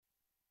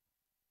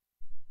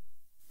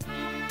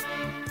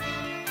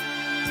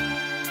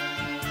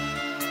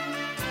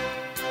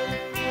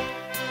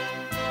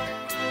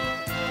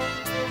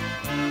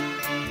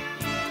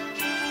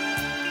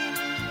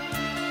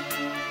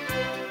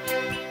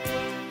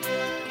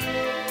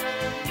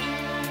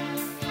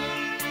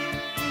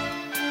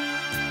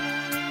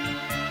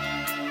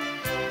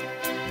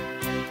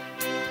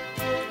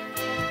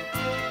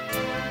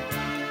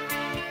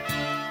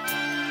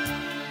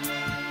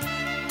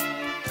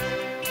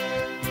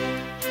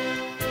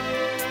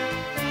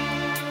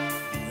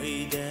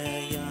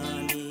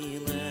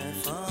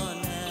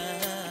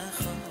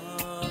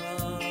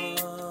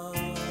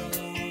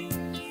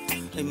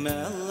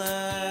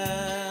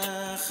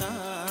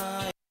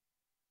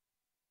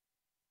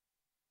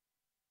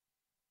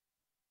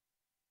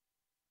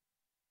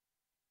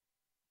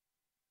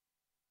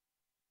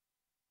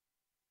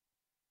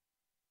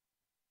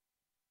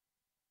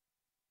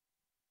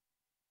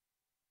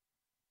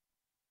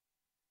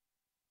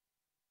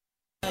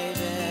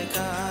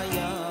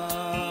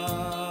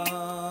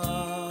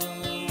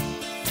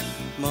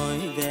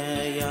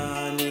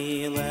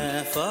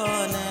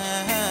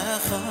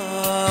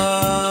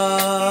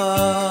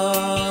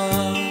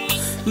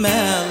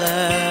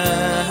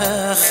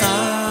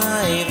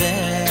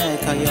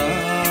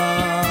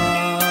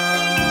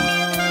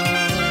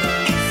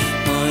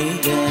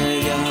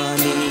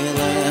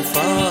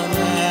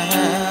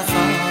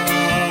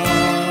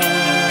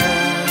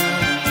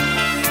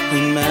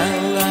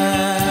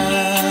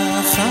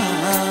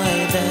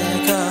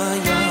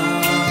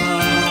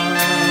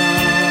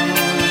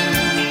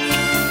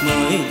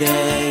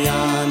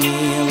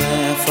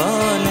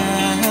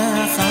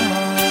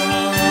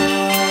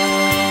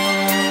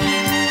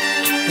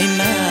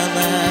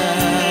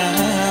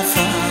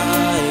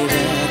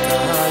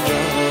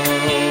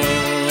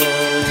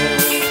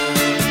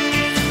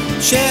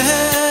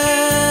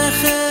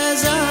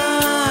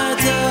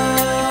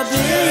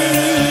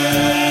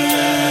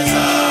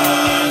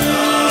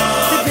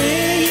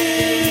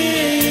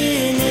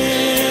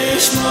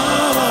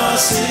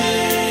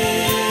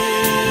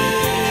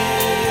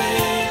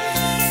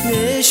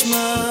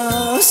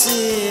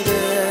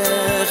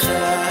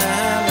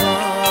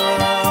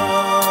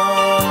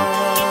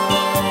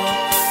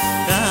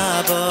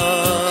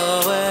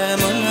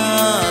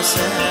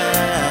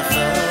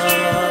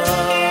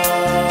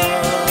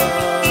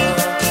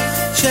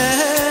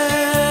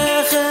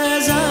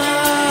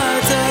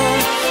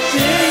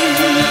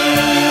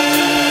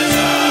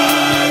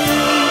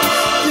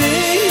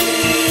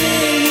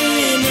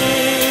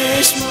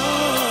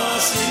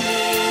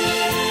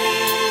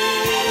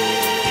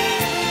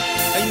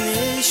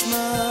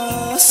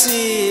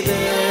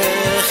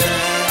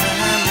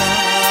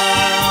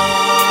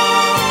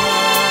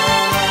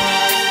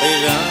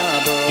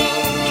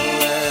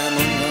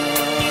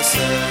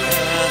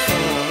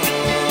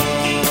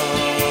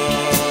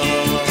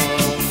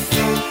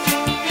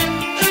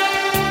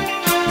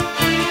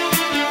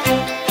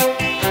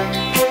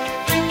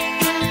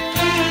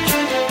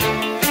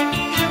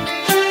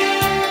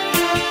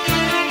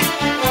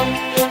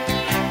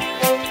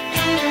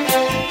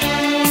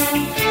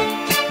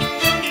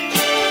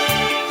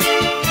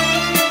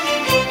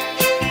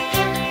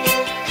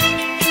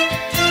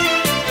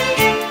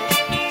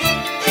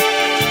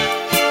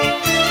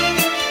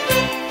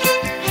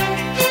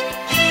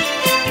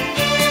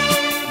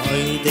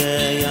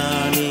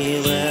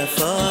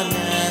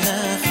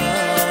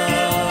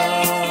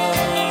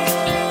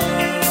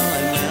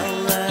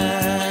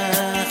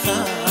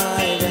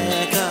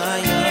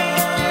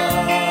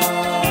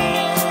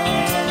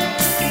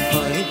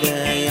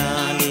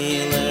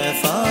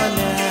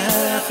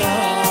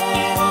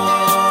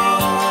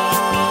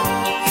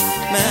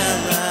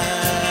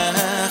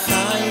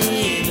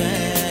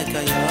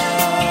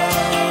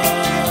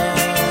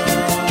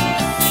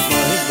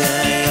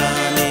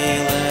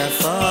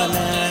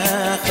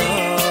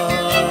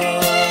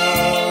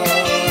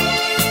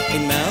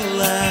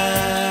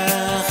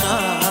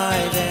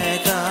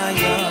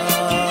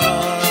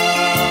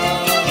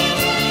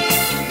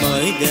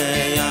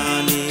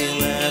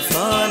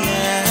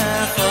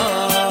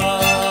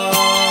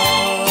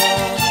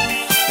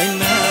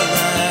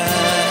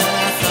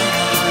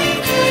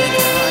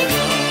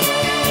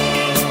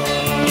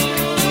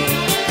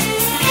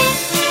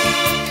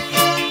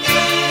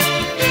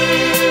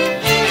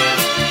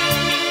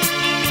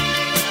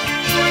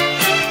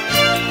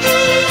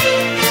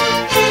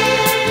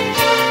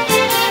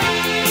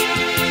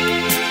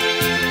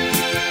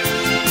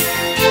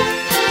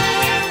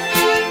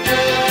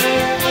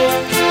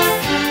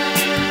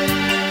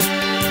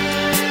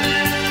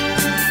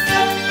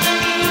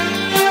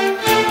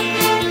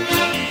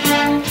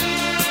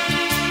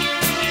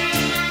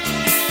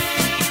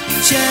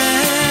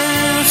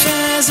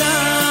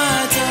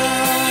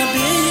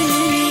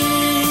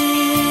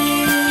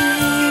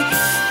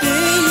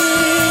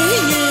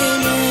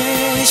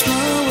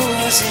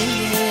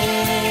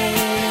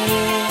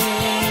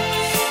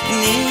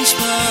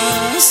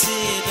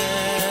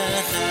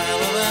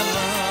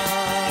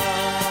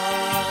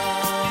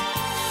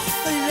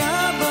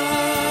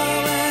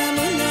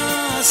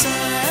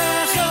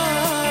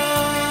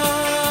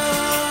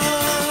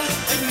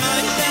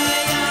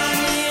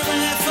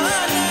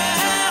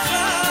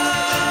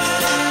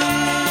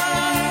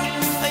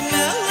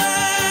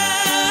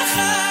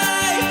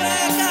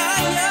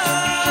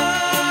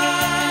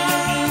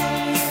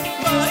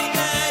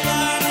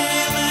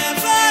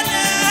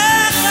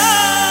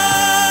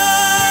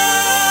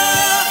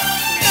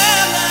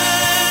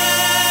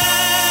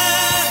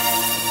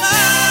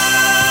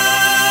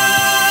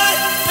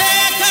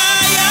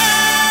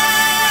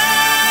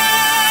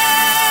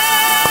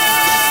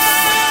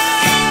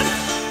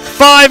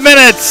5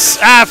 minutes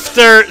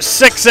after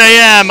 6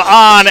 a.m.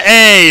 on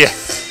a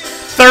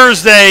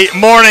Thursday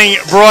morning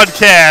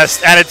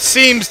broadcast, and it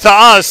seems to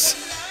us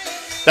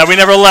that we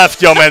never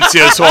left Yom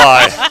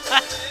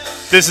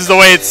NCSY. This is the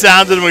way it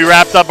sounded when we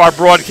wrapped up our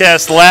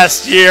broadcast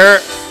last year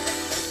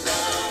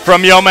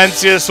from Yom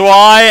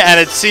NCSY, and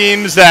it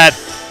seems that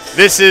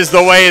this is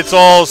the way it's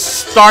all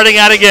starting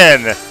out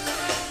again,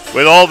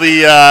 with all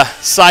the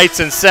sights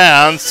and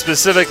sounds,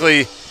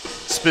 specifically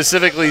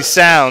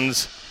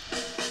sounds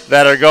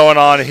that are going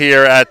on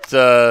here at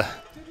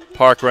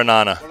Park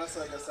Renana.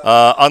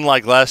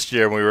 Unlike last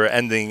year when we were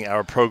ending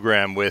our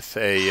program with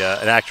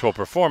an actual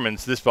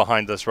performance, this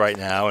behind us right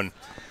now, and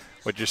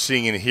what you're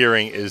seeing and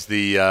hearing is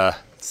the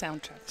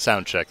sound check.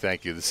 Sound check,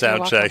 thank you. The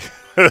sound check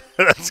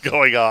that's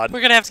going on.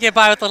 We're going to have to get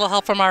by with a little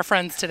help from our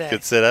friends today.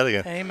 Could say that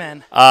again.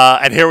 Amen.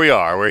 And here we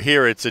are. We're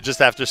here. It's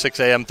just after 6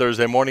 a.m.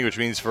 Thursday morning, which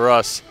means for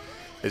us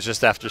it's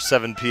just after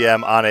 7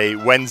 p.m. on a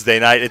Wednesday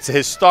night. It's a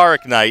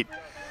historic night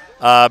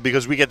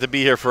because we get to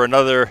be here for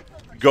another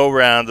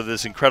go-round of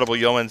this incredible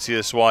Yom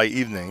NCSY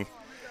evening,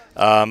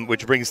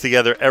 which brings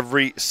together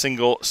every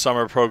single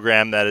summer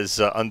program that is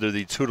under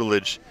the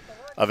tutelage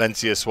of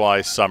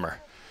NCSY Summer.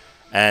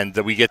 And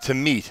we get to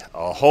meet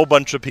a whole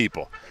bunch of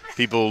people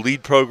who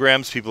lead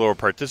programs, people who are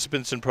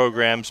participants in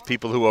programs,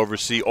 people who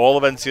oversee all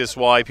of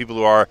NCSY, people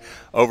who are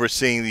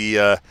overseeing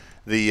the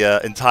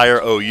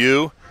entire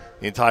OU,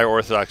 the entire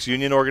Orthodox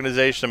Union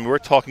organization. I mean, we're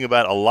talking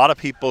about a lot of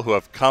people who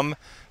have come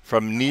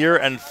from near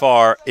and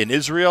far in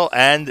Israel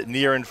and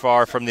near and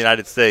far from the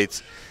United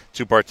States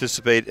to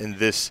participate in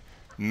this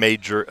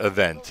major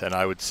event. And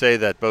I would say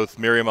that both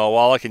Miriam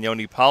Al-Wallach and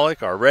Yoni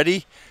Pollock are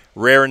ready,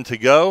 raring to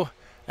go,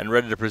 and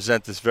ready to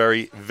present this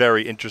very,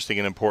 very interesting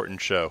and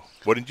important show.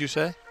 What did you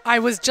say? I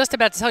was just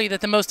about to tell you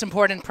that the most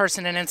important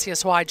person in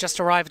NCSY just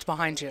arrived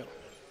behind you.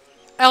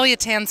 Elliot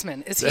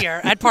Tansman is here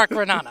at Park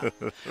Renana,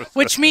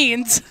 which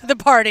means the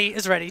party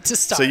is ready to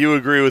start. So you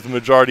agree with the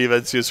majority of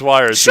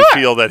NCSYers who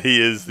feel that he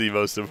is the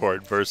most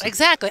important person?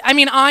 Exactly. I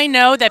mean, I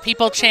know that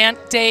people chant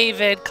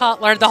David,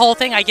 Cutler, the whole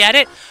thing. I get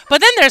it.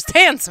 But then there's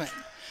Tansman.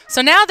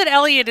 So now that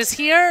Elliot is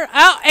here,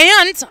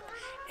 and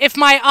if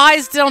my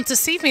eyes don't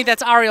deceive me,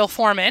 that's Ariel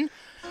Foreman.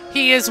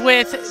 He is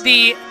with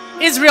the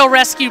Israel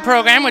Rescue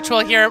Program, which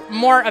we'll hear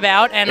more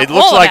about. And it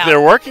looks like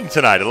they're working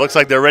tonight. It looks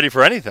like they're ready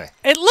for anything.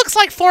 It looks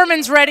like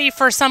Foreman's ready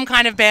for some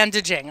kind of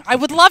bandaging. I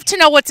would love to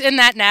know what's in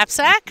that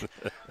knapsack.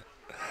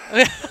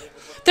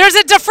 There's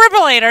a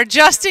defibrillator,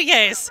 just in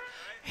case.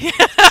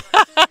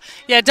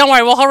 Yeah, don't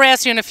worry. We'll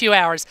harass you in a few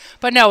hours.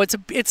 But no,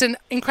 it's an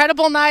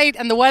incredible night,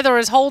 and the weather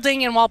is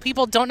holding. And while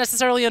people don't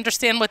necessarily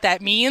understand what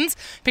that means,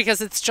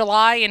 because it's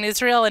July in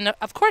Israel, and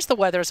of course the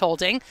weather is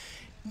holding,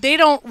 they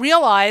don't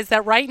realize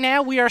that right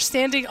now we are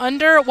standing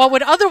under what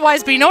would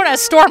otherwise be known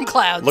as storm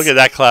clouds. Look at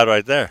that cloud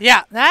right there.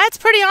 Yeah, that's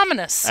pretty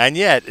ominous. And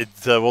yet, it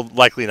will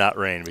likely not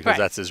rain because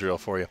that's Israel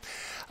for you.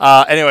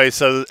 Anyway,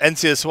 so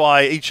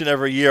NCSY, each and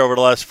every year over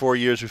the last 4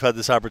 years, we've had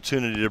this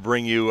opportunity to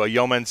bring you a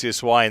Yom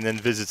NCSY and then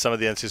visit some of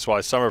the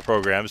NCSY summer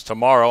programs.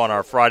 Tomorrow, on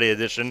our Friday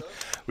edition,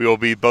 we will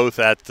be both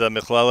at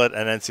Michlelet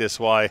and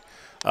NCSY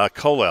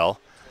Kollel.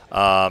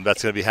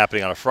 That's going to be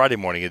happening on a Friday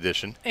morning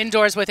edition.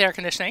 Indoors with air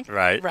conditioning.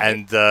 Right.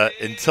 And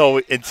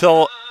until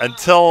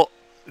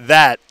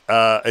that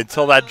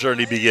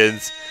journey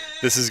begins,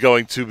 this is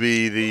going to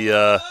be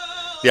the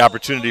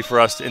opportunity for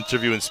us to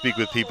interview and speak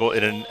with people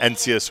in an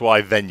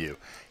NCSY venue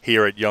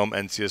here at Yom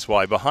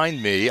NCSY.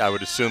 Behind me, I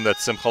would assume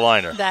that's Simcha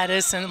Leiner. That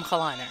is Simcha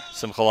Leiner.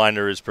 Simcha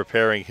Leiner is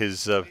preparing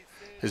his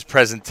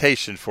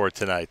presentation for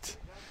tonight,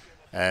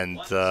 and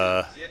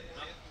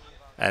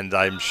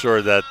I'm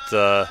sure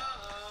that.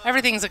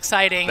 Everything's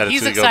exciting.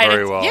 He's excited. Go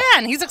very well. Yeah,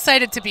 and he's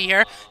excited to be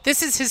here.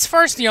 This is his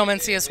first Yom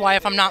NCSY,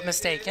 if I'm not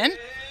mistaken.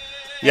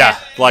 Yeah,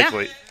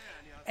 likely.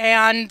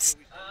 Yeah. And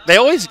they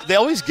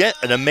always get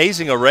an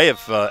amazing array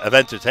of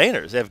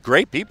entertainers. They have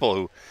great people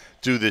who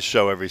do this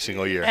show every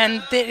single year.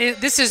 And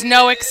this is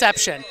no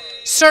exception.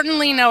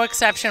 Certainly no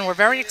exception. We're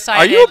very excited.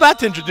 Are you about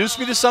to introduce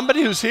me to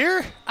somebody who's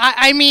here?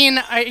 I mean,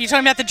 are you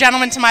talking about the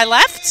gentleman to my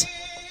left?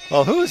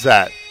 Well, who is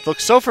that?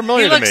 Looks so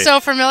familiar to me. He looks so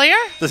familiar.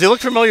 Does he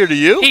look familiar to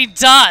you? He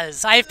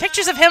does. I have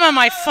pictures of him on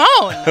my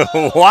phone.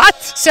 What?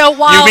 So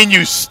while you mean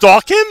you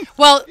stalk him?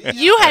 Well,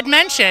 you had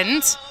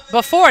mentioned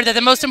before that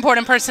the most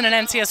important person in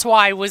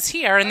NCSY was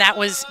here, and that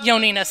was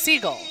Yonina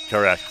Siegel.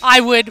 Correct.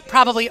 I would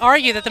probably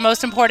argue that the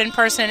most important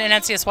person in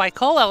NCSY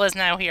Kollel is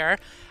now here,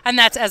 and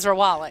that's Ezra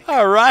Wallach.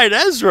 All right,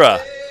 Ezra.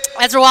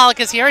 Ezra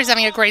Wallach is here. He's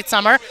having a great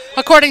summer.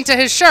 According to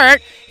his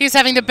shirt, he's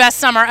having the best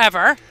summer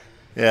ever.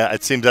 Yeah,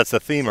 it seems that's the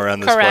theme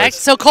around this place. Correct.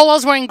 So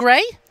Kollel's wearing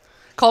gray.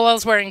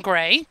 Kollel's wearing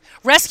gray.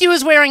 Rescue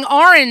is wearing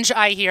orange,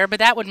 I hear, but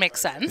that would make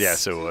sense.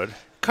 Yes, it would.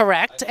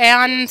 Correct.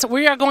 And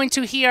we are going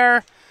to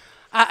hear,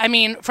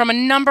 from a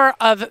number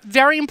of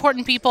very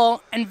important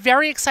people and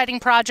very exciting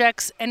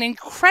projects and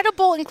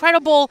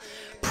incredible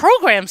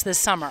programs this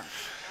summer.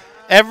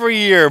 Every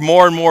year,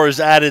 more and more is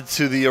added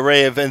to the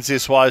array of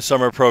NCSY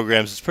summer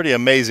programs. It's pretty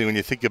amazing when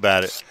you think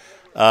about it.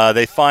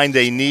 They find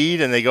a need,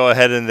 and they go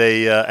ahead and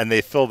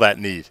they fill that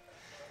need.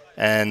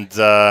 And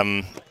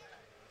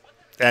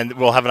and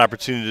we'll have an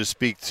opportunity to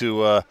speak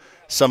to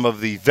some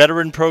of the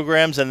veteran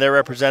programs and their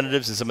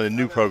representatives, and some of the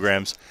new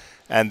programs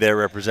and their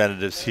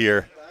representatives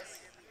here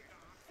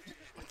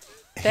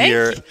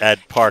at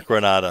Park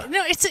Granada.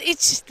 No,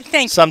 it's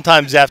thank you.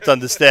 Sometimes you have to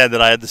understand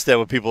that I understand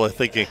what people are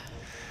thinking.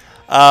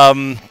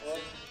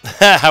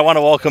 I want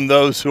to welcome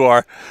those who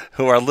are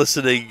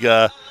listening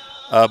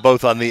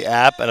both on the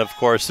app and, of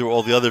course, through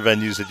all the other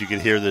venues that you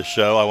can hear this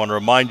show. I want to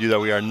remind you that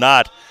we're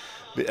not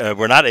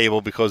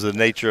able, because of the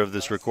nature of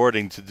this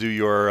recording, to do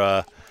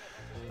your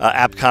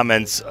app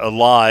comments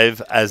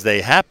live as they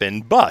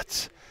happen.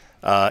 But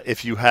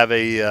if you have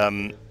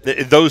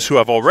those who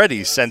have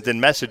already sent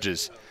in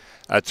messages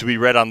to be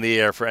read on the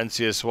air for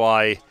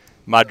NCSY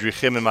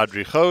Madrichim and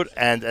Madrichot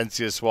and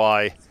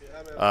NCSY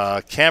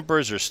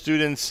campers or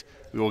students,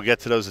 we will get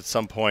to those at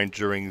some point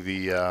during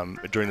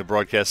the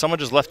broadcast. Someone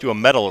just left you a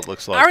medal, it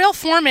looks like. Ariel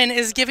Foreman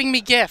is giving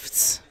me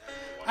gifts.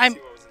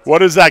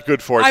 What is that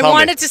good for? I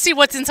wanted to see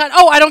what's inside.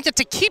 Oh, I don't get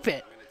to keep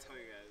it.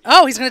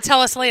 Oh, he's going to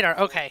tell us later.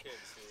 Okay.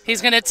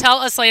 He's going to tell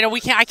us later.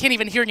 I can't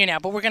even hear you now,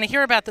 but we're going to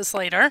hear about this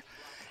later.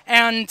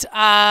 And,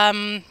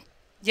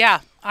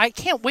 yeah, I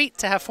can't wait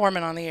to have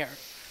Foreman on the air.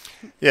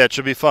 Yeah, it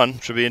should be fun.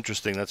 Should be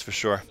interesting, that's for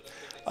sure.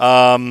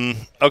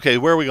 Okay,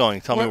 where are we going?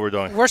 Tell me what we're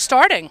doing. We're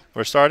starting.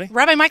 We're starting?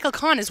 Rabbi Michael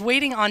Kahn is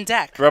waiting on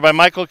deck. Rabbi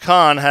Michael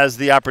Kahn has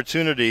the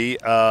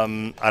opportunity. I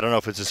don't know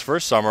if it's his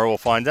first summer. We'll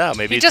find out.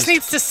 Maybe he just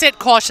needs to sit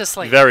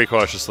cautiously. Very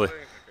cautiously.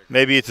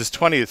 Maybe it's his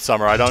 20th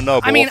summer. I don't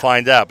know, but we'll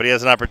find out. But he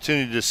has an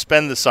opportunity to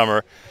spend the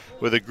summer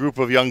with a group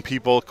of young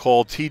people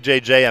called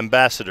TJJ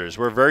Ambassadors.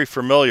 We're very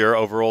familiar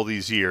over all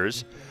these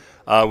years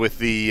with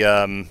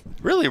the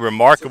really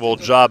remarkable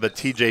job that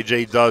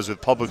TJJ does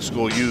with public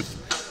school youth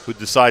who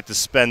decide to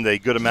spend a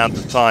good amount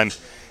of time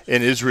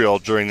in Israel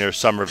during their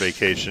summer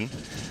vacation.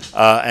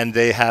 And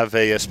they have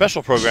a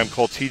special program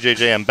called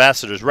TJJ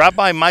Ambassadors.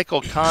 Rabbi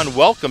Michael Kahn,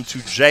 welcome to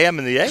JM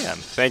in the AM.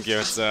 Thank you.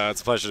 It's a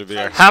pleasure to be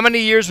here. How many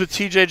years with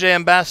TJJ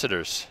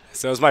Ambassadors?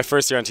 So it was my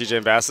first year on TJ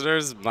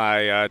Ambassadors,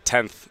 my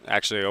 10th,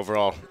 actually,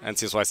 overall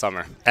NCSY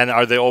summer. And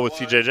are they all with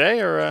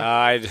TJJ? Or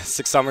I had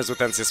 6 summers with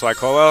NCSY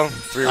Kollel,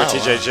 3 with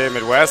TJJ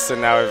Midwest,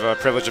 and now I have a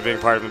privilege of being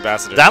part of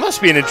Ambassadors. That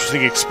must be an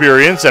interesting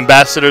experience,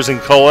 Ambassadors in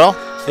Kollel.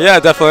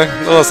 Yeah, definitely.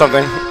 A little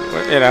something,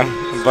 you know.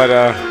 But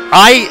a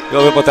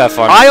little bit about that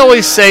fun. I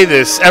always say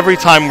this every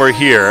time we're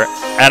here,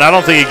 and I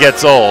don't think it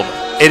gets old.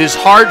 It is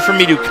hard for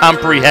me to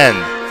comprehend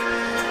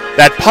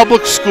that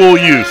public school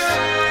youth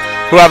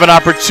who have an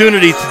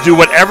opportunity to do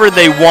whatever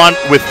they want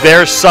with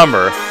their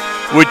summer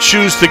would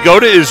choose to go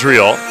to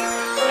Israel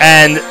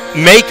and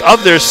make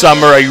of their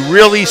summer a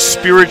really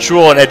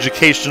spiritual and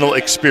educational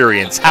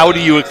experience. How do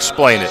you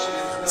explain it?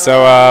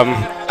 So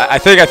I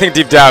think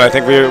deep down, I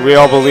think we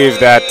all believe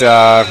that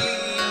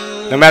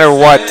no matter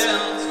what,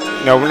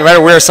 no matter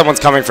where someone's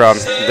coming from,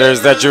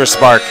 there's that Jewish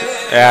spark.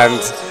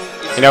 And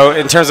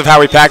in terms of how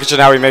we package it,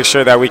 how we make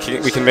sure that we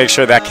can make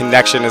sure that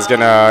connection is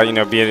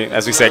gonna be,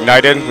 as we say,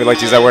 ignited. We like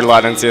to use that word a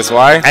lot in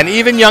NCSY. And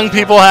even young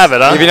people have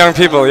it, huh? Even young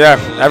people, yeah.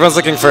 Everyone's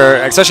looking for,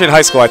 especially in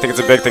high school, I think it's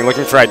a big thing,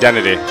 looking for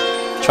identity,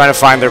 trying to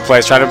find their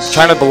place, trying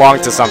to belong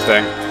to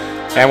something.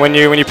 And when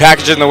you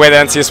package it in the way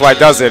that NCSY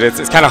does it,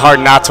 it's kind of hard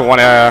not to want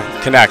to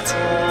connect,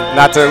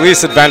 not to at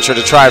least adventure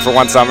to try for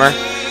one summer.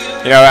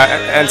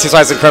 NCSY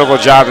does an incredible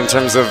job in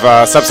terms of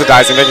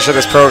subsidizing, making sure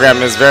this program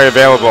is very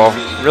available,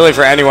 really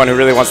for anyone who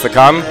really wants to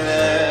come.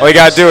 All you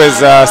got to do is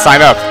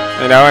sign up,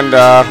 and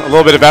a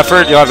little bit of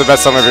effort, you'll have the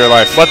best summer of your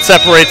life. What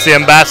separates the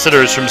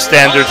ambassadors from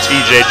standard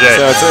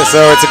TJJ?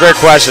 So it's a great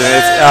question.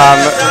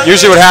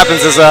 Usually what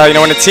happens is,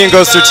 when a team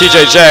goes through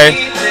TJJ,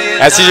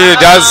 as TJJ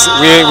does,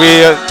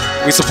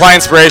 we supply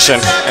inspiration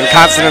and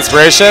constant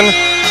inspiration.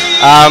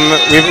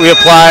 We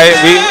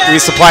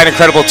supply an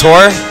incredible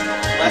tour.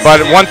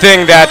 But one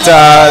thing that,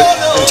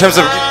 in terms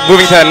of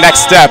moving to the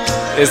next step,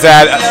 is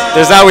that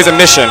there's not always a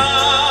mission.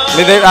 I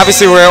mean,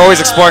 obviously we're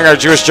always exploring our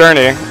Jewish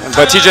journey,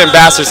 but TJ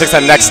Ambassadors takes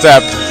that next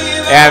step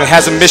and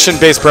has a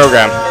mission-based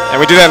program.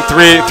 And we do that in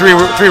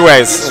three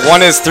ways.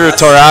 One is through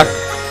Torah,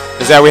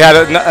 is that we had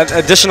an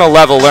additional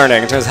level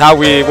learning in terms of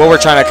what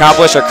we're trying to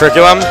accomplish. Our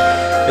curriculum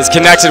is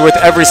connected with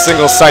every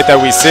single site that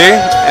we see,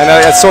 and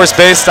it's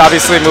source-based,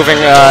 obviously moving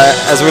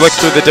as we look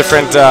through the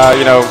different,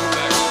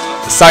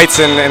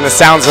 sights and the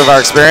sounds of our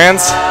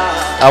experience.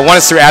 One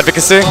is through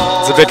advocacy.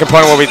 It's a big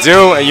component of what we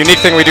do. A unique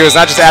thing we do is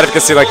not just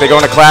advocacy, like they go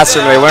in a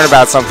classroom and they learn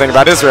about something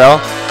about Israel,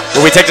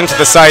 but we take them to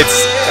the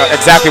sites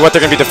exactly what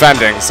they're going to be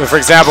defending. So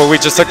for example, we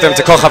just took them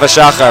to Kol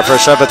Havashachar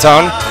for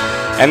Shabbaton,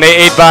 and they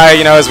ate by,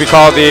 as we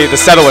call the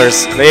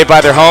settlers. They ate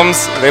by their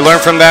homes, they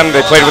learned from them,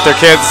 they played with their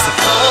kids,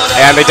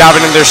 and they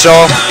davened in their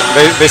shul.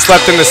 They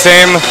slept in the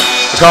same,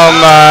 we call them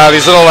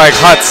these little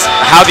huts.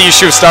 How the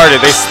yeshuv started.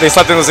 They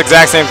slept in those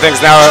exact same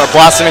things. Now a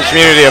blossoming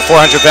community of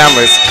 400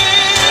 families.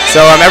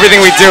 So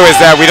everything we do is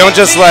that we don't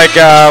just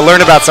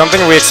learn about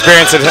something, we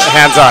experience it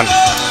hands-on.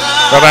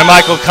 Rabbi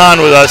Michael Kahn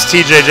with us,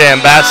 TJJ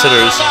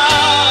Ambassadors.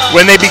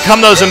 When they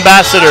become those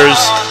ambassadors,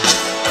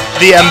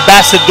 the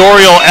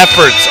ambassadorial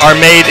efforts are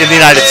made in the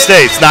United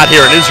States, not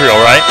here in Israel,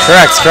 right?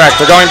 Correct.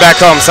 They're going back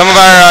home. Some of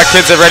our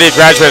kids have already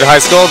graduated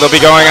high school. They'll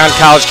be going on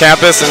college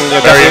campus, and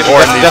Very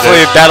important these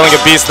definitely days. battling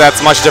a beast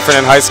that's much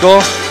different in high school.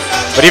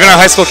 But even our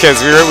high school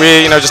kids,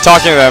 we just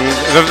talking to them,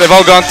 they've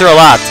all gone through a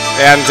lot,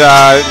 and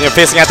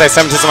facing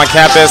anti-Semitism on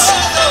campus.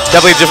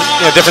 Definitely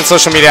different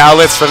social media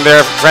outlets from their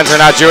friends who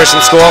are not Jewish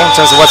in school in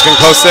terms of what's being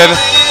posted,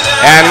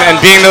 and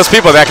being those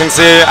people that can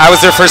see. I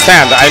was there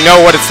firsthand. I know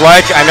what it's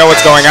like. I know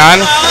what's going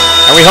on,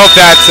 and we hope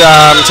that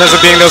in terms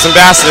of being those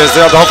ambassadors,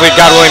 they'll hopefully,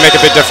 God willing, make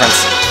a big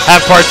difference.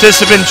 Have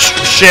participants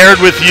shared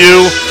with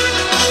you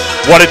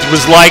what it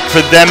was like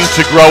for them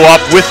to grow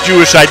up with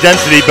Jewish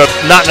identity, but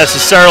not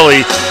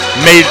necessarily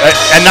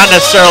not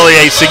necessarily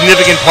a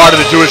significant part of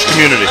the Jewish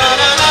community?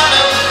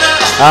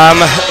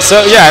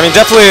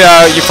 Definitely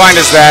you find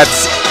is that,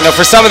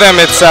 for some of them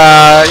it's,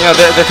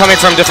 they're coming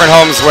from different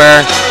homes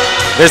where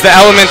there's the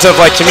element of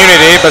like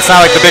community, but it's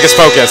not like the biggest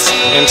focus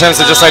in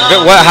terms of just like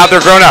how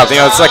they're grown up.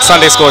 It's like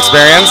Sunday school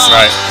experience.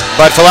 Right.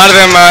 But for a lot of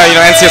them,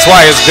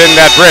 NCSY has been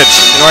that bridge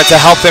in order to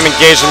help them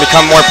engage and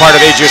become more part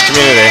of a Jewish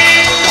community.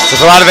 So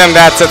for a lot of them,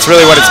 that's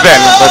really what it's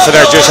been. But for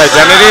their Jewish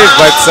identity,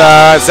 but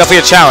it's definitely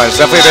a challenge.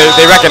 Definitely,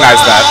 they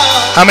recognize that.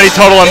 How many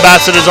total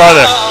ambassadors are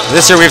there?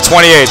 This year we have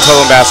 28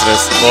 total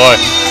ambassadors. Boy.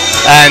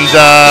 And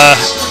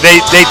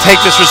they take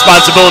this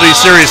responsibility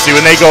seriously.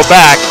 When they go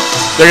back,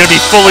 they're going to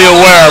be fully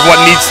aware of what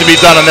needs to be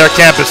done on their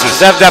campuses.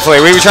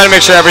 Definitely. We try to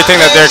make sure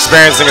everything that they're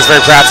experiencing is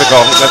very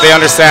practical, that they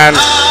understand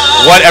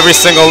what every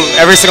single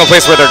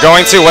place where they're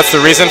going to, what's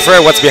the reason for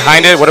it, what's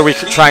behind it, what are we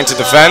trying to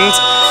defend,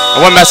 and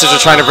what message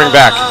we're trying to bring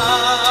back.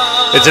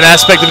 It's an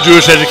aspect of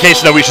Jewish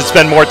education that we should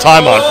spend more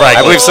time on, frankly.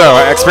 I believe so.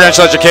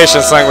 Experiential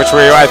education is something which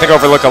I think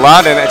overlook a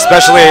lot, and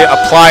especially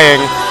applying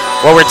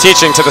what we're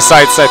teaching to the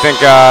sites, I think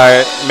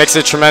makes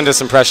a tremendous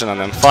impression on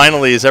them.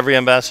 Finally, is every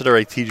ambassador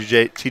a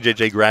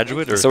TJJ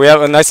graduate? Or? So we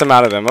have a nice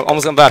amount of them,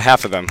 almost about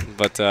half of them,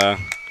 but can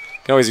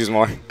always use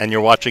more. And you're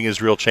watching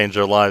Israel change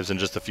their lives in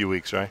just a few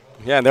weeks, right?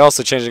 Yeah, and they're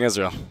also changing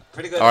Israel.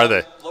 Pretty good. Are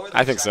they?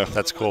 I think so.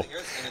 That's cool.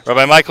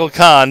 Rabbi Michael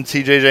Kahn,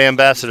 TJJ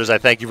Ambassadors, I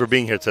thank you for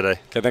being here today.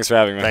 Okay, thanks for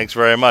having me. Thanks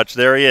very much.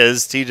 There he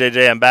is,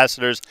 TJJ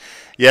Ambassadors.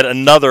 Yet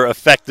another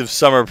effective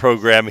summer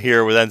program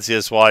here with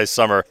NCSY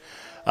Summer.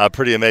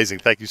 Pretty amazing.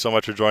 Thank you so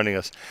much for joining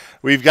us.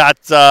 We've got,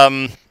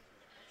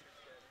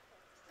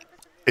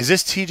 is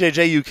this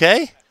TJJ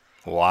UK?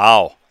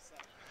 Wow.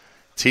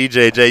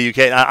 TJJ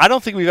UK. Now, I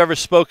don't think we've ever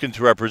spoken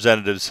to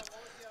representatives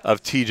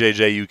of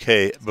TJJ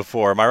UK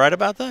before. Am I right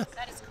about that?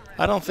 That is correct.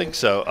 I don't think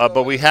so.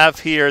 But we have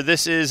here,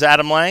 this is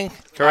Adam Lang,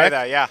 correct? Hi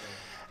there, yeah.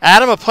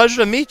 Adam, a pleasure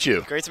to meet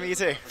you. Great to meet you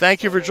too.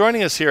 Thank you for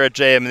joining us here at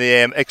JM in the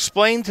AM.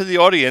 Explain to the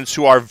audience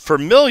who are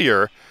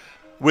familiar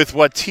with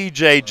what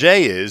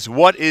TJJ is.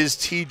 What is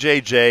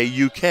TJJ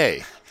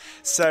UK?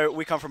 So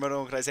we come from an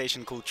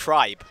organisation called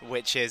Tribe,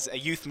 which is a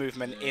youth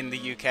movement in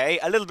the UK,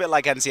 a little bit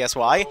like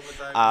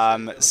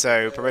NCSY,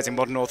 so promoting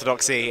modern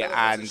orthodoxy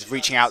and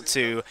reaching out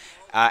to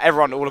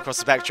everyone all across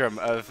the spectrum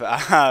of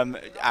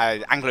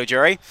Anglo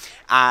Jewry.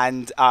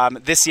 And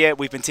this year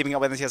we've been teaming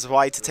up with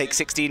NCSY to take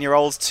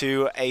 16-year-olds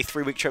to a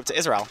 3-week trip to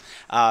Israel,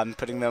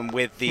 putting them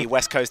with the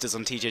West Coasters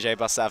on TJJ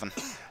Bus 7.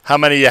 How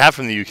many you have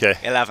from the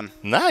UK? 11.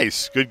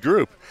 Nice, good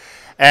group.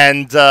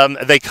 And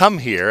they come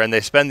here and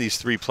they spend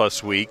these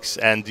 3+ weeks.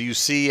 And do you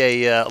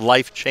see a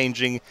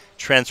life-changing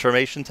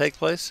transformation take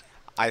place?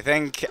 I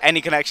think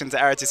any connection to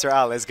Eretz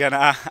Yisrael is going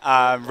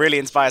to really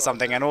inspire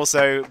something, and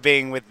also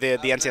being with the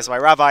NCSY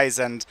rabbis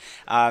and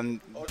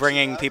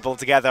bringing people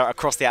together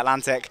across the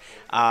Atlantic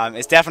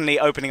is definitely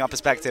opening up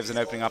perspectives and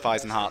opening up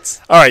eyes and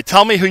hearts. All right,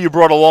 tell me who you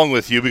brought along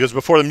with you, because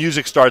before the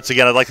music starts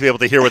again, I'd like to be able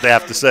to hear what they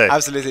have to say.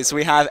 Absolutely. So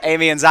we have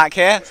Amy and Zach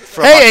here.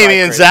 From Hey,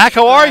 Amy and Zach,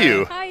 how are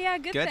you? Hi, yeah,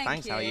 good,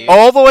 thank you. How are you?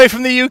 All the way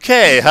from the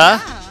UK, huh?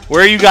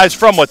 Where are you guys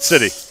from? What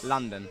city?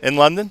 London. In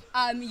London?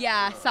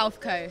 Yeah, South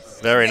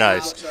Coast. Very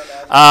nice.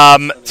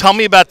 Tell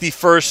me about the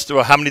first,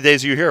 well, how many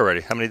days are you here already?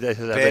 How many days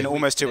has that Been been?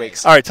 almost 2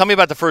 weeks. All right, tell me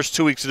about the first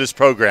 2 weeks of this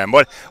program.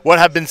 What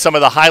have been some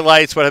of the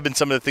highlights? What have been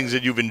some of the things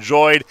that you've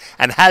enjoyed?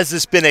 And has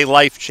this been a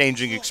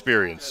life-changing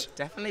experience?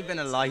 Definitely been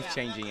a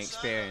life-changing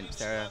experience.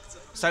 There are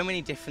so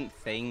many different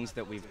things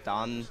that we've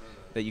done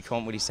that you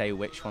can't really say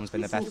which one's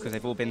been the best because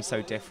they've all been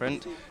so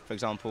different. For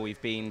example,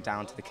 we've been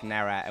down to the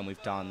Kinneret and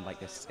we've done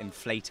like this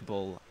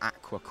inflatable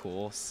aqua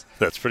course.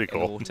 That's pretty in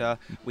cool. water.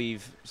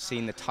 We've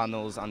seen the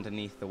tunnels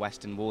underneath the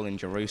Western Wall in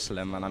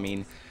Jerusalem, and I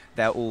mean,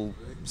 they're all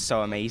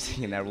so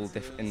amazing and they're all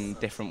in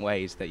different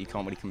ways that you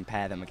can't really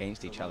compare them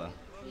against each other.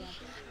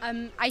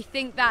 I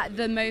think that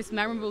the most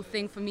memorable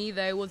thing for me,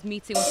 though, was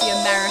meeting with the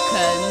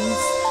Americans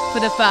for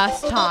the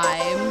first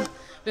time.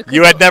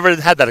 You had never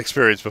had that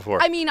experience before.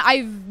 I mean,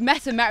 I've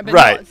met Americans, but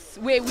Right.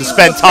 we To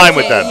spend time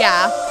with them.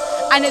 Yeah,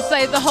 and it's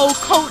like the whole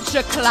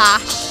culture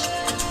clash.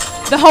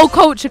 The whole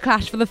culture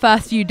clash for the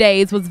first few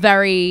days was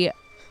very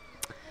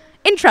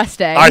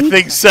interesting. Are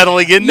things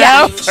settling in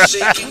now?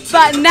 Yes.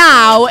 But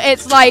now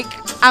it's like,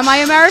 am I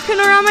American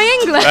or am I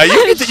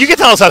English? You can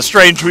tell us how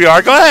strange we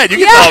are. Go ahead. You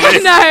can tell me.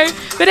 No,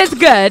 But it's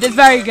good. It's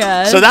very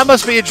good. So that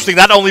must be interesting.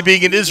 Not only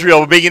being in Israel,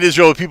 but being in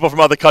Israel with people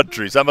from other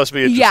countries. That must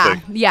be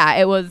interesting.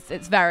 Yeah.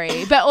 It's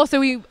very. But also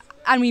we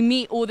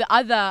meet all the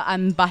other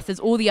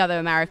ambassadors, all the other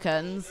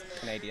Americans,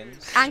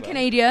 Canadians. and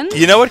Canadians.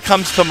 You know what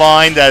comes to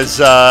mind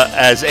as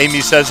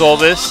Amy says all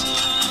this?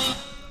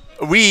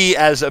 We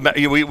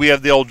we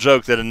have the old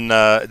joke that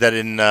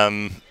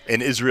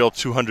in Israel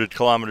 200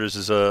 kilometers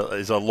is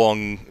a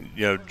long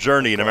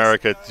journey. In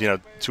America,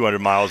 200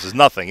 miles is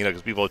nothing.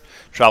 Because people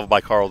travel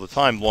by car all the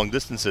time, long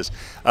distances.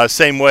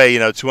 Same way,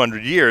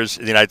 200 years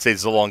in the United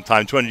States is a long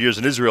time. 200 years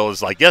in Israel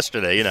is like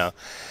yesterday. And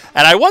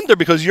I wonder,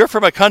 because you're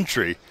from a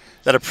country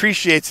that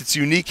appreciates its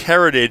unique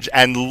heritage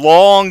and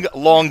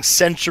long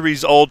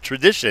centuries-old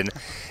tradition,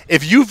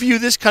 if you view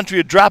this country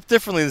a drop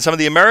differently than some of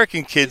the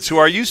American kids who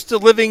are used to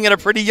living in a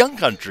pretty young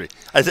country.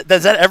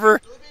 Does that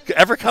ever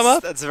come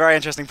up? That's a very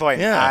interesting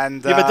point. Yeah,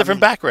 And, you have a different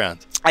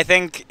background. I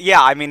think,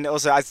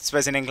 also, I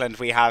suppose in England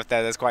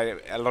there's quite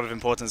a lot of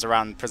importance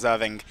around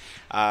preserving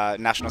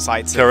national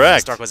sites of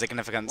historical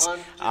significance.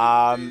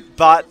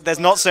 But there's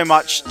not so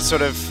much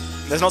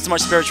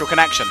spiritual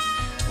connection.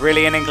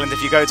 Really, in England,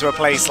 if you go to a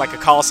place like a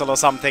castle or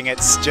something,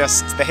 it's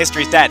just the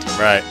history's dead.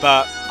 Right.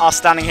 But us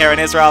standing here in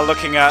Israel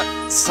looking at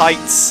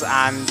sites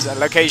and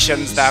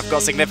locations that have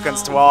got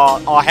significance to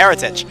our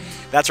heritage,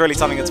 that's really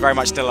something that's very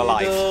much still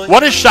alive.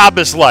 What is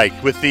Shabbos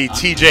like with the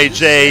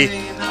TJJ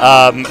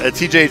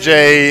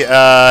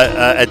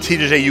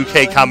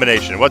UK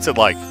combination? What's it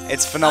like?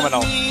 It's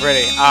phenomenal,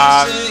 really.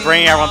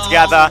 Bringing everyone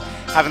together,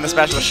 having the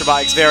special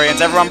Shabbat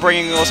experience, everyone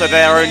bringing also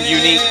their own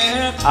unique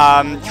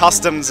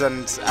customs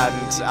and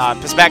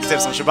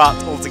perspectives on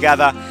Shabbat all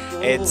together.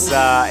 It's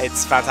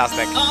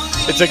fantastic.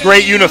 It's a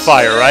great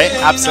unifier, right?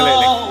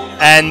 Absolutely.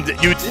 And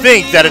you'd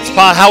think that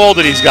how old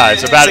are these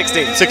guys? About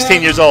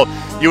 16 years old.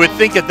 You would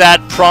think at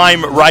that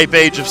prime ripe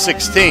age of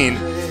 16,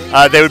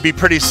 they would be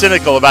pretty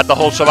cynical about the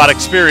whole Shabbat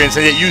experience,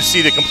 and yet you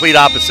see the complete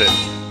opposite.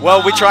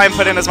 Well, we try and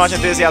put in as much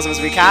enthusiasm as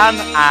we can,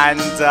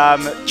 and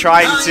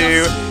trying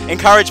to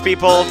encourage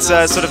people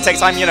to sort of take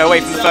time,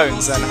 away from the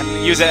phones and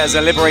use it as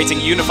a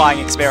liberating, unifying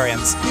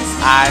experience,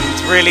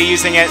 and really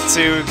using it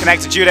to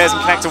connect to Judaism,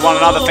 connect to one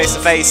another face to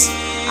face.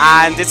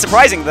 And it's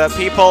surprising that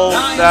people,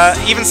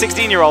 even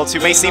 16-year-olds who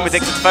may seem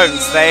addicted to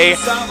phones, they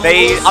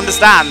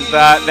understand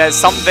that there's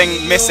something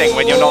missing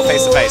when you're not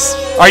face to face.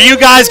 Are you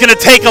guys going to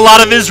take a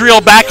lot of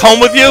Israel back home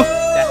with you?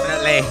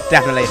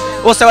 Definitely.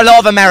 Also, a lot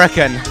of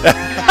American.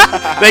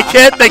 They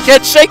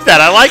can't shake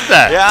that. I like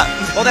that. Yeah.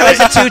 Well, there is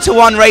a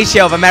 2-to-1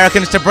 ratio of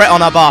Americans to Brit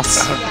on our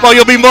bus. Well,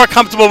 you'll be more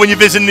comfortable when you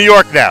visit New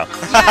York now.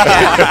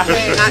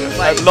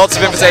 Lots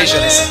of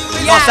invitations.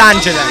 Los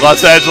Angeles.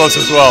 Los Angeles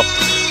as well.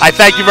 I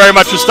thank you very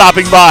much for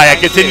stopping by. I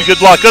continue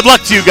good luck. Good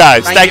luck to you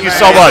guys. Thank you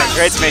so much.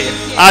 Great to meet you.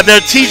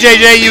 They're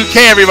TJJ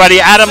UK,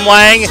 everybody. Adam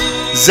Lang,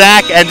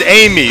 Zach, and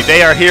Amy.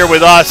 They are here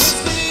with us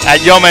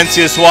at Yom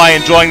NCSY,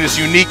 enjoying this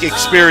unique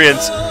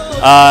experience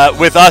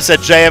with us at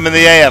JM in the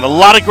AM. A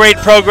lot of great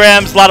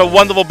programs, a lot of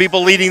wonderful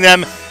people leading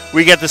them.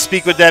 We get to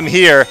speak with them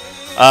here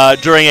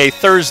during a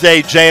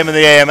Thursday JM in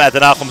the AM at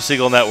the Nachum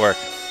Segal Network.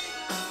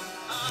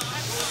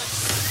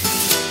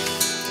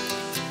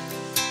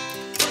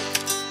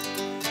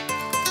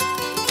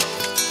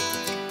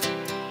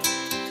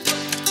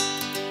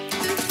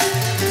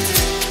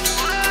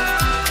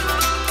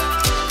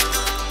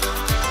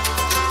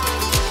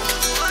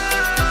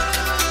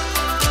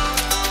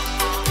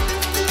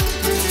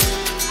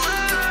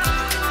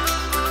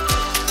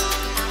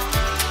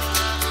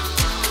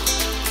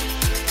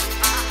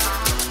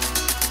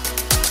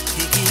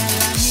 הגיע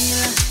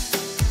למילה,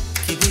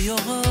 כיבוי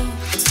אורות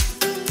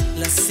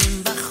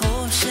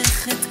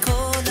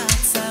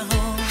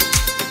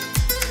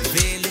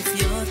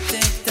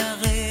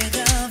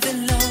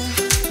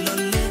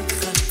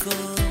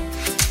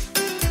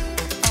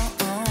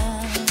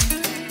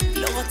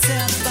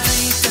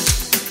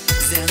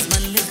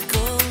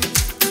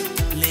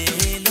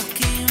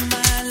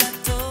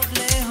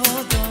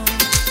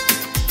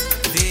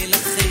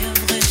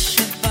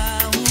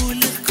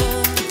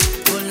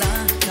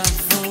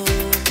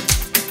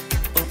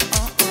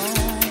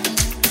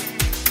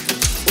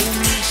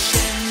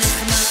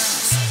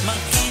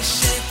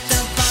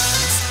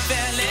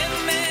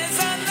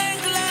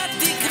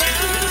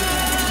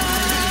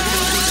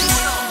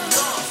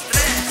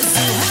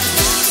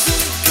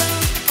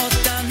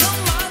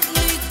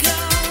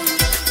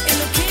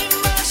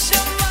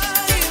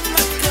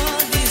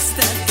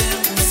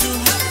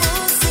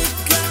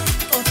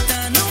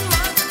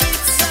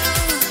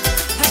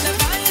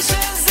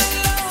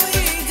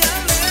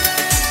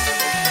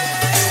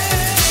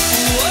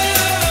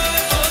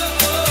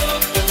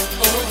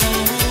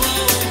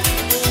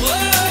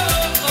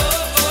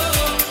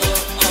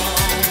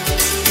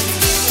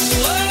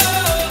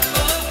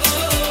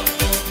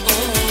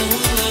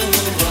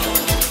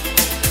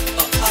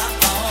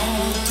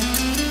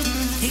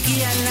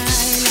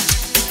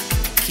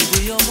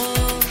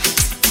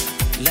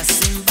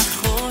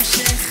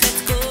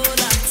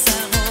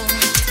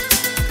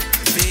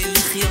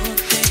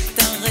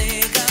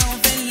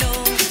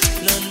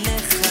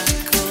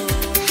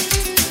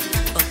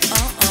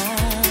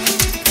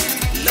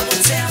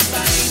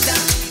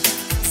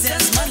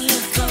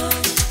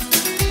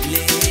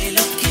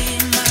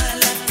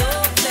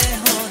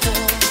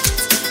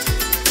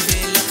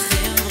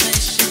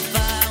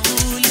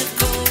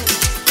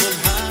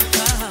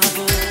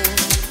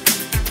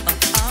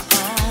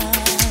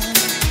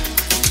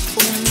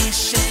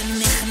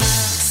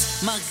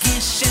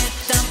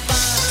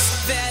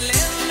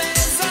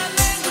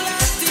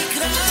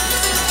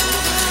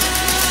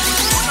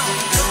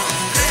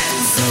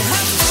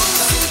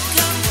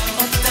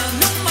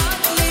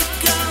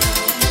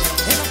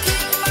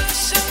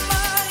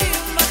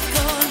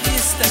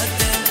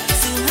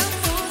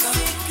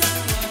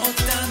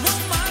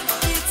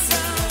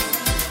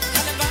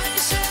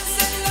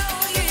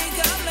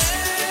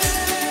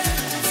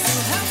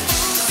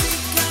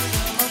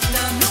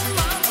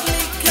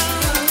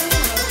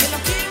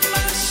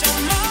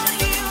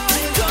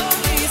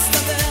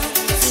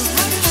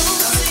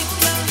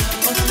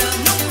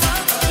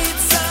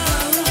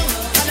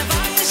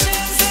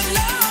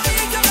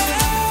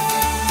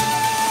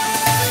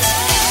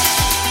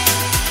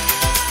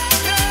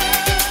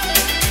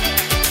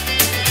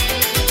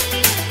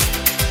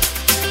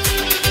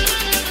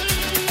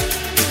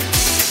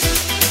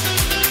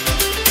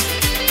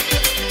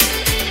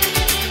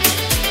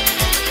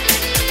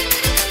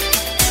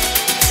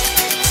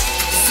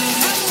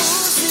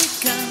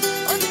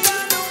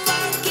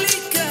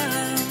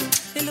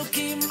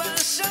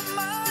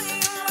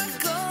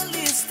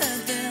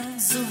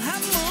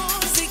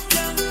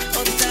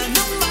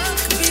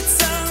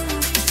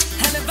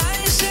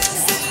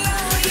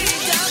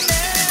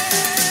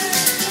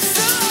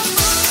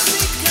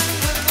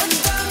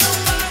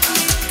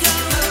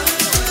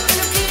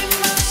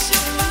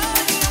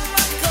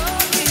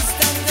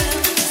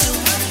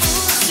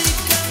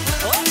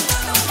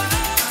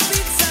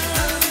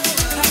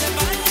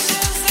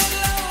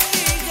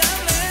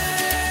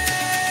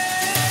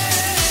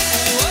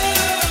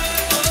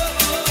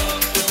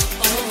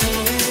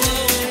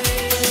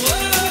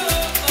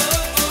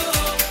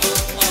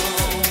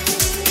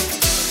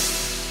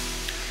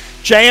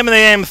JM and the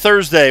AM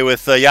Thursday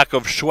with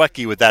Yaakov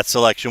Shweki with that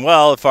selection.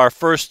 Well, if our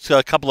first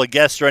couple of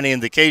guests are any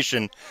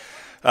indication,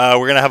 we're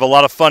going to have a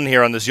lot of fun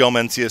here on this Yom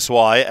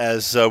NCSY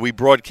as we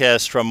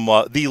broadcast from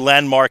the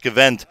landmark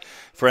event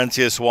for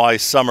NCSY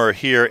Summer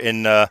here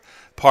in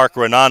Park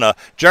Renana.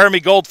 Jeremy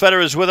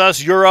Goldfeder is with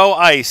us. Euro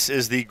Ice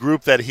is the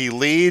group that he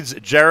leads.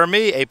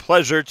 Jeremy, a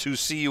pleasure to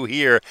see you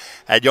here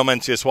at Yom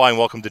NCSY, and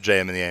welcome to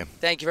JM and the AM.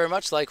 Thank you very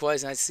much.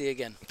 Likewise, nice to see you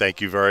again. Thank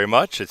you very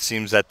much. It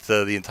seems that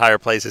the entire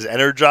place is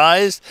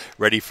energized,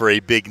 ready for a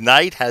big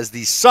night. Has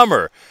the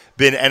summer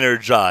been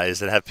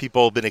energized, and have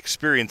people been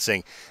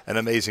experiencing an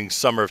amazing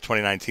summer of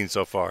 2019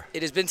 so far?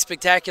 It has been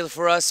spectacular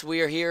for us.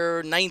 We are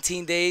here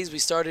 19 days. We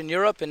started in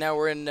Europe, and now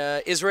we're in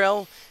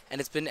Israel, and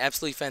it's been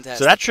absolutely fantastic.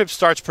 So that trip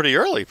starts pretty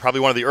early, probably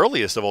one of the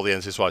earliest of all the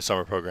NCSY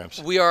summer programs.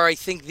 We are, I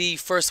think, the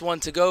first one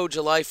to go.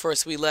 July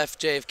 1st, we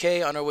left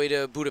JFK on our way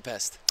to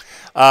Budapest.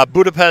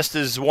 Budapest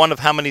is one of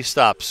how many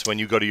stops when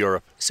you go to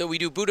Europe? So we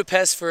do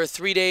Budapest for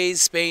 3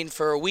 days, Spain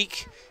for a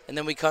week, and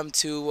then we come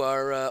to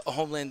our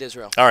homeland,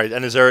 Israel. All right,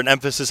 and is there an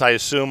emphasis, I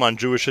assume, on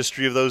Jewish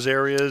history of those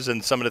areas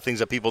and some of the things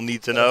that people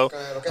need to know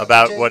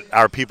about what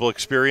our people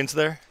experience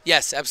there?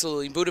 Yes,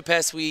 absolutely. In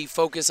Budapest, we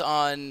focus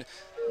on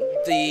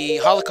the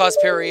Holocaust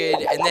period,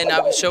 and then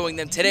I'm showing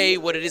them today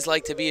what it is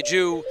like to be a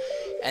Jew.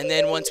 And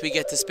then once we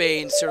get to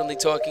Spain, certainly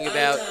talking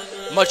about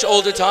much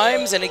older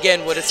times, and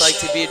again, what it's like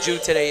to be a Jew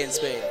today in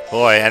Spain.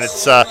 Boy, and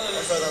it's,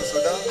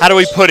 how do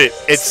we put it?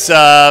 It's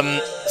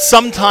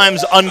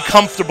sometimes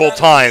uncomfortable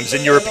times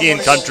in European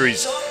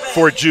countries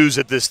for Jews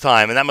at this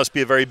time, and that must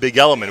be a very big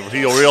element.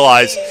 You'll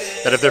realize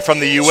that if they're from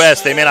the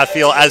U.S., they may not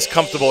feel as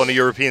comfortable in a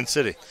European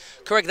city.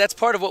 Correct. That's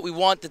part of what we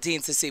want the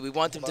teens to see. We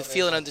want them to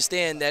feel and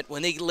understand that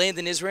when they land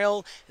in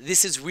Israel,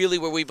 this is really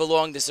where we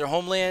belong. This is their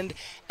homeland,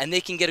 and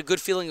they can get a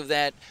good feeling of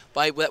that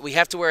by what we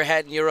have to wear a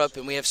hat in Europe,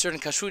 and we have certain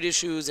kashrut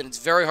issues, and it's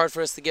very hard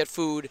for us to get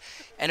food,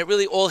 and it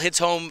really all hits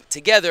home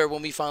together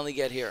when we finally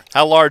get here.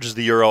 How large is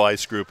the Euro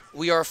Ice group?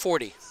 We are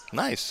 40.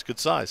 Nice, good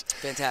size.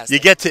 Fantastic.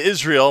 You get to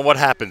Israel, and what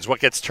happens?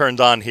 What gets turned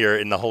on here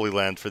in the Holy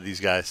Land for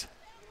these guys?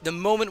 The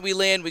moment we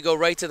land, we go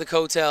right to the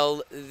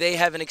hotel. They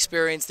have an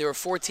experience. There were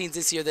 4 teens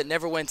this year that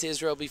never went to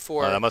Israel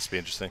before. Oh, that must be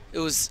interesting. It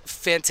was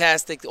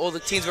fantastic. All the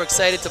teens were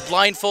excited to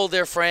blindfold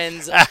their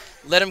friends,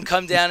 let them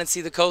come down and see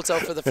the hotel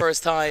for the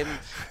first time.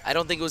 I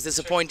don't think it was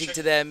disappointing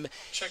to them.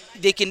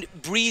 They can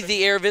breathe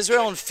the air of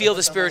Israel and feel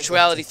the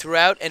spirituality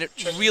throughout, and it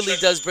really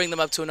does bring them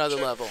up to another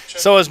level.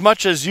 So as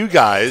much as you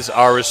guys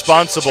are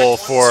responsible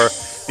for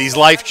these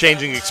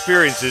life-changing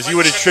experiences, you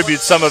would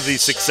attribute some of the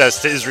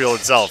success to Israel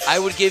itself. I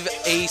would give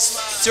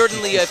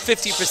certainly a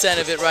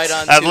 50% of it right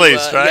on. At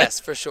least, right? Yes,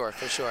 for sure,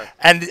 for sure.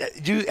 And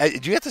do you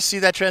get to see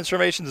that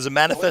transformation? Does it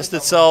manifest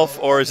itself,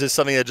 or is this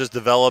something that just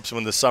develops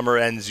when the summer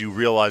ends? You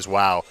realize,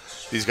 wow,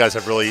 these guys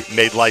have really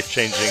made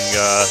life-changing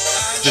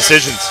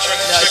decisions.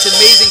 No, it's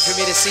amazing for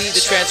me to see the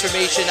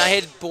transformation. I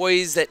had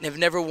boys that have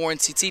never worn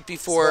tzitzit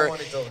before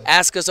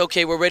ask us,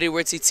 okay, we're ready to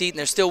wear tzitzit, and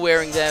they're still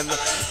wearing them.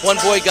 One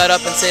boy got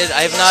up and said,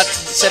 I have not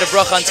said a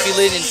bracha on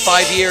tefillin in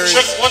 5 years,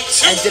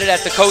 and did it at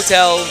the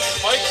hotel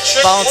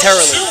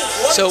voluntarily.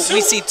 So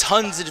we see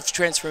tons of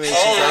transformations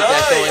like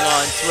that going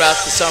on throughout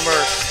the summer,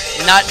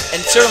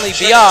 and certainly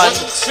beyond,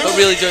 but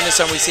really during the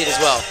summer we see it as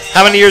well.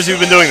 How many years have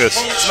you been doing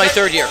this? It's my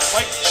 3rd year.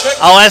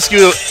 I'll ask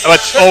you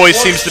what always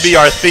seems to be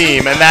our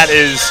theme, and that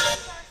is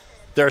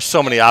there are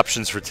so many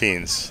options for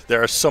teens.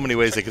 There are so many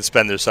ways they can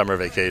spend their summer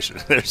vacation.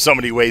 There's so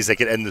many ways they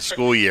can end the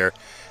school year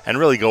and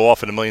really go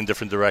off in a million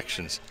different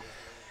directions.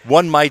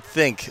 One might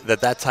think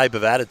that that type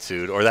of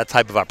attitude or that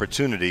type of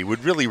opportunity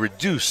would really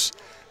reduce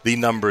the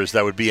numbers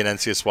that would be in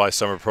NCSY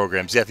summer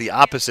programs. Yet the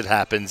opposite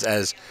happens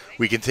as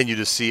we continue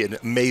to see an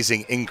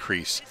amazing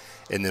increase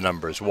in the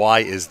numbers. Why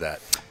is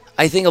that?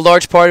 I think a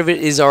large part of it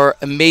is our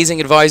amazing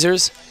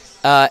advisors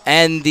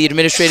and the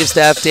administrative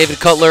staff, David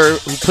Cutler,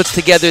 who puts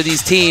together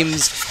these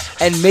teams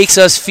and makes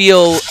us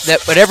feel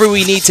that whatever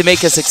we need to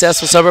make a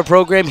successful summer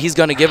program, he's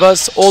going to give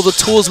us. All the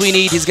tools we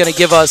need, he's going to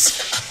give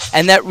us.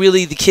 And that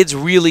really, the kids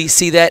really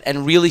see that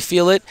and really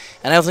feel it.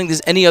 And I don't think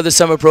there's any other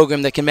summer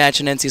program that can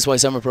match an NCSY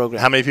summer program.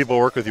 How many people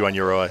work with you on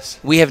Euro Ice?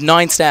 We have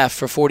 9 staff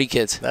for 40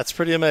 kids. That's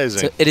pretty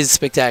amazing. So it is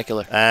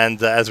spectacular.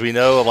 And as we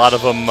know, a lot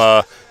of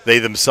them, they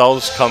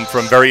themselves come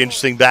from very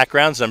interesting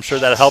backgrounds. I'm sure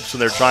that helps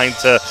when they're trying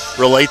to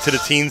relate to the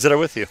teens that are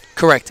with you.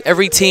 Correct.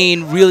 Every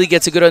teen really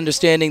gets a good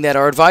understanding that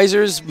our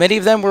advisors, many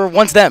of them were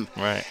once them.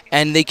 Right.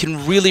 And they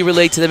can really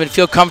relate to them and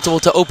feel comfortable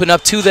to open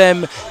up to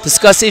them,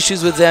 discuss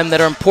issues with them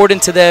that are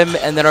important to them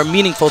and that are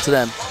meaningful to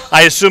them.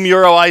 I assume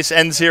Euro Ice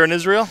ends here in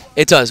Israel?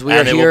 It does. We are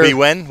and it here. Will be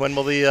when? When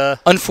will the...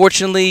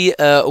 Unfortunately,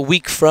 a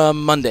week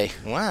from Monday.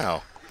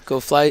 Wow.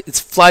 It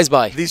flies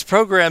by. These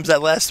programs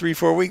that last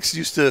 3-4 weeks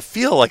used to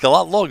feel like a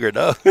lot longer,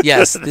 no?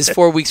 Yes, these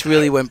 4 weeks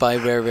really went by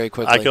very, very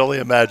quickly. I can only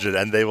imagine,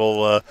 and they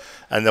will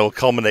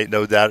culminate,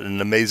 no doubt, in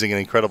an amazing and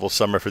incredible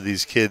summer for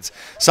these kids.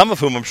 Some of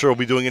whom I'm sure will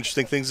be doing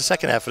interesting things the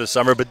second half of the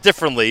summer, but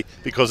differently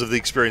because of the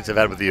experience they've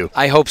had with you.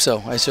 I hope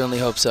so. I certainly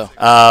hope so.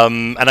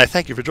 And I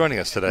thank you for joining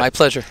us today. My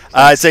pleasure.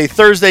 It's a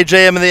Thursday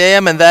JM in the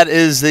AM, and that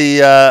is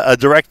the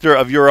director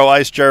of Euro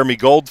Ice, Jeremy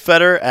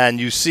Goldfeder, and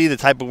you see the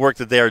type of work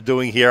that they are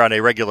doing here on a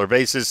regular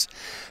basis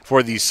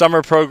for these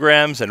summer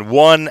programs, and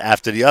one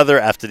after the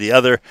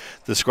other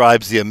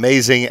describes the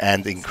amazing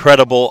and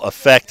incredible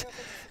effect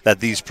that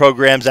these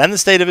programs and the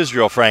state of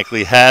Israel,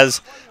 frankly,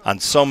 has on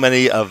so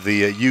many of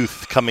the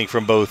youth coming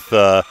from both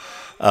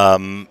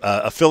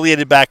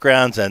affiliated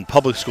backgrounds and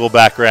public school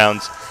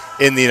backgrounds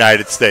in the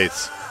United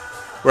States.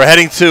 We're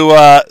heading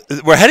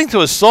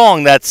to a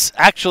song that's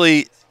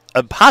actually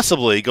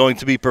possibly going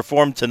to be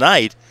performed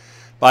tonight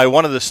by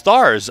one of the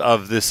stars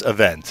of this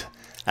event,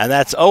 and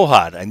that's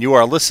Ohad. And you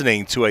are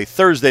listening to a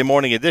Thursday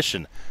morning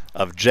edition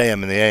of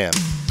JM in the AM.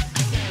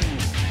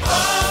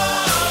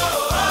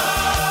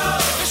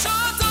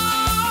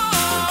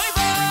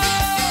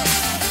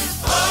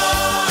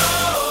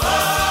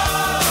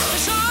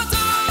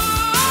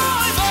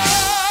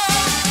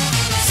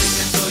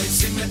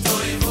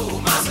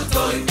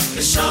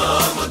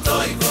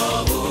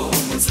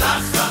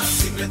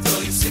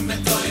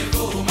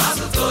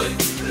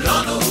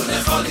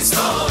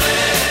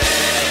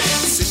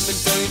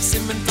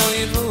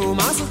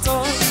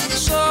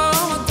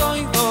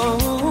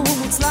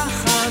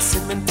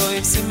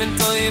 Simen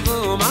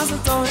toivu mazel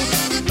tov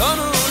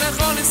lonu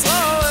lechol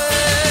Yisrael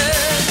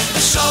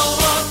B'shor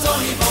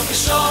toivu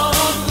b'shor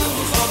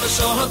rucho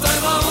b'shor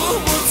toivu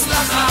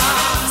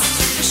mutzlachas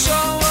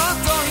B'shor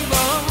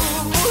toivu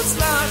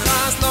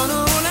mutzlachas lonu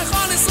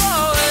lechol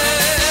Yisrael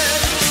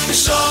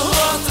B'shor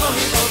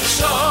toivu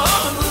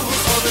b'shor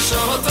rucho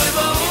b'shor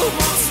toivu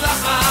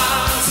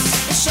mutzlachas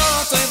B'shor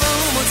toivu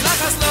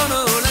mutzlachas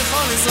lonu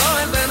lechol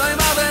Yisrael b'noy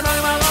ma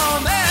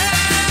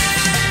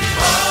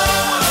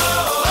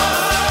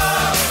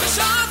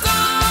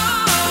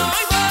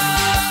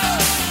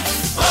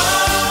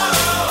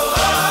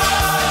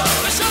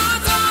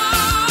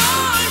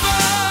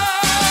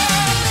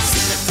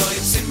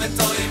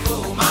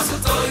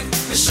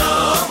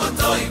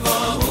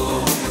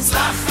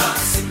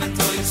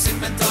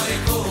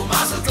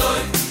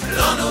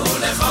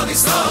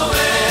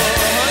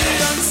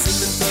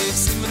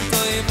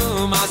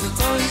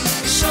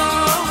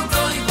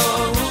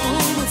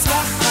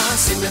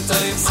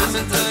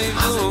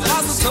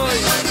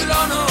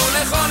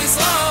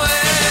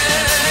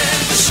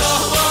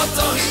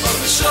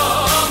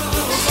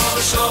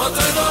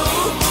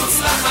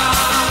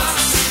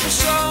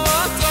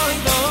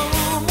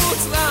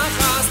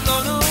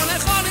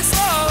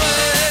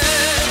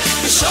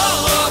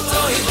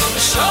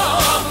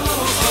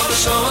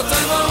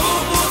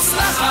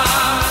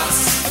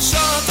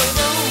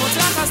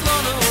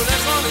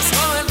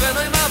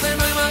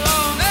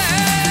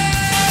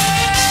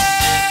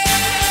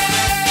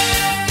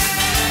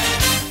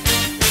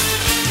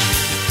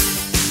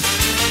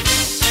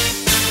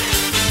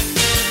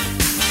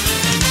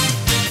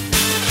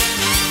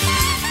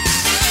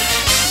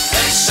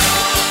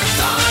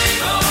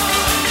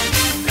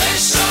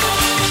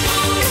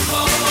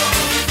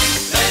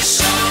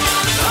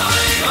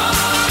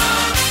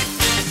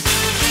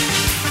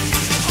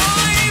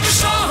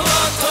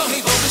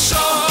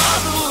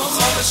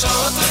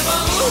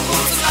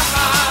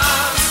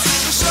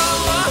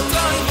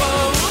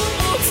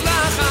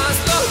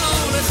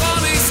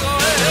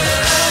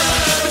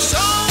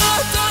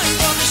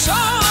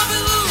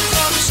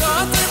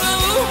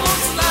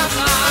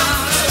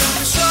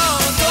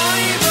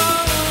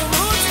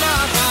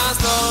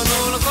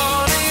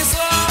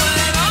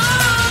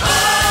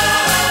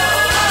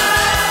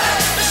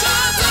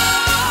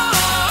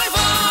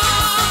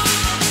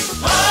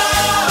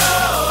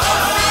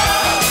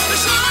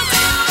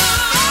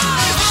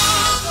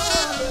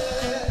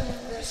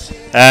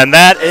And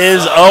that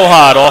is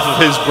Ohad off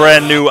of his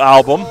brand new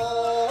album.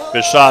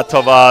 B'Shah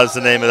Tova is the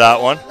name of that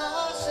one.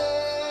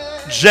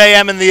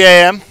 JM in the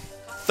AM,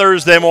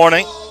 Thursday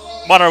morning.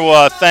 Want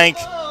to thank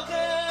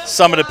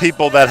some of the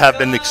people that have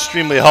been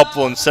extremely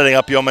helpful in setting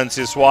up Yom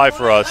NCSY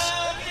for us,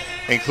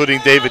 including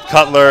David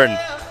Cutler and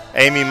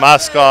Amy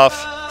Moskoff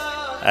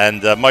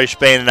and Moshe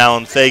Bain and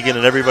Alan Fagan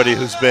and everybody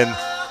who's been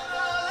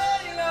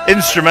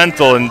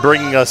instrumental in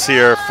bringing us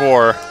here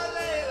for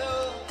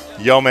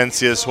Yom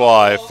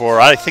NCSY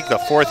for, I think, the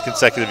fourth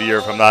consecutive year,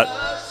 if I'm not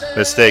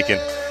mistaken.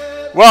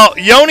 Well,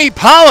 Yoni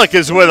Pollock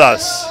is with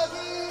us.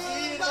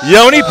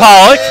 Yoni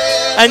Pollock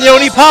and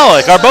Yoni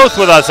Pollock are both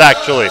with us,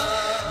 actually.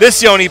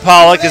 This Yoni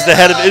Pollock is the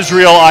head of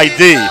Israel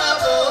ID.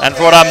 And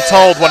for what I'm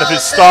told, one of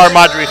his star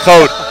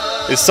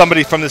madrichot is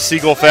somebody from the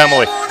Siegel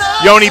family.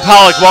 Yoni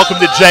Pollock, welcome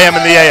to JM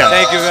in the AM.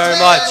 Thank you very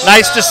much.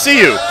 Nice to see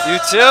you. You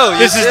too.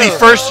 This is the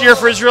first year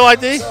for Israel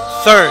ID?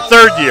 Third.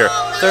 Third year.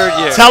 Third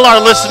year. Tell our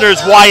listeners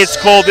why it's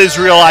called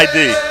Israel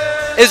ID.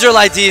 Israel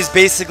ID is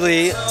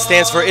basically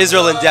stands for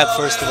Israel in depth,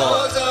 first of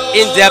all.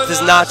 in-depth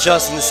is not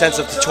just in the sense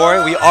of the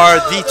touring. We are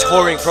the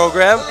touring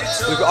program.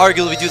 We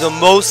arguably do the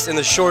most in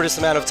the shortest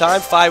amount of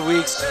time, 5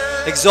 weeks,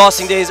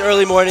 exhausting days,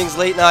 early mornings,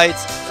 late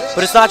nights.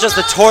 But it's not just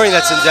the touring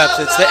that's in-depth,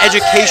 it's the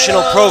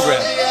educational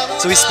program.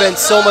 So we spend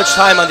so much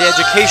time on the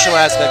educational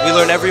aspect. We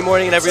learn every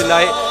morning and every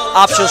night.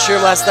 Optional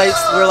shirim last night,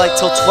 we were like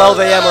till 12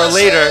 a.m. or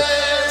later.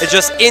 It's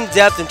just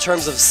in-depth in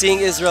terms of seeing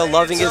Israel,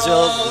 loving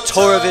Israel, the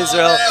Torah of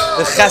Israel,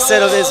 the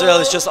chesed of Israel.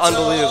 It's just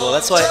unbelievable.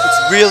 That's why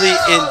it's really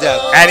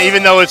in-depth. And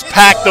even though it's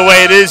packed the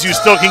way it is, you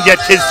still can get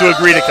kids to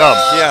agree to come.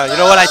 Yeah, you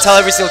know what? I tell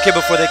every single kid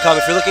before they come,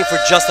 if you're looking for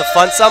just a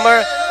fun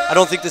summer, I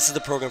don't think this is the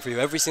program for you.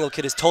 Every single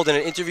kid is told in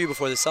an interview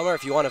before the summer,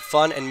 if you want a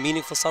fun and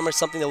meaningful summer,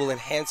 something that will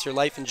enhance your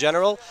life in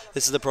general,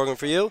 this is the program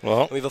for you.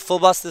 Well, and we have a full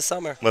bus this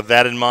summer. With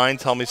that in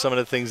mind, tell me some of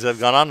the things that have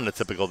gone on in a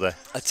typical day.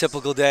 A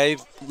typical day.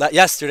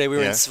 Yesterday we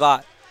were in Yeah.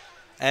 Svat.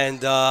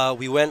 And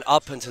we went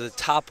up into the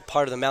top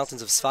part of the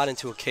mountains of Svat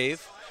into a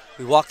cave.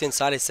 We walked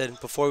inside. I said,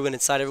 before we went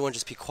inside, everyone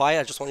just be quiet.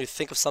 I just want you to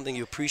think of something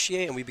you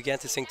appreciate. And we began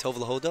to sing Tov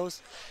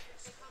Lahodos.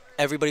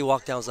 Everybody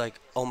walked down and was like,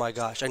 oh my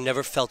gosh, I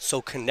never felt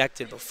so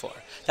connected before.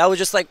 That was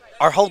just like,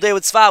 our whole day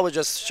with Svat was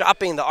just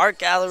shopping, the art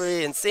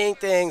gallery, and seeing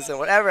things and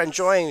whatever,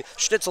 enjoying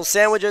schnitzel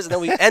sandwiches. And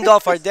then we end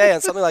off our day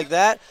on something like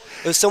that.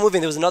 It was so moving.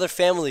 There was another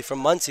family from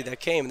Muncie that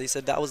came, and they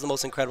said that was the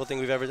most incredible thing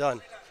we've ever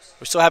done.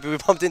 We're so happy we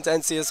bumped into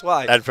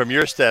NCSY. And from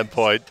your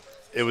standpoint,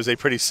 it was a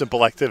pretty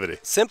simple activity.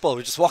 Simple.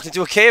 We just walked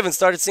into a cave and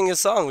started singing a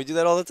song. We do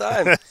that all the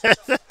time.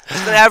 It's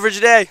an average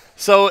day.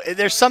 So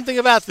there's something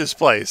about this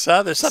place,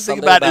 huh? There's something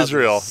about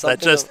Israel that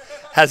just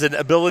has an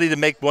ability to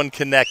make one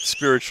connect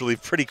spiritually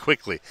pretty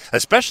quickly,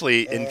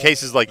 especially in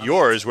cases like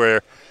yours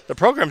where the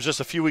program's just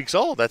a few weeks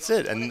old. That's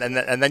it. And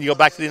then you go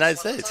back to the United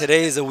States.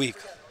 Today is a week.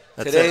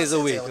 That's Today it. is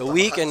a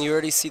week, and you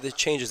already see the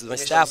changes. My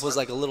staff was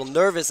like a little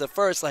nervous at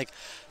first, like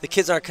the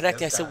kids aren't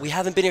connecting. I said, we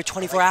haven't been here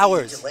 24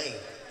 hours.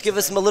 Give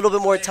us a little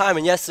bit more time.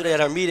 And yesterday at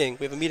our meeting,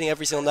 we have a meeting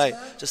every single night,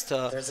 just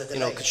to,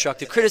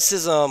 constructive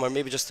criticism or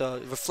maybe just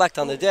to reflect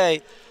on the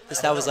day. The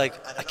staff was like,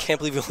 I can't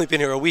believe we've only been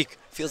here a week.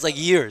 Feels like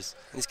years.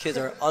 And these kids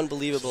are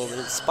unbelievable. They're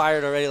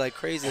inspired already like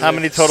crazy. How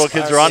many total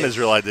kids are on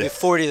Israel ID? We have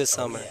 40 this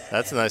summer.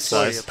 That's a nice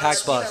 40, size. a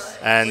packed bus.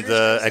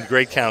 And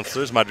great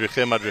counselors,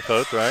 madrichim,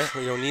 madrichot,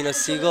 right? Nina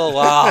Siegel,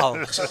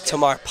 wow.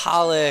 Tamar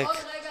Pollack.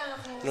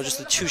 Just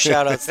the two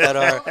shout-outs that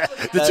are...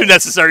 The two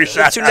necessary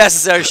shout-outs. The two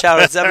necessary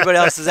shout-outs. Everybody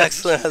else is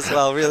excellent as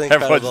well. Really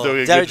incredible. Everyone's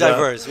doing a Very good job.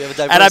 diverse. We have a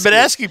diverse And I've been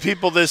group. asking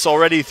people this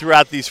already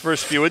throughout these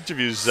first few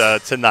interviews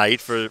tonight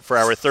for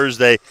our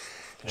Thursday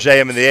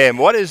JM and the AM.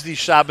 What is the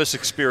Shabbos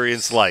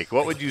experience like?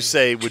 What would you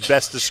say would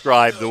best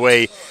describe the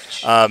way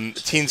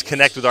teens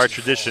connect with our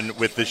tradition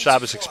with the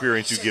Shabbos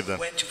experience you give them?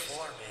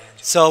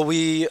 So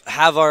we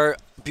have our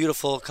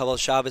beautiful Kabbalah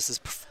Shabbos. This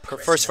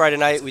first Friday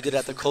night we did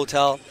at the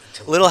Kotel.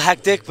 A little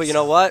hectic, but you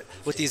know what?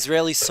 With the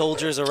Israeli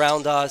soldiers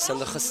around us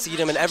and the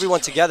Hasidim and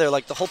everyone together,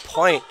 like the whole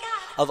point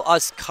of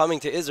us coming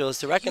to Israel is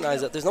to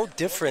recognize that there's no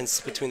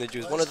difference between the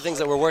Jews. One of the things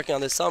that we're working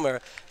on this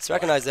summer is to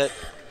recognize that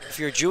if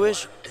you're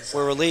Jewish,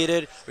 we're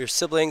related, we're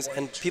siblings,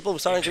 and people are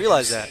starting to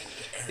realize that.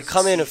 They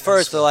come in at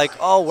first, they're like,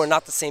 oh, we're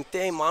not the same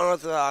thing,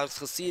 Monotheist,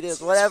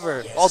 Hasidus,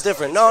 whatever, all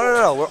different.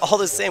 No, we're all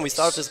the same. We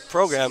started this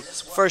program,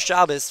 first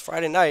Shabbos,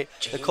 Friday night,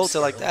 the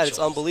Kotel like that, it's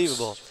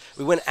unbelievable.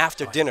 We went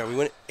after dinner.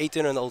 We ate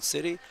dinner in the Old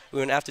City. We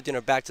went after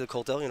dinner back to the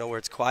Kotel, where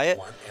it's quiet,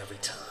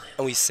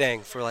 and we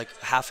sang for like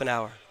half an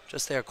hour.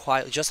 Just there,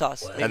 quietly, just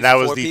us. And that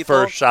was the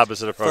first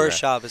Shabbos of the program. First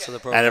Shabbos of the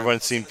program. And everyone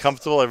seemed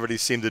comfortable, everybody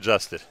seemed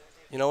adjusted.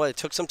 You know what? It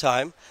took some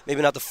time.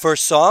 Maybe not the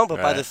first song, but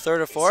by Right. the third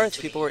or fourth,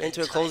 people were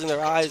into it, closing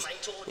their eyes.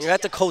 You're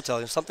at the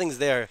Kotel. Something's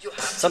there.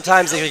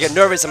 Sometimes they get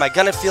nervous. Am I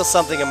going to feel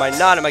something? Am I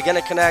not? Am I going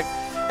to connect?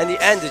 In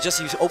the end, it just,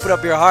 you open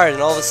up your heart,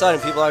 and all of a sudden,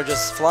 people are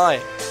just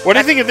flying. What do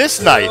you think of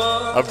this night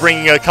of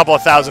bringing a couple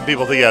of thousand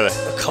people together?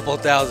 A couple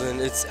of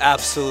thousand. It's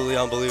absolutely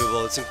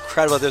unbelievable. It's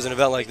incredible that there's an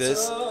event like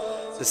this.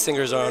 The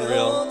singers are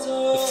unreal.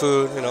 The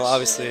food,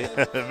 obviously.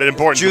 An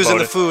important Jews and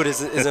the component.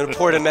 food is an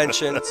important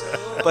mention.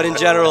 But in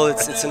general,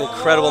 it's an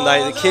incredible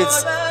night. The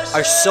kids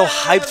are so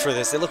hyped for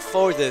this. They look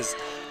forward to this.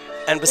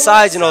 And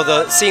besides,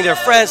 seeing their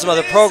friends from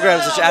other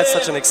programs, which adds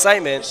such an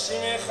excitement,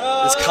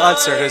 this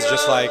concert is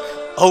just like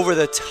over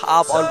the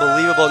top,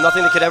 unbelievable.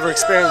 Nothing they could ever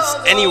experience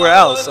anywhere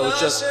else. So it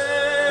just,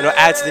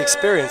 adds to the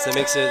experience that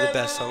makes it the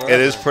best summer.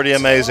 It is pretty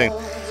amazing.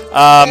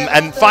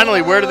 And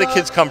finally, where do the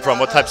kids come from?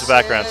 What types of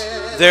backgrounds?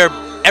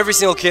 Every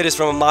single kid is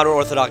from a modern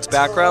Orthodox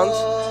background.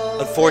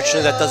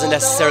 Unfortunately, that doesn't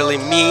necessarily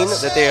mean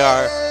that they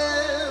are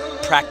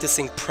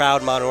practicing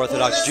proud modern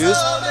Orthodox Jews.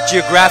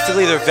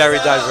 Geographically, they're very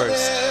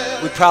diverse.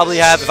 We probably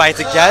have, if I had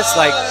to guess,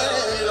 like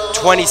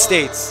 20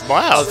 states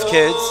of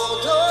kids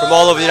from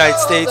all over the United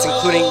States,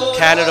 including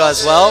Canada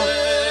as well.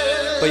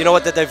 But you know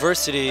what? The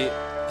diversity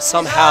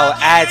somehow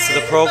adds to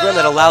the program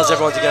that allows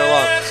everyone to get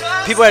along.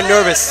 People are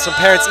nervous. Some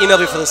parents email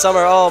me for the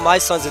summer, oh, my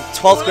son's in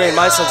 12th grade,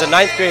 my son's in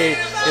 9th grade.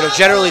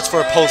 Generally it's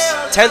for a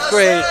post-10th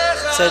grade.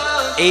 I said,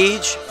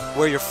 age,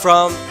 where you're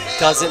from,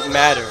 doesn't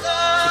matter.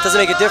 It doesn't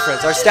make a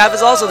difference. Our staff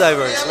is also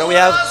diverse. We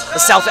have a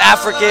South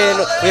African,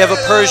 we have a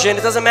Persian.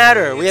 It doesn't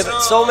matter. We have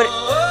so many.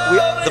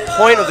 The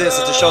point of this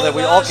is to show that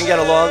we all can get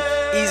along.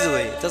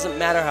 easily. It doesn't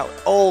matter how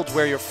old,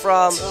 where you're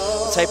from,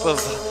 the type of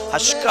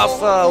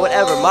hashkafa,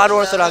 whatever. Modern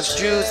Orthodox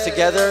Jews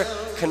together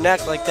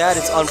connect like that.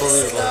 It's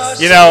unbelievable.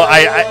 You know,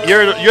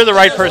 you're the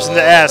right person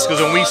to ask,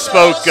 because when we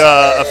spoke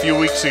a few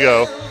weeks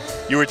ago,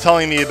 you were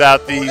telling me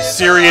about the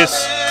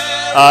serious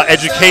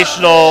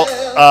educational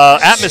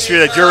atmosphere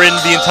that you're in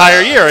the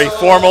entire year, a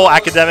formal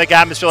academic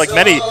atmosphere like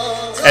many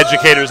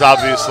educators,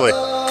 obviously.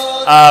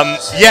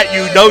 Yet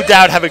you no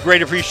doubt have a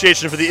great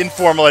appreciation for the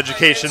informal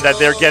education that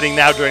they're getting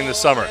now during the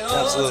summer.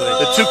 Absolutely.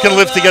 The two can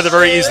live together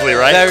very easily,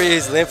 right? Very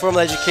easily. Informal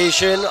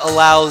education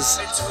allows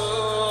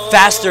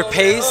faster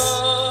pace,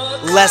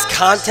 less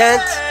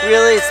content,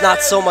 really. It's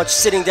not so much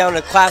sitting down in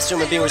a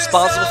classroom and being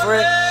responsible for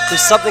it.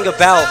 There's something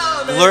about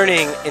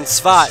learning in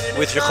Tzfat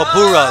with your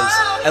chaburas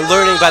and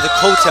learning by the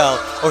kotel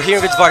or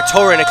hearing the Dvar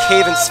Torah in a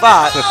cave in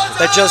Tzfat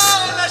that just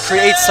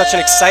creates such an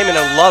excitement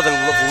and love and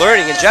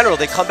learning in general.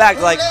 They come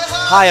back like,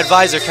 hi,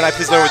 advisor, can I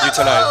please learn with you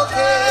tonight?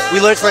 We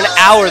learned for an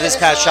hour this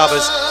past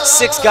Shabbos.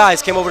 6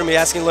 guys came over to me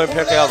asking to learn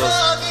Pirkei Avos.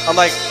 I'm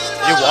like,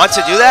 you want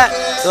to do that?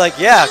 They're like,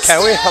 yeah,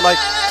 can we? I'm like,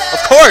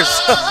 of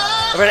course.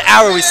 For an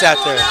hour we sat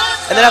there.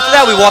 And then after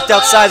that we walked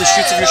outside the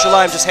streets of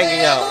Yerushalayim just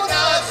hanging out.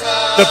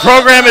 The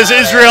program is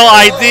Israel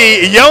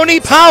ID. Yoni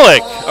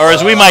Pollock, or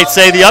as we might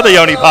say, the other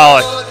Yoni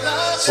Pollock,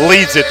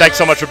 leads it. Thanks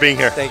so much for being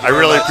here. Thank you I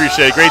really very much.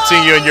 appreciate it. Great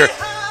seeing you, and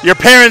your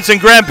parents and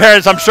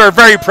grandparents, I'm sure, are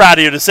very proud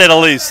of you, to say the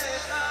least.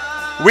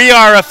 We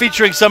are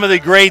featuring some of the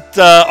great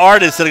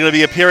artists that are going to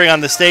be appearing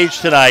on the stage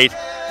tonight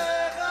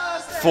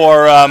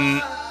for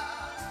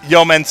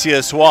Yom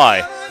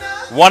NCSY.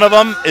 One of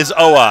them is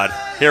Oad.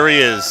 Here he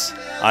is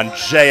on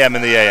JM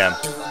in the AM.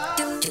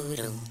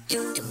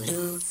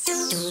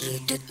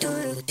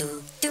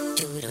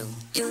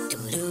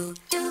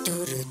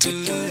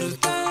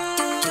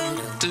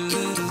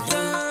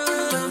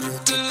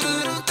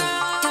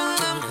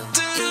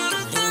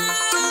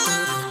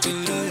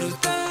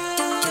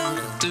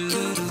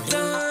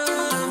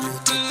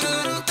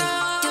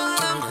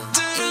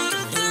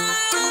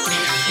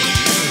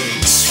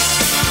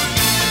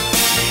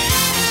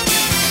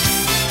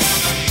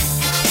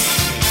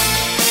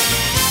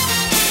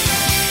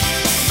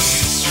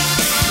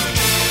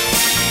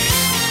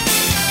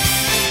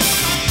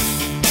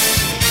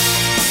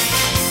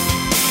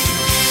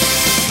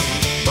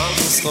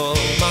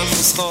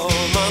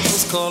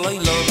 Malchus kol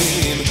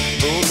Elohim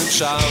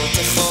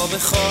וממשלתך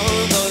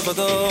בכל דוי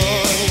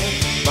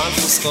ודוי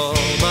Malchus kol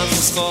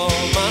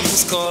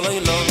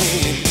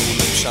Elohim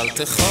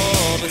וממשלתך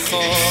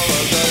בכל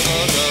דוי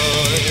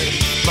ודוי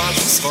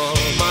Malchus kol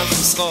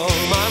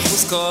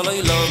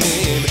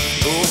Elohim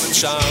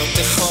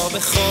וממשלתך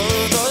בכל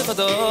דוי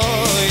ודוי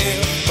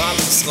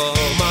Malchus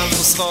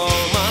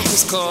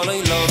kol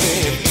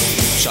Elohim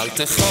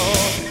וממשלתך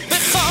בכל דוי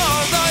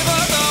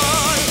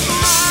ודוי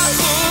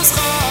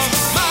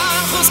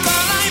Malchus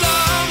kol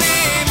Elohim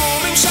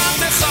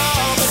וממשלתך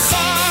בכל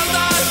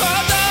דוי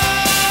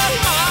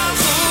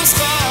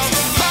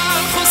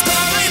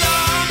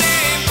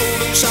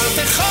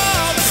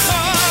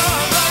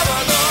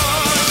ודוי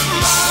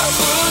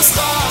Malchus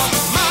kol Elohim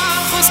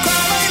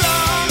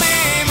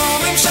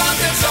וממשלתך בכל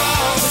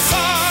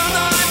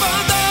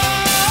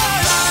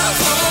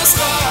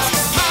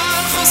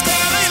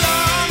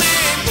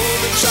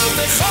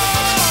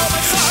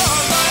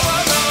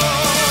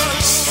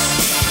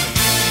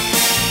דוי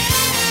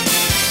ודוי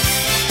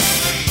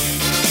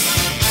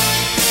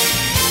Malchus kol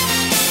Elohim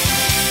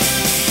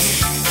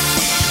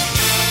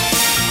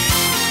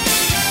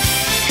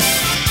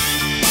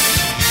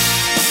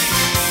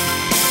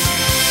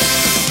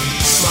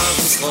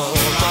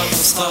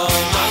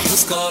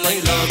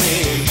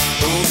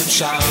וממשלתך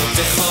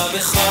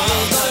בכל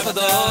דוי ודוי Malchus kol Elohim וממשלתך בכל דוי ודוי Malchus kol Elohim וממשלתך בכל דוי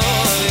ודוי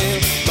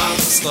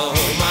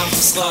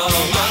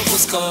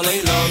Malchus kol Elohim וממשלתך בכל דוי ודוי Malchus kol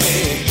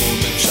Elohim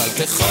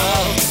וממשלתך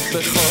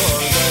בכל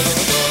דוי ודוי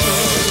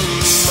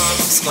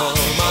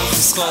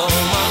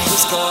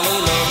Malchus kol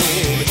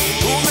Elohim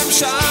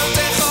וממשלתך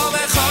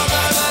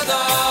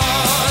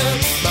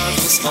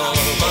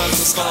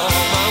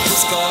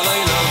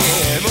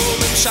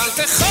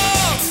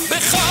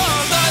בכל דוי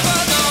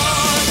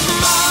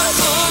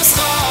ודוי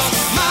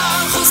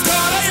Malchus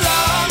kol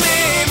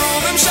Elohim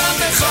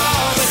וממשלתך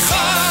בכל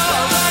דוי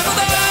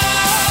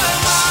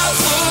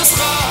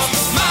ודוי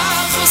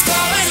Malchus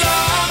kol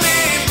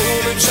Elohim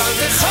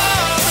וממשלתך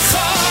בכל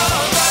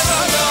דוי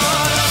ודוי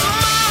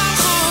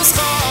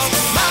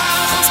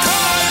Malchus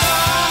kol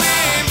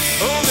Elohim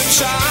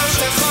וממשלתך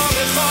בכל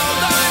דוי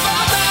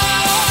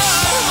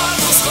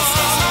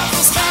ודוי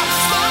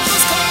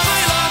Malchus kol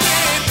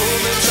Elohim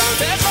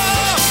וממשלתך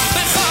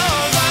בכל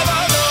דוי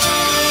ודוי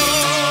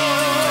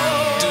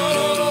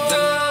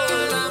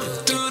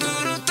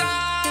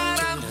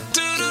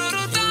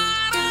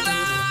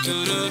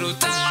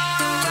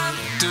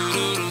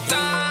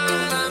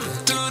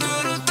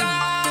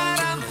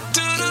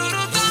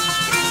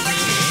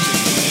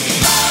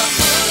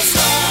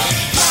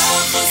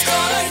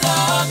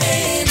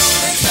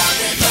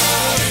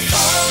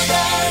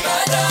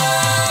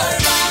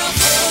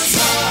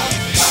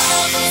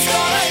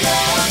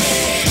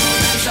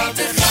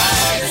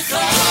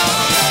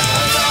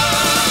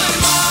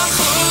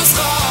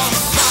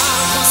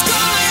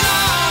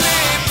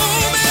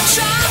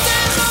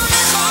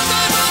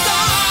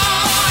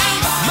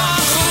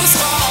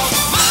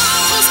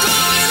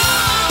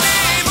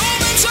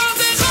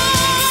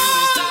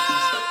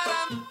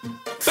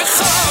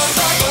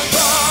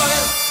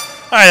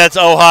right, that's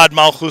Ohad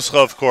Malchuscha,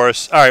 of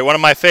course. All right, one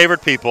of my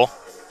favorite people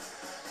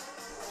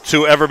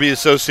to ever be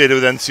associated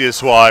with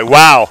NCSY.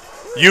 Wow,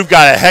 you've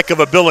got a heck of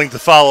a billing to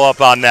follow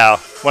up on now.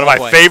 One of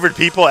my favorite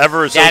people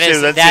ever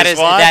associated with NCSY.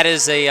 That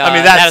is a. I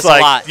mean, that is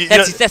like, a lot.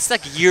 That's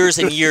like years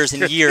and years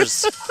and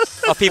years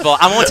of people.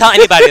 I won't tell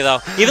anybody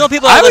though. Even though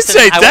people are I would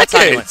listening, say I won't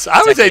tell anyone. decades.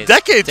 I would say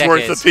decades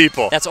worth of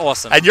people. That's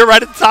awesome. And you're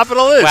right at the top of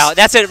the list. Wow,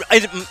 that's it.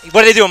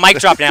 What do they do? A mic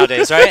drop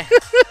nowadays, right?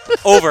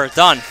 Over,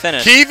 done,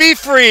 finished. Kiwi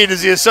Fried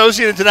is the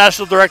Associate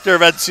International Director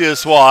of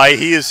NCSY.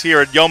 He is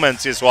here at Yom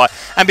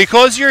NCSY. And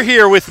because you're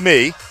here with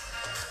me,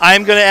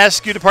 I'm going to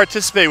ask you to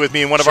participate with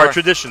me in one of our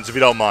traditions, if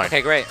you don't mind.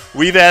 Okay, great.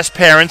 We've asked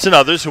parents and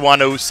others who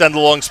want to send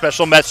along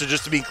special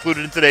messages to be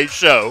included in today's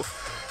show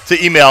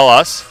to email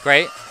us.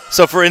 Great.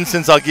 So, for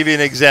instance, I'll give you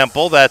an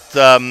example that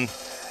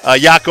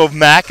Yaakov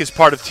Mack is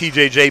part of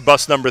TJJ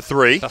bus number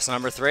 3. Bus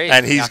number 3.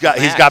 And he's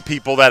got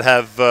people that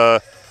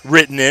have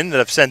written in, that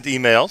have sent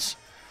emails.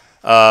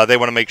 They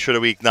want to make sure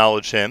that we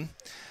acknowledge him.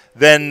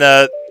 Then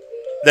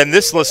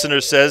this listener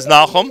says,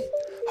 Nahum,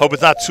 hope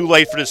it's not too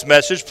late for this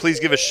message.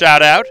 Please give a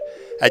shout out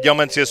at Yom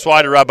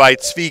NCSY to Rabbi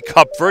Tzvi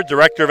Kupfer,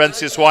 Director of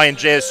NCSY and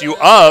JSU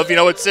of, you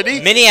know what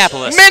city?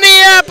 Minneapolis.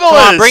 Minneapolis! Come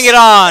on, bring it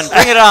on.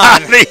 Bring it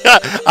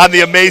on. on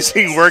the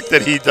amazing work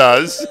that he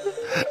does.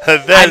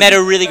 I met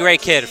a really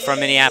great kid from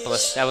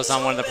Minneapolis that was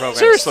on one of the programs.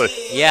 Seriously?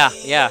 Yeah.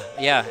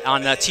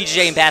 On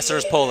TJ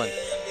Ambassadors Poland.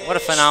 What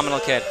a phenomenal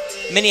kid.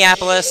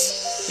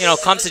 Minneapolis,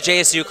 comes to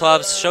JSU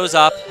clubs, shows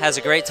up, has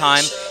a great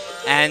time,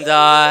 and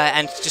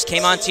just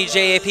came on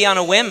TJAP on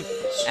a whim.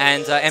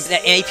 And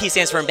AP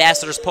stands for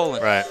Ambassadors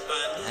Poland. Right.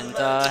 And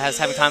has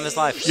having time of his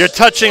life. You're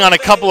touching on a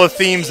couple of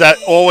themes that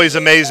always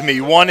amaze me.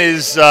 One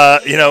is,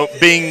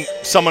 being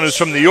someone who's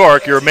from New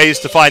York, you're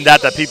amazed to find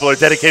out that people are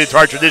dedicated to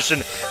our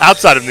tradition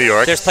outside of New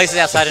York. There's places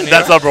outside of New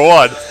York. That's number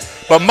one.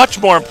 But much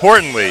more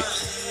importantly,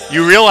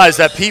 you realize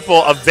that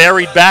people of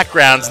varied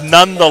backgrounds,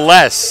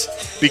 nonetheless,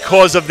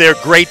 because of their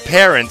great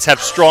parents, have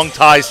strong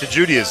ties to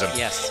Judaism.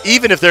 Yes.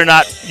 Even if they're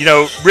not,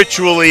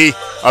 ritually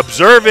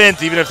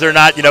observant, even if they're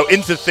not,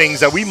 into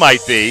things that we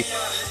might be.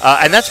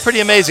 And that's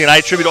pretty amazing. And I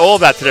attribute all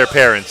of that to their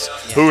parents,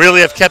 who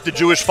really have kept the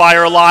Jewish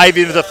fire alive,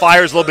 even if the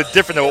fire is a little bit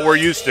different than what we're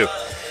used to.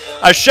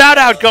 A shout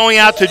out going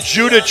out to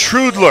Judah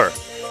Trudler,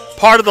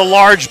 part of the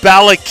large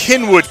Bala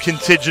Kinwood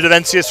contingent of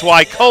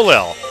NCSY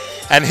Kollel,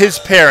 and his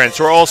parents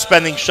who are all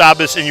spending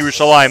Shabbos in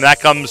Yerushalayim. That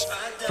comes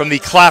from the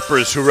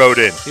Clappers who wrote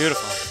in.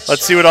 Beautiful.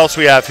 Let's see what else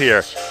we have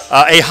here.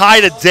 A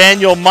hi to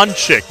Daniel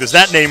Munchik. Does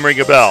that name ring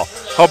a bell?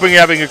 Hoping you're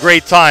having a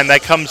great time.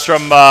 That comes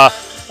from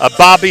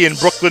Bobby in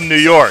Brooklyn, New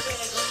York.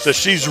 So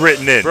she's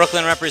written in.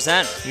 Brooklyn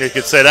represent. You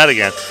could say that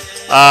again.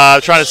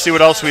 Trying to see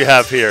what else we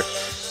have here.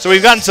 So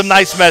we've gotten some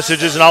nice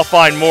messages, and I'll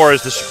find more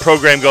as this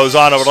program goes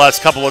on over the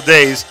last couple of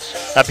days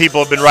that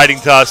people have been writing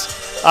to us.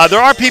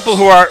 There are people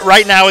who are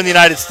right now in the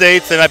United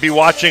States. They might be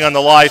watching on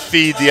the live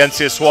feed the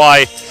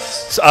NCSY,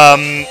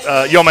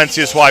 Yom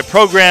NCSY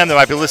program. They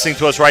might be listening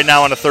to us right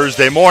now on a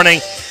Thursday morning.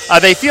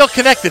 They feel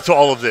connected to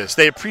all of this.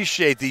 They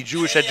appreciate the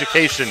Jewish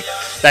education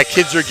that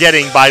kids are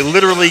getting by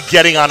literally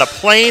getting on a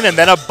plane and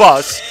then a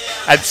bus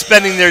and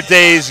spending their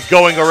days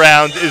going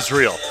around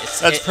Israel.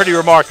 That's pretty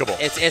remarkable.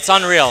 It's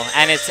unreal,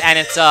 and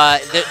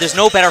there's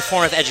no better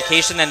form of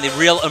education than the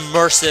real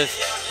immersive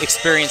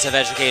experience of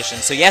education.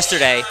 So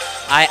yesterday,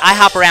 I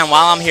hop around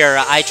while I'm here.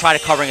 I try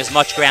to covering as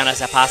much ground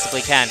as I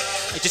possibly can.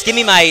 Just give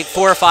me my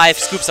 4 or 5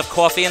 scoops of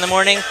coffee in the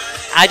morning.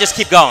 I just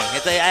keep going.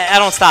 I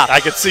don't stop.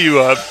 I could see you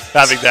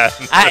having that.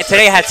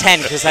 Today I had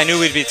 10 because I knew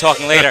we'd be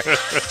talking later.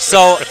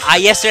 So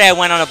yesterday I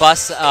went on a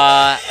bus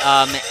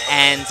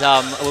and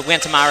we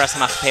went to Maras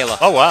Machpelah.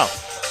 Oh, wow.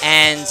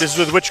 And this is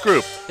with which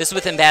group? This is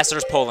with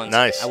Ambassadors Poland.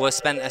 Nice. I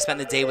spent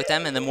the day with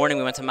them. In the morning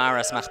we went to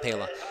Maras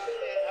Machpelah.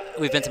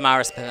 We've been to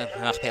Maras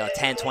Machpelah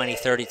 10, 20,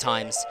 30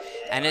 times.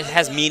 And it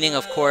has meaning,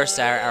 of course.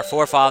 Our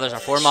forefathers, our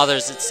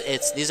foremothers,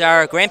 these are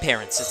our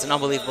grandparents. It's an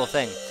unbelievable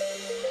thing.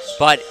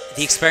 But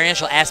the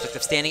experiential aspect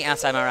of standing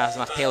outside Maras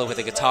Machpelah with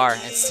a guitar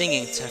and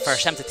singing for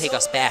Hashem to take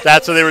us back.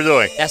 That's what they were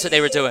doing. That's what they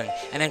were doing.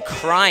 And then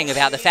crying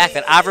about the fact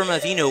that Avram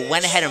Avinu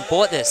went ahead and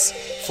bought this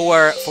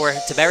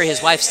to bury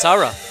his wife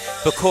Sarah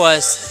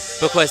because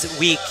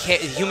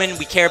human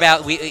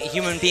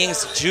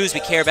beings, Jews, we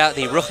care about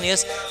the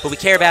ruchnius, but we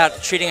care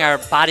about treating our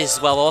bodies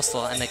as well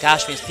also, and the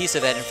Gashmi's piece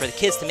of it, and for the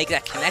kids to make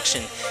that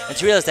connection, and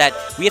to realize that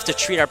we have to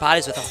treat our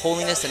bodies with a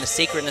holiness and a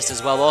sacredness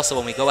as well also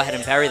when we go ahead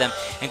and bury them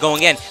and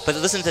going in. But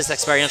listen to this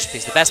experiential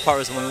piece. The best part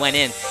was when we went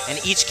in, and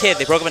each kid,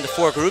 they broke up into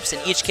 4 groups,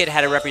 and each kid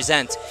had to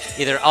represent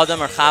either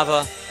Adam or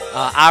Chava,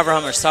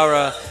 Avraham or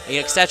Sarah,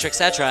 etc.,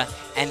 etc.,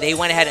 and they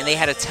went ahead and they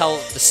had to tell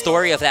the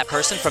story of that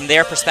person from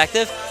their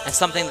perspective and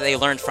something that they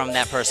learned from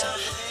that person.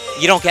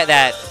 You don't get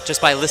that just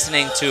by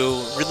listening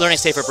to learning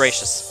Sefer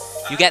Bereshis.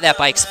 You get that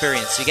by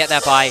experience. You get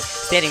that by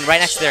standing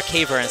right next to their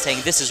caver and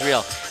saying, this is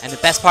real. And the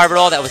best part of it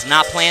all that was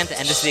not planned,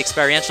 and this is the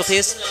experiential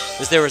piece,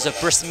 was there was a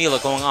bris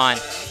milah going on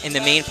in the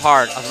main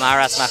part of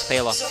Maras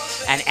Machpelah.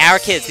 And our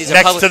kids, these are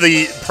next to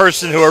the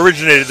person who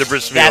originated the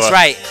bris milah. That's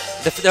right.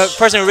 The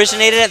person who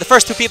originated it, the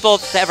first 2 people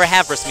to ever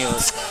have bris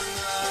milahs.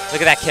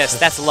 Look at that kiss.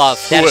 That's love.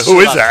 That Who true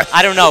is love. that?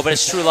 I don't know, but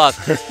it's true love.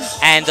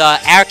 And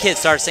our kids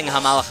started singing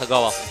Hamalach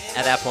HaGoel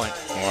at that point.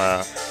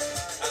 Wow.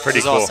 Pretty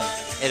It was cool.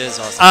 awesome. It is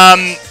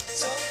awesome.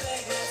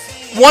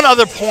 One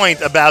other point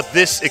about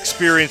this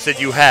experience that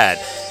you had,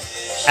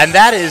 and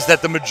that is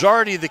that the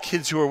majority of the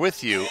kids who were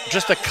with you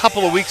just a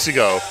couple of weeks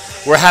ago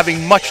were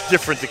having much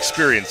different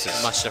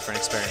experiences. Much different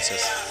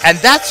experiences. And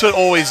that's what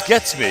always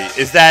gets me,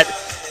 is that,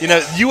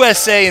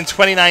 USA in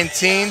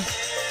 2019,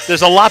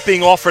 there's a lot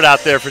being offered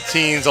out there for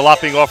teens, a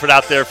lot being offered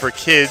out there for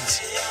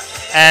kids,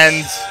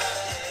 and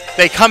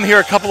they come here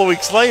a couple of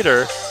weeks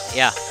later.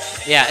 Yeah,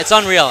 it's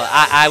unreal.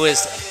 I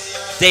was,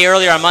 day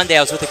earlier on Monday,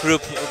 I was with a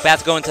group about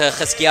to go into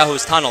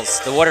Chizkiyahu's tunnels,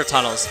 the water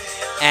tunnels,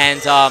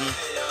 and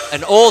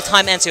an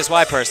old-time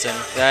NCSY person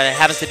that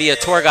happens to be a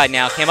tour guide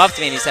now came up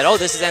to me and he said, "Oh,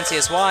 this is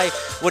NCSY.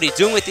 What are you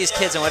doing with these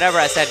kids and whatever?"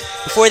 I said,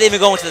 before they even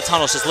go into the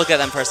tunnels, just look at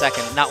them for a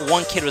second. Not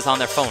one kid was on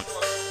their phone.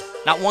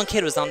 Not one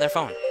kid was on their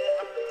phone.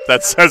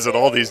 That says it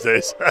all these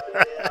days.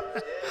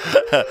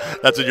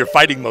 That's what you're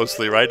fighting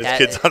mostly, right? Is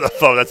kids on the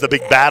phone. That's the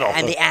big battle.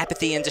 And the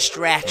apathy and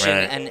distraction,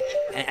 Right.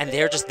 and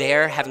they're just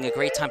there having a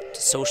great time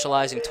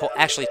socializing,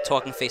 actually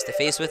talking face to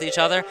face with each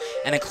other,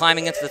 and then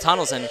climbing into the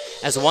tunnels. And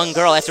as one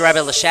girl, after Rabbi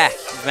Lashak,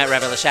 you've met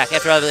Rabbi Lashak,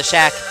 after Rabbi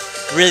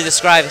Lashak really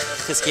described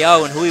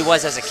Chizkiyahu and who he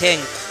was as a king,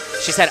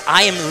 she said,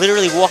 "I am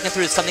literally walking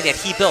through something that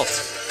he built."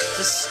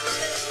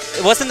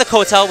 It wasn't the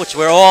Kotel, which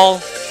we're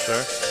all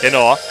in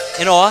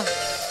awe.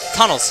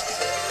 Tunnels.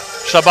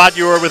 Shabbat,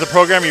 you were with the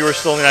program. You were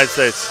still in the United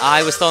States.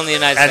 I was still in the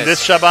United States. And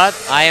this Shabbat?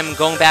 I am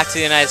going back to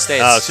the United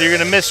States. Oh, so you're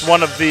going to miss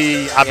one of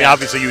the. I mean,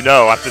 obviously,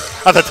 I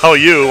have to tell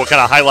you what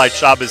kind of highlight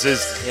Shabbos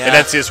is in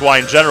NCSY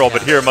in general,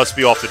 but here it must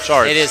be off the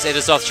charts. It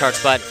is off the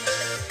charts, but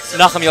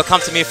Nachum, you'll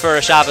come to me for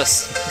a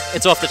Shabbos.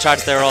 It's off the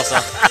charts there also.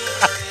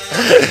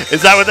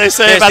 Is that what they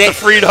say about the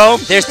Freed home?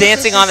 There's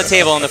dancing on the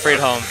table in the Freed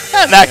home.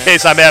 In that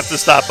case, I may have to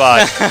stop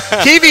by.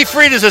 Kiwi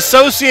Freed is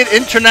Associate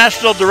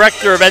International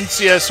Director of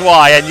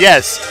NCSY, and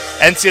yes,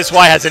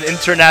 NCSY has an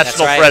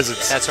international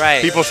presence. That's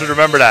right. People should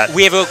remember that.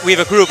 We have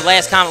a group.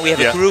 Last comment. We have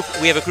a group.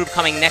 We have a group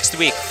coming next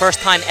week. First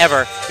time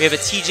ever. We have a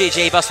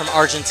TJJ bus from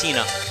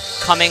Argentina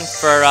coming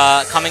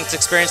to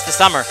experience the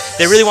summer.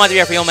 They really wanted to be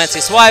here for Yom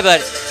NCSY,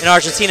 but in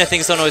Argentina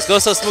things don't always go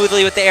so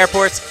smoothly with the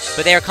airports.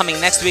 But they are coming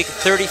next week.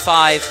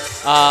 35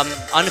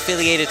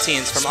 unaffiliated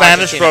teens from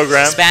Spanish Argentina.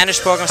 program. Spanish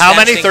program. How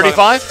many?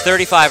 35?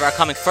 35 are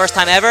coming. First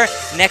time ever.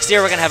 Next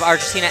year we're going to have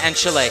Argentina and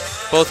Chile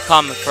both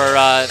come for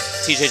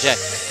TJJ.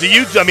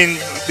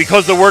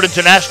 Because the word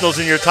international is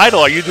in your title,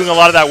 are you doing a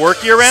lot of that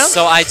work year round?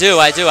 So I do.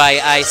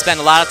 I spend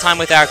a lot of time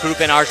with our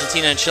group in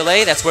Argentina and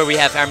Chile. That's where we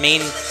have our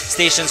main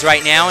stations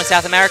right now in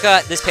South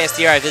America. This past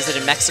year I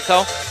visited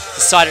Mexico.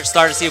 Started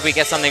to see if we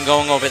get something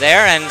going over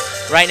there. And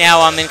right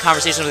now I'm in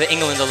conversation with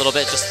England a little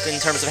bit just in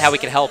terms of how we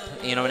could help,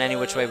 in any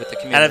which way with the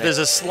community. And if there's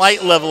a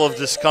slight level of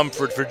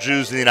discomfort for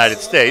Jews in the United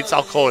States,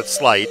 I'll call it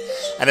slight,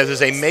 and if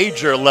there's a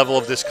major level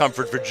of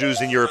discomfort for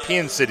Jews in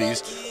European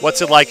cities,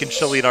 what's it like in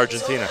Chile and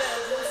Argentina?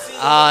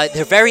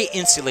 They're very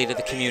insulated,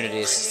 the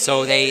communities,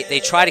 so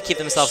they try to keep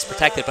themselves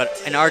protected,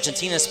 but in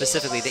Argentina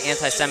specifically, the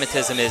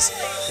anti-Semitism is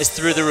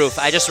through the roof.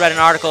 I just read an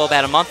article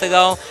about a month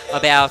ago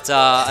about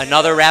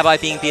another rabbi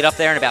being beat up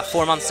there, and about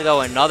 4 months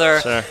ago,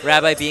 another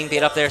rabbi being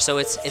beat up there, so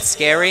it's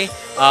scary.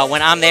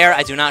 When I'm there,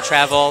 I do not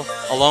travel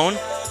alone.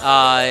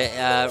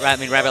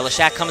 Rabbi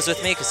Lashak comes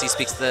with me because he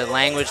speaks the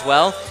language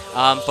well,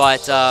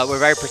 but we're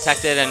very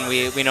protected and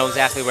we know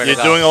exactly where to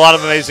go. You're doing a lot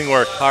of amazing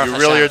work. You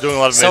really are doing a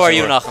lot of amazing work. So are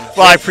you, Nachum.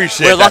 Well, I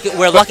appreciate that.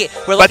 We're lucky.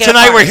 But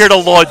tonight we're here to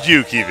laud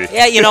you, Kiwi.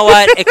 Yeah, you know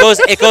what? It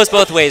goes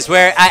both ways.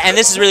 And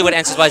this is really what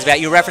NCSY is about.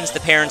 You referenced the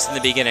parents in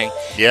the beginning.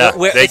 Yeah,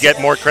 they get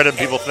more credit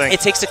than people think.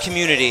 It takes a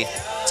community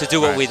to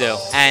do what we do.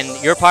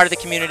 And you're part of the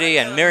community,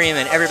 and Miriam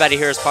and everybody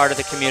here is part of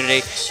the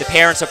community. The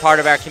parents are part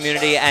of our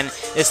community, and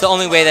it's the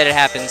only way that it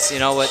happens.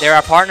 They're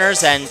our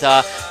partners, and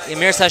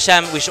Mir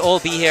Hashem, we should all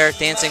be here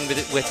dancing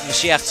with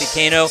Mashiach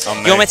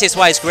Tzidkenu. Yom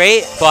NCSY is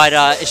great, but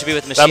it should be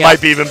with Mashiach. That might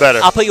be even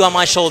better. I'll put you on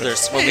my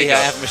shoulders when we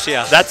have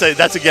Mashiach.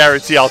 That's a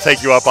guarantee I'll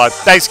take you up on.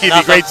 Thanks,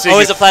 Kiwi. Great seeing you.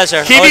 Always a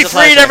pleasure. Kiwi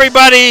Freed,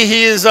 everybody.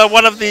 He is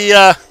one of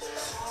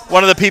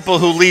the people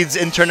who leads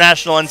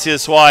International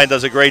NCSY and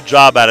does a great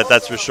job at it,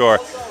 that's for sure.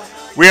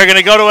 We are going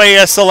to go to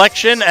a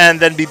selection and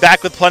then be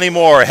back with plenty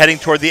more, heading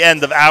toward the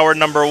end of hour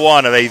number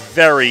 1 of a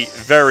very,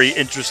 very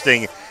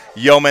interesting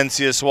Yom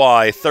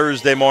NCSY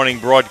Thursday morning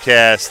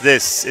broadcast.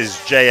 This is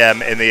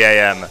JM in the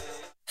AM.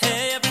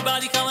 Hey,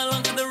 everybody come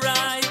along to the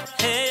ride.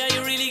 Hey, are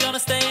you really gonna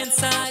stay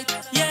inside?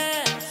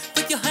 Yeah,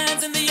 put your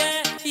hands in the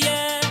air.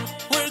 Yeah,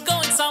 we're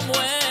going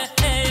somewhere.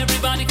 Hey,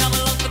 everybody come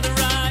along for the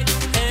ride.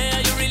 Hey,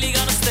 are you really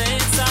gonna stay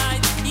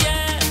inside?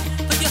 Yeah,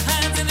 put your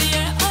hands in the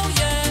air. Oh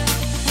yeah,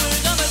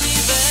 we're gonna be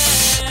there.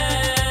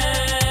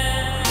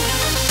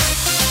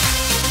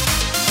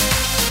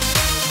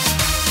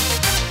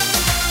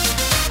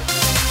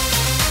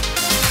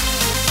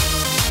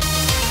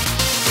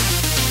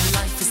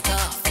 Life is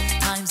tough,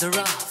 times are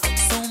rough,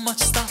 so much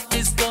stuff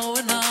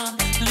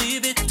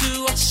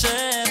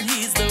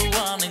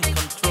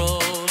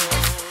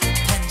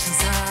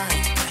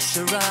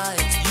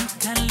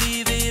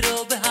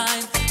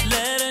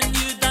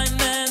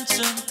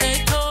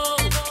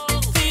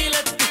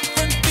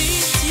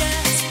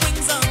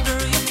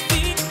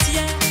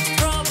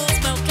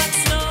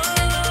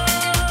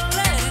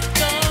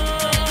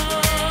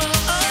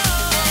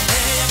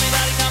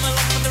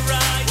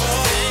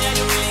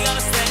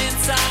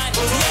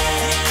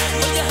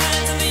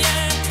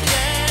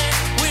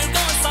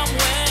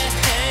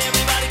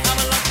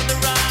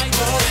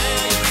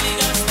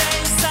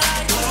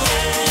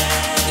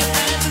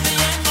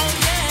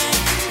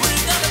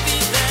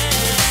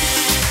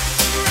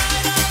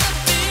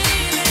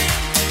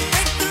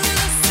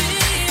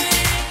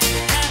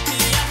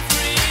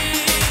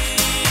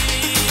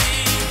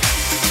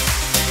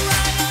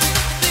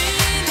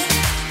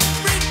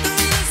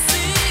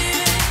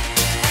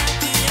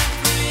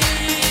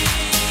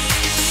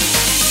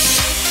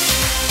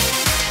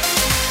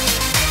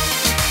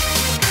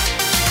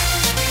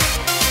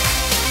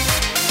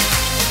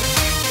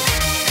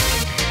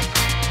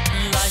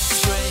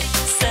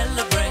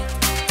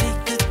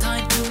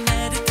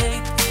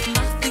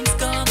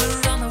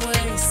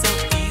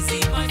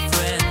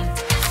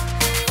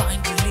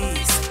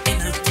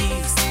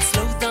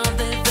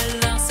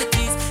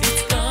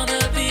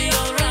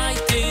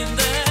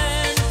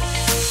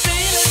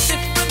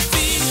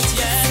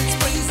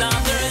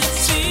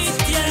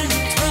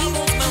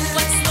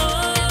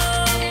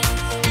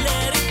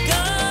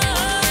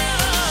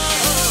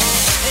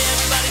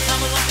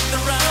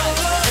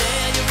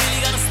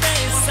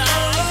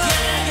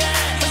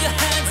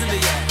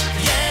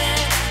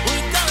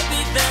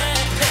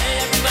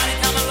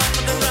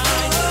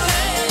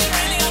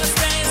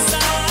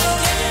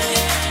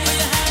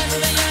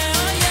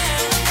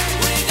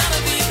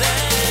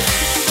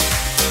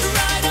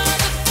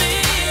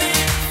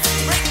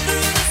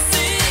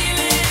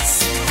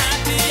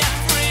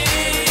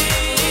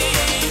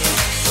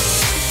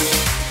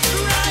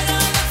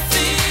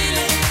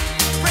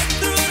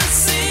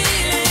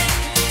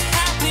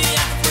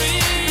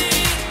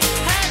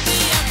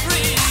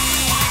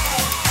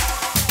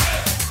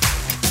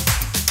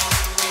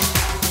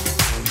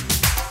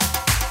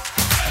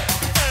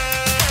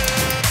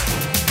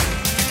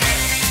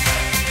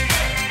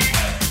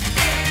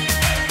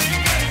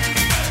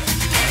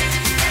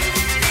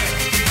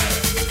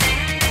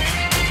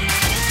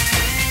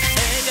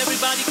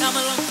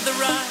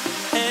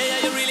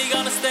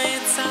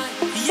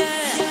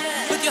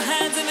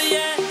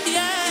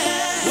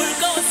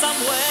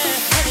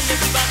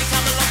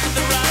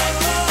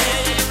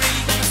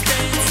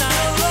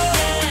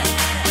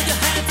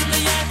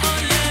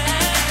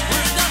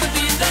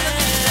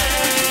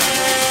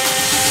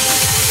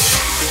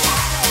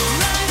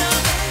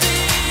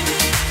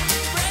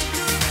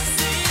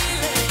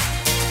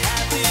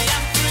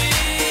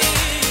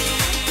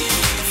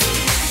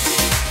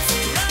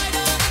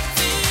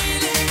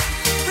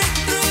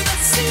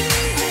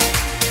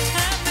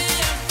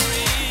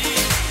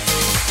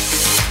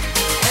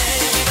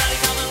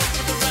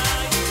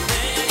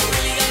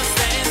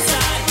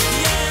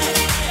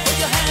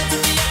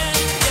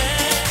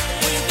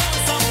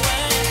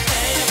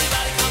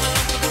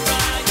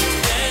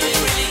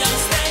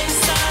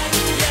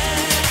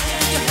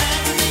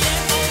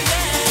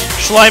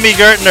Shlomi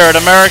Gertner at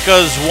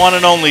America's one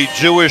and only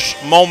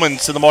Jewish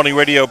Moments in the Morning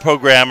radio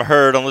program,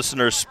 heard on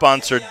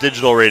listeners-sponsored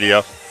digital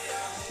radio.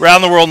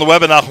 Around the world on the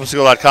web at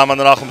NachumSegal.com, on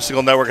the Nachum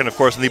Segal Network, and, of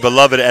course, in the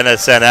beloved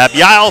NSN app.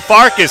 Yael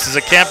Farkas is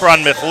a camper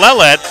on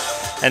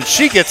Michlelet, and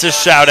she gets a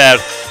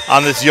shout-out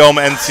on this Yom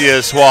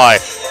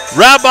NCSY.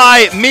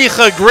 Rabbi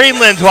Micha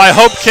Greenland, who I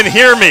hope can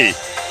hear me, is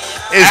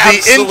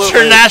Absolutely. the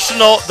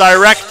International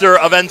Director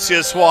of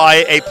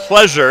NCSY. A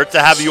pleasure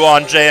to have you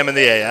on JM in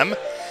the AM,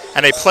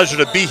 and a pleasure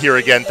to be here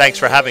again. Thanks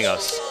for having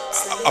us.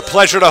 A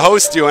pleasure to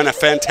host you and a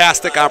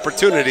fantastic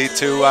opportunity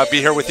to be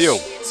here with you.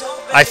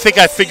 I think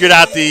I figured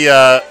out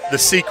the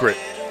secret,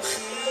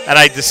 and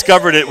I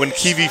discovered it when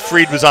Kivi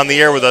Fried was on the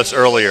air with us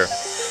earlier.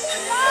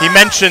 He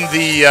mentioned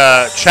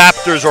the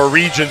chapters or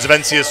regions of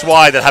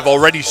NCSY that have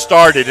already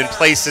started in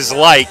places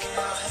like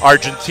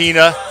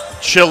Argentina,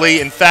 Chile.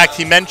 In fact,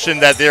 he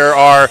mentioned that there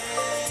are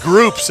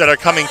groups that are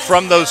coming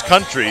from those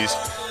countries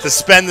to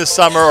spend the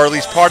summer, or at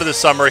least part of the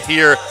summer,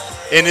 here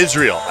in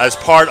Israel as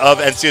part of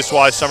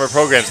NCSY summer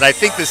programs. And I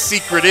think the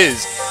secret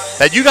is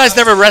that you guys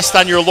never rest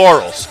on your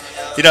laurels.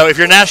 You know, if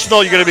you're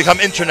national, you're going to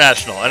become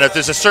international. And if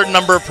there's a certain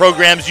number of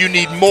programs, you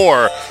need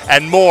more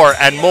and more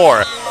and more.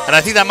 And I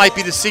think that might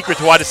be the secret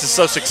to why this is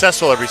so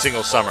successful every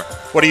single summer.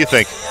 What do you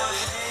think?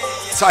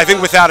 So I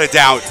think without a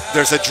doubt,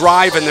 there's a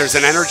drive and there's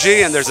an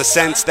energy and there's a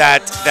sense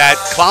that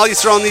Klal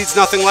Yisrael needs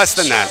nothing less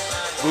than that.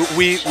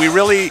 We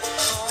really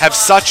have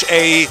such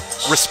a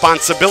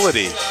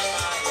responsibility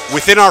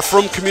within our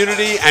Frum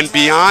community and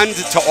beyond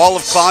to all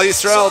of Klal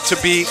Yisrael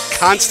to be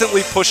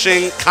constantly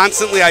pushing,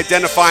 constantly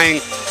identifying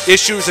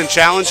issues and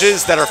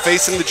challenges that are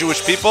facing the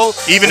Jewish people.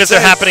 Even if they're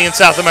happening in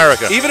South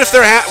America. Even if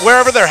they're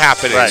wherever they're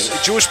happening.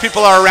 Right. Jewish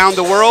people are around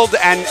the world,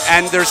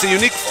 and there's a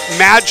unique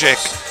magic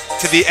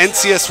to the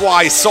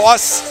NCSY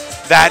sauce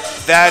that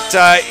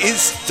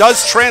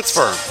does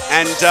transfer.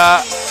 And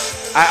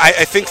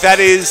I think that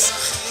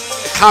is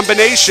a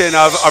combination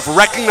of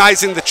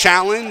recognizing the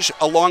challenge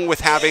along with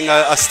having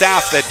a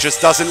staff that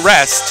just doesn't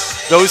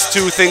rest. Those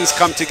two things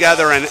come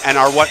together and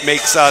are what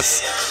makes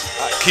us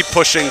keep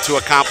pushing to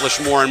accomplish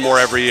more and more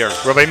every year.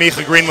 Rabbi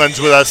Micha Greenland's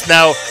with us.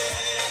 Now,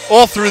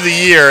 all through the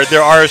year,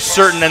 there are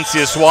certain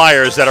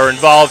NCSYers that are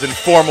involved in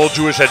formal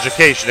Jewish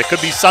education. It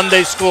could be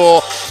Sunday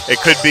school, it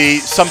could be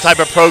some type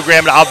of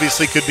program, it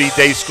obviously could be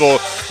day school,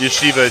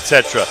 yeshiva,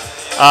 etc.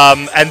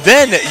 And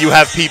then you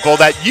have people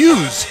that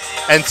use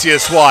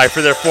NCSY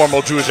for their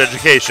formal Jewish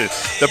education.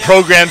 The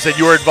programs that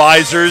your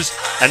advisors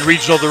and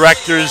regional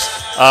directors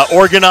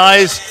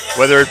organize,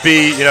 whether it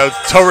be,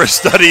 Torah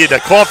study in a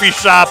coffee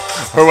shop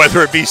or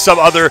whether it be some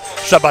other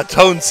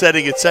Shabbaton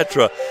setting,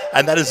 etc.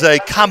 And that is a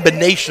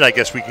combination, I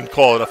guess we can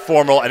call it, of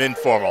formal and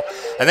informal.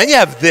 And then you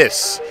have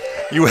this.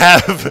 You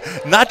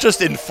have not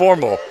just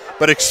informal,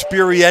 but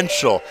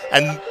experiential.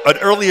 And an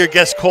earlier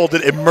guest called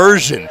it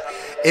immersion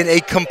in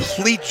a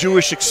complete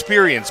Jewish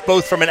experience,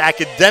 both from an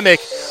academic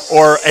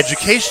or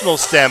educational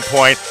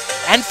standpoint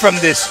and from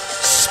this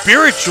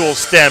spiritual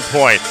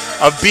standpoint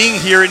of being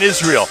here in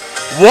Israel.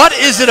 What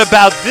is it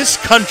about this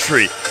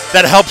country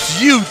that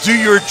helps you do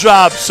your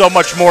job so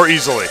much more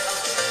easily?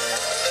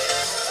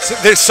 So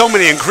there's so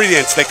many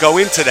ingredients that go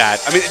into that.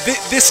 I mean,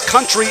 this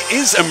country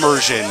is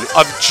immersion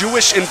of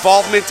Jewish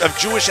involvement, of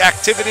Jewish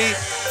activity.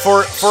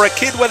 For a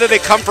kid, whether they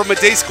come from a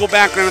day school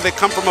background or they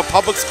come from a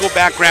public school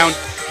background,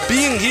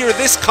 being here,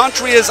 this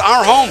country is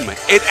our home.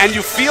 And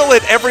you feel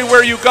it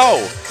everywhere you go.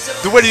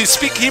 Whether you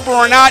speak Hebrew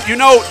or not,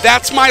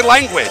 that's my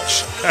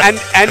language. And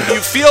you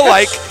feel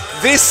like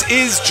this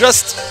is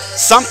just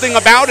something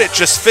about it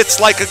just fits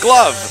like a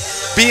glove.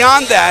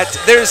 Beyond that,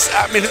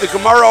 the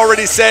Gemara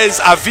already says,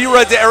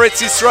 Avira de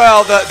Eretz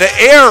Yisrael, the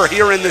air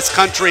here in this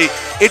country,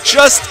 it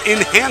just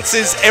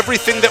enhances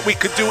everything that we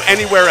could do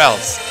anywhere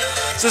else.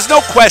 So there's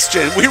no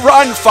question. We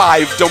run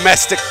 5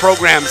 domestic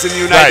programs in the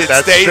United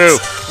States. True.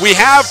 We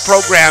have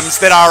programs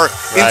that are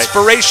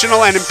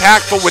inspirational and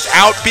impactful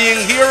without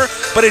being here,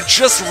 but it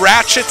just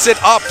ratchets it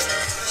up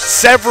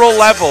several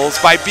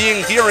levels by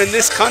being here in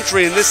this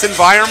country, in this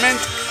environment,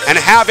 and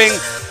having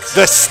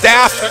the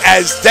staff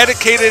as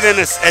dedicated and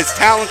as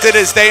talented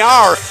as they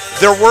are.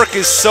 Their work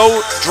is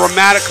so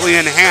dramatically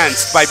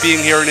enhanced by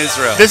being here in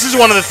Israel. This is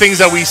one of the things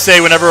that we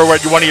say whenever we're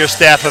at one of your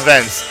staff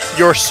events.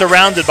 You're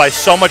surrounded by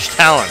so much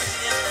talent,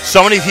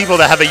 so many people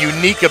that have a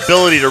unique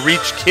ability to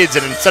reach kids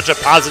and in such a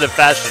positive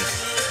fashion.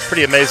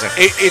 Pretty amazing.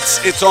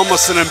 It's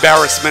almost an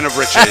embarrassment of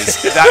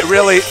riches. That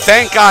really,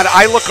 thank God,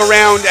 I look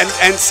around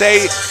and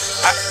say,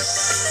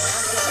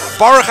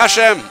 Baruch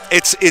Hashem,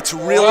 it's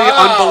really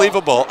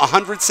unbelievable.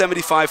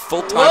 175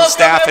 full-time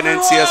staff in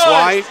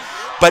NCSY,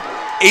 but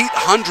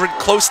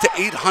close to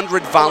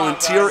 800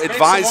 volunteer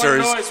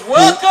advisors who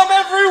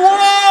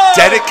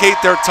dedicate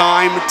their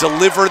time,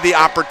 deliver the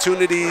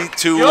opportunity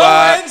to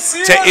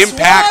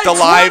impact the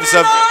lives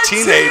of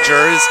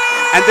teenagers,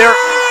 and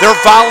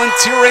they're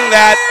volunteering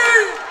that.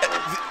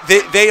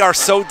 They are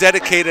so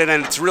dedicated,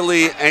 and it's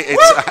really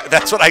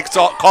that's what I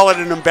call it,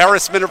 an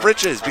embarrassment of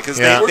riches, because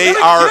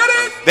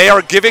they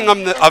are giving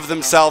of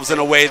themselves in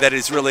a way that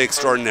is really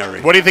extraordinary.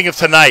 What do you think of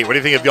tonight? What do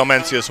you think of Yom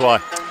NCSY?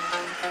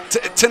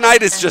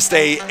 tonight is just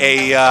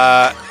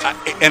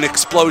an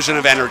explosion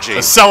of energy.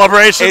 A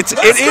celebration?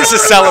 It is a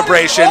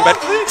celebration, but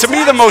to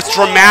me the most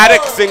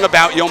dramatic thing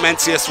about Yom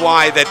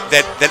NCSY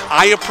that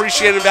I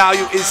appreciate and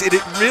value is it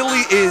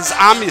really is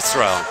Am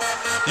Yisrael.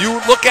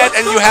 You look at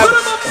and you have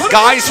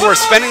guys who are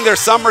spending their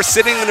summer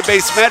sitting in the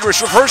base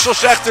medrash. Herschel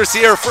Schechter's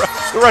here, for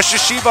the Rosh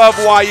Yeshiva of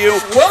YU,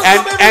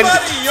 and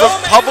the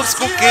public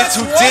school kids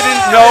who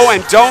didn't know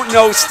and don't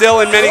know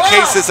still in many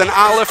cases an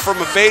Aleph from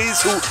a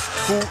Beis, who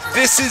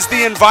this is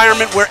the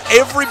environment where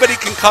everybody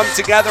can come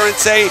together and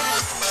say,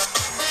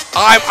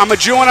 I'm a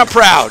Jew and I'm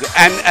proud,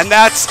 and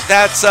that's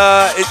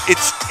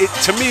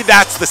to me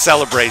that's the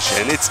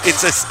celebration.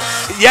 It's a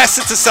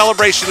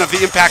celebration of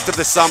the impact of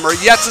the summer.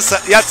 Yes,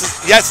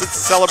 it's a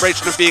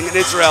celebration of being in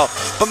Israel,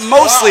 but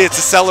mostly it's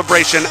a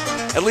celebration.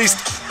 At least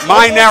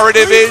my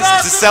narrative is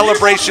it's a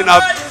celebration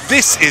of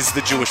this is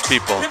the Jewish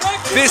people.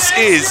 This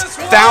is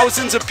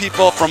thousands of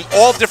people from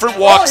all different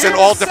walks and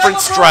all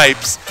different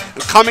stripes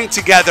coming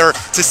together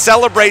to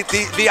celebrate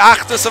the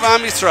Achdus of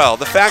Am Yisrael,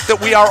 the fact that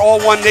we are all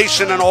one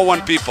nation and all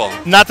one people.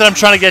 Not that I'm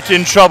trying to get you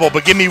in trouble,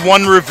 but give me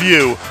one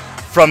review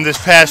from this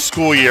past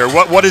school year.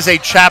 What is a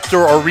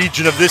chapter or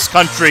region of this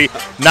country,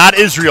 not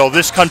Israel,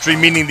 this country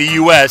meaning the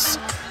U.S.,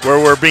 where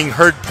we're being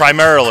heard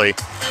primarily?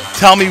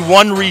 Tell me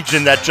one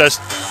region that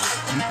just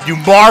you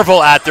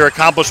marvel at their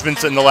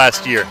accomplishments in the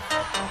last year.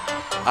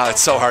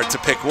 It's so hard to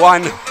pick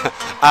one.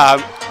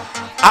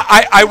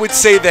 I would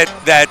say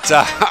that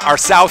our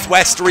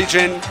Southwest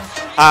region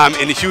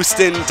in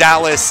Houston,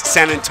 Dallas,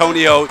 San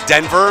Antonio,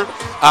 Denver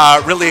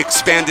really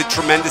expanded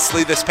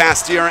tremendously this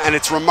past year, and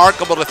it's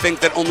remarkable to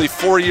think that only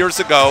 4 years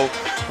ago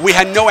we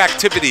had no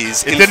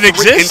activities in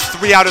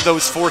 3 out of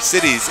those 4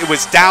 cities. It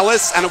was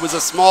Dallas, and it was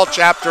a small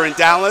chapter in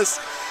Dallas.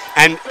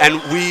 And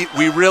we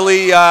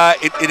really,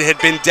 it had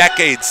been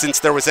decades since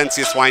there was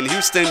NCSY in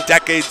Houston,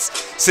 decades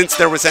since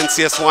there was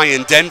NCSY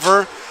in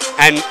Denver,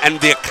 and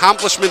the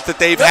accomplishment that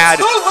they've had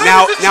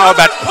now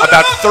about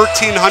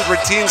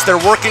 1,300 teams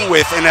they're working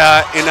with in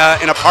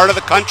a part of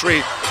the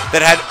country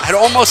that had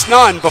almost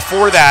none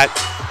before that.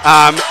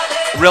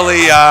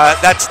 Really,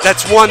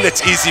 that's one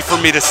that's easy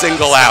for me to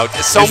single out.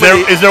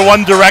 Is there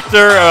one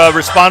director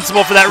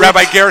responsible for that?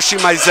 Rabbi Gershi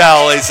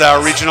Meisel is a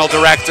regional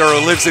director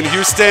who lives in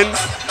Houston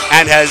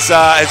and has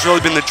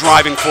really been the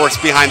driving force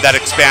behind that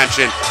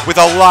expansion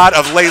with a lot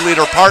of lay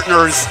leader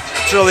partners.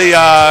 It's really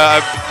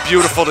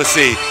beautiful to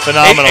see.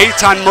 Phenomenal.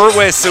 Eitan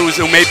Merwis,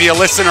 who may be a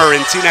listener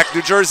in Teaneck,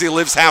 New Jersey,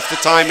 lives half the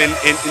time in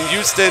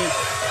Houston.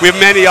 We have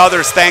many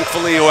others,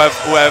 thankfully, who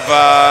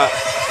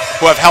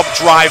have helped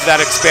drive that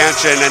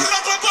expansion, and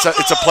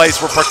it's a place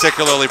we're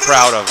particularly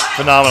proud of.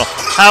 Phenomenal.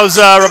 How's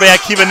Rabbi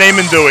Akiva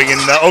Naaman doing in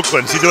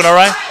Oakland? Is he doing all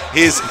right?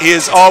 He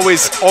is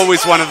always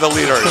one of the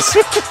leaders.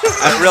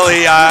 And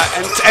really,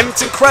 and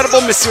it's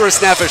incredible Mesiras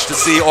Nefesh to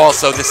see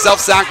also the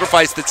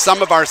self-sacrifice that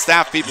some of our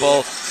staff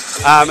people,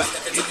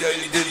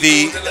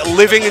 the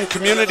living in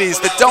communities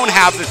that don't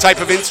have the type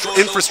of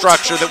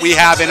infrastructure that we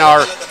have in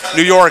our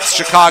New Yorks,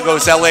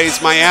 Chicago's,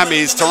 LA's,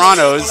 Miami's,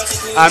 Toronto's,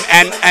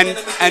 and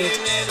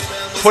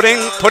putting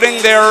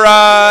their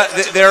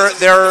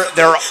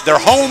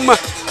home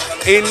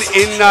in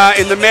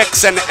the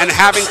mix and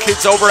having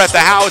kids over at the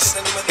house.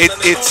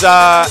 It's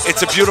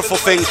a beautiful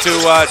thing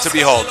to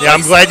behold. Yeah,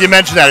 I'm glad you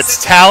mentioned that.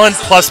 It's talent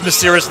plus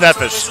Mesiras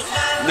Nefesh.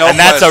 And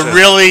that's a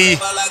really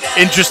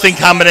interesting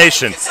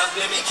combination.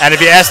 And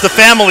if you ask the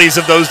families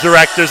of those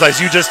directors, as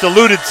you just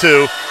alluded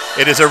to,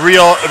 it is a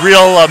real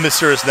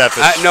Mesiras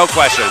Nefesh. No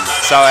question.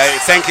 So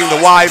thanking the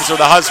wives or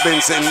the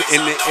husbands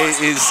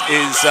is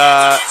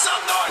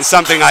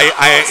something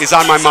is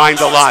on my mind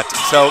a lot.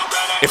 So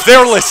if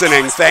they're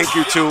listening, thank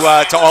you to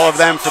all of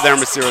them for their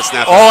Mesiras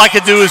Nefesh. All I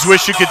could do is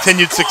wish you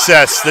continued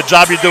success. The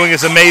job you're doing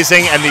is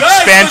amazing, and the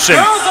expansion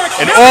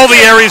in all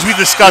the areas we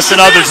discussed and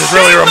others is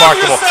really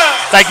remarkable.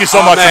 Thank you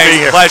so much for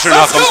being here. Pleasure,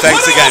 Nachum.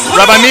 Thanks again.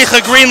 Rabbi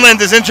Micha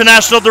Greenland is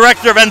International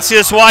Director of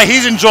NCSY.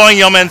 He's enjoying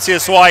Yom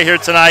NCSY here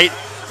tonight.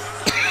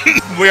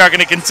 We are going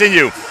to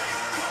continue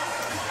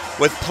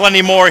with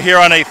plenty more here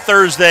on a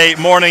Thursday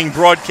morning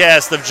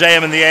broadcast of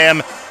JM and the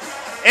AM.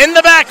 In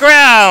the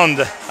background,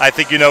 I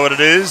think you know what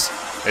it is.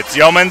 It's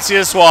Yom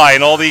NCSY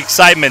and all the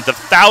excitement of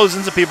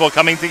thousands of people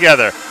coming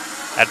together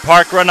at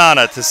Park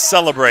Ra'anana to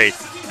celebrate.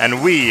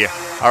 And we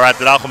are at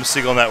the Nachum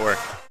Segal Network.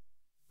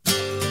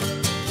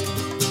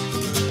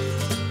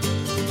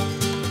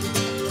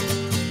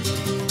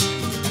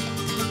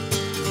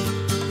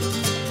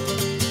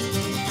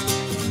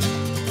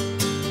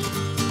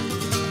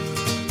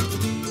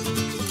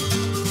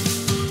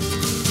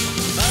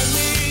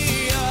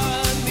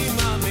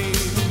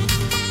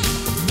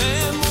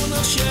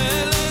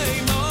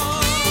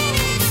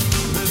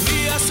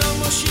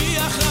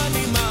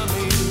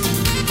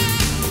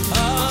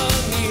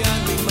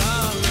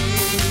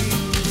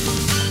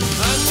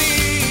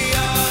 אני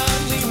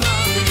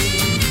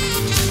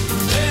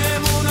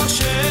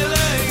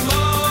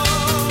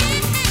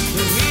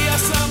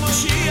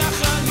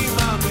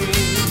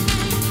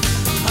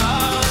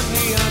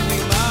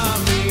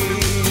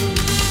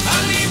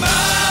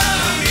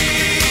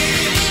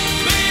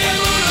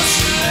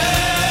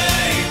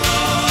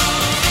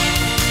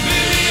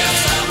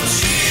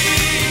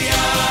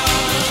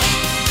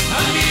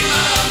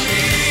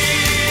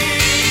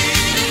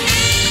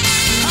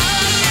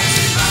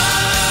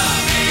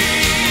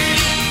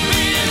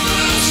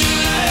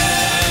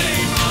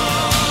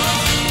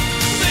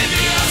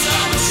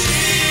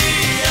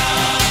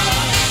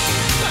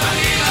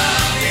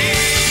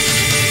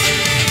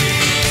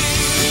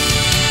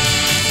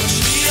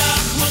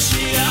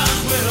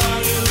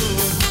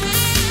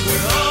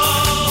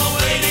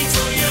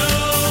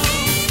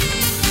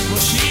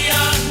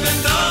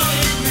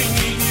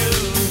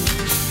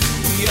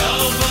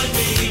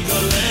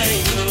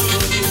v'yigoleinu.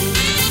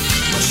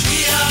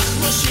 Moshiach,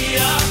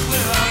 Moshiach,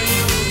 where are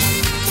you?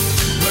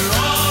 We're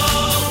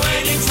all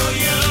waiting for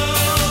you.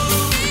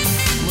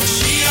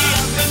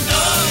 Moshiach ben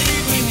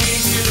David, we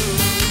need you.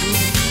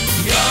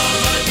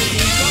 Yahweh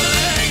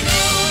v'yigoleinu.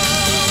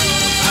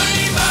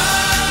 Ani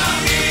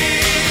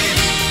ma'amin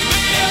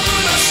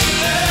b'emunah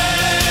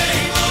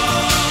shleimo.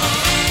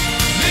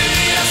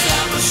 B'rias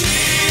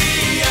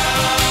HaMoshiach.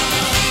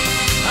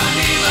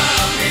 Ani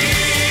ma'amin.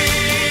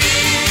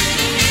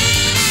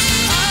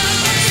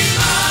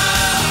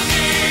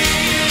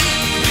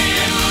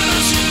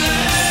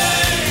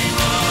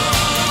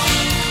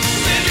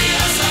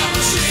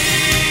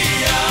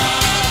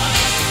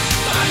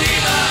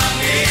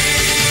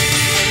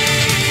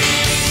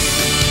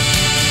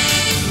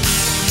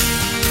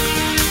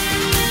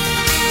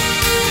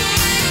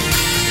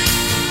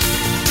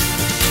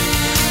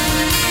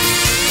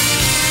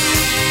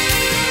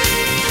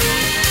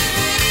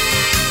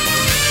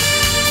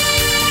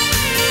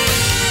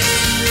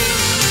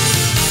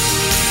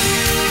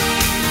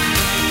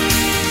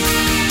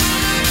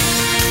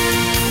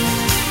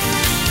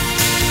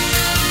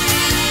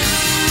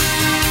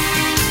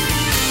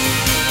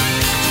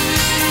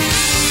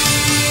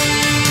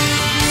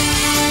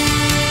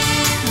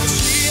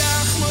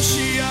 Moshiach,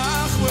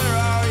 Moshiach, where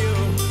are you?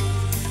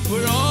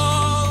 We're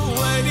all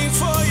waiting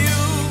for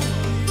you.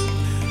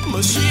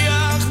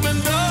 Moshiach ben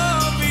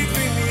David,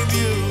 we need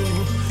you.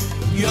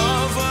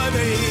 Yahweh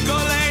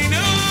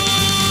v'yigoleinu.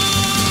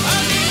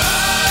 Ani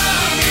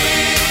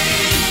ma'amin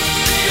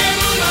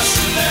b'emunah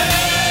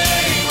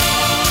shleimo.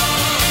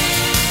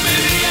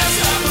 B'rias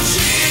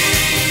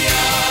HaMoshiach.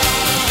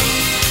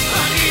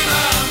 Ani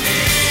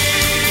ma'amin.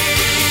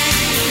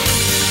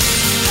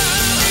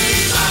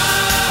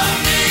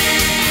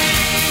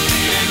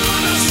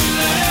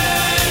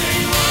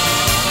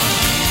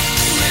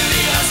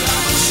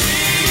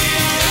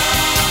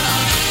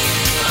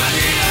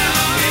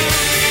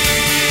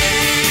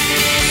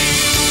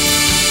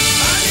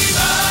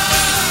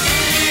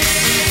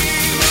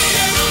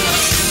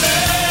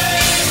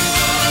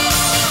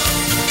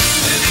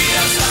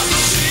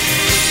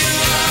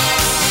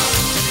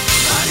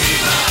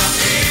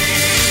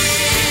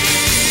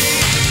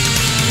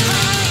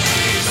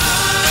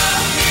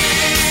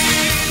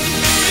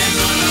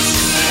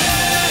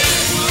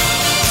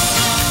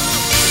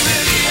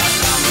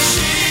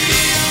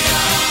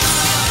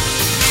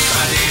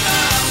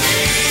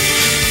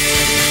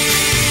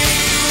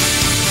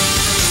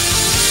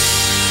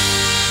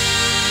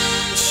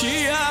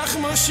 Moshiach,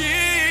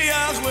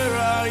 Moshiach, where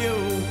are you?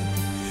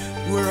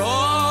 We're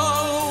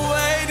all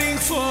waiting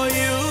for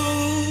you.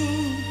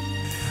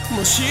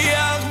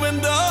 Moshiach ben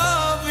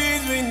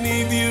David, we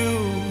need you.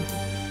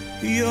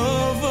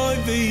 Yahweh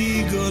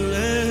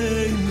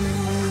v'yigoleinu.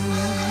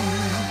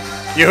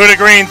 Yehuda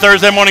Green,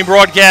 Thursday morning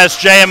broadcast,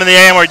 JM in the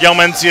AM or Yom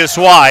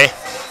NCSY.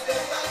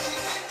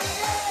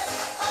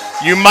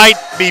 You might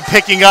be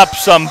picking up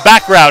some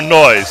background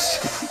noise.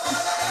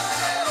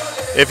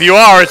 If you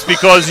are, it's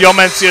because Yom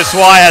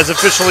NCSY has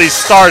officially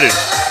started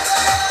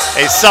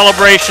a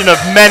celebration of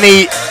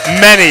many,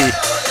 many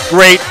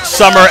great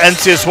summer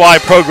NCSY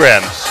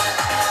programs.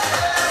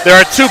 There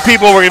are two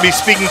people we're going to be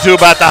speaking to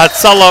about the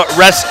Hatzalah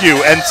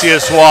Rescue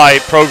NCSY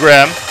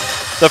program.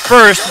 The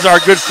first is our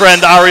good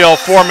friend Ariel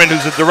Foreman,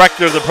 who's the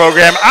director of the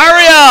program.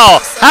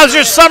 Ariel, how's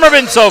your summer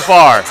been so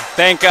far?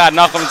 Thank God,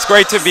 Nachum. It's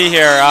great to be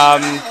here.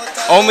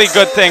 Only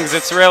good things.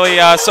 It's really,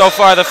 so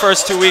far, the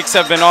first 2 weeks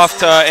have been off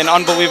to an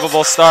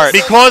unbelievable start.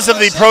 Because of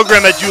the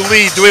program that you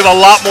lead, do we have a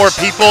lot more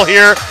people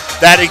here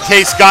that in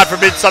case, God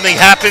forbid, something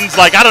happens,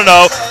 like, I don't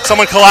know,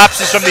 someone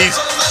collapses from the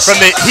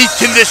heat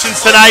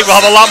conditions tonight, we'll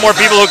have a lot more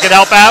people who can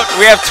help out?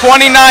 We have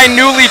 29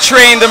 newly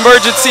trained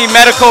emergency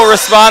medical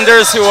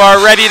responders who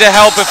are ready to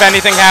help if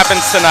anything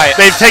happens tonight.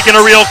 They've taken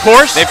a real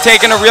course? They've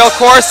taken a real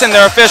course and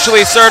they're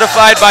officially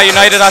certified by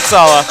United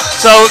Hatzalah.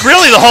 So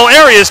really the whole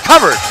area is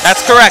covered? That's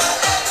correct.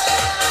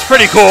 It's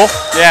pretty cool.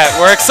 Yeah,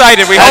 we're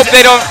excited. We hope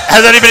they don't...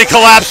 Has anybody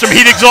collapsed from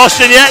heat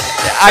exhaustion yet?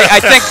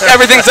 I think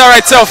everything's all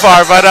right so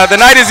far, but the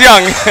night is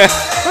young.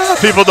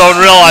 People don't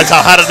realize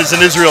how hot it is in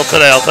Israel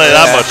today, I'll tell you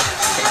that much.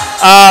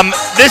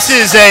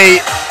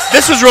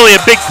 This was really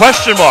a big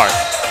question mark.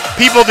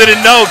 People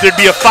didn't know there'd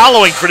be a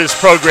following for this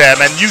program,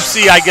 and you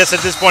see, I guess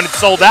at this point it's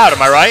sold out,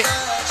 am I right?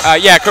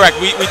 Yeah, correct.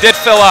 We did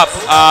fill up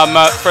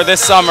for this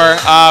summer.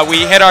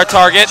 We hit our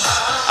target.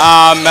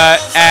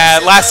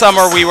 Last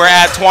summer we were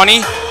at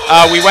 20.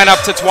 We went up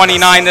to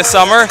 29 this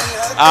summer.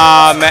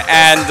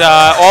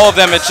 All of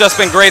them, it's just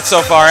been great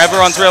so far.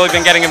 Everyone's really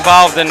been getting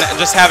involved and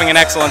just having an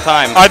excellent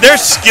time. Are there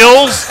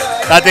skills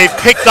that they've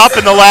picked up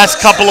in the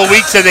last couple of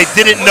weeks that they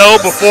didn't know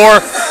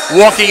before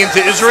walking into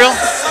Israel?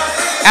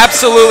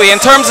 Absolutely. In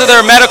terms of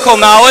their medical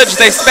knowledge,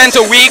 they spent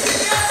a week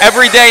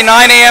every day, 9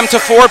 a.m. to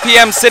 4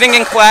 p.m. sitting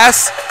in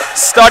class,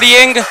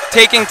 studying,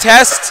 taking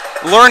tests,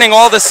 learning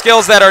all the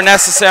skills that are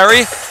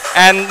necessary.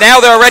 And now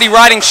they're already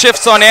riding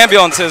shifts on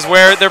ambulances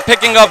where they're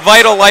picking up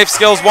vital life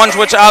skills, ones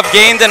which I've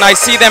gained and I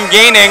see them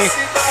gaining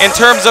in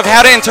terms of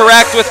how to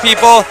interact with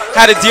people,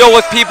 how to deal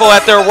with people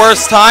at their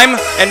worst time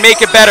and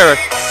make it better.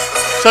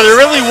 So there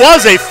really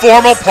was a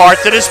formal part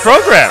to this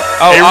program,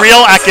 a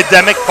real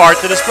academic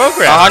part to this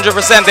program.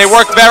 100%. They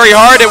worked very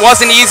hard. It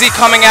wasn't easy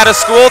coming out of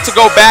school to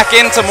go back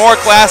into more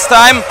class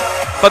time,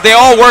 but they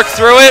all worked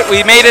through it.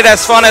 We made it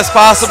as fun as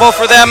possible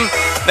for them.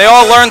 They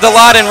all learned a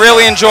lot and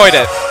really enjoyed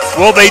it.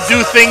 Will they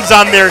do things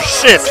on their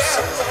shifts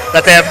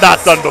that they have not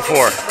done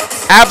before?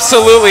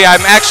 Absolutely.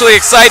 I'm actually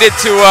excited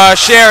to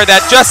share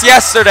that just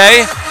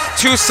yesterday,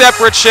 2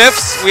 separate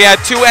shifts. We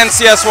had 2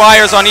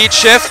 NCSYers on each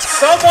shift.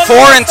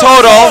 4 in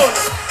total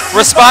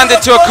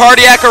responded to a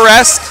cardiac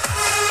arrest,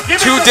 2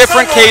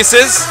 different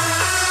cases.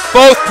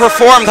 Both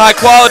performed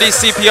high-quality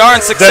CPR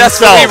and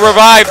successfully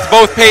revived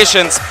both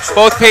patients.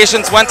 Both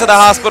patients went to the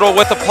hospital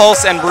with a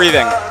pulse and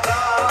breathing.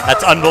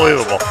 That's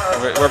unbelievable.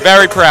 We're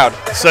very proud.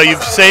 So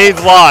you've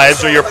saved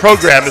lives, or your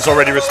program is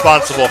already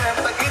responsible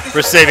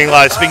for saving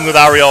lives. Speaking with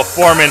Ariel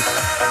Foreman,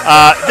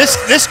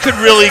 this could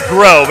really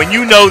grow, and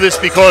you know this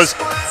because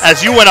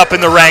as you went up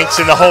in the ranks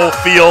in the whole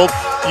field,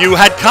 you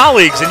had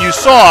colleagues and you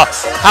saw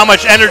how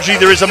much energy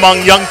there is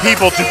among young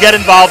people to get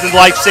involved in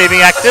life-saving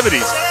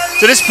activities.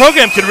 So this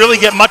program can really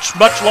get much,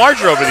 much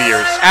larger over the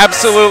years.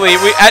 Absolutely.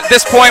 At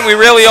this point, we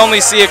really only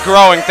see it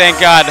growing,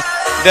 thank God.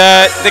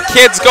 The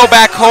kids go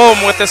back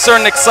home with a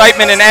certain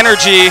excitement and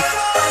energy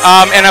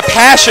and a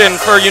passion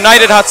for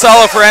United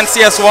Hatzalah, for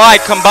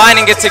NCSY,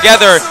 combining it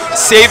together,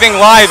 saving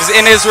lives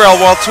in Israel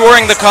while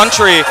touring the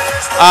country.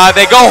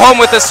 They go home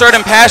with a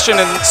certain passion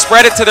and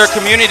spread it to their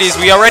communities.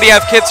 We already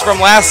have kids from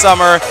last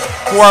summer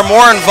who are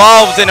more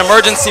involved in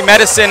emergency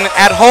medicine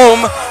at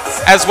home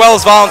as well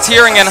as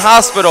volunteering in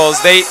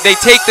hospitals. They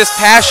take this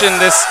passion,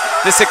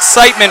 this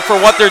excitement for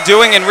what they're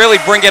doing and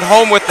really bring it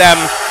home with them,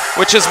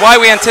 which is why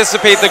we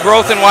anticipate the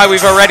growth and why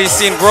we've already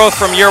seen growth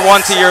from year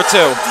 1 to year 2.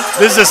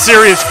 This is a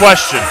serious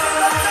question.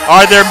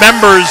 Are there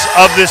members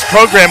of this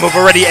program who've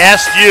already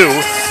asked you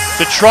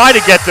to try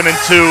to get them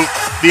into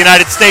the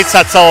United States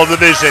Hatzalah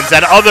divisions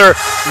and other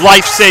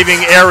life-saving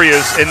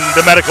areas in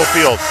the medical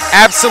field?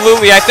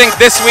 Absolutely. I think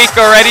this week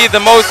already the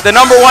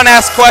number 1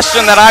 asked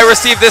question that I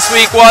received this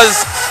week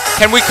was,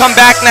 can we come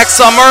back next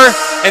summer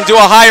and do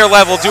a higher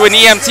level, do an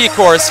EMT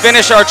course,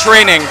 finish our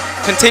training,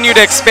 continue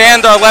to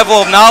expand our level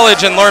of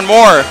knowledge and learn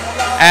more?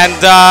 And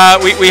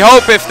we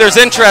hope if there's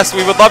interest,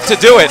 we would love to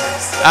do it.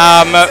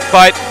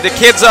 But the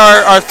kids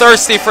are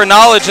thirsty for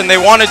knowledge and they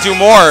want to do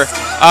more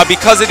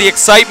because of the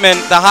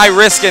excitement, the high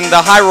risk and the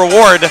high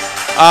reward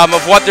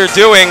of what they're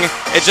doing.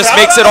 It just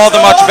makes it all the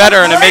much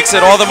better and it makes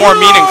it all the more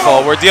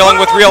meaningful. We're dealing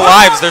with real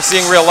lives. They're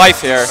seeing real life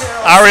here.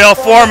 Ariel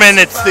Foreman,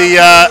 it's the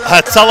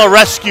Hatzalah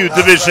Rescue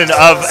Division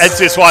of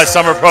NCSY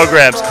Summer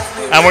Programs.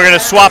 And we're going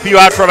to swap you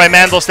out for my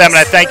Mandelstam, and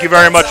I thank you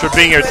very much for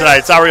being here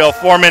tonight. It's Ariel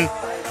Foreman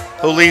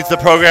who leads the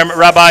program.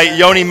 Rabbi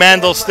Yoni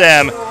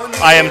Mandelstam,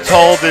 I am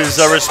told,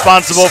 is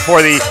responsible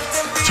for the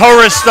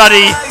Torah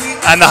study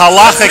and the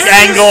halachic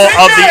angle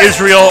of the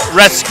Israel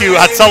Rescue,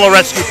 Hatzalah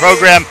Rescue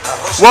Program.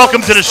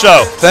 Welcome to the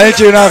show. Thank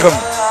you, Nachum.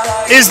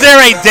 Is there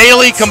a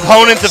daily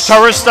component of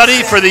Torah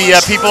study for the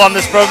people on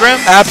this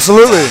program?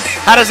 Absolutely.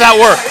 How does that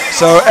work?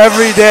 So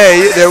every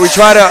day that we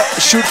try to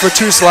shoot for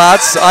 2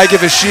 slots. I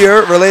give a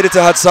shiur related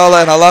to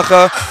Hatzalah and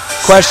halacha,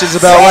 questions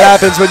about what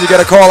happens when you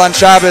get a call on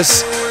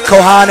Shabbos,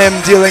 Kohanim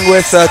dealing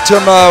with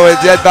tumah, with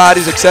dead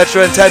bodies,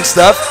 etc., intense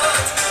stuff.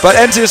 But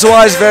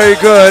NCSY is very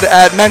good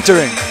at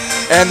mentoring.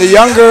 And the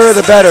younger,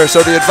 the better.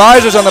 So the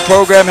advisors on the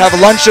program have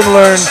lunch and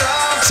learn.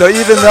 So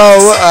even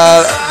though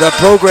the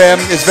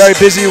program is very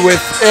busy with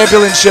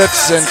ambulance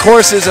shifts and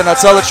courses and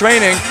Hatzalah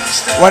training,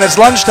 when it's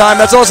lunchtime,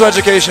 that's also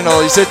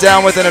educational. You sit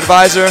down with an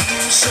advisor,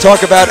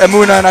 talk about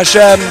Emunah and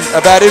Hashem,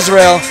 about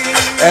Israel,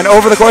 and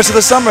over the course of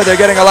the summer, they're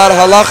getting a lot of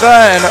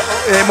halacha and,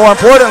 more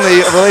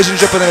importantly, a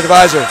relationship with an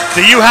advisor.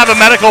 Do you have a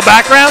medical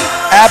background?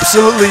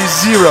 Absolutely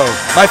zero.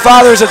 My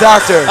father's a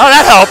doctor. Oh,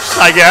 that helps,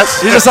 I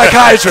guess. He's a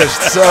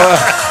psychiatrist, so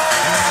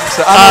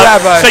I'm a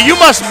rabbi. So you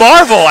must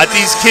marvel at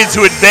these kids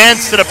who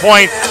advance to the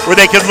point where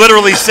they can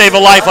literally save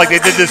a life like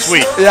they did this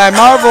week. Yeah, I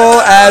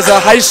marvel as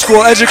a high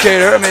school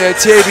educator. I'm a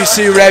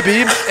TABC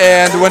Rebbe,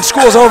 and when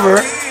school's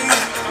over,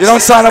 you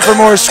don't sign up for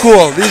more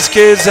school. These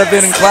kids have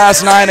been in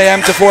class 9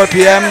 a.m. to 4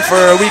 p.m. for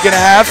a week and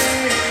a half,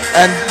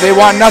 and they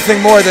want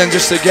nothing more than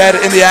just to get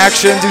in the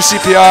action, do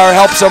CPR,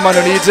 help someone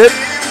who needs it.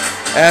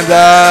 And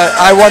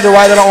I wonder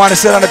why they don't want to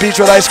sit on the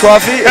beach with iced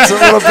coffee. It's a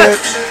little bit,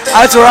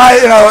 that's where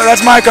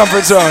that's my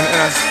comfort zone.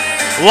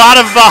 A lot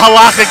of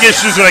halachic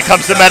issues when it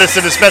comes to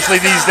medicine, especially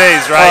these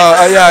days, right?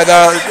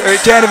 We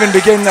can't even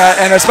begin,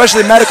 and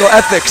especially medical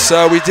ethics.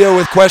 We deal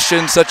with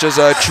questions such as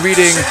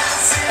treating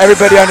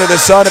everybody under the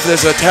sun. If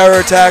there's a terror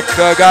attack,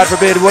 God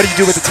forbid, what do you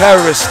do with the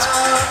terrorist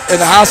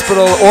in the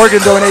hospital?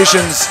 Organ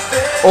donations,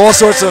 all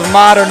sorts of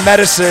modern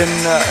medicine.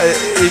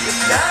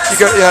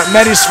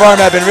 Many svarim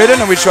have been written,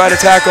 and we try to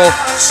tackle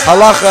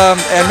halacha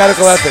and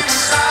medical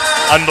ethics.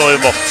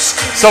 Unbelievable.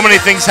 So many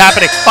things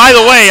happening. By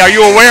the way, are you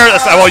aware,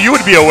 well, you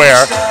would be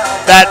aware,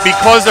 that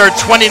because there are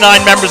 29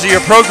 members of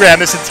your program,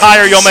 this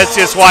entire Yom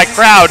NCSY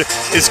crowd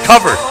is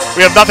covered.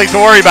 We have nothing to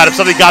worry about if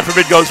something, God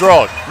forbid, goes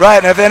wrong.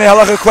 Right, and if any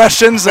halacha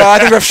questions, I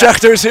think Rav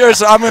Schechter's here,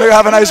 so I'm going to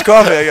have a nice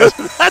coffee, I guess.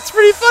 That's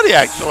pretty funny,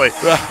 actually.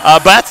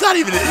 But that's not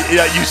even,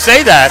 you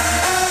say that,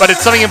 but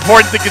it's something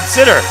important to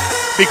consider.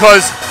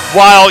 Because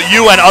while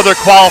you and other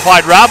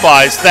qualified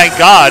rabbis, thank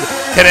God,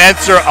 can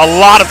answer a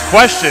lot of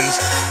questions,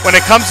 when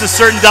it comes to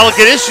certain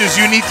delicate issues,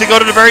 you need to go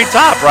to the very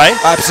top, right?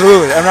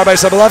 Absolutely. And Rabbi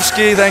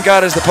Sobolevsky, thank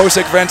God, is the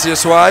posek for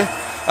NCSY.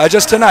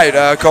 Just tonight,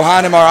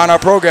 Kohanim are on our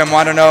program,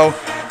 want to know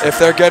if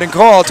they're getting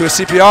called to a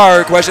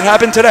CPR question. It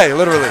happened today,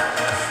 literally.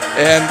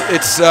 And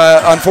it's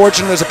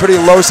unfortunate there's a pretty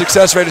low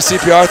success rate of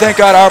CPR. Thank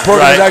God our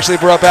program has actually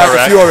brought back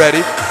a few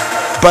already.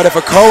 But if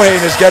a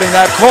Kohen is getting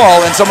that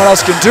call and someone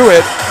else can do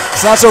it,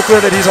 it's not so clear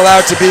that he's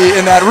allowed to be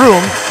in that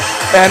room.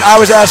 And I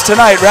was asked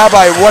tonight,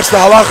 Rabbi, what's the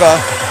halacha?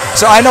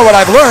 So I know what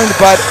I've learned,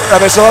 but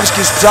Rabbi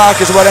Sobolevsky's talk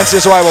is what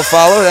NCSY will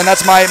follow, and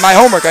that's my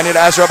homework. I need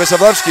to ask Rabbi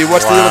Sobolevsky,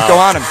 what's the deal with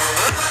Kohanim?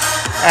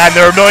 And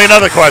there are a million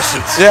other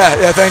questions. Yeah,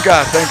 thank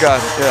God.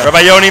 Yeah.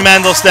 Rabbi Yoni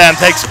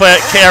Mandelstam takes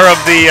care of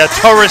the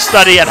Torah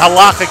study and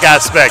halachic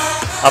aspect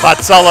of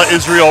Hatzalah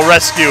Israel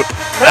Rescue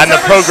and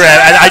the program.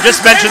 And I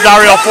just mentioned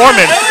Ariel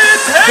Foreman.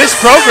 This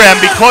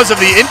program, because of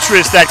the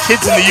interest that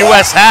kids in the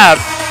U.S. have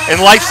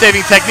in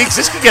life-saving techniques,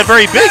 this could get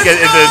very big in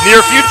the near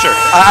future.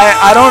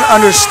 I don't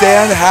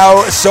understand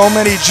how so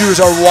many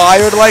Jews are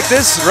wired like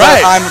this.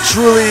 Right. I'm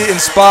truly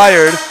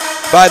inspired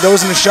by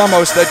those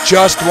neshamos that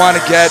just want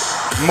to get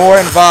more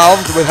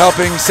involved with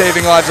helping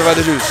saving lives of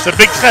other Jews. It's a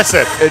big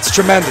chesed. It's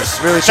tremendous,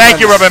 really Thank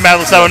tremendous. you, Rabbi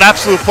Mandelstam. An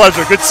absolute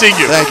pleasure. Good seeing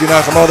you. Thank you,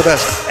 Nachum. All the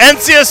best.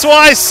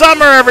 NCSY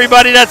Summer,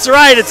 everybody. That's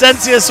right. It's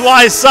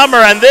NCSY Summer,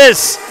 and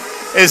this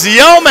is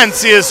Yom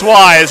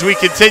NCSY as we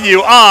continue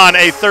on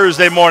a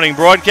Thursday morning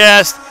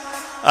broadcast.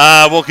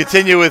 We'll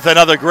continue with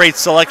another great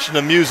selection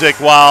of music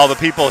while the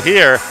people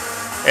here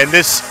in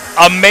this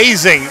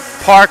amazing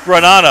Park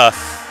Ranana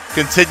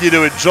continue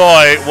to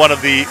enjoy one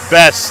of the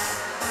best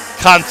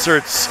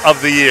concerts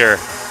of the year,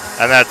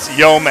 and that's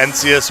Yom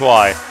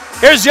NCSY.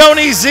 Here's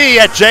Yoni Z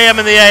at JM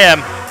in the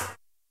AM.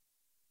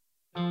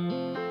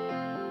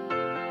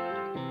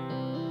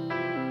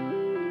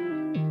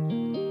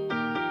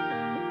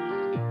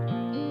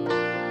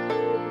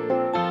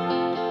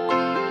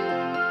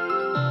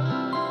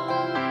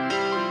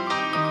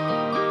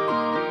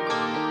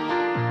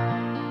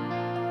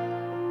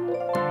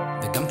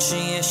 וגם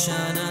כשיש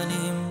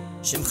עננים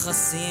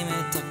שמכסים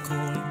את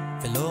הכל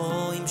ולא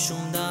רואים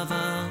שום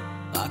דבר,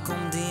 רק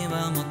עומדים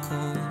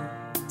במקום,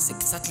 זה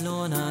קצת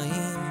לא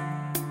נעים.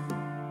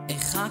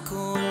 איך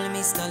הכל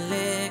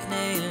מסתלק,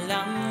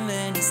 נעלם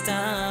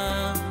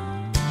ונסתר,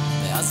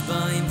 ואז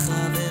באים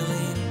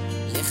חברים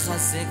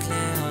לחזק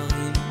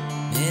להרים,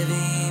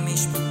 מביאים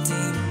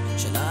משפטים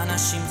של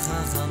אנשים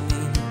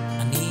חכמים.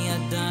 אני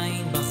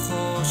עדיין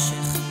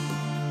בחושך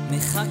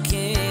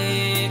מחכה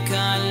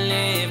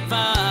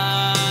כלבד,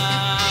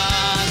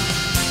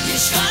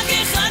 יש רק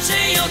אחד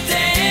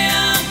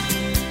שיודע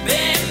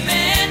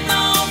באמת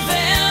מה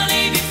עובר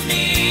לי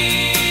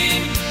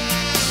בפנים,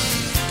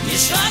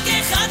 יש רק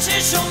אחד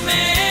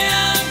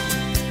ששומע,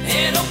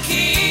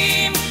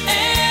 אלוקים,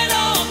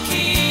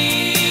 אלוקים.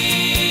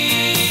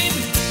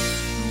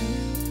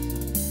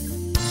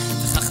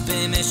 וכך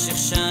במשך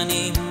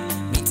שנים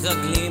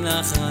מתרגלים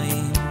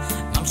לחיים,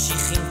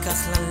 ממשיכים כך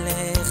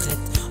ללכת,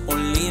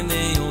 עולים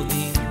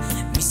ויורדים,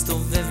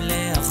 מסתובב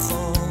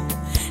לאחור,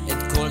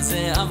 את כל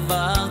זה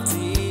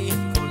עברתי,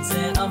 כל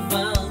זה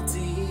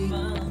עברתי.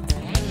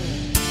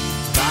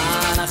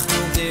 ואנחנו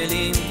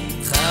גדלים,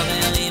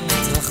 חברים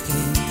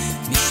מתרחקים,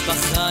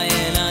 משפחה,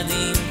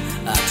 ילדים,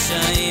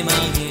 הקשיים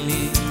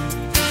הרגילים,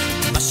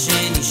 מה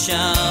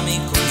שנשאר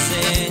מכל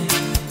זה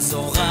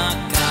זו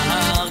רק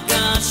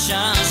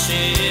ההרגשה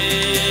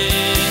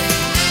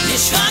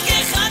יש רק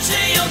אחד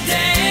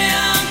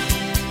שיודע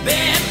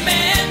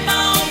באמת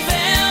מה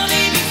עובר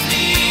לי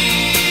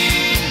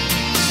בפנים,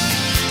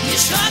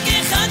 יש רק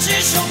אחד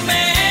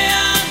ששומע,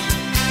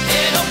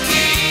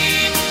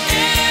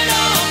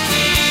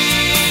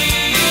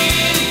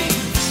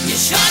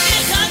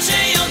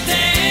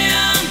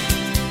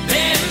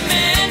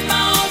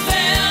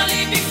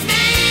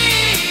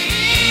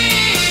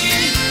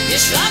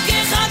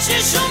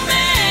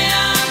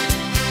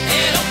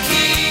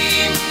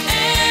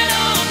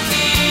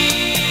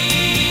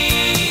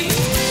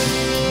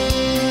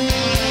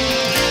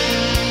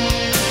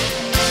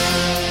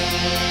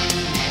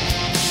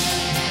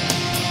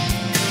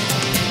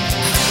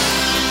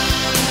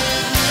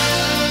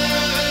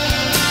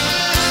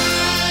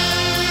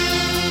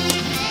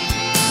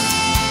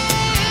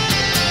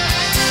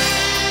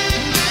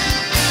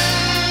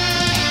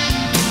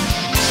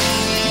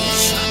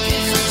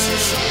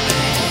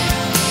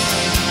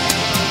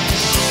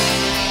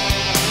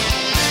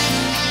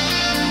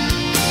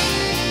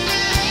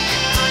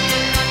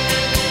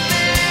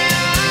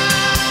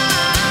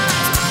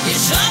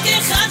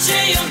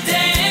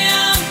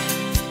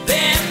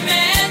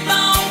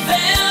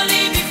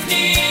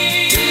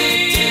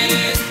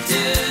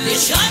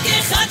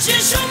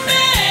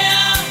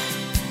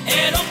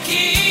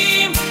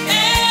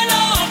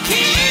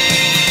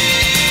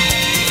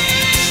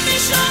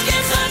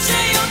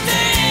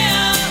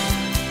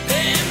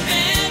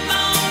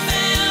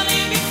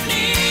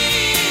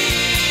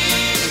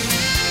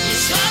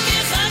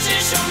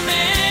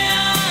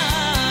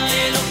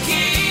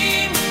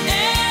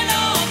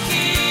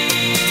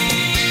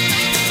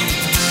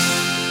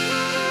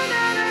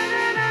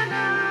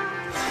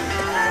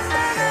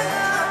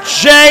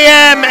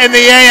 JM in the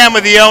AM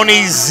with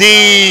Yoni Z.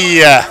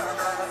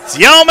 It's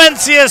Yom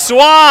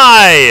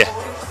NCSY.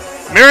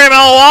 Miriam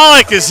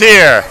Al-Wallach is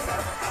here.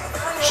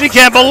 She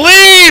can't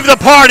believe the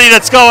party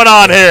that's going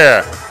on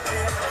here.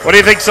 What do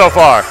you think so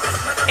far?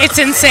 It's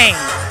insane.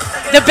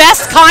 The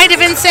best kind of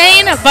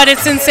insane, but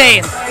it's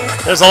insane.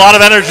 There's a lot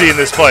of energy in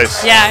this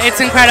place. Yeah, it's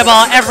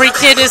incredible. Every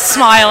kid is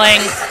smiling.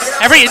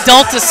 Every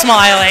adult is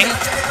smiling,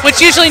 which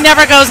usually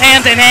never goes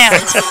hand in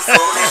hand.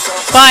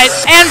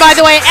 And by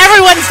the way,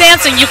 everyone's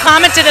dancing. You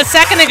commented a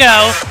second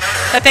ago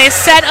that they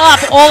set up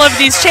all of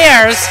these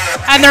chairs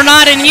and they're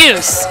not in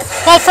use.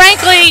 Well,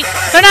 frankly,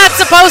 they're not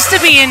supposed to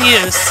be in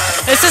use.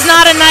 This is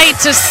not a night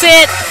to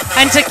sit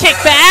and to kick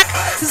back.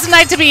 This is a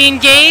night to be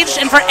engaged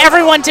and for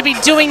everyone to be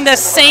doing the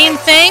same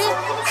thing,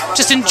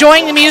 just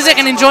enjoying the music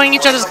and enjoying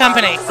each other's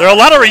company. There are a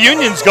lot of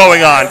reunions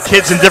going on.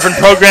 Kids in different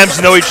programs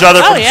know each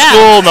other from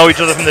school, know each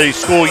other from the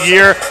school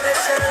year,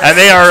 and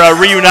they are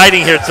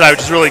reuniting here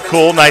tonight, which is really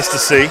cool, nice to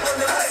see.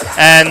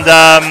 And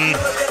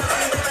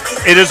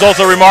it is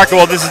also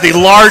remarkable, this is the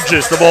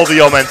largest of all the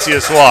Yom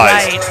NCSYs.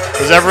 Right.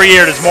 Because every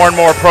year there's more and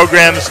more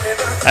programs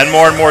and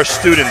more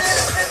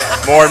students,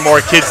 more and more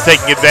kids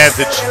taking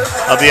advantage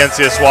of the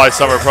NCSY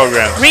summer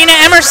program. Rena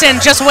Emerson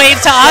just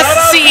waved to us,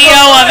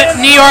 CEO of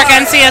New York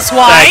NCSY.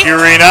 Thank you,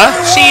 Rena.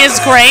 She is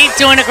great,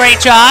 doing a great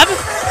job.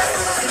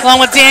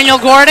 Along with Daniel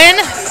Gordon,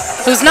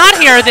 who's not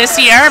here this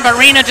year, but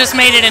Rena just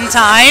made it in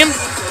time.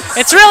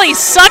 It's really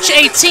such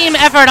a team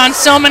effort on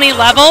so many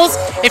levels.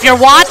 If you're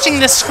watching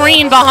the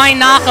screen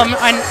behind Nachum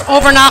and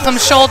over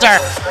Nachum's shoulder,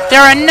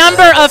 there are a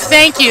number of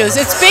thank yous.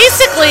 It's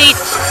basically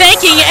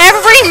thanking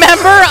every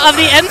member of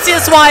the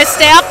NCSY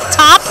staff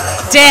top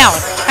down,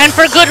 and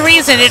for good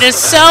reason. It is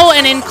so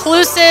an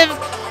inclusive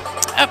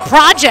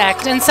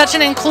project and such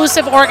an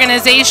inclusive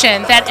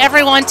organization that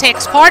everyone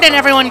takes part and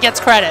everyone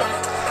gets credit.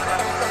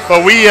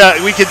 But we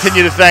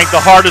continue to thank the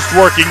hardest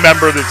working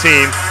member of the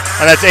team,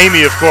 and that's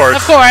Amy, of course.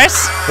 Of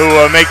course. Who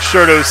makes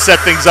sure to set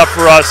things up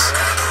for us,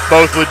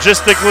 both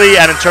logistically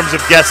and in terms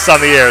of guests on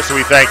the air, so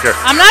we thank her.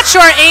 I'm not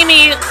sure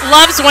Amy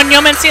loves when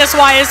Yom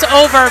NCSY is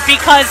over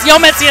because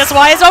Yom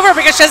NCSY is over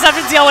because she doesn't have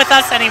to deal with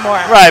us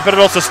anymore. Right, but it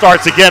also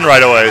starts again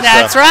right away.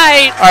 That's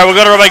right. All right, we'll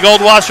go to Rabbi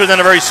Goldwasser,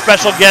 then a very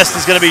special guest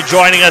is going to be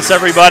joining us,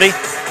 everybody.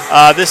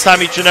 This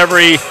time each and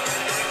every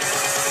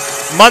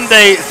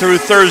Monday through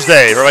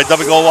Thursday. Rabbi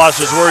David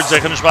Goldwasser's words,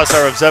 Zechon Nishmas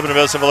Rav Zebin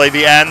Yosef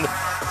Alevi, and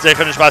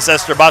Zechon Nishmas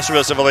Esther Basra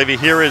Yosef Alevi.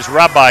 Here is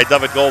Rabbi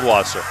David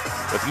Goldwasser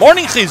with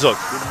Morning Chizuk.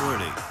 Good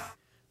morning.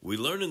 We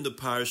learn in the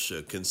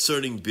Parsha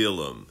concerning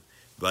Bilam,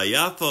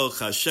 Vayapoch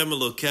Hashem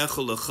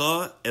Elokecha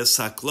lecha es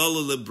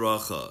haklala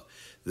lebracha,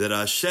 that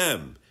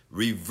Hashem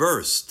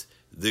reversed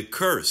the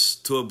curse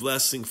to a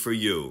blessing for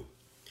you.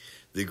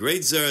 The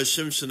great Zerah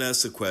Shimshon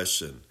asked a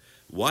question,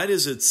 why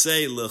does it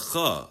say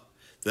lecha,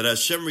 that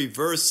Hashem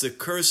reversed the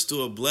curse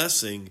to a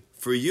blessing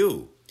for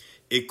you?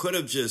 It could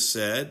have just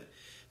said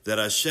that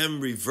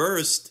Hashem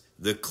reversed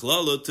the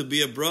klala to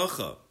be a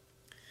bracha.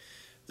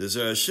 The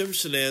Zerah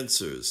Shimshon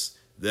answers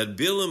that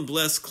Bilam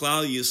blessed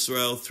Klal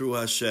Yisrael through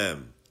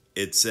Hashem.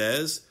 It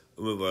says,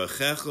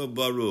 Umevarchecha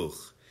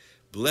Baruch,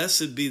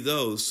 blessed be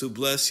those who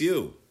bless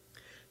you.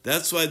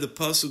 That's why the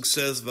pasuk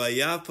says,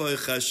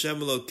 Vayapoch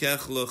Hashem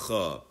Elokecha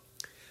lecha.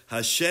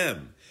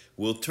 Hashem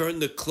will turn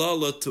the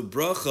klala to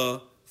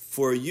bracha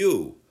for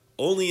you.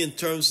 Only in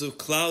terms of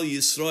Klal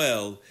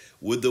Yisrael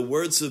would the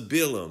words of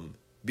Bilam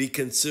be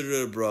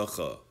considered a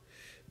bracha.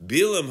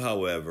 Bilam,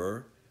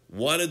 however,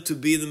 wanted to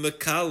be the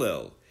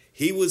Mekalel.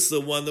 He was the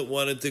one that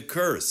wanted to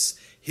curse.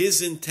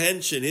 His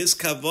intention, his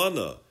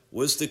kavanah,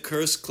 was to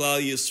curse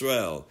Klal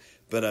Yisrael,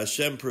 but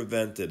Hashem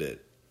prevented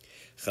it.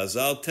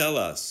 Chazal tell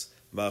us,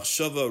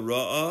 Machshava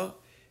Ra'ah,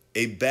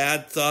 a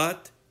bad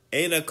thought,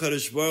 Ein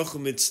HaKadosh Baruch Hu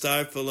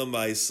mitztaref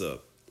l'maisa.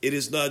 It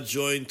is not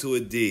joined to a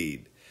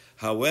deed.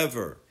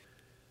 However,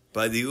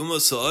 by the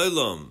Umas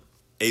Ha'olam,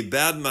 a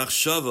bad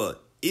machshava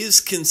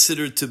is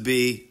considered to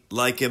be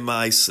like a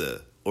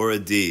maisa, or a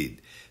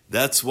deed.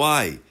 That's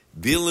why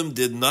Bilam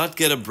did not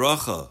get a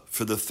bracha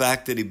for the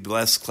fact that he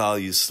blessed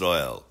Klal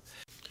Yisrael.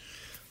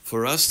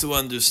 For us to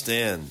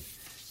understand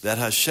that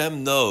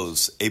Hashem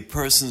knows a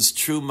person's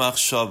true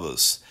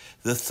machshavos,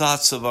 the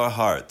thoughts of our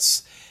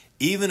hearts,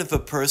 even if a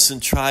person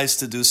tries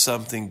to do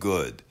something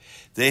good,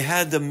 they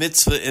had the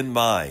mitzvah in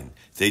mind,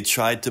 they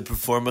tried to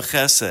perform a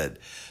chesed,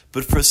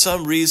 but for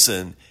some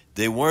reason,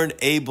 they weren't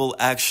able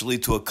actually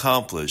to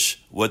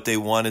accomplish what they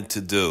wanted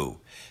to do.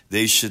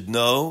 They should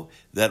know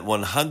that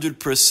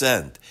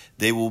 100%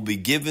 they will be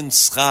given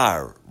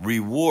schar,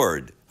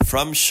 reward,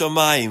 from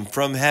Shamayim,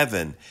 from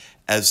heaven,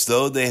 as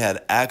though they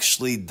had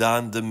actually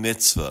done the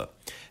mitzvah.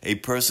 A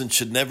person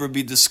should never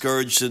be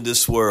discouraged in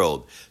this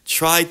world.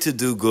 Try to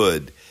do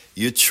good.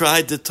 You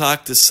tried to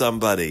talk to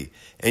somebody,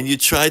 and you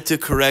tried to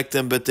correct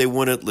them, but they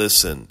wouldn't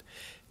listen.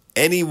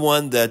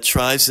 Anyone that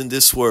tries in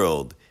this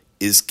world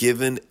is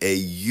given a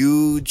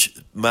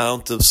huge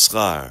amount of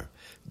schar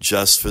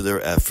just for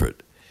their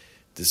effort.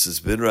 This has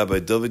been Rabbi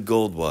David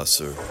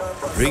Goldwasser,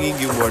 bringing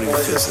you Morning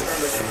Chizuk.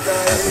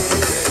 Have a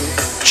good day.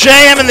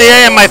 JM in the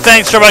AM, my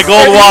thanks to Rabbi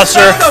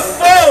Goldwasser.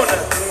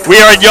 We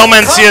are at Yom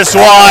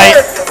NCSY.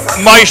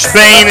 Moshe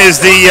Bain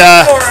is the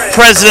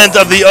president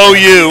of the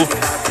OU.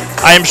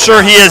 I am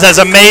sure he is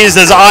as amazed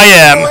as I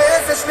am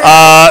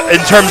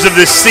in terms of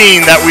this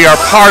scene that we are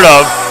part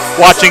of,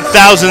 watching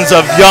thousands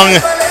of young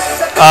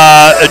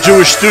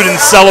Jewish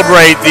students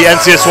celebrate the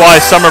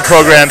NCSY summer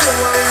programs.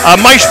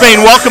 Moshe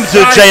Bain, welcome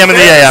to JM in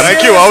the AM.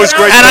 Thank you, always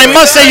great. And I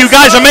must say, you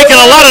guys are making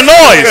a lot of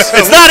noise.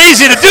 It's not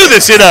easy to do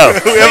this, you know.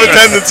 We have a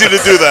tendency to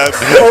do that.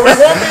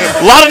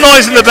 A lot of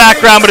noise in the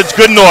background, but it's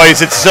good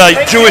noise. It's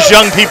Jewish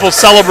young people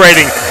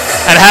celebrating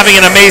and having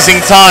an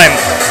amazing time.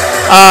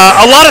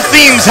 A lot of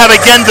themes have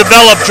again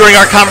developed during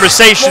our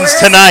conversations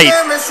tonight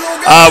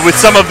with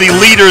some of the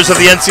leaders of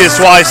the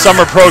NCSY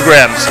summer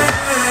programs.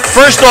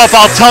 First off,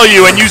 I'll tell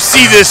you, and you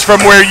see this from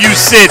where you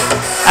sit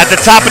at the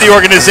top of the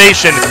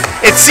organization,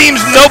 it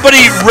seems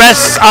nobody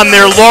rests on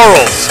their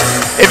laurels.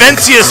 If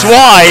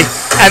NCSY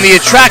and the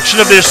attraction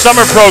of their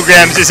summer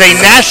programs is a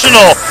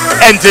national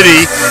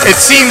entity, it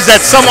seems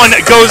that someone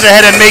goes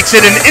ahead and makes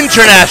it an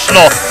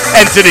international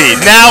entity.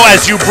 Now,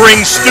 as you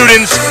bring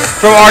students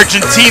from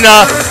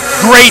Argentina,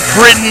 Great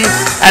Britain,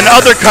 and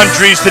other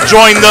countries to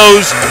join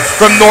those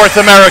from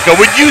North America,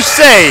 would you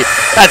say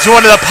that's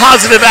one of the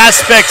positive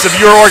aspects of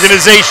your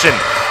organization?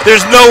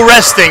 There's no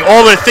resting.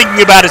 All they're thinking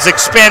about is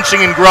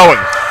expansion and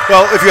growing.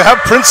 Well, if you have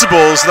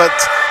principles that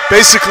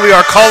basically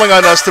are calling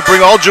on us to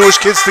bring all Jewish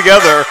kids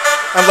together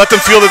and let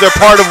them feel that they're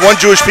part of one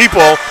Jewish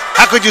people,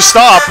 how could you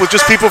stop with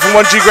just people from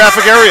one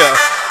geographic area?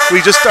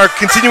 We just are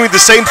continuing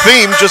the same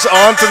theme, just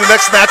on to the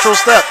next natural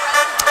step.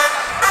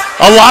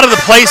 A lot of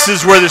the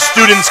places where the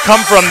students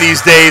come from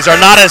these days are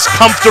not as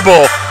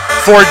comfortable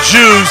for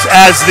Jews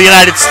as the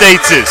United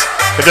States is.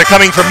 If they're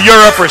coming from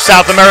Europe or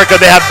South America,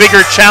 they have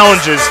bigger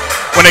challenges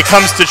when it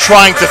comes to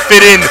trying to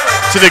fit in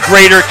to the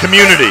greater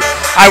community.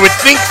 I would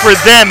think for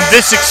them,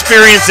 this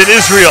experience in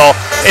Israel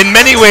in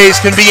many ways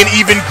can be an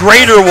even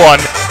greater one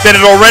than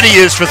it already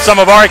is for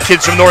some of our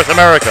kids from North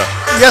America.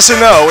 Yes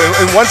and no.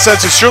 In one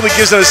sense, it surely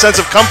gives them a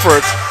sense of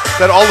comfort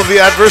that all of the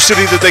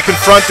adversity that they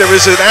confront, there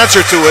is an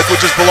answer to it,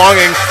 which is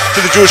belonging to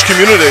the Jewish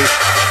community.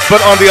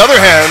 But on the other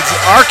hand,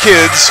 our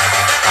kids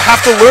have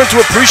to learn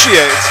to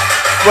appreciate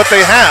what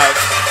they have.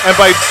 And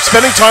by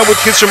spending time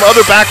with kids from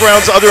other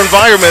backgrounds, other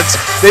environments,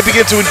 they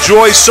begin to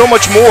enjoy so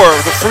much more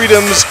the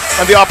freedoms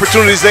and the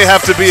opportunities they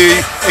have to be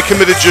a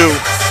committed Jew.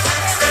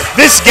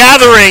 This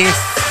gathering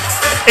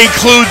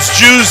includes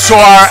Jews who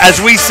are,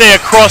 as we say,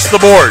 across the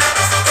board,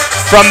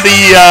 from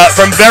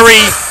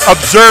very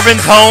observant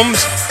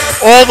homes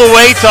all the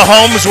way to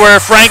homes where,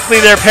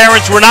 frankly, their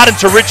parents were not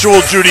into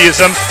ritual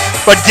Judaism,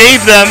 but gave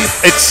them,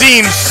 it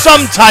seems,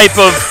 some type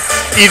of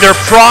either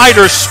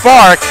pride or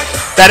spark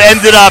that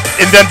ended up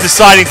in them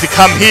deciding to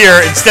come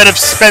here instead of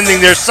spending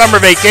their summer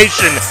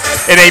vacation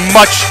in a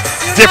much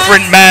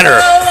different manner.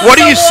 What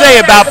do you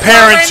say about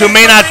parents who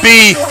may not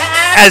be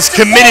as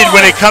committed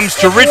when it comes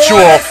to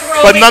ritual,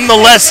 but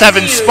nonetheless have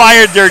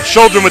inspired their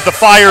children with the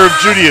fire of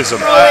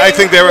Judaism? I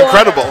think they're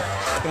incredible.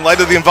 In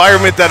light of the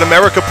environment that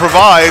America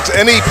provides,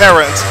 any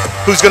parent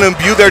who's going to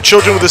imbue their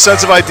children with a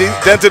sense of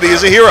identity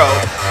is a hero.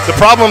 The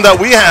problem that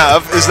we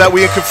have is that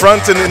we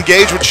confront and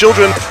engage with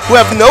children who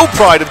have no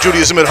pride of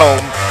Judaism at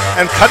home.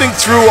 And cutting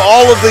through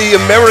all of the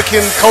American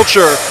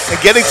culture and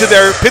getting to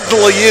their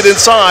Pitdul Yid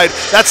inside,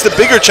 that's the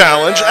bigger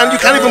challenge. And you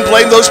can't even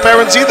blame those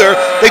parents either.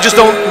 They just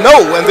don't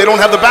know and they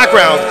don't have the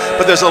background.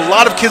 But there's a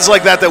lot of kids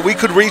like that that we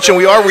could reach and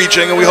we are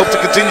reaching and we hope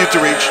to continue to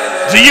reach.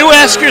 Do you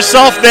ask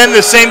yourself then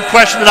the same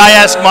question that I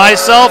ask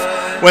myself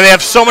when they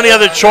have so many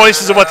other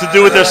choices of what to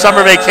do with their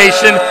summer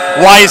vacation?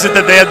 Why is it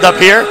that they end up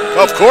here?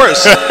 Of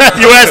course.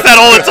 You ask that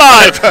all the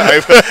time.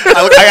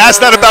 I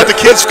ask that about the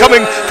kids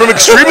coming from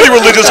extremely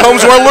religious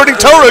homes who are learning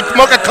Torah,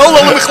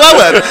 Coca-Cola, and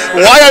Michleled.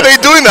 Why are they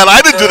doing that?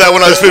 I didn't do that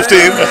when I was 15.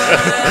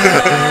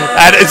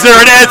 And is there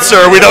an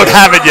answer? We don't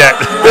have it yet.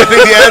 I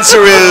think the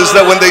answer is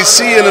that when they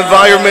see an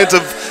environment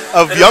of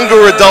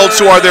younger adults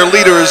who are their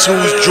leaders,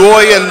 whose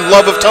joy and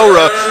love of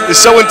Torah is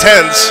so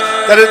intense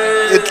that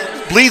it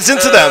bleeds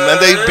into them and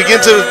they begin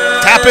to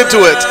tap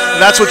into it, and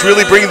that's what's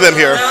really bringing them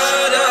here.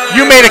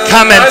 You made a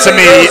comment to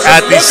me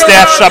at the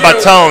staff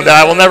Shabbaton that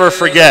I will never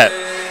forget.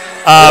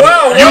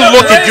 You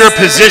look at your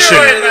position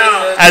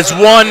as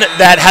one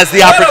that has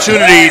the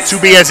opportunity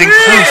to be as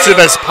inclusive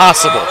as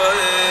possible.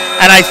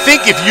 And I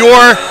think if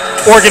your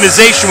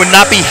organization would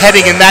not be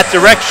heading in that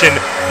direction,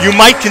 you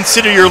might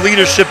consider your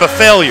leadership a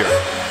failure.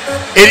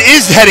 It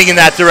is heading in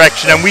that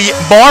direction, and we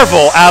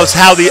marvel at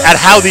how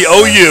the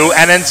OU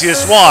and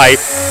NCSY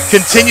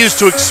continues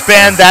to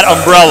expand that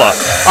umbrella.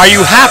 Are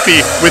you happy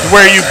with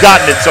where you've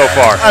gotten it so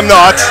far? I'm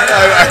not.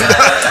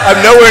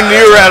 I'm nowhere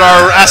near at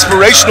our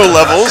aspirational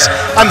levels.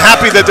 I'm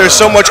happy that there's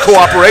so much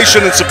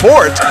cooperation and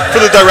support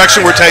for the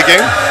direction we're taking,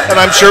 and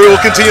I'm sure we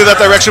will continue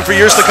that direction for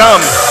years to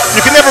come.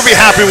 You can never be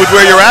happy with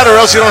where you're at, or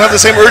else you don't have the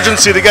same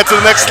urgency to get to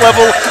the next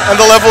level and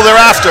the level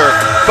thereafter.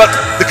 But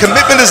the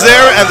commitment is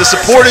there, and the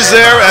support is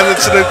there, and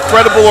it's an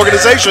incredible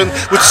organization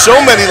with so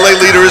many lay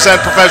leaders and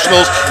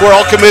professionals who are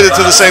all committed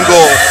to the same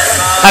goal.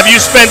 Have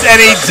you spent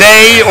any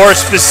day or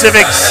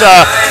specific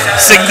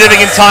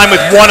significant time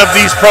with one of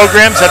these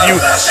programs? Have you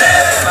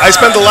I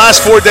spent the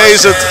last 4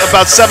 days at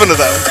about 7 of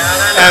them.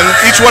 And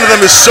each one of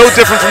them is so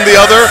different from the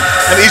other,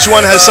 and each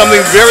one has something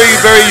very,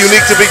 very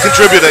unique to be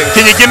contributing.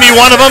 Can you give me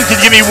one of them?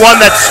 Can you give me one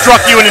that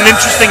struck you in an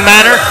interesting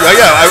manner?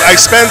 Yeah. I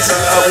spent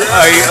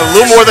a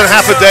little more than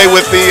half a day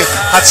with the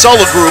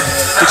Hatzalah group,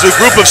 which is a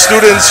group of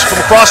students from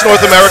across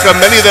North America,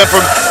 many of them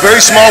from very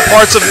small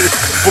parts of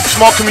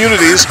small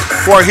communities,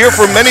 who are here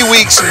for many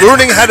weeks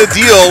learning how to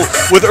deal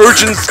with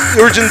urgent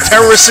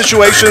terrorist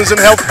situations and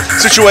health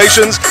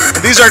situations.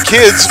 And these are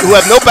kids who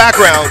have no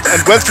background and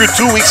went through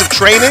 2 weeks of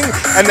training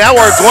and now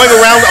are going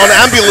around on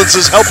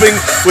ambulances helping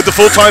with the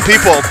full-time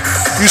people.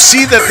 You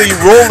see that the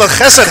role that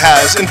Chesed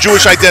has in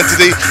Jewish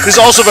identity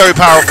is also very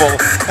powerful.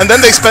 And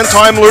then they spend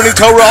time learning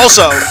Torah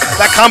also.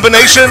 That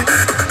combination,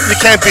 you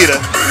can't beat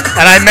it.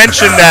 And I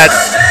mentioned that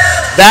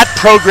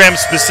program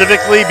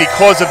specifically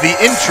because of the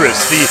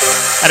interest,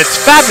 and it's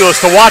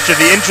fabulous to watch it,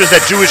 the interest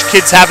that Jewish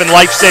kids have in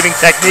life-saving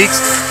techniques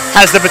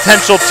has the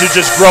potential to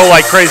just grow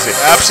like crazy.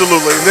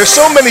 Absolutely. And there's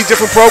so many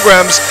different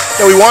programs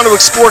that we want to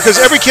explore because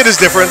every kid is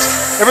different.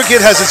 Every kid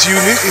has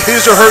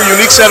his or her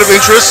unique set of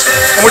interests,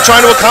 and we're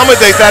trying to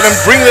accommodate that and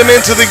bring them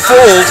into the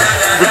fold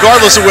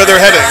regardless of where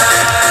they're heading.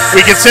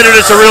 We consider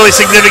this a really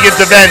significant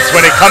event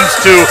when it comes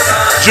to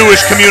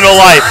Jewish communal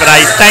life, and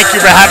I thank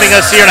you for having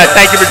us here, and I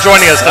thank you for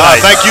joining us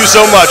tonight. Thank you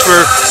so much for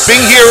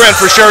being here and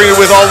for sharing it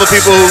with all the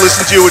people who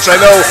listen to you, which I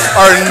know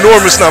are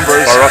enormous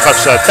numbers. Baruch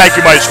Hashem. Thank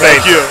you, Mike Spain.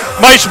 Thank you.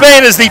 Mike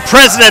Spain is the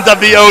president of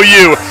the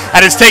OU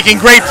and is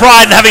taking great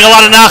pride in having a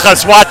lot of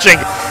nachas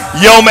watching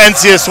Yom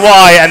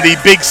NCSY and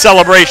the big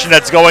celebration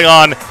that's going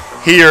on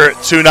here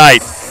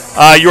tonight.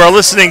 You are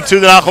listening to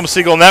the Nachum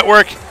Segal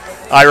Network.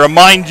 I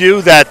remind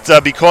you that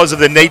because of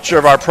the nature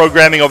of our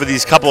programming over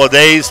these couple of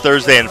days,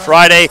 Thursday and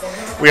Friday,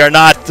 we are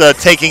not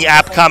taking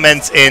app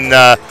comments in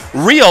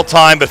real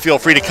time, but feel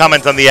free to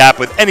comment on the app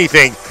with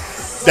anything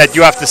that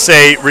you have to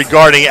say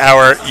regarding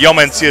our Yom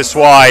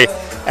NCSY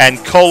and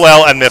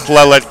Kolel and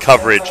Michlelet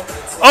coverage.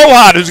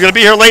 Ohad, who's going to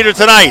be here later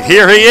tonight,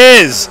 here he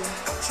is.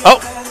 Oh,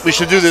 we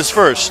should do this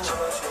first.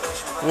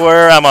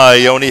 Where am I,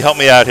 Yoni? Help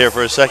me out here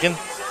for a second.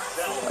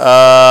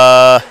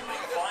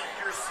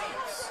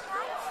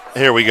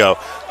 Here we go.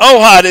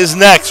 Ohad is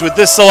next with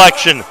this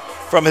selection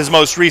from his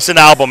most recent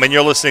album, and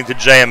you're listening to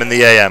JM in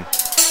the AM.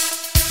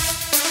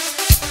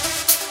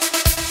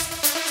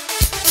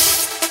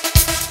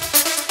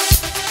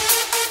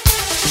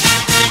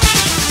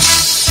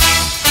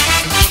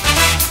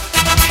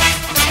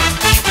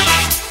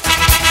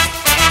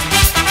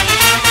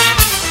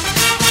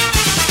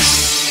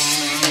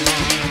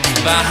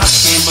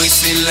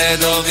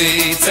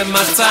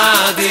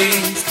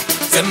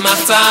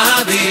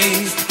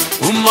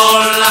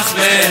 ומולך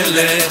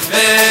מלך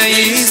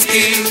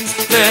ויזכי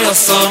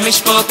ועושו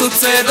משפוט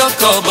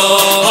וצדוקו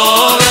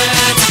בורץ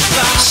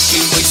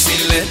ואחים בויסי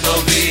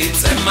לדוד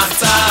צמח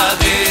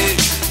צדיק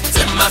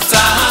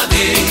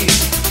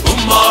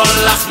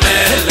ומולך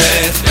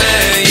מלך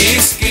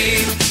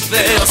ויזכי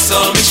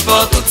ועושו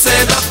משפוט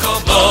וצדוקו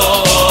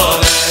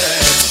בורץ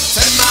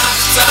צמח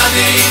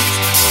צדיק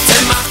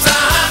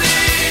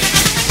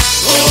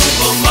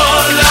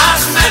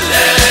ומולך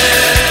מלך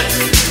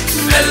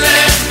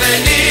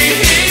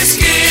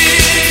ויזכי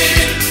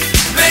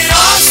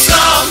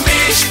ויעשו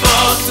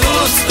משפט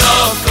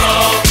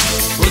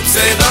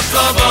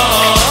וצדקו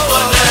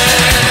בורץ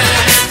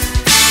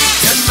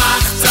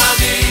צמח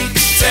צדיק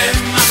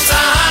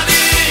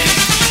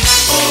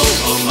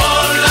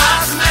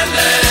ומולך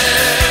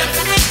מלך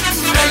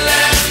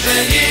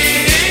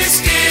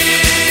ויזכי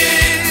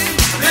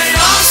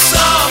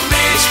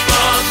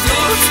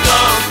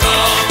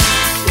ויעשו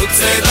משפט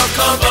וצדקו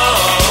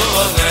בורץ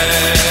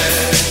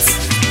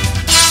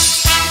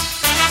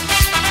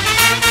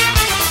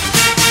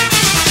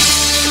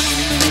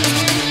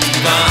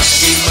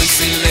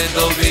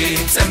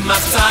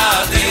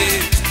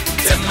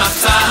צמח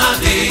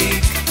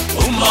צדיק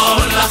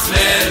ומולך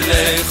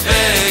מלך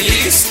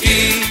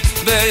ויזכי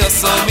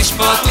ויעשו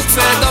משפט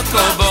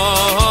וצדקו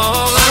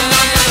בורץ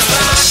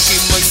כי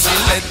מויסי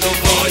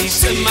לדובי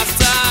צמח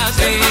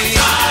צדיק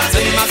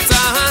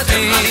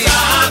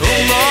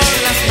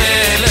ומולך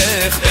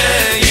מלך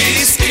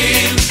ויזכי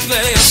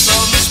ויעשו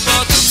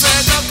משפט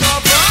וצדקו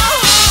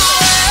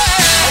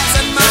בורץ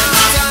צמח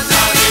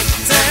צדיק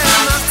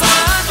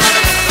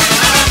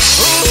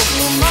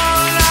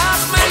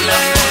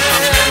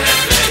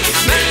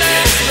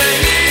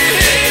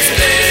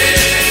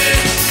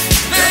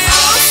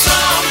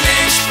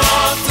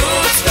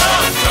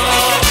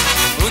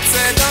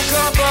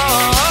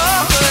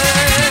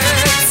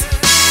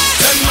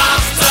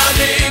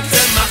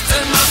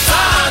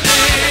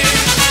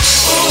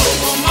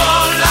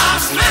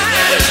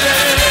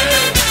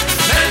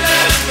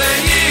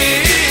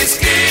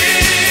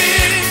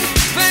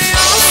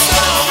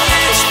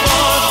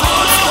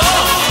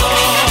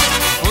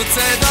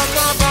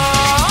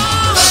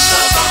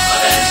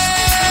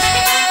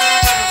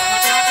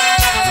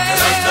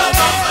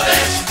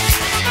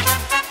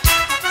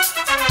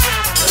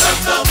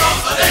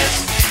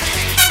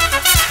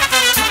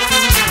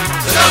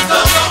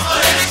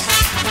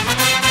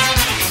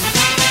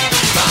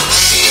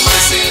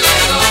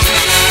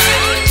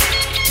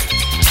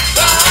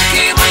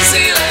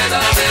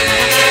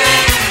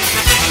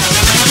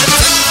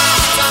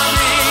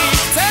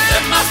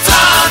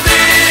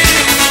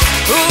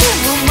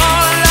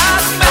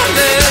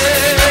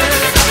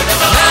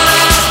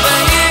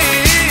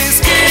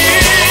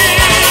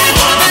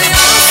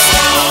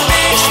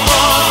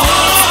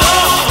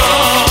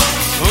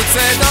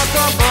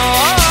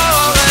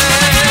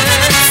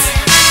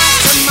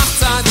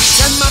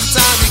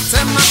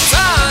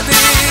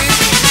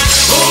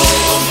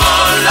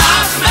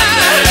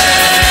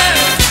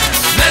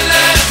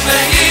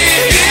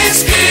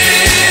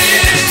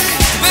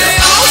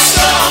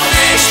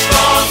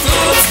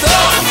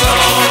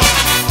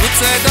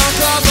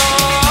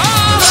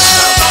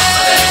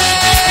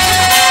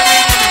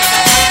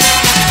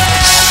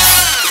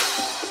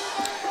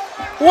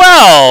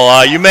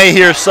You may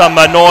hear some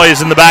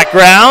noise in the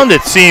background.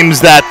 It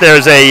seems that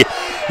there's a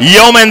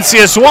Yom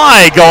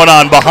NCSY going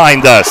on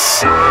behind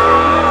us.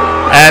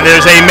 And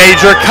there's a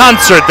major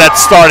concert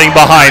that's starting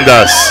behind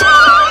us.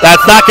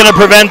 That's not going to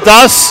prevent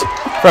us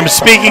from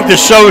speaking to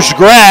Shosh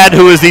Grad,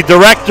 who is the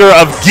director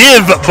of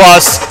Give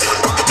Bus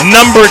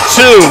number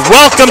 2.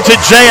 Welcome to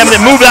JM.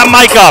 Move that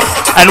mic up.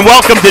 And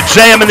welcome to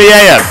JM in the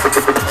AM.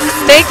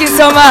 Thank you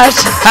so much.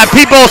 Have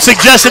people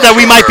suggested that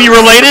we might be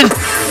related?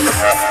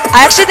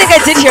 I actually think I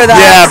did hear that.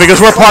 Yeah,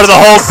 because we're part of the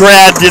whole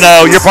grad,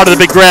 you're part of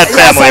the big grad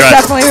family, I've right?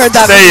 definitely heard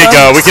that There you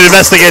before. go. We can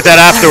investigate that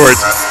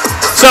afterwards.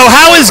 So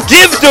how is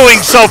Give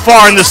doing so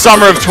far in the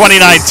summer of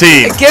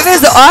 2019? Give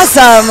is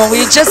awesome.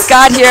 We just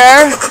got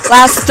here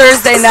last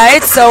Thursday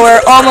night, so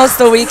we're almost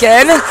a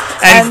weekend.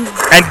 And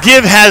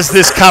Give has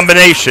this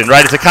combination,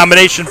 right? It's a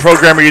combination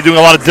program where you're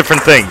doing a lot of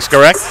different things,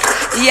 correct?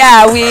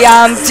 Yeah, we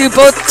do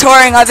both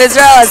touring of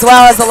Israel as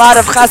well as a lot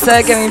of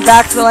chesed, giving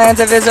back to the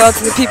land of Israel,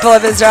 to the people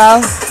of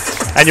Israel.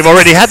 And you've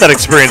already had that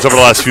experience over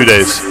the last few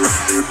days.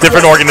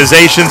 Different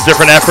organizations,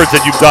 different efforts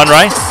that you've done,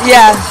 right?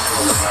 Yeah.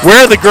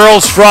 Where are the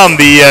girls from,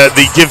 the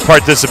Give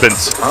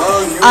participants?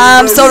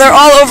 So they're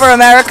all over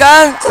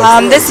America.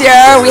 This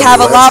year we have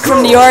a lot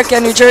from New York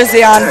and New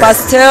Jersey on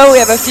bus 2. We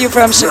have a few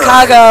from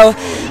Chicago.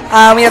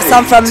 We have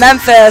some from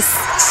Memphis,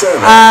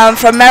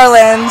 from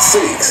Maryland.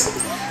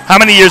 How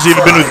many years have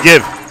you been with Give?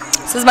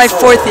 This is my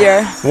 4th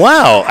year.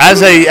 Wow,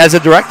 as a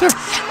director?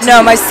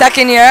 No, my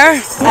 2nd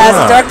year as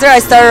a director. I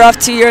started off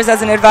 2 years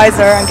as an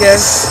advisor on Give.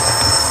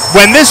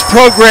 When this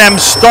program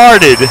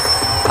started,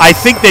 I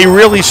think they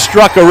really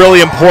struck a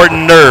really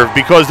important nerve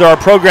because there are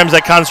programs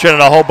that concentrate on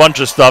a whole bunch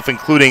of stuff,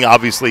 including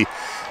obviously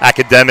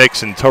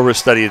academics and Torah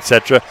study,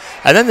 etc.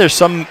 And then there's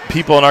some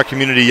people in our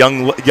community,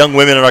 young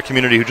women in our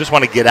community, who just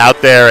want to get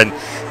out there and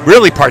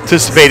really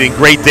participate in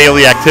great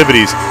daily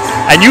activities.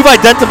 And you've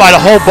identified a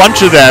whole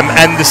bunch of them,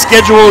 and the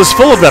schedule is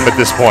full of them at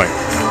this point.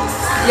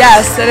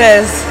 Yes, it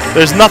is.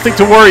 There's nothing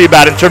to worry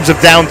about in terms of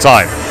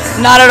downtime.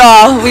 Not at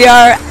all. We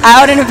are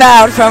out and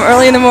about from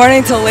early in the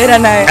morning till late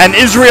at night. And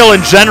Israel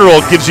in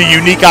general gives you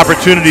unique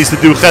opportunities to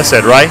do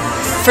chesed, right?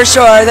 For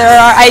sure. There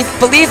are, I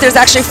believe there's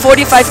actually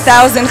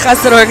 45,000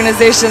 chesed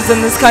organizations in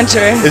this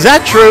country. Is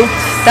that true?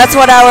 That's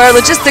what our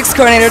logistics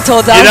coordinator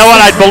told us. You know what?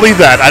 I'd believe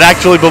that. I'd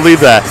actually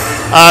believe that.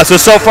 So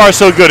far,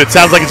 so good. It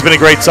sounds like it's been a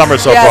great summer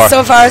so far. Yeah,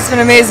 so far it's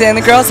been amazing.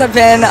 The girls have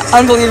been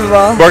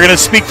unbelievable. We're going to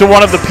speak to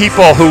one of the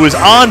people who is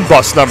on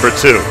bus number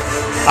 2.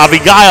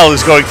 Abigail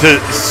is going to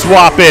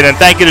swap in. And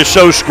thank you to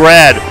Shosh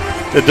Grad,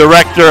 the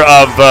director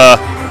of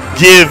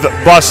Give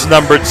bus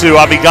number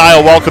 2.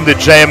 Abigail, welcome to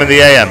JM in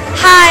the AM.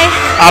 Hi.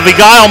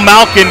 Abigail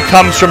Malkin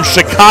comes from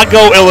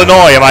Chicago,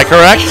 Illinois. Am I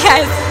correct?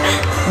 Yes.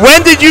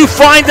 When did you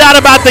find out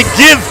about the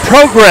Give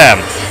program?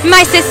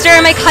 My sister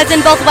and my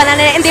cousin both went on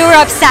it, and they were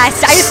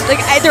obsessed.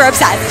 They're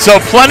obsessed. So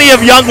plenty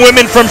of young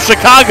women from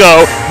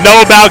Chicago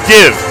know about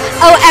Give.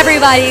 Oh,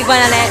 everybody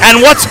went on it.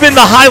 And what's been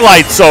the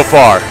highlight so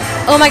far?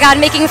 Oh my God,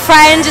 making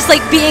friends, just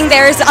like being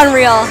there is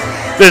unreal.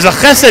 There's a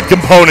chesed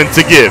component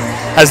to Give.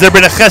 Has there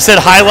been a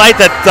chesed highlight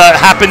that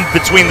happened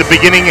between the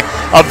beginning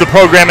of the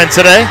program and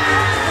today?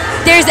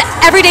 There's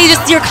every day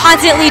just you're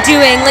constantly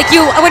doing. Like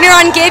when you're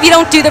on Give, you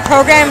don't do the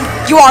program,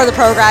 you are the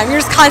program.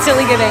 You're just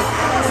constantly giving.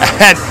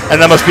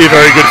 And that must be a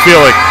very good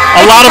feeling.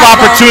 A lot of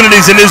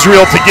opportunities in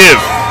Israel to give.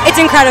 It's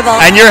incredible.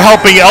 And you're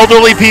helping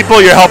elderly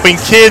people, you're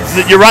helping kids,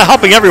 you're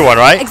helping everyone,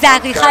 right?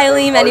 Exactly.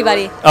 Chayalim,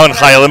 anybody. Oh, and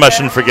Chayalim, I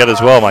shouldn't forget as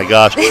well, my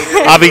gosh.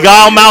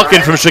 Abigail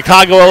Malkin from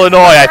Chicago,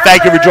 Illinois. I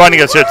thank you for joining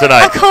us here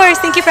tonight. Of course.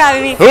 Thank you for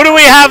having me. Who do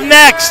we have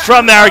next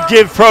from our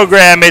Give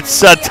program? It's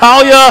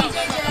Talia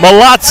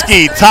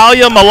Malatsky.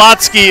 Talia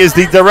Malatsky is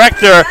the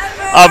director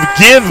of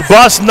Give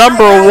bus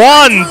number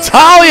 1.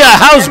 Talia,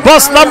 how's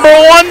bus number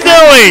 1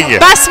 doing?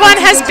 Bus 1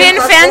 has been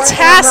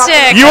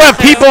fantastic. You have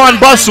people on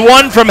bus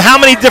 1 from how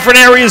many different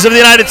areas of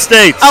the United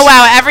States? Oh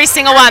wow, every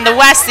single one. The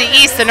west, the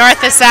east, the north,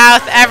 the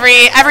south,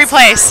 every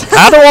place.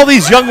 How do all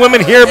these young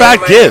women hear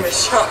about Give?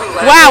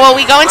 Wow, well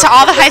we go into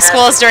all the high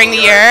schools during the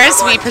years.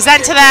 We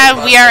present to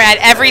them. We are at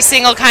every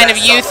single kind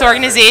of youth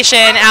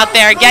organization out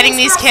there getting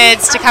these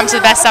kids to come to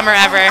the best summer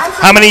ever.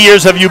 How many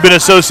years have you been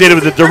associated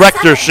with the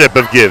directorship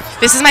of Give?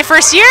 This is my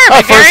first year, Oh,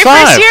 my very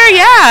first year,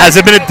 yeah. Has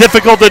it been a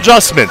difficult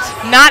adjustment?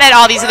 Not at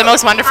all. These are the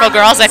most wonderful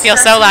girls. I feel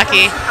so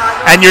lucky.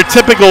 And your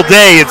typical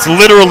day, it's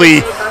literally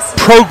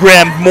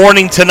programmed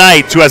morning to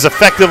night to as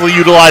effectively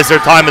utilize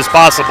their time as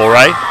possible,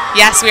 right?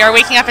 Yes, we are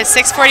waking up at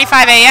 6:45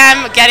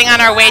 a.m., getting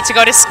on our way to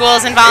go to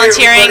schools and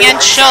volunteering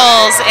and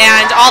shuls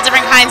and all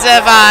different kinds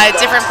of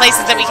different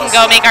places that we can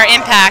go make our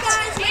impact.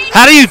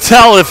 How do you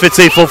tell if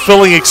it's a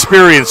fulfilling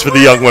experience for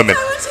the young women?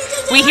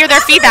 We hear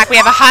their feedback. We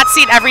have a hot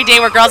seat every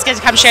day where girls get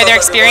to come share their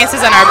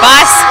experiences on our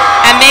bus,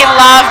 and they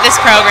love this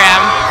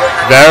program.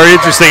 Very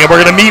interesting. And we're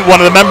going to meet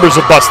one of the members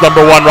of bus number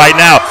 1 right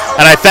now.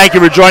 And I thank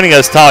you for joining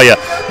us, Talia.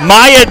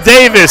 Maya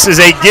Davis is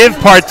a Give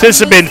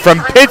participant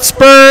from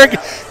Pittsburgh,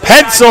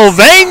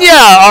 Pennsylvania.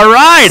 All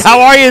right.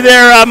 How are you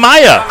there,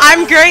 Maya?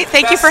 I'm great.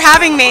 Thank you for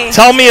having me.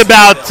 Tell me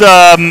about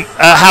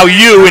how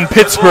you in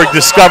Pittsburgh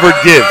discovered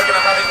Give.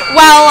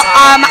 Well,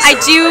 I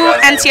do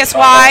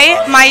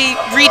NCSY. My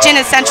region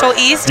is Central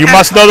East. You and-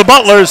 must know the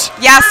Butlers.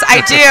 Yes,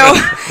 I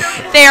do.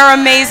 They are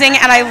amazing,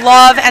 and I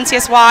love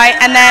NCSY.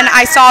 And then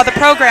I saw the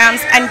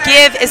programs, and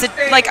Give is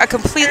like a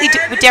completely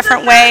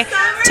different way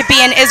to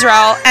be in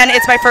Israel, and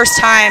it's my first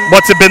time.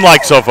 What's it been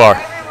like so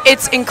far?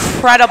 It's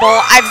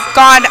incredible. I've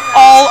gone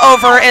all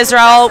over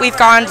Israel. We've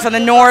gone from the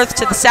north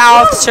to the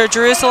south to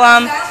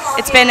Jerusalem.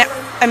 It's been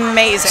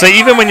amazing. So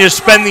even when you're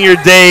spending your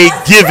day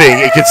giving,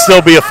 it can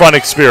still be a fun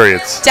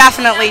experience.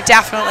 Definitely.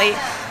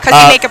 Because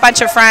you make a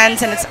bunch of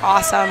friends, and it's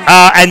awesome.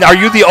 And are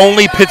you the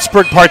only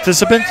Pittsburgh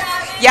participant?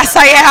 Yes,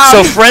 I am.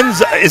 So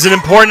friends is an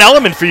important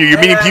element for you. You're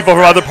meeting people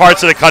from other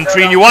parts of the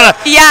country, and you want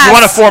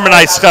to form a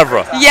nice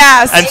chevra.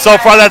 Yes. And so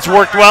far, that's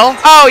worked well.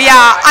 Oh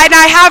yeah, and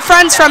I have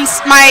friends from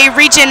my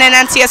region in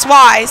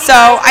NCSY, so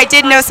I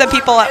did know some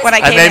people when I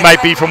came. And they in.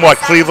 might be from what,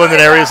 Cleveland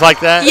and areas like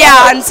that.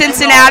 Yeah, and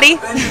Cincinnati.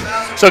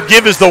 So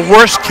Give is the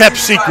worst kept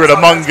secret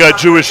among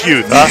Jewish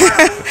youth, huh?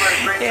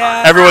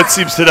 Yeah. Everyone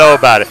seems to know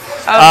about it.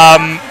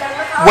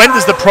 When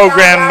does the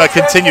program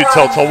continue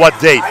till what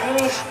date?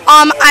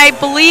 I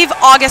believe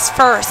August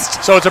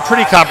 1st. So it's a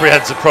pretty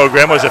comprehensive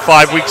program. Was it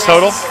 5 weeks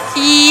total?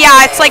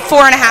 Yeah, it's like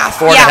 4.5.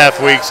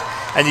 4.5 weeks.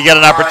 And you get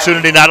an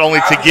opportunity not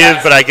only to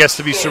give, but I guess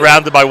to be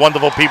surrounded by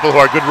wonderful people who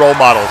are good role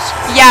models.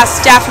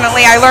 Yes,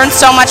 definitely. I learned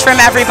so much from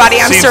everybody.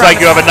 Seems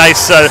like you have a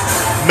nice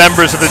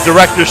members of the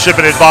directorship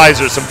and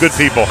advisors, some good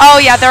people. Oh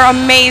yeah, they're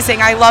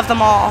amazing. I love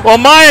them all. Well,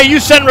 Maya, you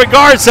send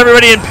regards to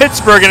everybody in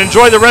Pittsburgh and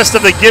enjoy the rest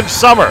of the Give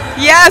summer.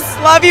 Yes,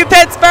 love you,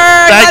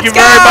 Pittsburgh. Thank you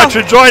very much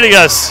for joining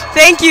us.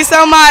 Thank you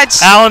so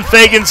much. Alan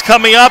Fagan's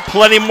coming up.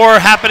 Plenty more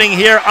happening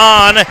here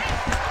on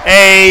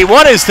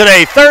what is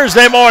today?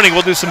 Thursday morning.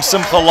 We'll do some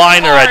Simcha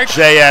Liner at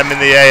JM in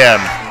the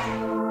AM.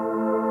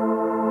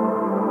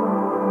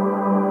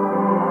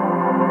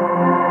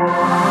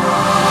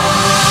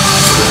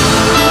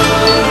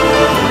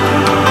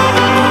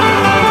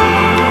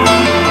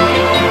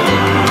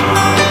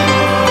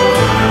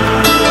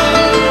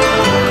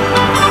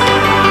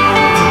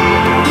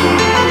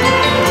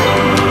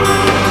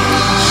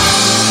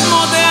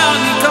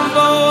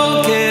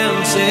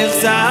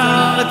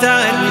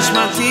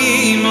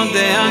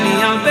 מודה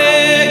אני על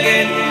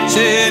בגד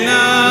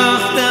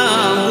שנחת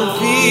על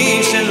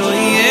גופי שלא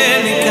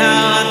יהיה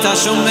ניכר אתה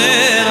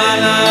שומר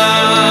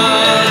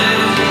עליי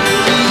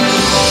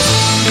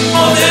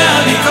מודה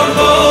אני כל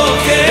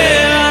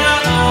בוקר על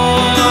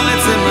האור על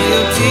עצם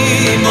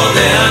היותי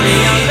מודה אני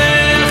על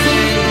בגד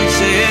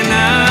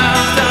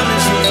שנחת על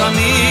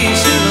שולחני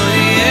שלא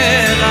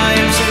יהיה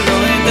רעב שלא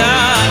ידע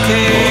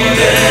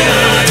מודה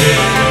אני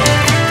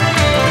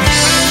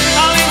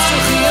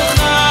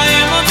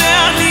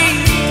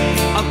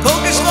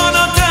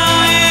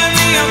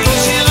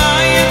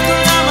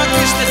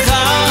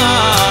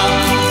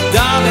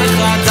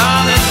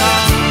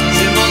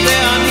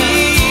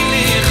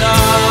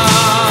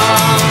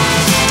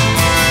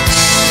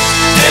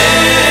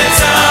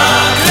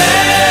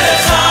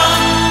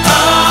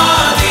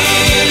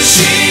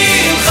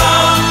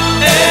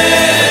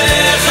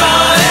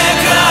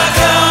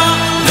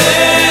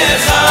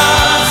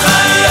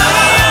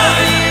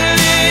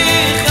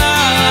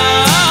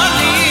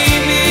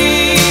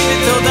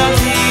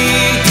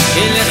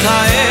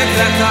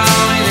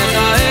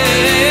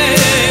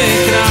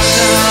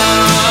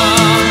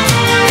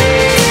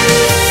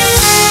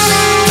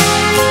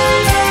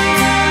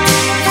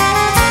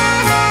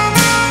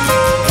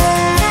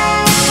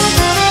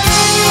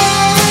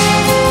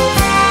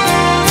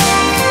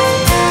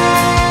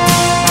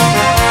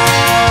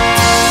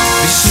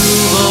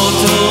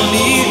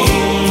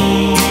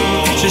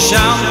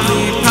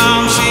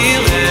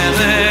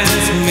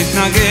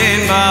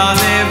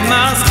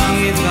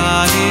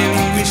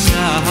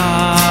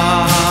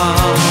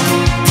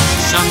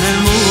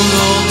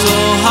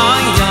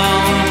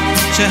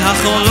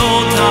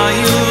שהחולות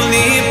היו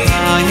לי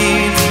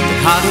פעמים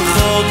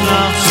והרוחות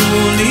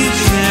לחשו לי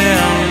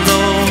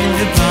שלא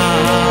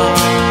לבד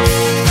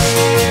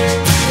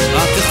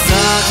רק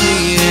קצת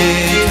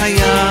נהיה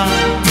קיים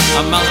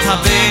אמרת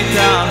בית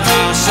על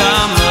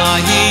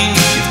השמיים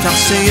הבטח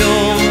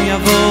שיום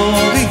יבוא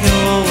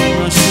ויום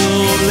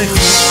נשוב לך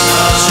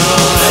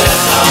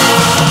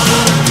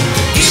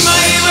אם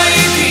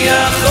הייתי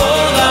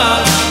יכול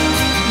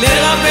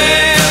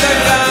לרפא את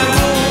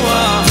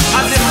הגעגוע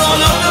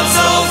הזיכרונות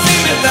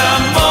צורפים את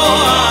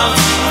המוח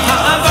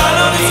האהבה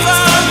לא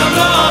נצחק גם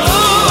לא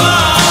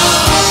הרוח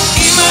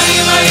אם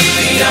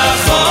הייתי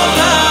יכול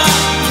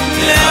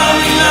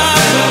להאמין לך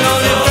ולא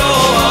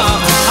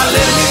לברוח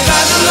הלב נפגע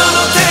לא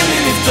נותן לי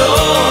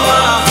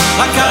לפתוח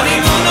רק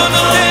הרימון לא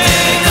נותן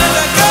עד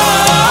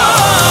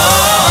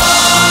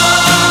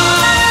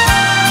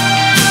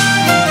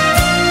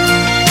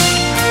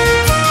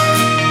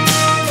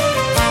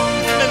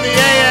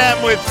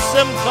with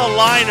Simcha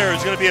Liner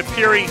is going to be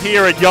appearing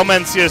here at Yom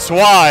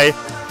NCSY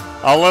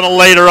a little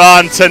later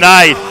on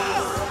tonight.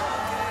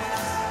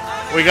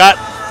 We got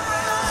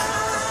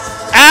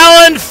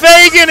Alan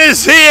Fagan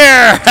is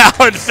here.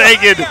 Alan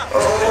Fagan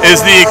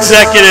is the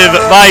executive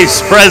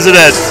vice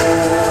president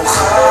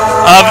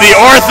of the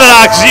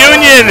Orthodox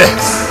Union,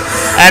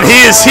 and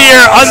he is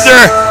here under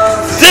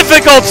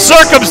difficult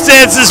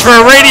circumstances for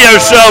a radio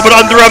show, but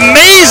under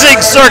amazing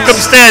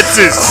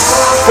circumstances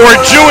for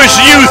Jewish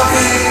youth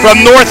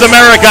from North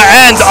America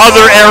and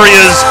other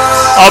areas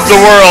of the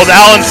world.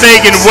 Alan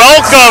Fagan,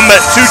 welcome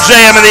to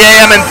JM in the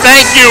AM, and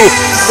thank you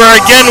for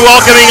again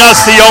welcoming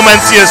us to Yom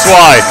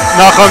NCSY.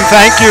 Nachum,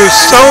 thank you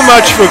so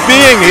much for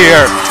being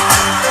here.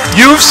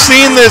 You've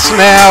seen this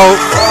now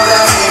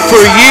for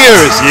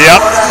years.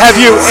 Yep. Have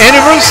you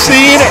ever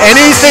seen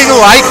anything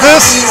like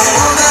this?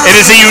 It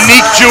is a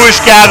unique Jewish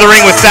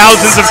gathering with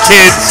thousands of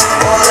kids,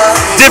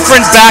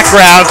 different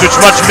backgrounds, which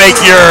must make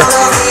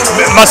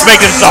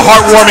this a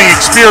heartwarming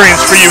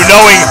experience for you,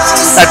 knowing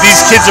that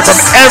these kids are from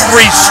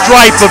every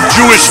stripe of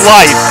Jewish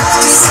life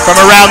from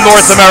around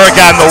North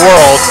America and the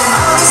world.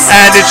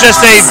 And it's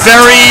just a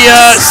very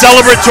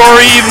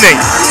celebratory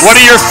evening. What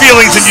are your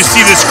feelings when you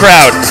see this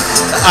crowd?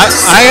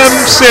 I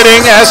am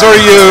sitting, as are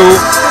you,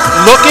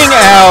 looking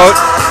out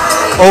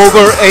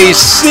over a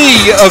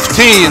sea of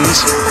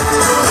teens,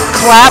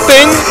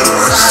 clapping,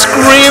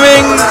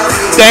 screaming,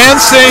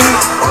 dancing,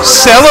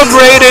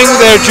 celebrating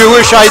their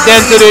Jewish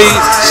identity,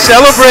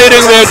 celebrating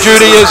their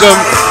Judaism,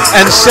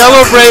 and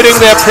celebrating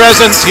their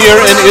presence here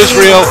in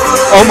Israel.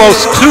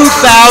 Almost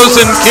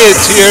 2,000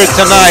 kids here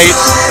tonight.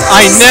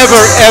 I never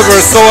ever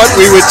thought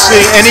we would see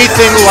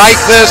anything like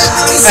this,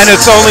 and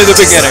it's only the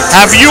beginning.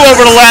 Have you,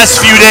 over the last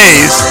few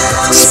days,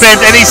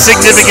 spent any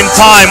significant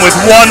time with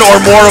one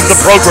or more of the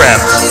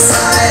programs?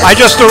 I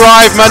just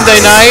arrived Monday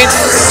night,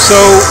 so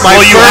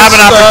will you have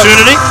an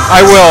opportunity?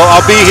 I will.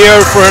 I'll be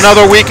here for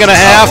another week and a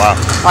half. Oh, wow.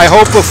 I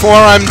hope before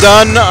I'm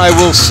done, I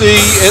will see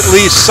at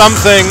least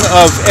something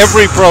of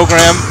every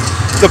program.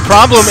 The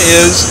problem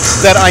is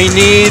that I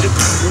need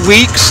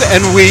weeks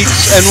and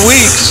weeks and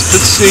weeks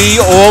to see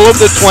all of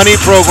the 20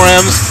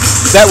 programs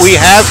that we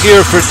have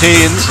here for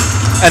teens,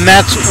 and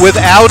that's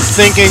without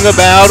thinking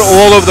about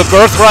all of the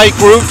birthright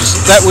groups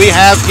that we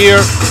have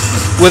here,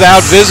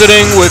 without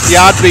visiting with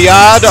Yad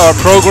B'Yad, our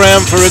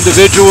program for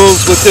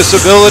individuals with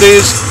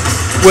disabilities,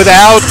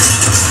 without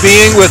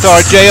being with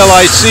our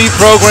JLIC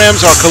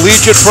programs, our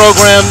collegiate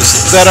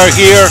programs that are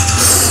here.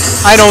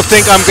 I don't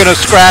think I'm going to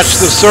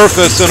scratch the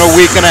surface in a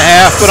week and a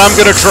half, but I'm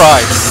going to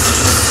try.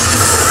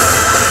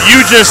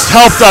 You just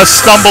helped us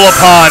stumble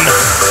upon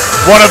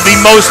one of the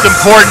most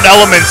important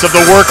elements of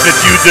the work that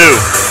you do.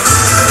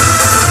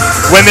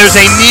 When there's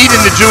a need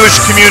in the Jewish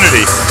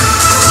community,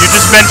 you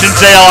just mentioned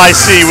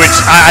JLIC, which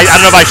I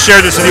don't know if I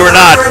shared this with you or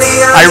not.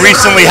 I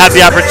recently had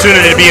the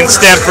opportunity to be in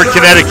Stamford,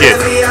 Connecticut,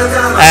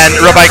 and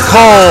Rabbi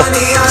Cole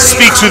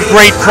speaks with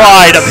great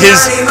pride of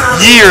his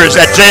years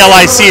at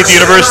JLIC at the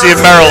University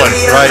of Maryland.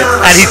 Right.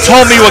 And he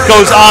told me what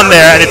goes on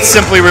there, and it's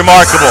simply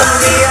remarkable.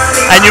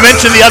 And you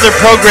mentioned the other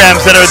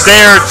programs that are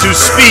there to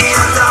speak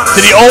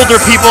to the older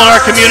people in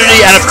our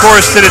community and, of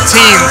course, to the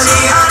teens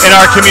in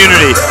our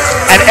community.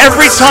 And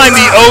every time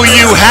the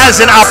OU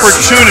has an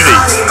opportunity,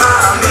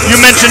 you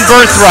mentioned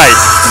Birthright.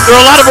 There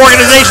are a lot of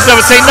organizations that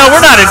would say, no, we're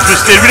not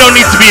interested. We don't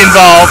need to be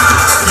involved.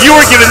 You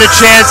were given the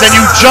chance and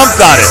you jumped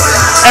on it.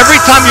 Every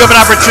time you have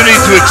an opportunity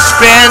to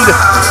expand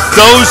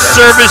those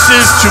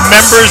services to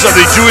members of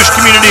the Jewish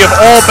community of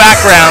all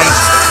backgrounds,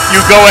 you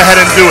go ahead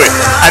and do it.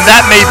 And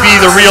that may be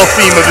the real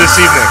theme of this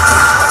evening.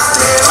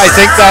 I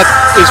think that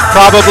is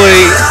probably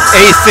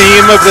a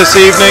theme of this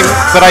evening,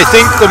 but I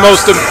think the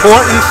most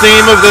important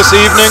theme of this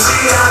evening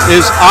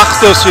is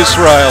Achdus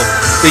Yisrael,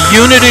 the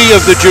unity of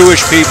the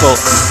Jewish people,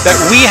 that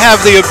we have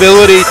the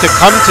ability to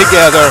come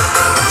together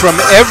from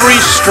every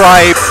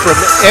stripe, from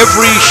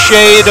every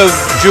shade of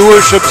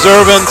Jewish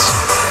observance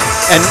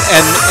and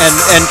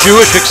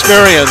Jewish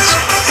experience,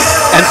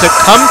 and to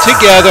come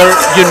together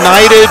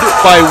united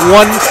by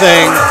one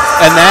thing,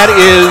 and that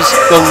is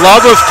the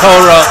love of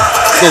Torah,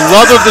 the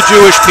love of the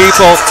Jewish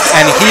people,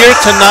 and here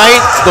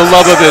tonight, the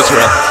love of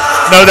Israel.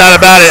 No doubt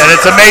about it, and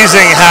it's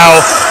amazing how,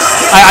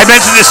 I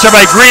mentioned this to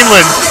Rabbi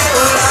Greenland,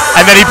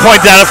 and then he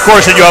pointed out, of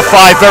course, that you have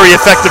 5 very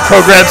effective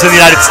programs in the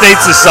United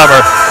States this summer.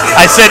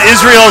 I said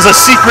Israel is a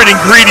secret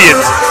ingredient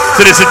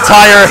to this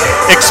entire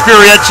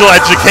experiential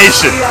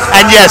education.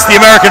 And yes, the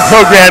American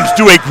programs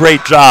do a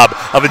great job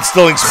of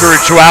instilling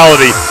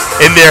spirituality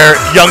in their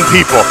young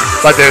people.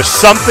 But there's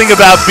something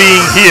about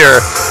being here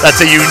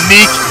that's a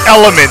unique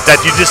element that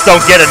you just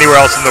don't get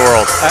anywhere else in the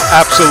world.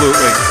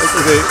 Absolutely.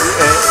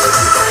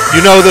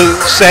 You know the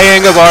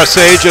saying of our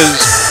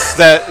sages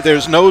that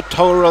there's no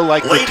Torah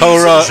like the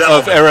Torah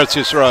of Eretz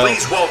Yisrael.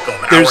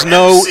 There's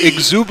no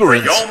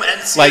exuberance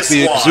like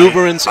the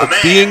exuberance of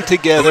being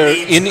together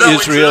in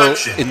Israel,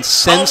 in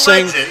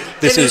sensing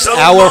this is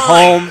our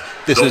home,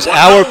 this is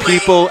our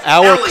people,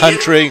 our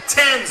country.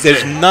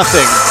 There's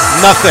nothing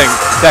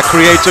that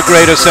creates a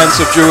greater sense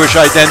of Jewish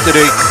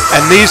identity,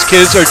 and these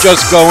kids are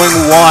just going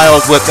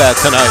wild with that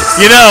tonight.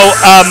 You know,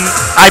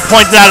 I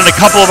pointed out in a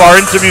couple of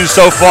our interviews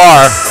so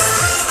far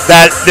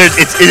that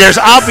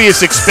there's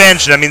obvious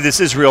expansion. I mean,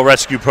 this Israel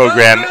Rescue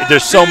Program,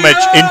 there's so much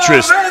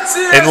interest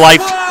in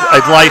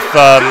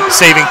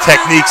life-saving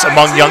techniques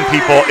among young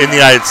people in the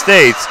United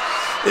States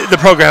the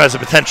program has the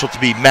potential to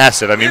be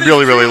massive. I mean,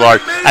 really, really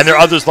large. And there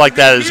are others like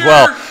that as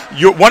well.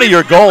 One of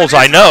your goals,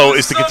 I know,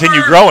 is to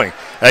continue growing.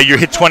 You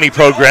hit 20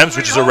 programs,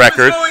 which is a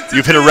record.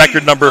 You've hit a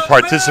record number of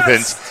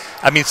participants.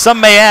 I mean, some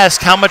may ask,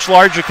 how much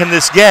larger can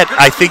this get?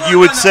 I think you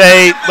would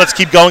say, let's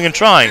keep going and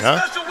trying, huh?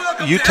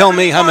 You tell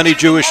me how many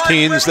Jewish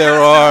teens there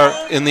are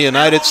in the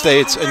United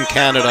States and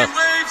Canada,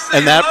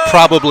 and that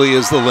probably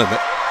is the limit.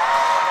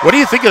 What do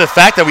you think of the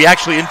fact that we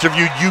actually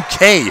interviewed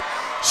UK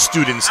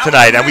students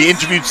tonight, and we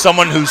interviewed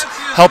someone who's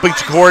helping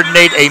to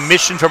coordinate a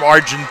mission from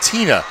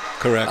Argentina?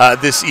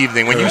 Correct. This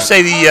evening. When Correct.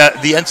 you say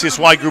the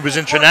NCSY group is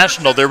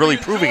international, they're really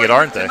proving it,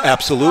 aren't they?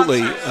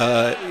 Absolutely.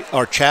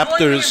 Our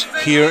chapters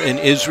here in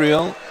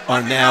Israel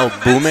are now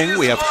booming.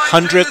 We have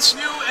hundreds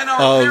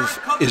of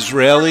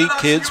Israeli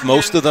kids,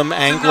 most of them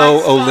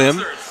Anglo-Olim,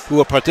 who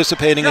are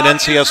participating in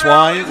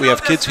NCSY. We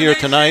have kids here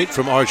tonight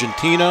from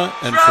Argentina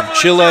and from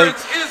Chile,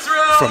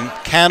 from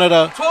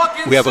Canada.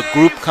 We have a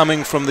group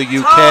coming from the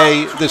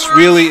UK. This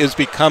really is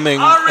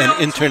becoming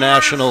an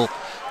international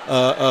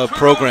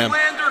program.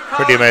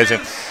 Pretty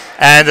amazing.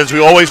 And as we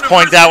always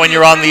point out when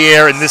you're on the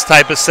air in this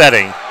type of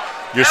setting,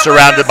 you're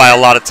surrounded by a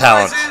lot of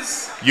talent.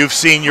 You've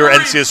seen your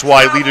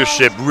NCSY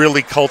leadership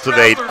really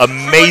cultivate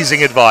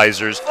amazing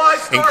advisors,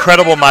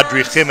 incredible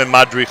madrichim and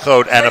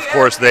madrichot, and of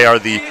course they are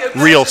the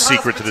real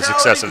secret to the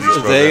success of these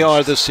programs. They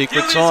are the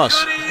secret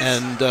sauce,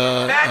 and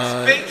the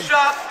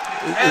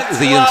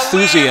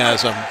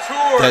enthusiasm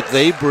that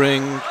they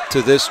bring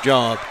to this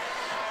job.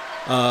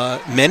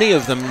 Many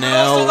of them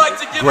now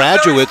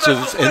graduates of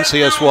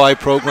NCSY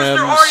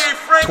programs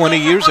 20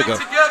 years ago.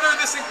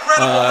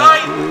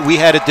 We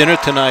had a dinner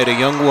tonight, a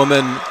young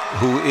woman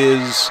who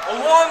is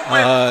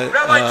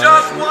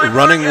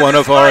running one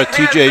of our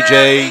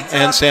TJJ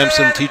and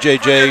Samson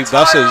TJJ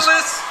buses,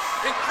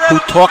 who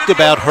talked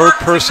about her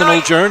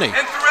personal journey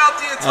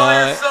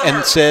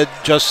and said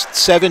just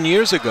 7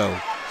 years ago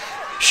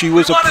she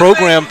was a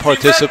program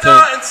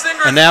participant,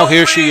 and now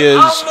here she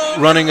is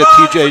running a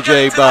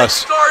TJJ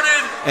bus,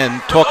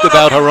 and talked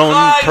about her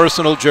own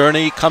personal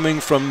journey coming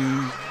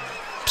from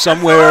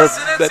somewhere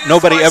that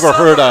nobody ever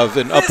heard of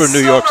in Upper New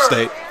York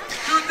State.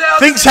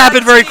 Things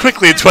happen very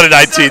quickly in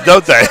 2019,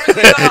 don't they?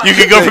 You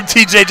can go from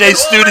TJJ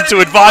student to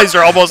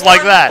advisor almost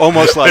like that.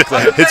 Almost like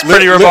that. It's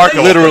pretty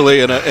remarkable.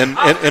 Literally in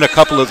a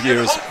couple of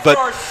years. But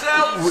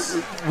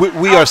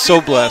we are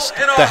so blessed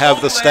to have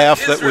the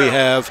staff that we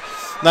have,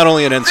 not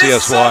only in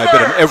NCSY,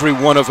 but in every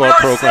one of our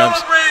programs.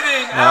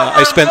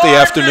 I spent the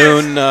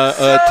afternoon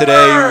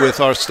today with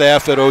our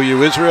staff at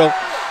OU Israel,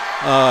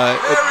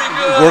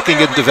 working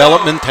in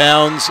development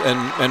towns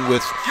and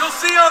with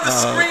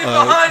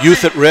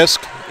youth at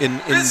risk in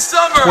 20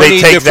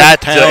 they take different that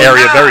towns.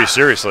 area very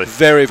seriously.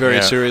 Very,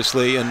 very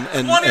seriously. And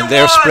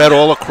they're spread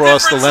all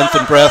across the length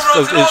and breadth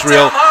of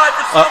Israel.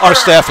 Our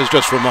staff is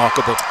just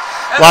remarkable.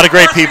 A lot of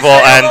great people,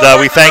 and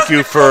we thank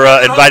you for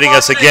inviting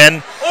us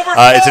again.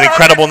 It's an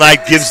incredible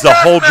night, gives the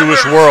whole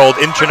Jewish world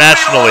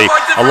internationally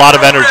a lot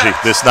of energy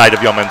this night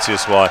of Yom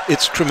NCSY.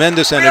 It's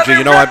tremendous energy.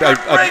 You know,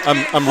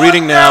 I'm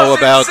reading now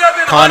about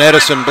Con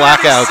Edison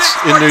blackouts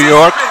in New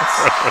York.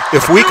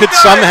 If we could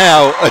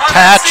somehow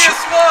attach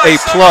a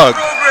plug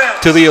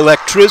to the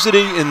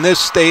electricity in this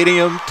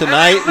stadium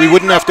tonight, we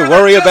wouldn't have to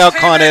worry about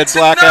Con Ed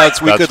blackouts.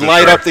 We could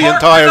light up the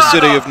entire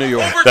city of New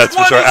York. That's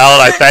for sure.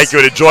 Alan, I thank you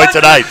and enjoy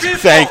tonight.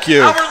 Thank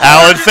you.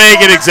 Alan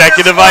Fagan,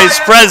 Executive Vice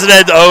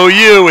President,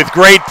 OU, with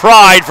great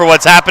pride for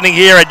what's happening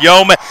here at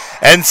Yom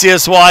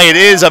NCSY. It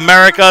is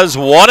America's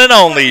one and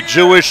only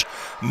Jewish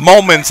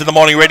Moments in the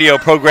Morning radio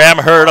program,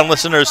 heard on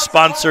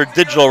listeners-sponsored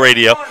digital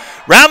radio.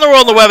 Around the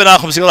world on the web at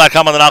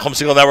NachumSegal.com, on the Nachum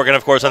Segal Network, and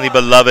of course on the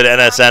beloved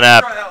NSN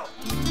app.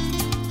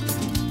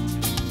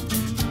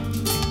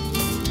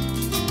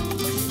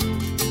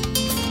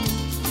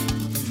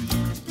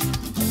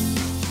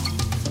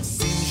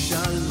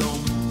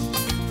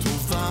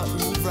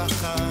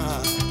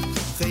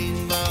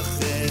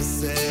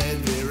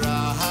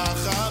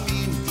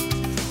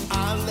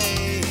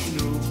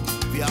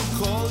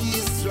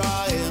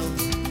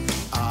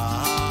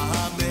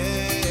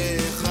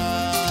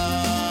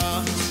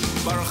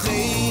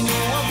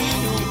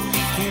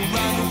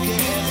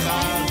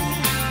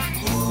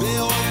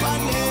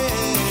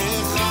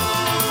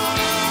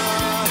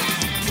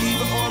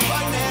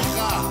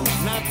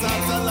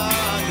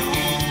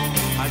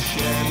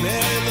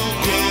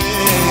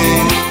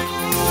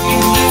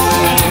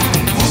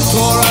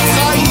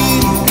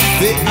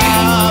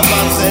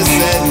 ואהבת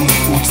חסד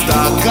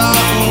וצדקה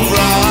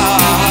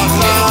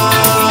וברכה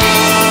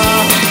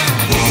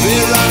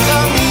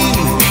ורחמים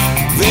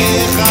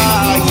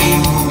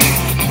וחיים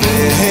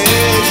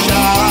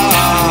ושלום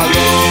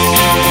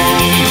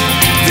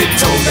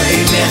וטוב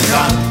בעיניך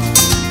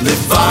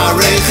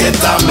לברך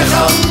את עמך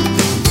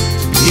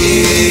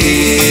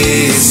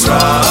ישראל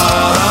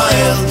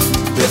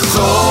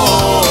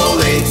בכל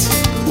עת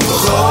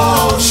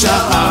ובכל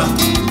שעה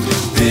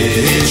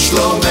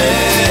בשלומך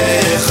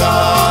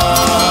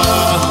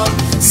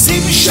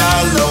שים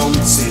שלום,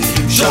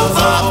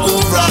 שלווה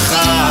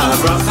וברכה,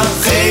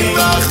 חן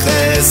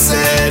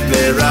וחסד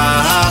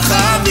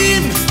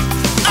ורחמים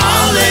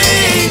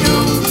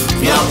עלינו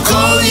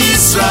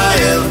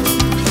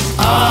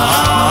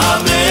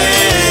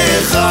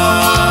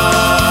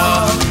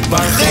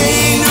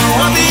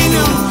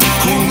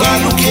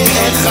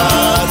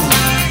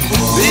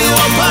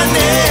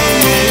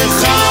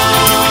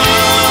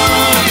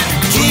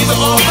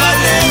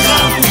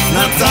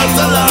נתת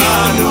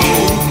לנו,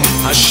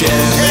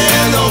 השם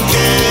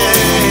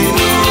אלוקינו.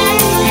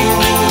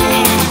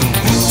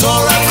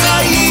 תורת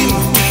חיים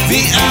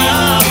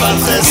ואהבת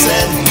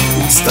חסד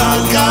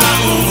וצדקה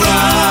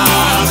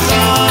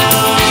וברכה,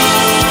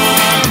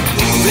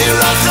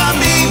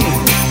 ורחמים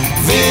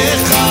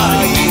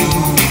וחיים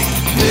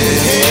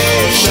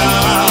ושלום.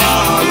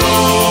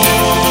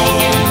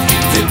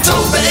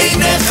 וטוב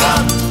בעיניך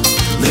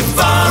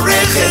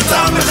לברך את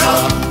עמך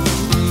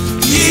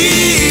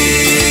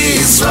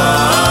ישראל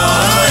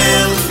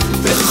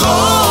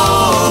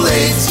בכל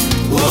עת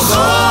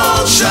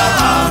ובכל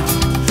שעה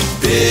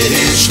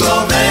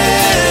בשלומך,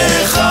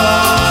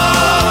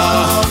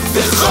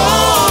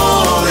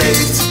 בכל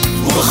עת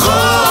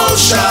ובכל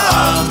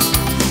שעה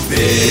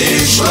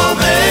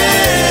בשלומך,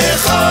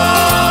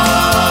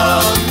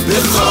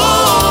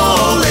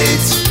 בכל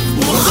עת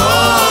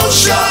ובכל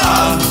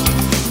שעה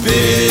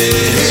בשלומך.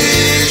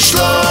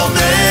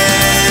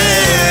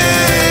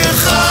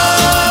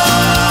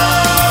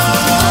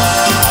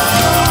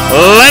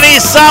 Lenny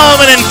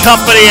Solomon and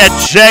company at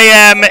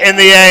JM in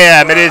the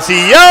AM. It is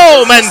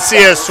Yom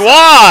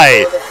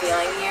NCSY.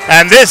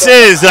 And this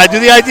is, did I do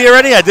the ID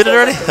already? I did it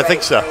already? I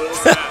think so.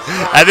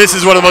 And this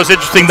is one of the most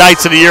interesting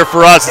nights of the year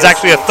for us. It's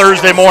actually a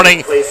Thursday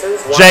morning,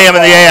 JM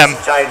in the AM.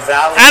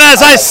 And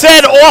as I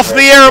said off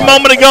the air a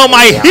moment ago,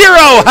 my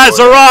hero has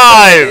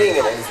arrived.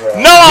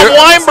 Noam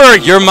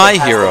Weinberg. You're my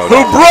hero.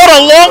 Who brought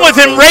along with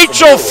him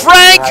Rachel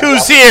Frank,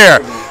 who's here.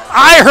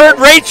 I heard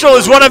Rachel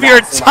is one of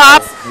your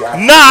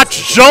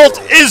top-notch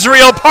Jolt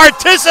Israel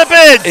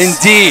participants.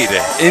 Indeed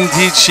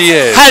she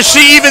is. Has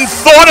she even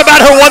thought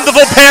about her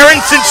wonderful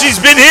parents since she's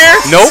been here?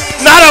 Nope.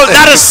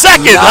 Not a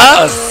second, Not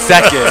huh? a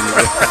second.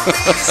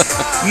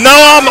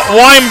 Noam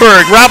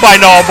Weinberg, Rabbi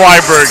Noam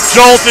Weinberg,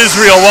 Jolt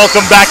Israel,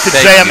 welcome back to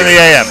JM in the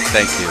AM.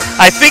 Thank you.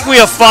 I think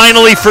we have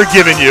finally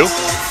forgiven you.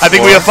 I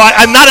think we have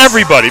not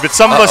everybody, but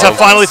some of us have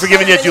finally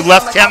forgiven you that you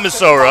left Camp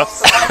Mesorah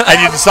and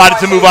you decided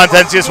to move on to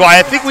NCSY.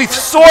 I think we've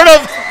sort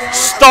of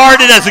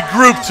started as a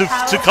group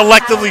to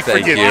collectively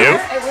forgive you.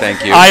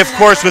 Thank you. I, of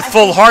course, with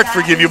full heart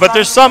forgive you, but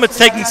there's some, it's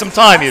taking some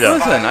time, you know.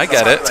 Listen, I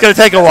get it. It's going to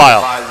take a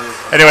while.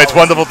 Anyway, it's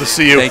wonderful to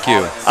see you. Thank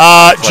you.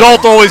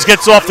 Jolt always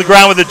gets off the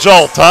ground with a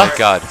jolt, huh?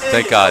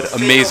 Thank God.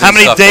 Amazing. How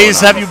many stuff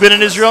days going on. have you been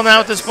in Israel now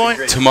at this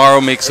point?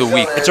 Tomorrow makes a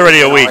week. It's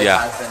already a week.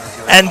 Yeah.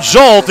 And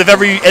Jolt, if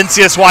every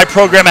NCSY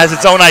program has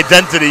its own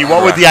identity,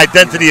 what would the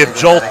identity of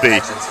Jolt be?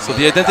 So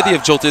the identity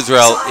of Jolt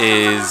Israel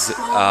is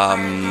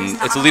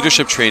it's a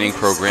leadership training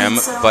program,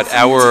 but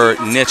our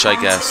niche, I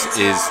guess,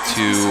 is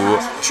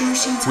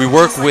we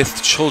work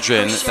with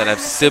children that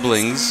have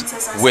siblings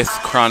with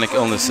chronic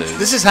illnesses.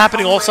 This is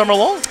happening all summer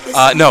long?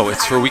 No,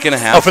 it's for a week and a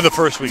half. Oh, for the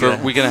first week. For a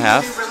week and a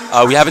half.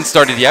 We haven't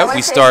started yet.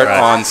 We start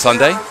on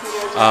Sunday.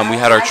 We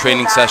had our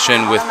training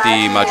session with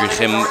the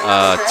Madrichim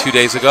 2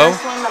 days ago.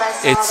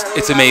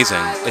 It's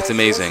amazing. It's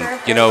amazing.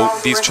 You know,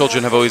 these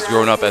children have always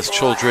grown up as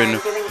children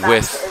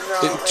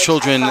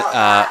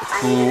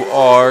who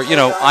are, you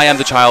know, I am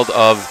the child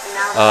of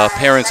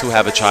parents who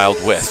have a child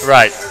with.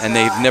 Right. And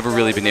they've never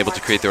really been able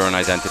to create their own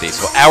identity.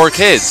 So our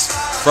kids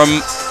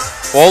from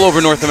all over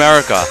North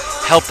America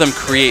help them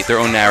create their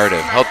own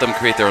narrative, help them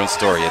create their own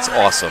story. It's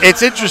awesome.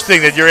 It's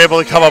interesting that you're able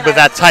to come up with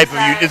that type of.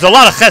 There's a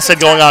lot of chesed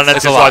going on in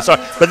NCSY,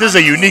 but this is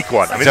a unique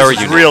one. I mean, Very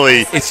this is unique.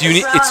 really. It's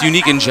unique. It's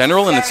unique in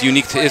general, and it's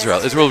unique to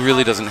Israel. Israel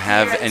really doesn't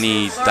have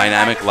any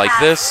dynamic like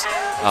this.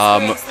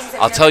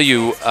 I'll tell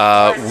you,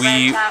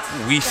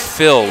 we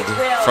filled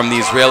from the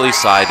Israeli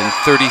side in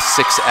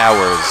 36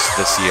 hours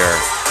this year.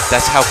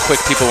 That's how quick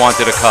people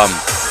wanted to come.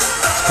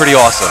 It's pretty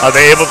awesome. Are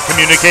they able to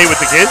communicate with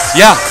the kids?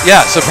 Yeah,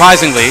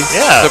 surprisingly.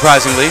 Yeah.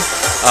 Surprisingly.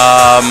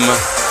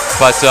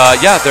 But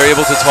they're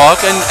able to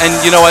talk, and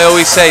you know, I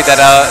always say that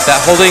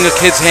holding a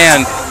kid's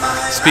hand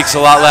speaks a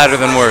lot louder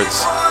than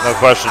words. No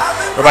question.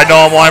 Rabbi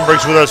Noam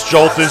Weinberg's with us,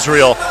 Jolt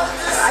Israel.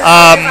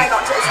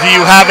 Do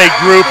you have a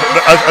group,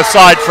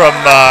 aside from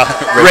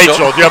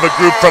Rachel, do you have a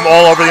group from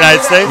all over the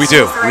United States? We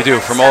do,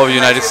 from all over the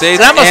United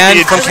States So that must and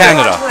be from interesting.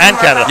 Canada. And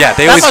Canada. Yeah,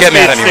 they always get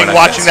mad at me when I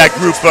watching that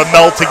group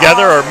meld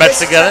together or mesh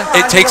together.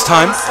 It takes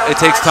time.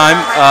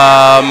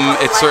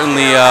 It's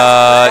certainly,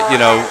 you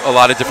know, a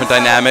lot of different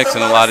dynamics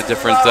and a lot of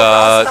different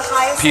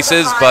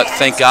pieces, but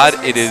thank God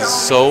it is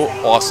so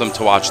awesome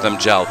to watch them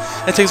gel.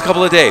 It takes a couple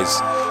of days,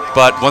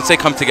 but once they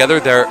come together,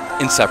 they're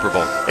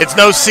inseparable. It's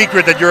no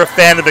secret that you're a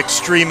fan of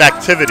extreme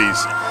activities.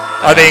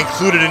 Are they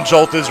included in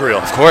Jolt Israel?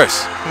 Of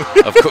course.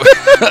 Of course.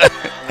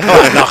 Come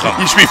on, Nachum.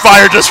 You should be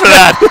fired just for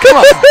that. Come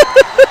on.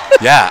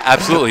 Yeah,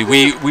 absolutely.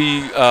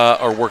 We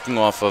are working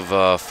off of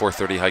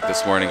 4:30 hike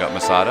this morning at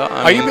Masada.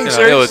 Are you being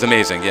serious? It was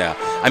amazing, yeah.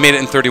 I made it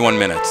in 31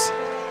 minutes.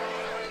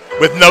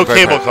 With no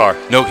cable car?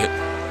 No.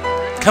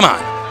 Come on.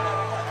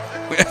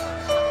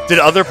 Did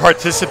other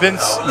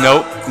participants?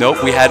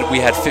 Nope. We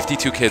had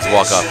 52 kids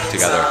walk up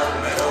together.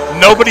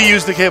 Nobody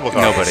used the cable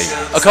car? Nobody.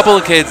 A couple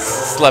of kids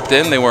slept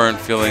in. They weren't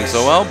feeling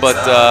so well, but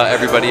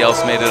everybody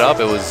else made it up.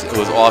 It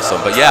was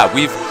awesome. But yeah,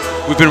 we've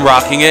been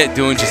rocking it,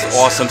 doing just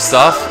awesome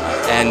stuff.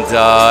 and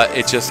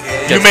it just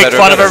gets You make better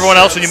fun and of better. everyone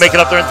else when you make it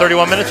up there in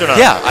 31 minutes or not?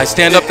 Yeah, I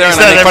stand up there and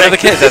You I stand make fun there of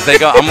the kids as they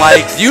go. I'm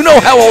like, you know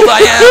how old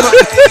I am?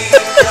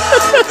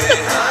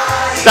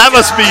 That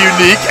must be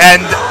unique.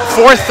 And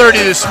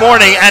 4:30 this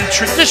morning, and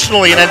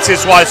traditionally in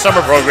NCSY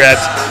summer programs,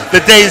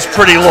 the day is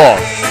pretty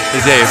long. The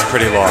day is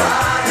pretty long.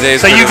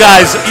 So you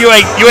guys, you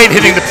ain't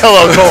hitting the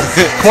pillow until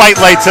quite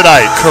late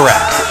tonight.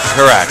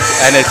 Correct.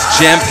 And it's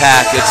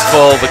jam-packed, it's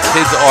full, the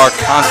kids are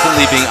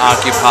constantly being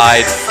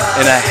occupied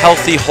in a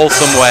healthy,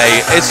 wholesome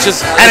way. It's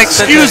just... And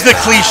excuse the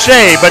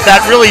cliche, but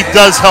that really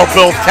does help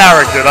build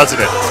character, doesn't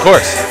it? Of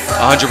course,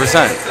 100%.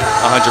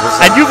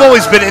 100%. And you've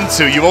always been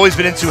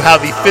into how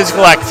the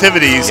physical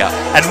activities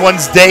and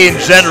one's day in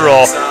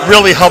general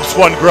really helps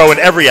one grow in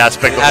every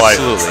aspect of life.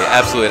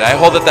 Absolutely. I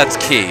hold that that's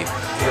key.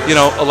 You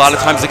know, a lot of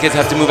times the kids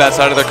have to move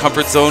outside of their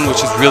comfort zone,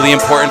 which is really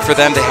important for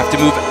them. They have to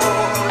move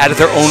out of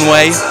their own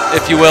way,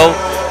 if you will.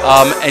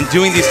 And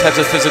doing these types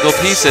of physical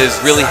pieces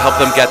really help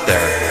them get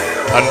there.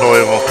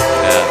 Unbelievable.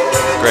 Yeah,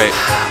 great.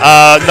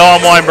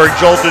 Noam Weinberg,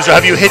 Jolt Israel,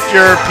 have you hit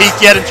your peak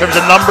yet in terms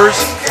of numbers?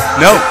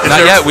 No,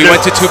 not yet. We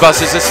went to 2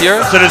 buses this year.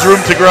 So there's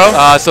room to grow?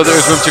 So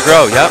there's room to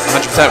grow, yeah,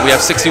 100%. We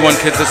have 61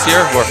 kids this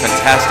year who are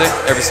fantastic,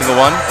 every single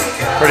one.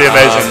 Pretty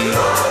amazing.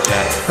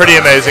 Yeah. Pretty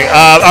amazing.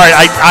 All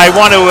right, I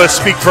want to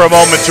speak for a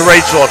moment to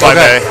Rachel, if I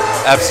may.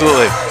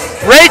 Absolutely.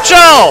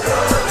 Rachel!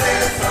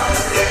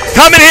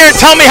 Come in here and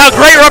tell me how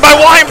great Rabbi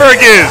Weinberg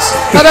is.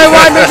 Rabbi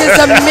Weinberg is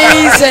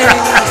amazing.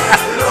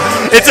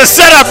 It's a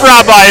setup,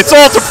 Rabbi. It's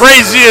all to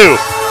praise you.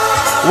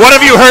 What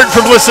have you heard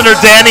from listener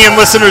Danny and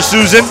listener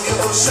Susan?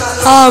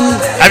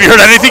 Have you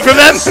heard anything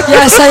from them?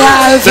 Yes, I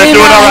have. They're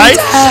doing all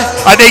right?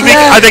 Are they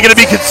yeah. going to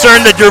be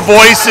concerned that your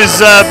voice is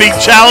being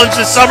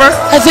challenged this summer?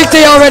 I think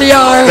they already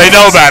are. They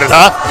know about it,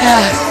 huh?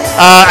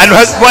 Yeah. And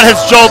what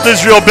has Jolt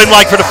Israel been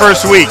like for the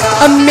first week?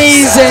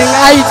 Amazing.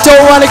 I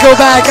don't want to go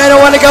back. I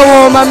don't want to go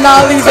home. I'm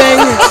not leaving.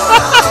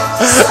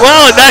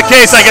 Well, in that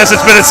case, I guess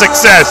it's been a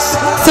success.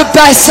 It's the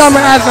best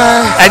summer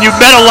ever. And you've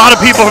met a lot of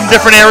people from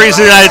different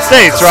areas of the United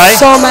States, right?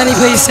 So many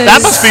places.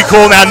 That must be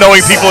cool now,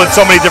 knowing people in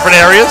so many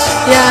different areas.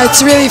 Yeah,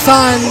 it's really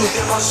fun.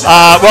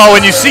 Well,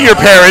 when you see your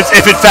parents,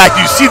 if in fact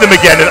you see them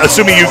again,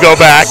 assuming you go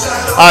back,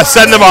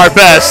 send them our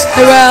best.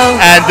 I will.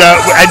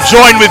 And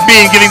join with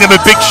me in giving them a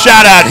big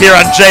shout out here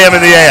on JM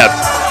in the AM.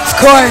 Of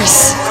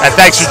course. And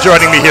thanks for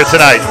joining me here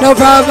tonight. No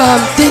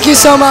problem. Thank you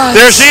so much.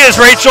 There she is,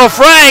 Rachel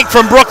Frank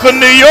from Brooklyn,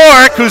 New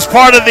York, who's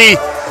part of the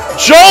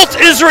Jolt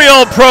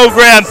Israel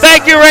program.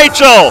 Thank you,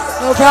 Rachel.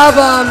 No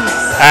problem.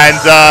 And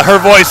her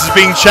voice is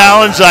being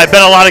challenged. I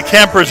bet a lot of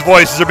campers'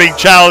 voices are being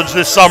challenged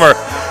this summer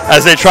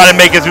as they try to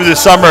make it through the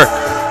summer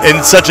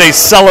in such a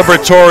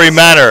celebratory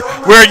manner.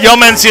 We're at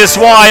Yom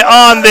NCSY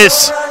on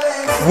this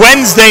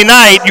Wednesday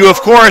night. You,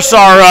 of course,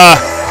 are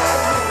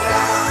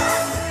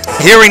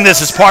hearing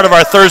this as part of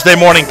our Thursday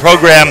morning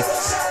program.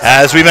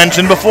 As we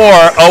mentioned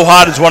before,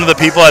 Ohad is one of the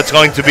people that's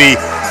going to be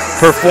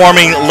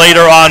performing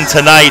later on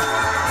tonight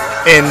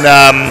in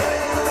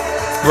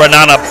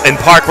Ra'anana, in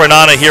Park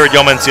Ra'anana here at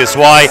Yom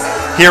NCSY.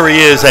 Here he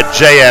is at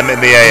JM in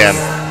the AM.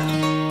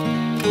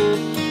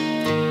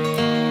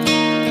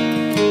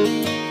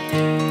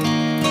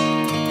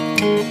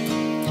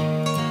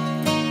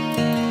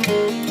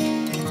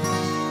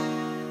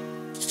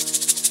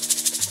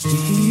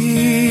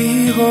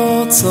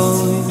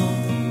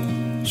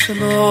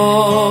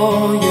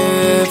 שלא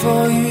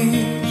יבוא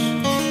איש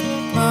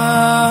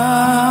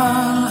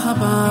על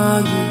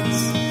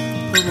הבייס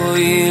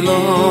ובואי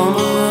לו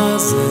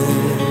מעשה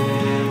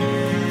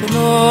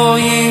ולא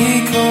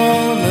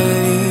יקרא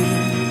לי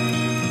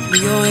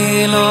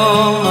ויואי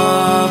לו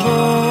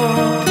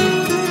לעבוד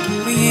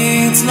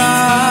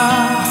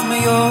ויצלח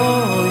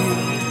מיואי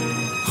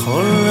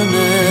כל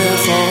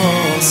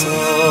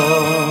נכוסו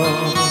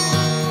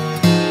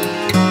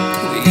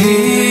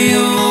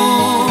ויהיו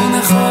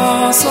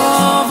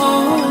נכוסיו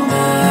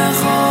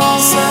ונכוסינו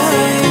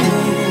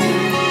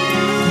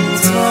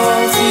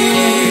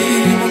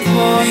צרכים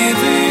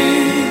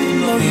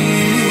וכואבים לא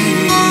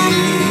יהיו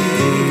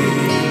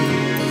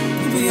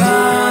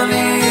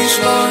ויעניש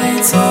לא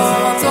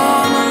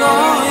יצאתם לא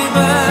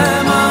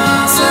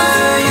במעשה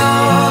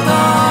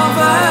ידיו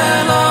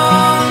ולא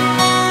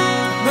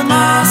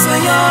במעשה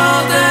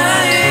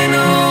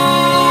ידינו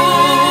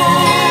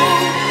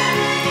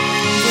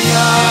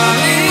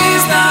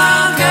ויעניש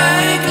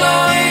דרכי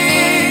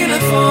גלוי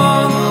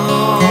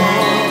לפונו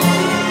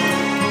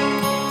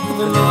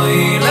ולא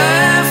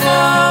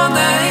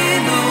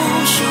לפוננו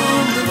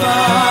שום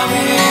דבר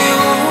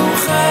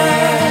יוכל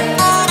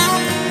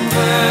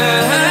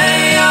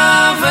והיה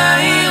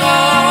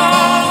וירא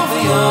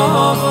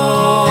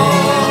ויבוא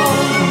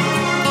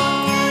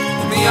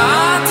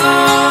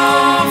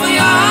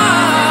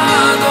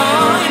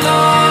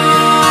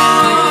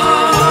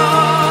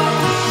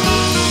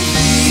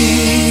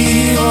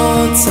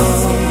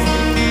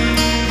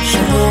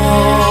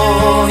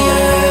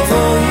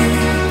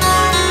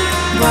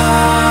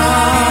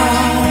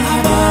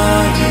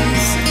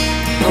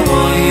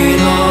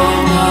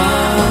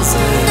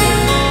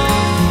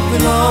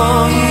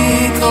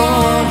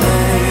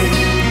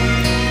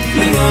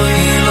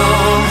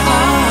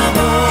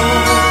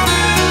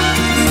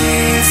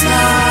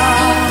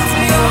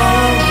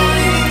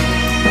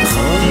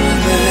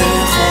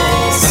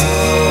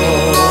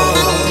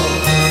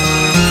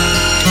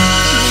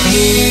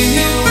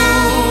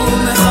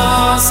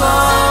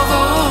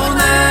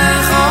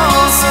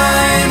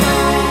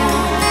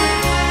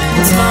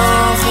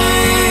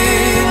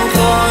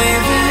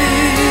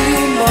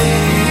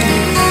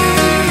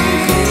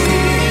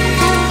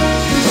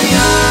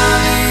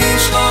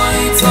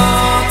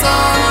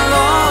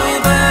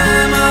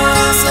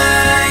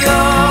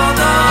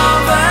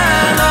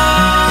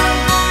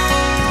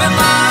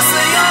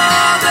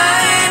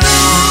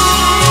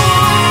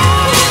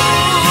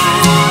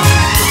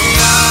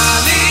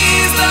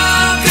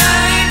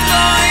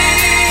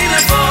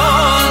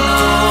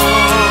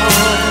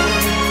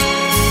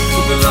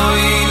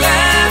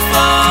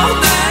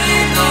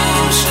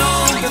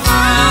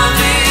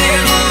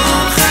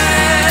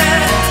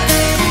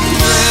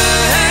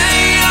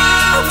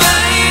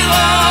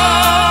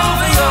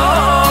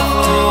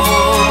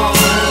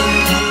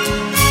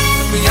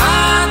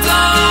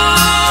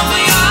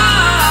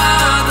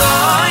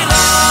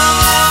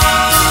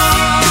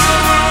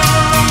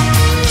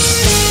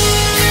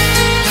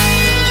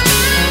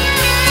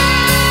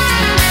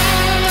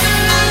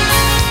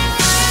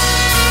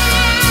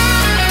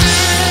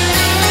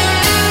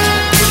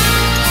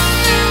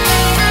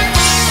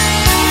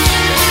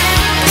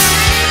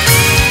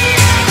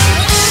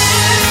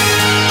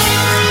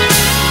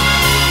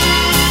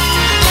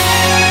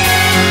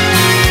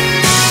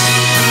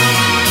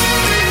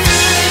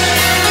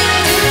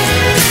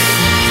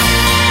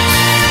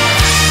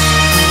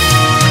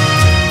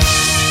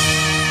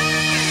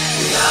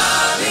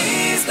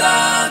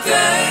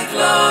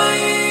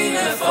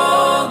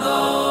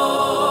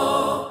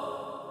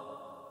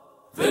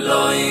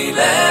ולא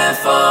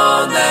ילך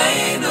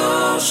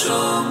לפנינו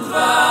שום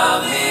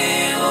דבר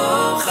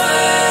ירוחת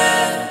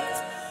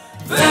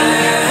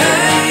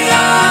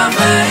והיה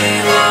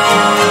מאירו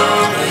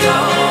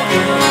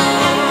ביומו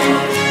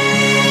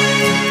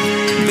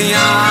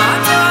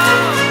בידו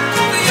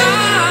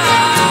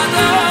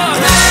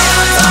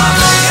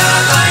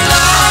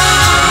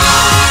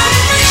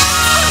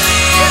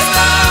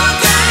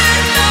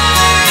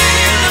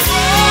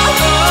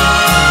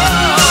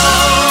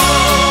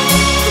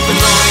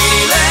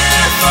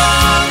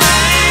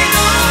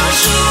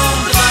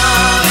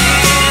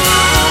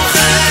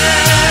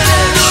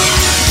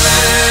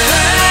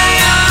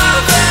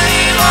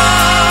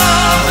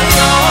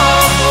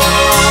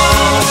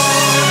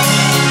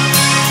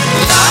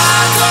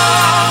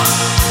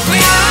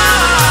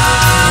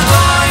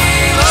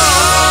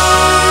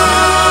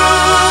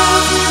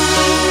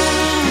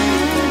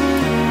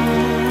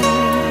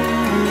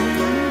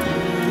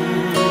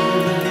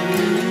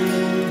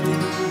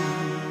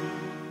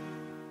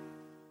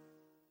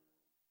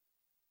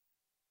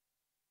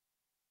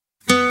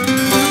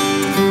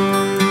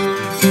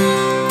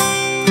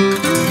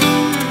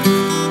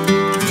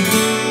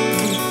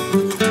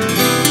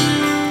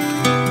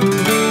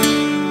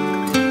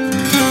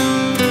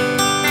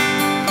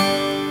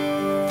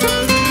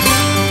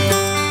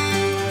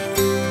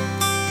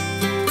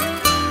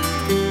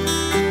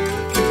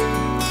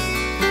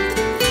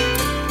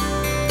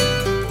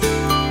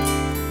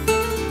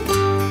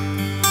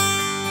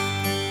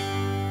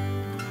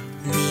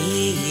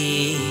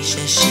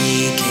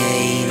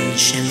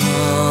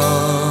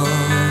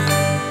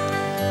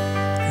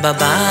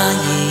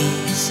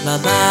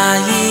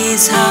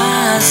בבייס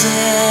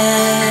הזה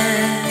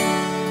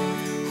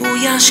הוא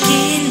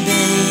ישכין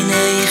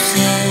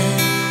ביניכם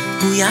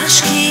הוא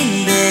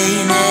ישכין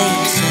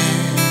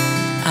ביניכם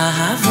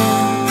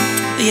אהבו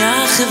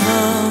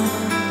יחבו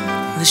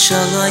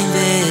ושלום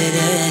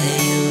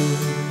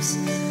וריוס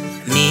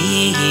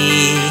מי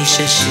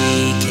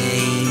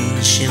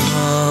ששיקן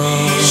שמו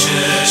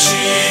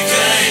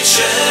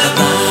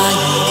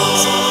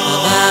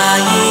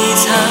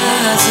בבייס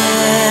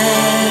הזה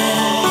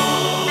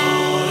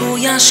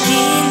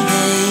ישכין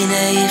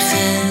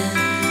ביניכם,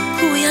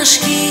 הוא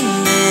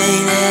ישכין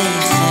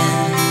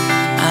ביניכם,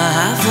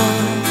 אהבו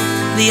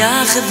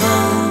ויחבו,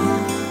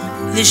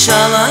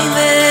 ושלום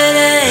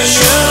וריוס,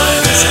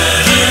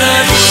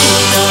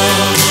 ילדינו,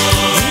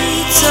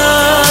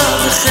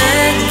 ניצור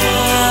וחדבו,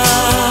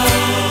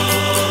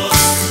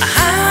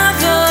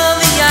 אהבו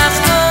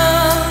ויחבו,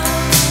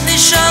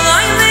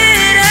 ושלום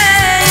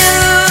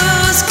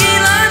וריוס,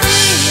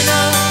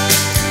 ילדינו,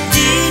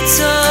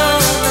 ניצור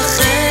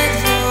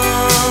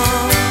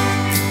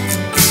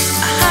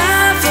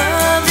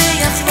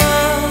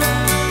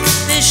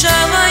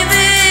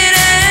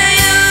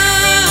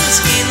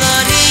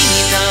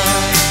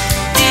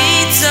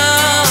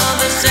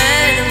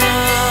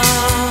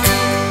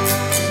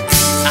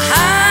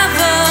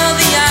אהבו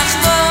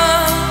ויחבו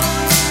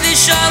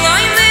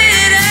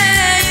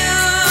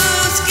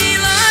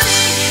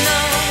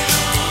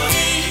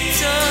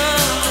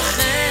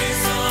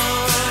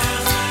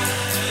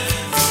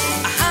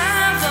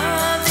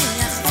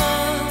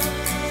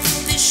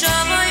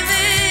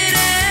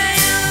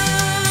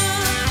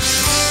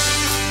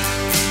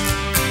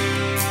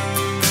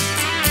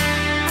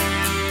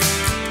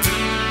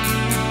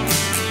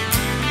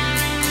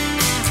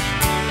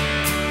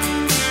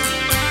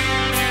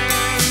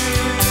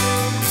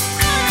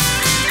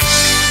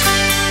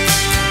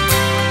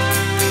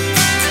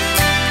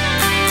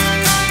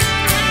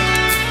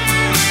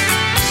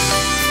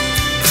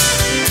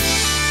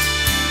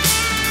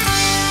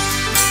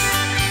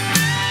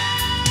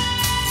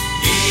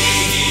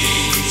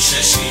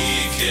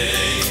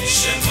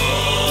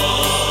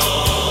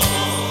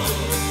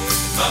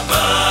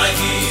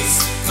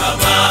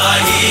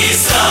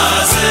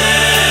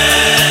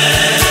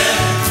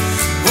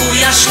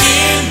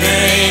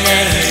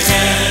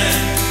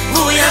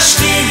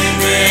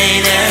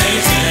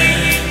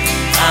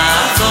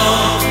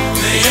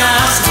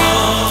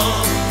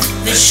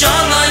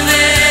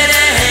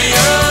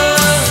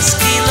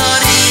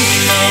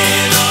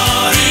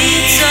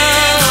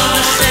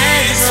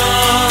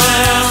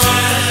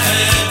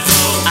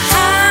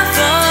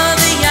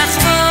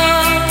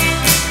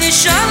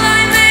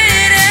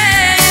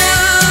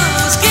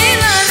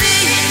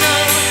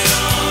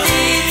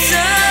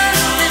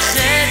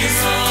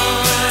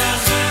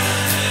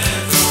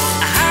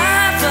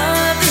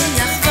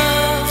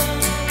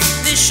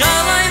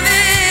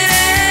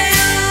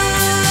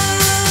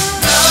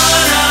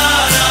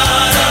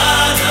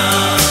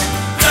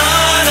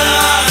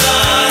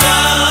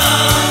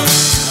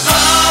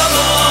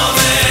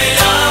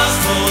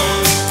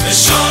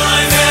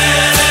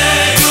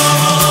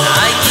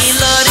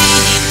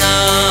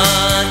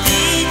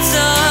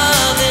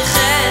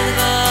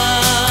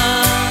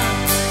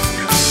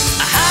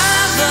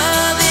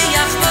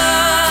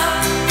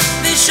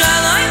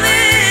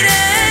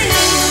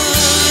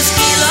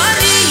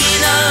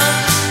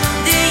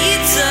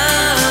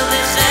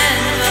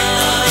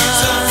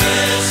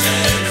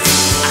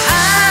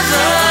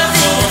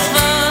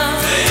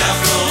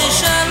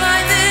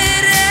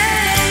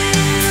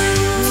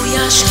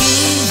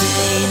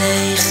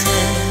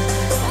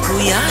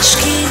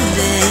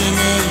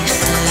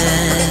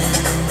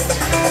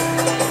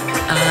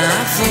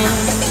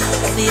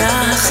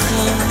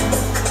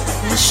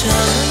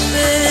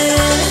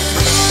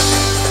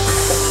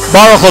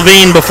Baruch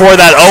Levine, before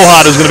that,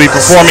 Ohad is going to be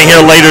performing here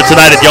later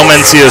tonight at Yom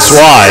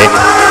NCSY.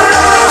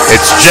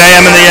 It's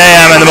JM in the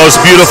AM, and the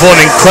most beautiful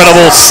and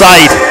incredible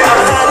sight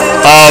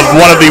of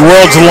one of the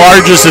world's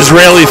largest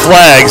Israeli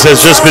flags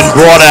has just been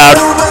brought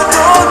out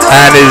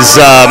and is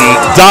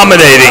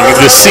dominating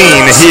the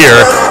scene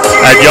here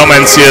at Yom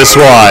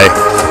NCSY.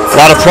 A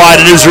lot of pride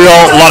in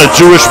Israel, a lot of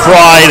Jewish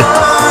pride,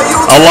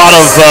 a lot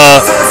of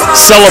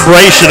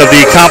celebration of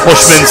the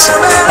accomplishments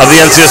of the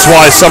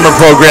NCSY summer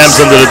programs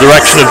under the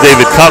direction of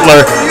David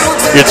Cutler.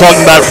 You're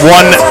talking about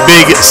one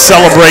big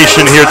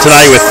celebration here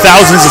tonight with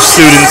thousands of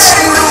students,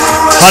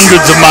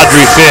 hundreds of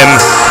madrifim,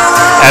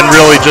 and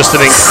really just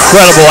an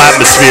incredible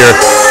atmosphere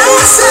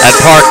at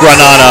Park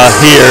Ranana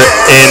here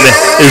in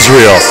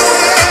Israel.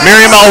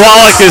 Miriam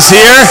Al-Wallach is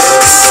here.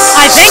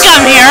 I think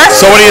I'm here.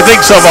 So what do you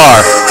think so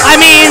far? I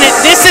mean,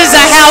 this is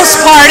a house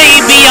party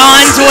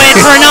beyond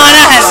which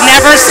Renana has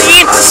never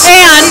seen,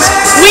 and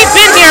we've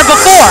been here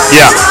before.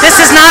 Yeah. This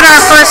is not our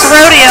first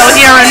rodeo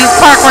here in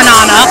Park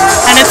Renana,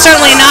 and it's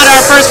certainly not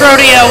our first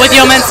rodeo with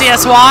Yom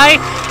NCSY.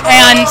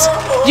 And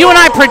you and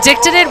I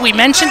predicted it. We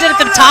mentioned it at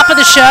the top of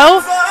the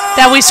show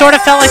that we sort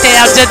of felt like they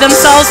outdid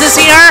themselves this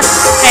year,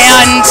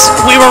 and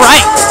we were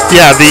right.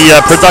 Yeah,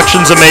 the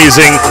production's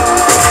amazing.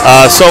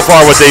 So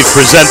far what they've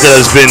presented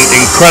has been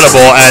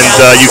incredible, and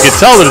you can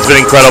tell that it's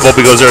been incredible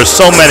because there are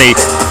so many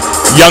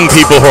young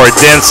people who are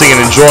dancing and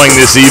enjoying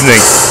this evening.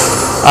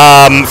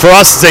 For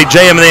us, it's a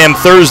JM and AM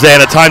Thursday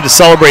and a time to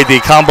celebrate the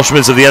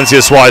accomplishments of the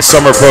NCSY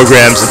summer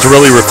programs and to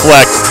really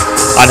reflect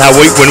on how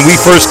when we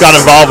first got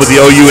involved with the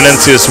OU and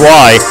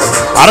NCSY,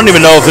 I don't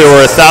even know if there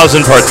were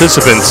 1,000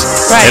 participants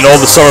in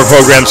all the summer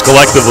programs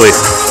collectively,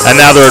 and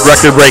now they're at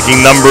record-breaking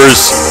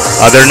numbers.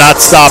 They're not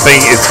stopping.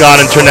 It's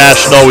gone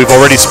international. We've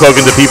already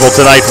spoken to people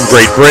tonight from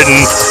Great Britain.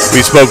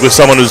 We spoke with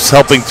someone who's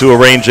helping to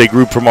arrange a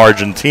group from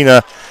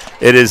Argentina.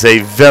 It is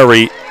a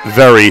very,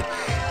 very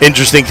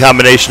interesting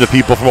combination of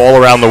people from all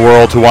around the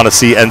world who want to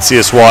see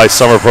NCSY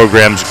summer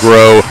programs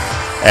grow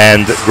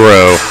and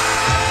grow.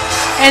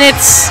 And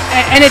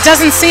it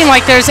doesn't seem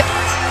like there's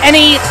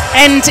any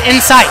end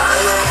in sight,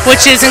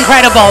 which is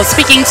incredible.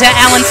 Speaking to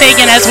Alan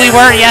Fagan as we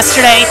were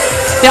yesterday,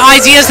 the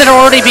ideas that are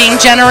already being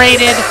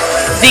generated,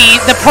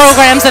 the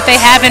programs that they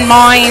have in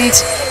mind,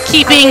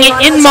 keeping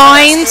in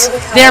mind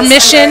their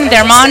mission,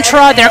 their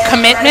mantra, their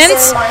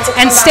commitments,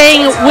 and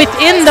staying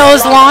within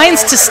those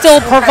lines to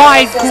still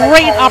provide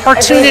great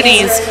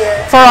opportunities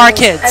for our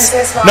kids.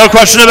 No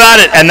question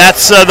about it, and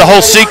that's the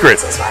whole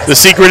secret. The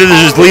secret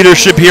is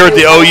leadership here at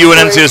the OU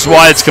and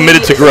NCSY. It's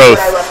committed to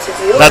growth.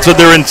 That's what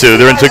they're into.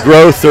 They're into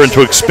growth, they're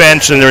into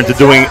expansion, they're into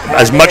doing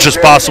as much as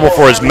possible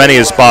for as many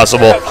as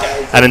possible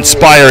and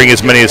inspiring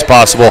as many as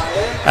possible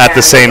at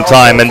the same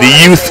time. And the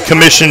Youth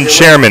Commission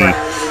Chairman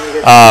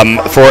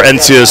for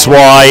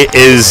NCSY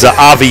is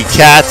Avi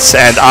Katz,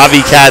 and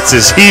Avi Katz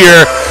is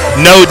here.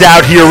 No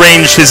doubt he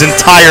arranged his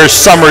entire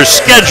summer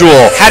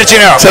schedule. How did you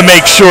know? To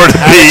make sure to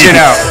be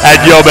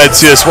at Yom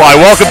NCSY.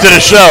 Welcome to the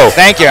show.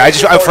 Thank you.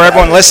 For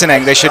everyone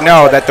listening, they should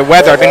know that the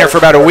weather, I've been here for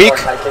about a week.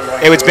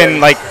 It's been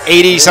like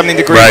 80-something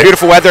degrees,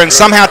 beautiful weather, and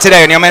somehow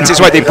today on Yom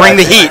NCSY, they bring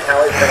the heat.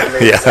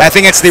 Yeah. I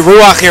think it's the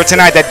Ruach here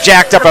tonight that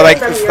jacked up at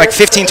like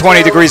 15,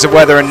 20 degrees of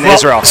weather in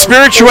Israel.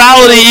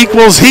 Spirituality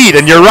equals heat,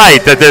 and you're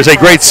right that there's a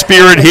great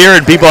spirit here,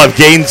 and people have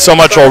gained so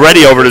much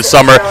already over the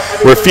summer.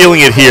 We're feeling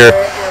it here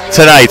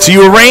tonight. So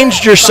you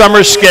arranged your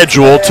summer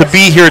schedule to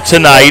be here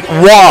tonight.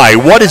 Why?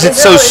 What is it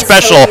so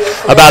special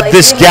about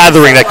this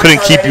gathering that couldn't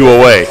keep you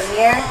away?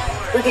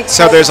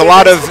 So there's a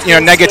lot of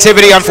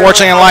negativity,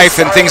 unfortunately, in life,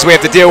 and things we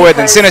have to deal with,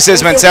 and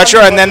cynicism,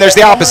 etc. And then there's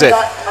the opposite,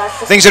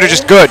 things that are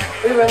just good,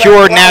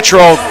 pure,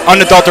 natural,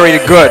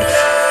 unadulterated good.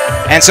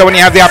 And so when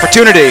you have the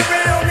opportunity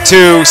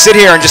to sit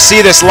here and just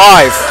see this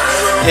live,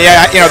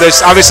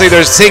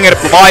 there's seeing it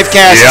live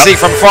cast, and seeing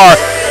from far,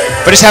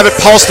 but just have it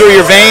pulse through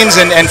your veins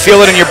and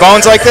feel it in your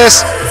bones like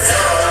this.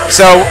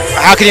 So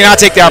how can you not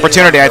take the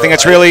opportunity? I think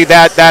it's really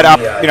that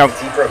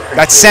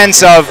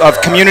sense of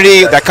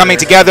community, that coming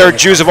together,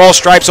 Jews of all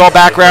stripes, all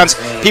backgrounds,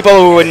 people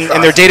who in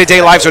their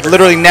day-to-day lives would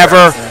literally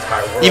never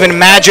even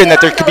imagine that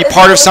there could be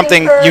part of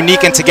something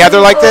unique and together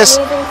like this.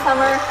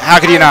 How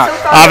could you not?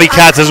 Avi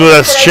Katz is with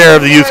us, chair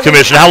of the Youth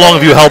Commission. How long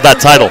have you held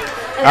that title?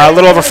 A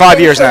little over 5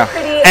 years now.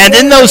 And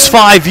in those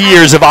 5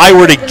 years, if I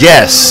were to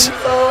guess,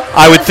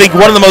 I would think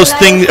one of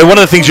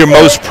the things you're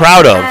most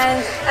proud of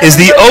is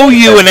the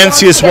OU and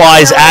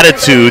NCSY's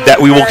attitude that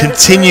we will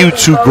continue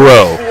to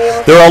grow.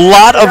 There are a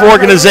lot of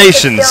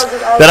organizations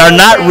that are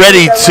not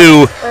ready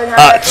to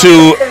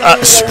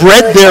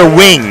spread their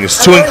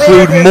wings to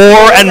include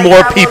more and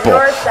more people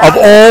of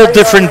all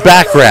different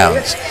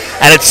backgrounds.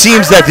 And it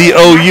seems that the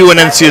OU and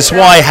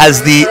NCSY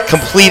has the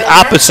complete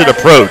opposite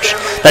approach,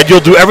 that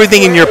you'll do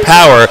everything in your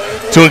power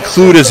to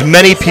include as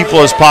many people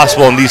as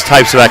possible in these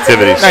types of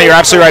activities. No, you're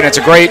absolutely right. And it's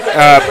a great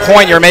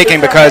point you're making,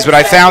 because what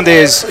I found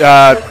is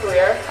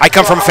I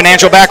come from a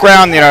financial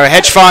background,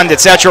 hedge fund,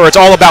 etc. It's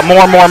all about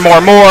more.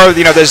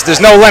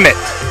 There's no limit.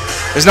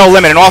 There's no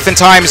limit. And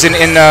oftentimes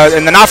in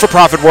the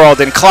not-for-profit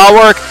world, in cloud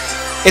work,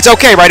 it's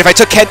okay, right? If I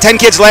took 10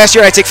 kids last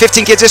year and I take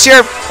 15 kids this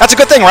year, that's a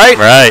good thing, right?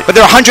 Right. But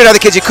there are 100 other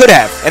kids you could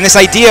have. And this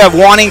idea of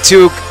wanting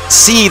to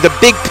see the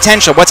big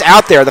potential, what's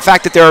out there, the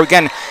fact that there are,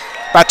 again,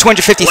 about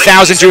 250,000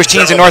 Jewish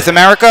teens in North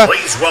America.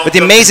 But the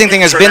amazing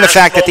thing has been the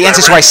fact that the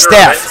NCSY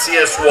staff,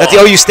 that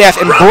the OU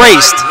staff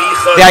embraced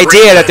the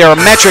idea that there are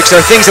metrics, there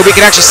are things that we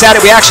can actually set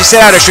out. We actually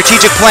set out a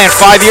strategic plan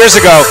 5 years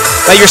ago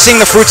that you're seeing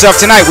the fruits of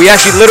tonight. We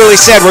actually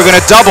literally said we're going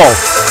to double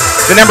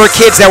the number of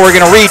kids that we're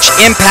going to reach,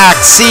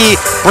 impact, see,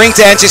 bring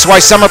to NCSY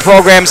summer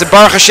programs. And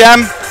Baruch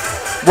Hashem,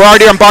 we're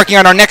already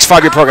embarking on our next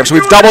 5-year program. So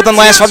we've doubled in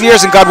the last 5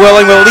 years, and God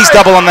willing, we'll at least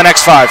double in the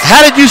next 5.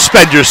 How did you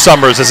spend your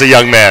summers as a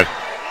young man?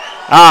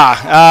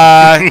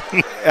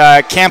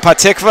 Camp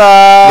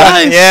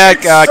HaTikva,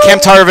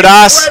 Camp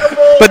Tarvadas.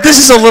 But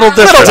this is a little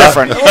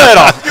different.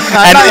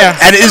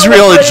 And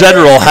Israel in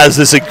general has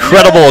this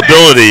incredible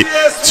ability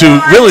to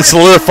really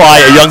solidify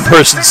a young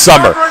person's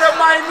summer.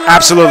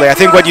 Absolutely. I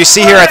think what you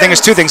see here, I think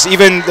is two things.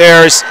 Even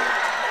there's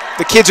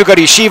the kids who go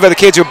to yeshiva, the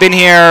kids who have been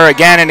here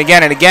again and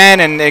again and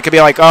again, and it could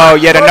be like, oh,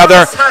 yet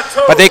another.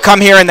 But they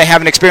come here and they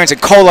have an experience in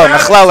Kola,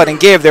 Mechlelet, and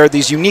Give. There are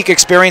these unique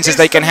experiences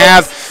they can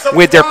have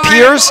with their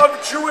peers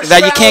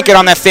that you can't get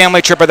on that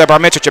family trip or the bar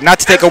mitzvah trip. Not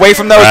to take away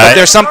from those, but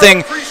there's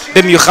something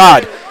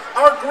bimyuchad.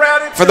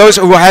 For those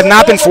who have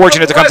not been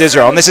fortunate to come to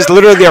Israel, and this is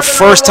literally their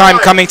first time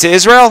coming to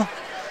Israel,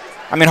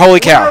 I mean, holy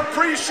cow.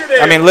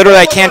 I mean, literally,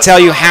 I can't tell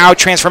you how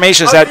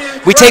transformations that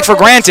we take for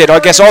granted. I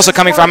guess also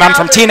coming from, I'm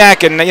from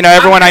Teaneck, and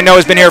everyone I know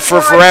has been here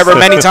for forever,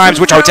 many times,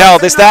 which hotel,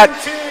 this, that.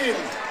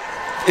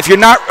 If you're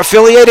not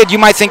affiliated, you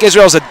might think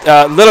Israel's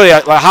literally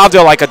a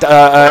Havdil, like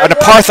an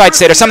apartheid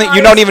state or something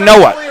you don't even know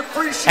what.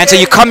 And so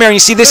you come here and you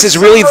see this is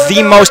really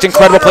the most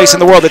incredible place in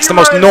the world. It's the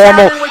most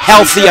normal,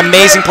 healthy,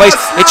 amazing place.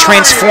 It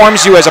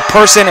transforms you as a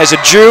person, as a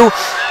Jew,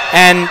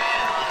 and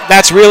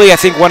that's really, I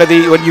think, one of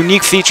the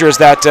unique features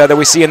that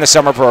we see in the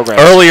summer program.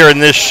 Earlier in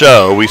this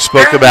show, we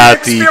spoke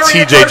about the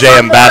TJJ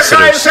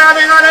ambassadors,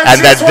 and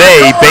that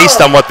they,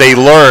 based on what they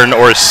learn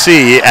or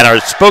see and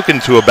are spoken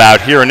to about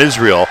here in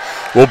Israel,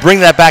 will bring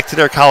that back to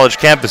their college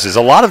campuses.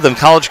 A lot of them,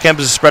 college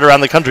campuses spread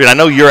around the country, and I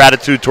know your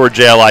attitude toward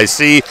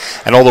JLIC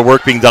and all the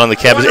work being done on the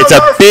campus. It's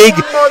a big,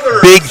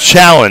 big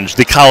challenge,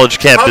 the college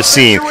campus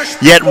scene.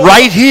 Yet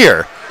right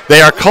here, they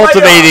are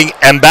cultivating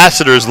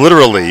ambassadors,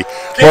 literally,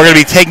 who are going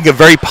to be taking a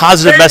very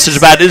positive message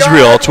about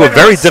Israel to a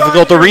very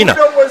difficult arena.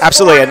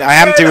 Absolutely, and I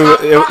have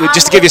to,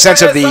 just to give you a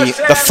sense of the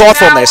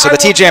thoughtfulness. So the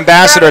TJ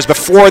ambassadors,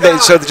 before they,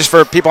 so just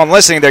for people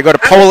listening, they go to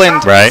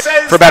Poland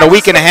for about a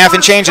week and a half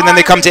and change, and then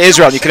they come to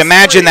Israel. You can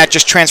imagine that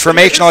just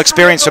transformational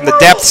experience from the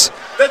depths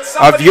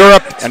of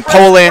Europe and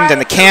Poland and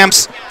the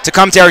camps to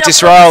come to Eretz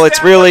Yisrael.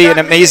 It's really an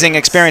amazing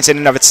experience in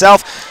and of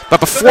itself. But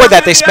before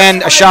that, they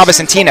spend a Shabbos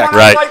in Teaneck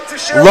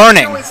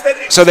learning.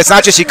 So that's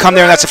not just you come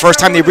there and that's the first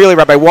time. They really,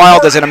 Rabbi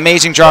Wild does an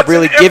amazing job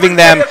really giving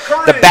them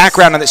the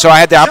background on it. So I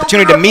had the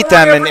opportunity to meet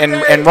them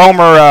in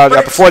Romer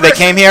before they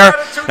came here.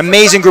 An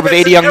amazing group of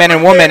 80 young men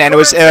and women, and it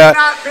was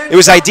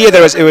idea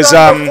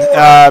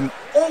that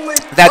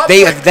that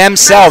they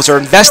themselves are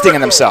investing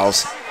in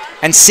themselves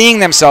and seeing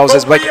themselves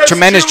as like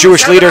tremendous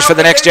Jewish leaders for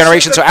the next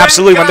generation. So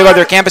absolutely, when they go to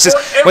their campuses,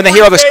 when they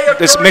hear all this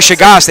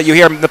mishigas that you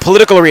hear in the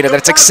political arena, that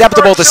it's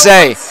acceptable to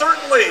say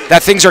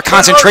that things are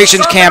concentration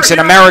camps in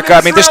America.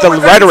 I mean, just the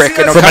rhetoric.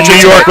 From a New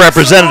York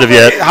representative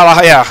yet.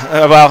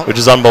 Well, which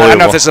is unbelievable. I don't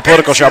know if this is a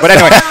political show, but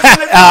anyway,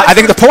 I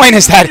think the point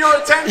is that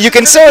you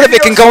can sort of,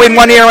 it can go in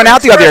one ear and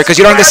out the other ear because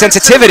you don't have the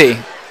sensitivity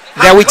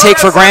that we take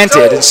for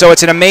granted. And so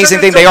it's an amazing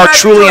thing. They are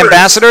truly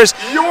ambassadors.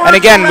 And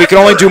again, we can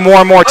only do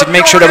more and more to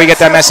make sure that we get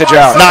that message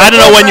out. Now, I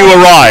don't know when you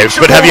arrived,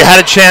 but have you had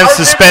a chance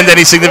to spend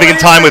any significant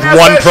time with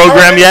one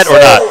program yet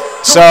or not?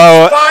 So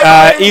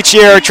each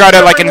year try to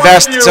like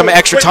invest some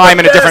extra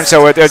time in a different.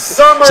 So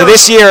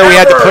this year we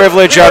had the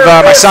privilege of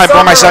my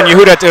son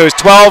Yehuda, who's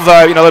 12,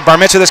 the bar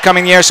mitzvah this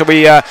coming year. So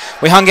we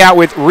hung out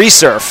with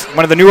Resurf,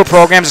 one of the newer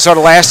programs that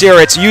started last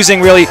year. It's using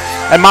really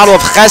a model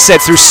of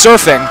chesed through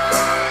surfing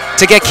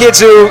to get kids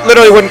who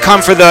literally wouldn't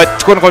come for the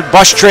quote-unquote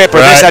bus trip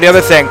or this, that, the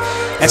other thing.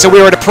 And so we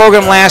were at a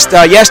program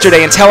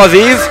yesterday in Tel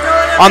Aviv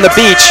on the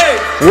beach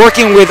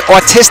working with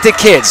autistic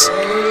kids.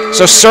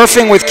 So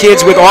surfing with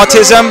kids with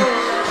autism.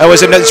 It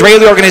was an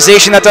Israeli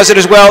organization that does it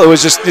as well. It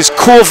was just this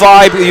cool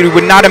vibe you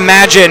would not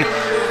imagine,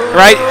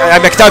 right? I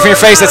can tell from your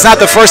face, that's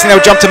not the first thing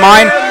that would jump to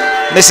mind.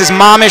 This is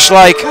momish,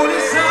 like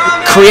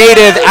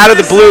creative, out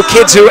of the blue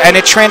kids and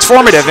it's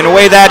transformative in a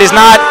way that is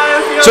not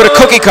sort of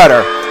cookie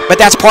cutter. But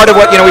that's part of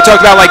what, we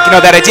talked about,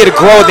 that idea to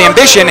grow the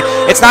ambition.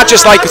 It's not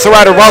just like throw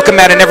out a welcome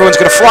mat and everyone's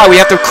going to fly.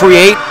 We have to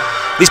create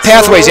these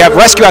pathways. You have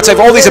Rescue Outside,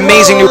 all these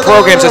amazing new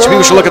programs that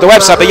people should look at the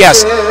website. But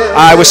yes,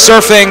 I was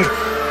surfing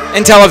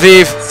in Tel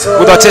Aviv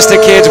with autistic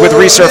kids with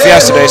Resurf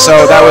yesterday.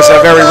 So that was a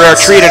very rare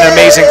treat and an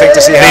amazing thing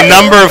to see happen. The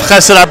number of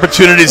chesed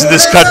opportunities in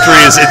this country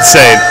is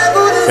insane.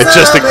 It's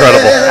just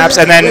incredible.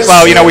 And then,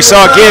 we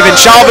saw Give and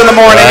Shalv in the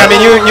morning. I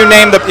mean, you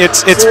name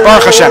it's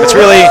Baruch Hashem. It's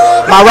really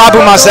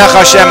Ma'rabu Masech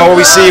Hashem, what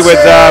we see with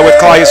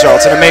Klal Yisrael.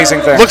 It's an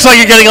amazing thing. Looks like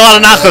you're getting a lot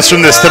of nachas from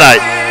this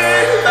tonight.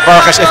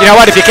 Baruch Hashem. You know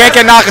what? If you can't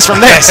get nachas from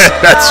this,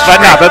 but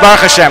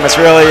Baruch Hashem, it's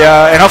really,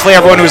 and hopefully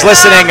everyone who's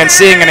listening and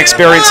seeing and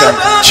experiencing.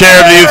 Chair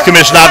of the Youth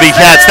Commission, Avi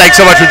Katz, thanks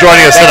so much for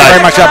joining us tonight. Thank you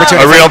very much for the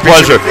opportunity. A real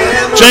pleasure.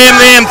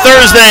 JMAM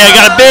Thursday, I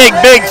got a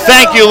big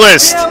thank you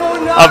list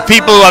of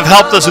people who have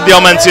helped us with the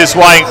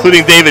NCSY,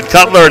 including David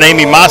Cutler and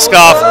Amy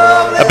Moskoff.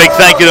 A big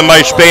thank you to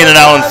Mike Bain and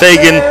Alan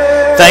Fagan.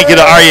 Thank you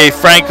to Aryeh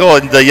Frankel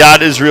and the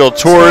Yad Israel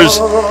Tours,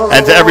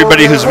 and to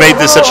everybody who's made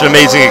this such an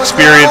amazing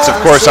experience. Of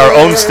course, our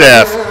own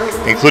staff,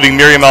 including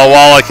Miriam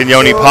Al-Wallach and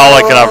Yoni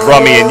Pollack and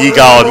Avrami and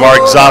Yigal and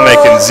Mark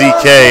Zamek and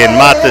ZK and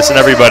Matis and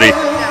everybody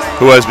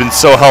who has been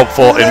so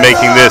helpful in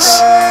making this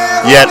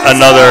yet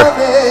another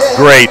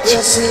great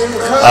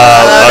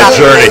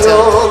journey.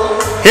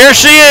 Here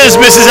she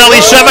is, Mrs.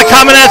 Elisheva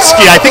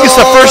Kamenetsky. I think it's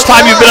the first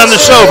time you've been on the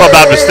show, if I'm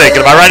not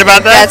mistaken. Am I right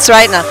about that? That's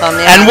right, Nachum.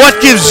 Yeah. And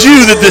what gives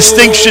you the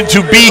distinction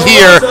to be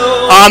here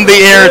on the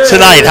air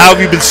tonight? How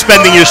have you been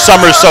spending your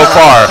summer so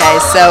far?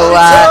 Okay, so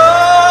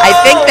I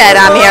think that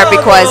I'm here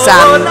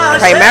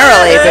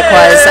primarily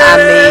because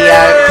I'm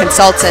the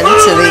consultant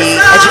to the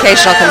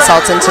educational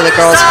consultant to the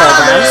girls'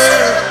 programs.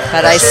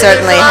 But I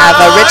certainly have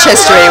a rich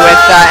history with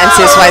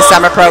NCSY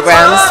summer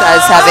programs, as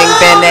having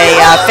been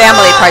a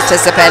family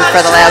participant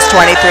for the last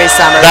 23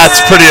 summers. That's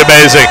pretty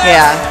amazing.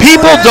 Yeah.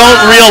 People don't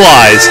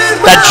realize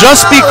that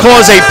just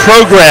because a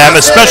program,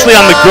 especially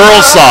on the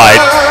girls' side,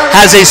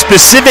 has a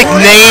specific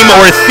name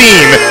or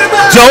theme,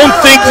 don't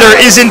think there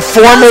isn't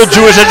formal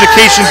Jewish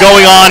education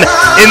going on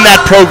in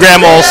that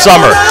program all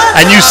summer.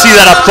 And you see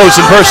that up close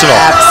and personal.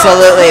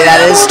 Absolutely,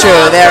 that is true.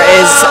 There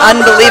is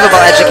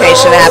unbelievable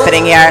education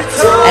happening here.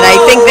 And I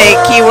think the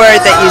key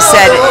word that you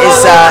said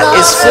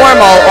is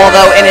formal,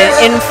 although in an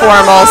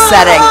informal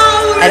setting.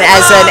 And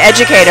as an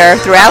educator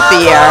throughout the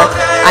year,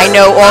 I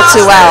know all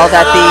too well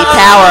that the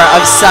power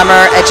of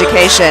summer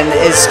education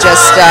is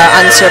just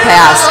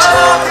unsurpassed,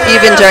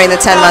 even during the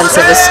 10 months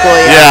of the school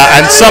year. Yeah,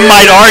 and some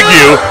might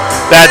argue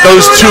that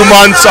those 2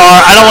 months are,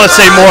 I don't want to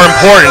say more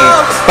important,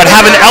 but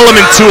have an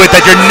element to it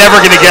that you're never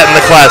going to get in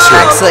the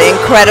classroom. Absolutely,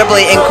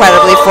 incredibly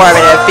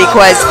formative,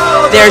 because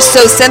they're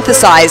so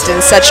synthesized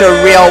in such a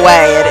real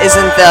way. It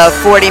isn't the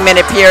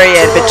 40-minute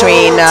period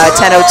between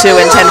 10:02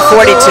 and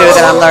 10:42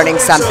 that I'm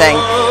learning something,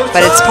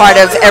 but it's part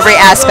of every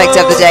aspect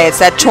of the day. It's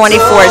that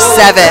 24/7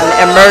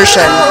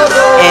 immersion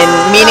in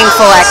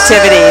meaningful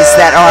activities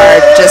that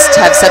are just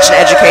have such an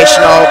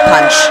educational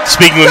punch.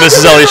 Speaking with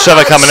Mrs.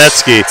 Elisheva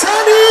Kamenetsky,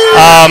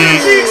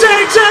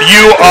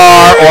 you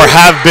are or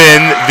have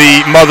been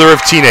the mother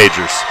of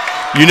teenagers.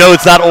 You know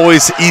it's not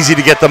always easy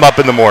to get them up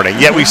in the morning.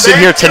 Yet we sit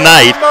here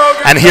tonight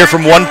and hear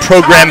from one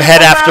program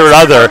head after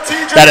another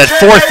that at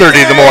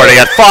 4:30 in the morning,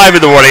 at 5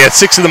 in the morning, at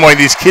 6 in the morning,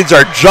 these kids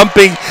are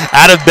jumping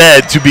out of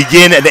bed to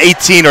begin an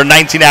 18 or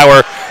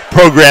 19-hour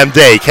program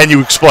day. Can you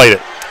explain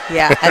it?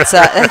 Yeah, that's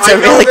a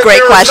really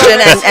great question,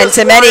 and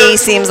to many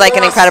seems like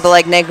an incredible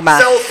enigma.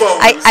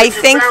 I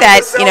think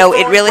that, you know,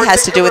 it really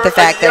has to do with the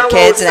fact that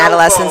kids and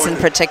adolescents in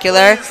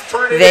particular,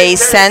 they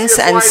sense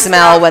and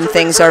smell when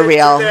things are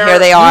real. Here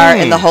they are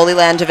in the Holy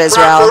Land of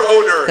Israel,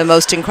 the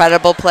most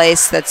incredible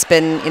place that's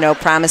been, you know,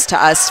 promised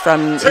to us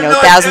from, you know,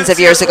 thousands of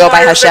years ago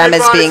by Hashem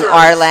as being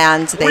our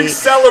land.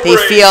 They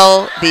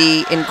feel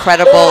the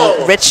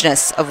incredible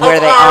richness of where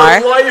they are,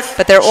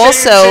 but they're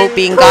also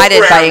being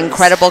guided by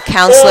incredible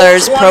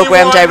counselors,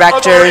 program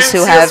directors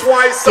who have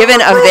given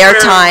of their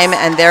time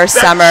and their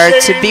summer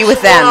to be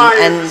with them,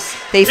 and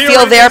they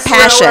feel their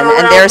passion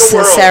and their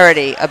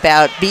sincerity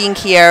about being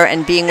here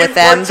and being with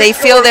them. They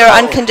feel their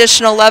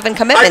unconditional love and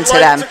commitment to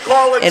them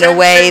in a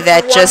way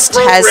that just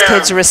has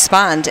kids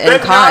respond in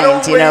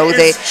kind. You know,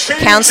 the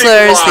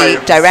counselors,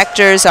 the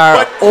directors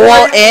are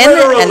all in,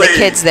 and the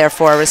kids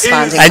therefore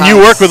respond in kind. And you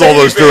work with all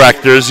those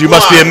directors. You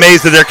must be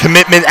amazed at their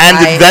commitment and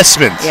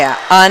investment. Yeah,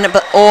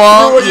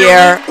 all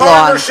year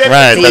long.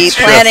 Right, The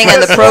planning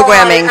and the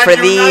programming for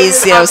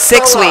these, you know,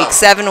 6 weeks,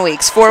 7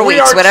 weeks, 4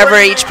 weeks, whatever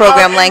each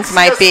program length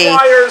might be,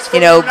 you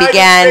know,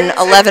 began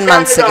 11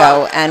 months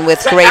ago, and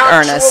with great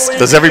earnest.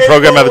 Does every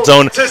program have its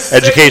own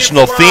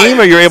educational theme,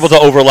 or you're able to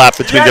overlap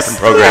between different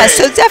programs? Yeah,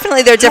 so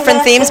definitely there are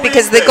different themes,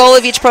 because the goal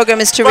of each program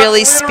is to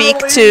really speak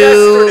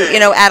to, you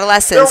know,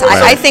 adolescents.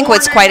 I think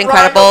what's quite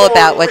incredible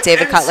about what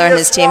David Cutler and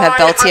his team have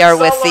built here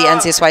with the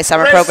NCSY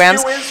summer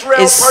programs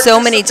is so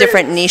many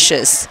different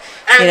niches.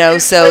 You know,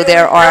 so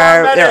there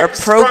are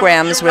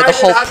programs where the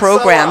whole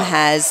program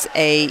has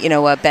a, you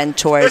know, a bent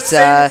towards, you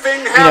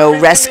know,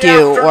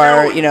 rescue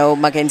or, you know,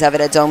 Magen David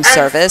Adom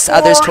service,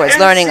 others towards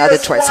learning,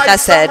 others towards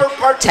chesed,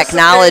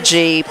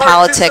 technology,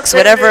 politics,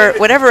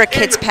 whatever a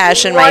kid's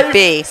passion might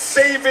be.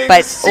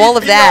 But all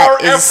of that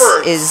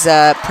is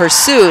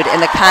pursued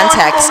in the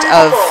context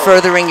of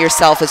furthering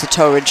yourself as a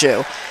Torah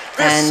Jew.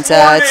 And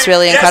it's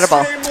really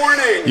incredible.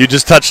 You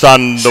just touched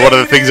on one of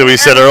the things that we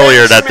said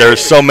earlier, that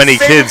there's so many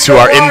kids who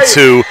are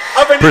into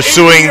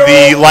pursuing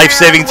the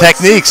life-saving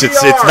techniques.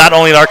 It's not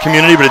only in our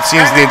community, but it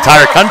seems in the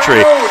entire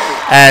country.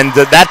 And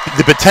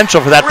the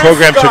potential for that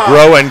program to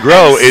grow and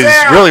grow is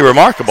really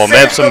remarkable. And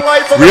they have some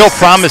real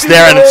promise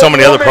there, and in so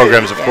many other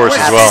programs, of course,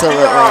 as well.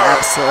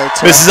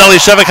 Absolutely. Mrs.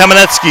 Elisheva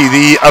Kamenetsky,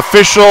 the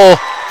official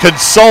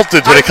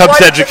consultant when it comes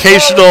to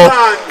educational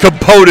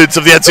components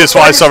of the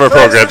NCSY summer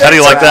programs. How do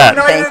you like that?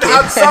 Thank you.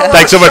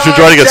 Thanks so much for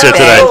joining us here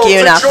today. Thank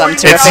you, Nachum.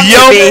 It's Terrific to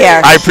Yom. be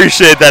here. I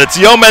appreciate that. It's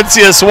Yom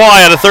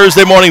NCSY on a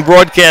Thursday morning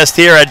broadcast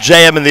here at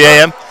JM in the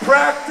AM.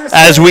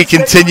 As we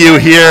continue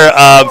here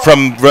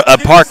from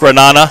Park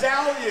Renana,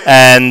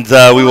 and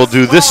we will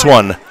do this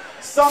one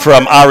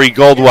from Ari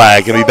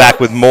Goldwag and be back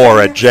with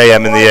more at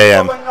JM in the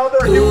AM.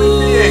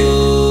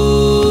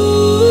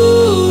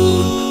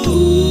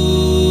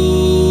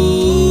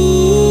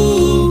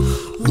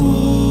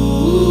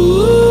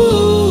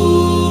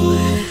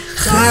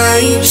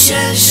 חיים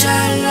של שלום,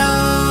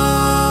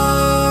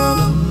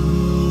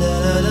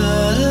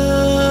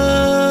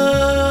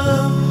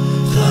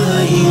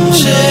 חיים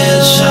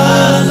של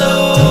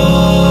שלום,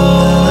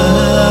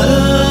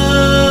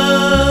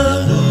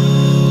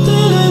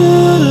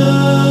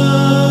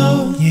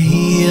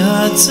 יהי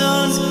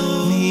רצון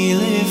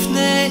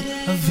מלפני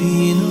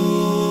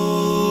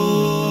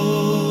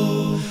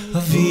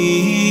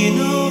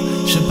אבינו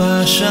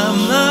שבשמיים,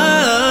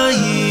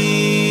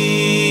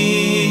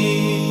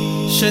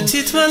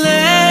 שתתמלא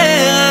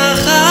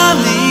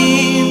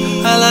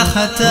רחמים על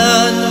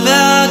החתן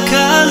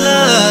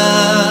והכלה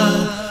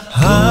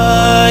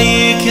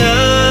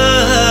היקרים.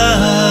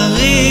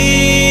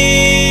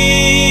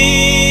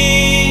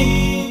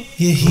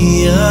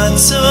 יהי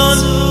רצון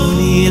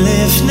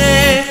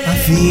מלפני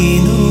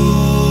אבינו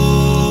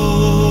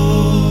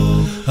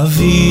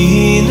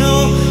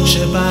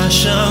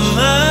שבשמיים,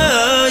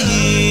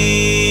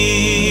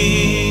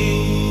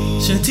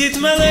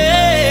 שתתמלא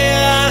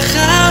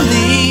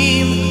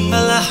רחמים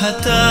על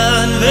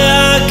החתן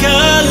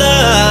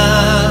והכלה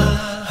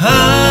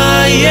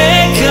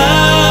היקרים.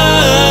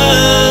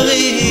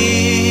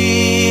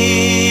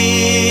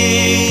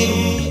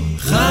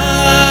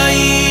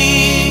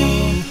 חיים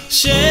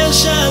של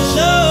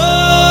שלום,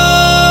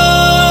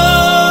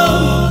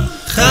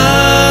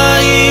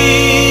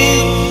 חיים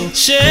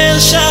של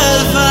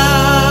שלווה,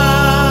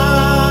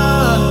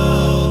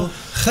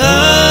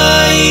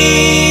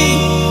 חיים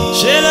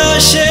של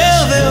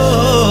אושר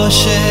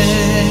ואושר,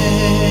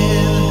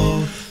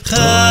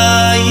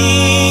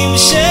 חיים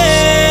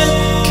של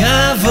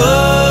כבוד.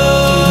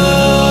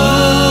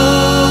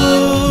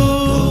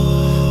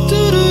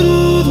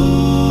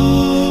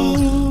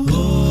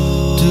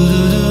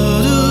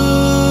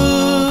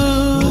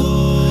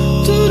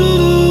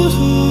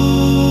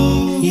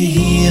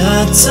 יהי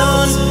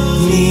רצון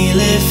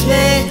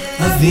מלפני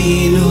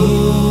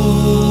אבינו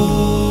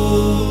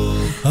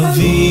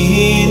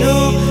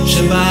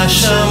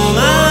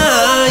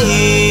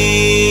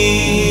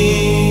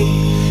שבשמיים,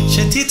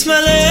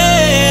 שתתמלא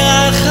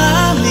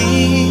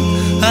רחמים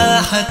על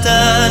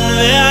החתן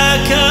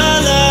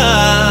והכלה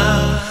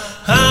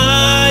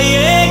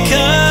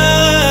היקרים.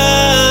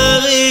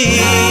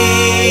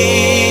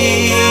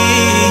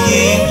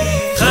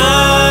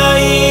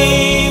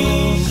 חיים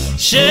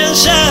של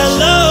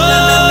שלום,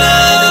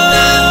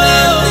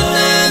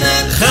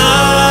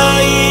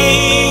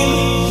 חיים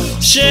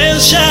של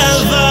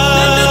שלווה,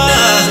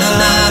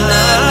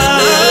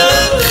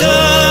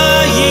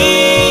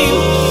 חיים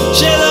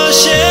של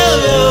אושר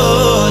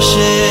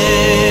ואושר,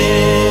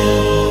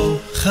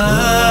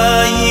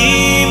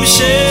 חיים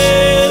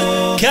של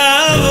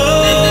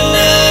כבוד,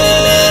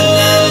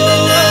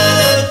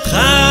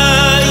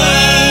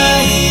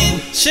 חיים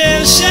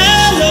של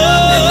שלום,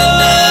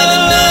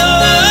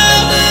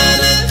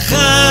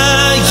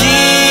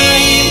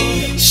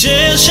 חיים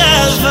של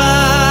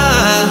שלווה,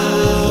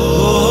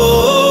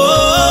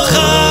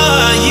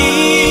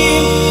 חיים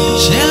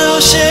של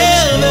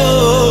אושר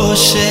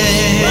ואושר,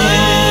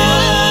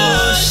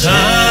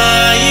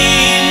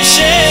 חיים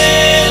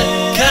של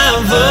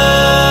כבוד.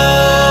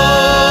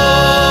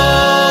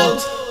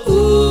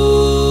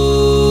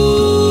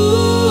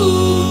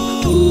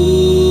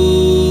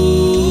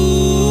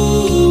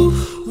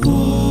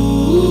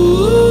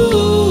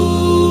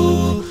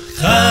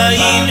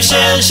 חיים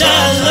של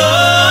שלום,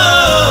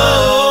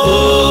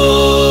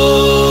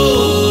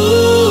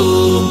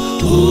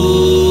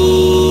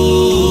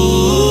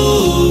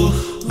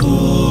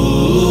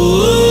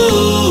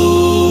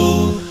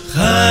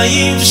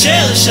 חיים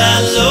של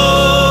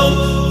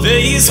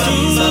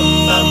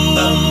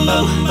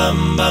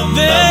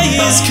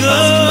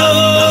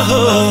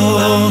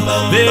שלום,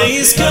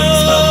 ויזכו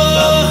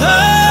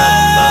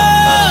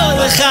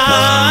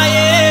לחיים,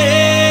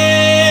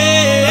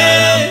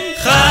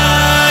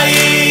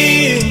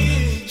 חיים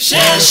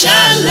של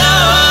שלום,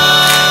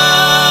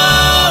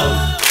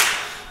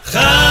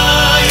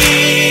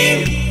 חיים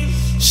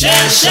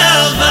של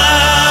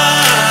שלווה,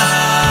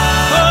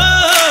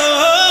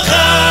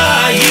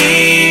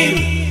 חיים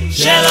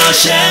של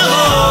אושר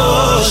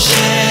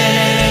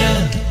אושר,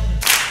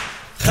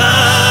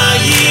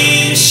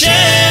 חיים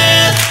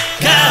של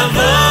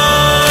כבוד,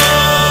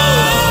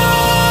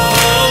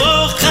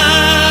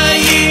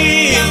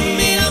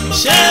 חיים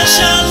של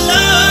שלום,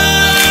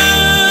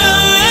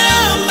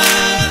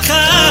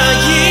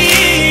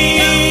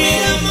 חיים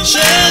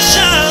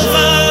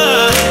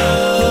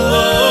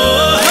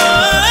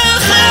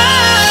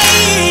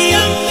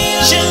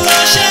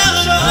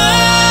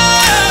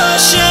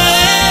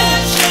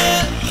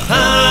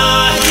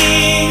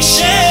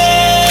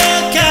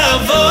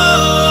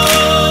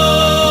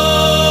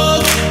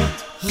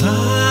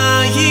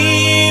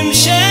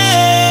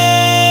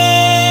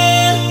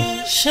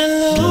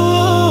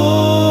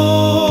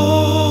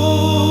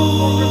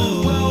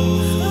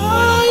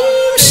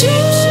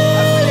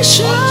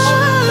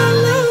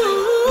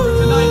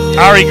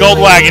Ari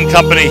Goldwagon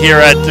Company here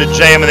at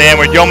JM and the AM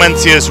with Yom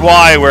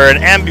NCSY, where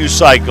an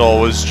ambucycle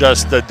was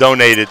just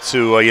donated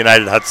to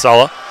United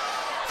Hatzalah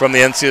from the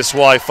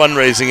NCSY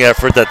fundraising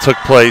effort that took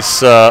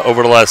place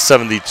over the last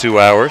 72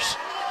 hours.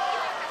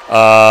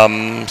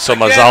 So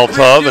Mazal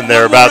Tov, and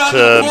they're about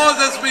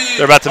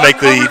to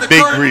make the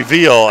big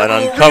reveal and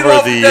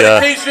uncover the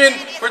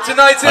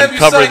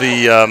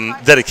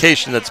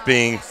dedication that's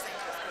going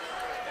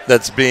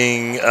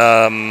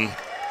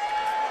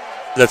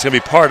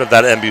to be part of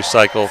that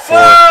ambucycle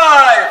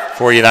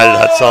for United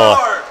Hatzalah.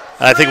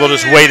 And I think we'll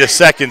just wait a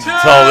second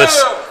until this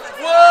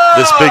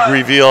big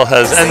reveal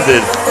has ended.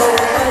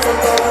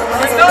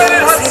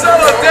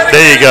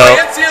 There you go.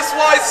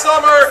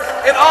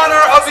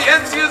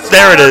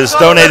 There it is,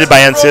 donated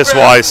by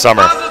NCSY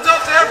Summer.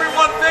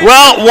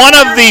 Well, one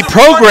of the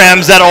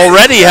programs that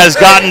already has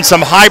gotten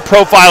some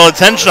high-profile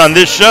attention on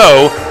this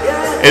show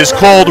is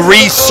called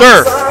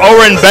Resurf.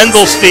 Oren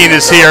Bendelstein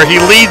is here. He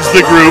leads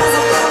the group.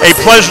 A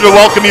pleasure to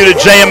welcome you to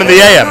JM and the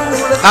AM.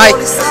 Hi,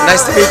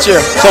 nice to meet you.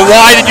 So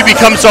why did you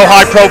become so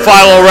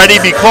high-profile already?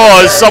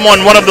 Because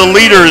one of the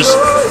leaders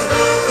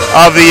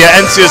of the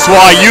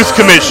NCSY Youth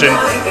Commission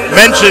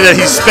mentioned that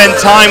he spent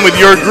time with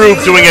your group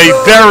doing a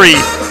very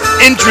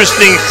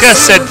interesting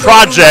chesed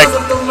project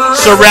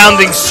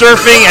surrounding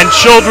surfing and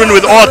children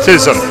with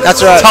autism.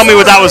 That's right. Tell me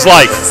what that was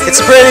like.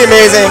 It's pretty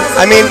amazing.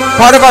 I mean,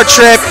 part of our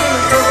trip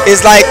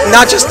is like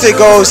not just to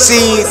go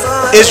see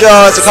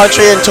Israel as a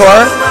country and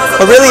tour,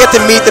 but really get to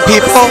meet the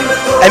people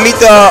and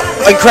meet the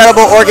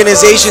incredible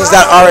organizations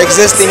that are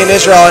existing in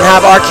Israel and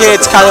have our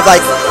kids kind of like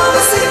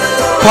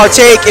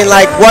partake in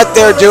like what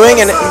they're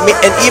doing and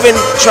even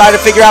try to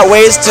figure out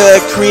ways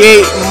to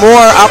create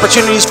more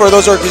opportunities for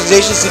those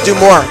organizations to do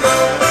more.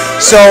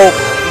 So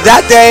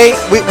that day,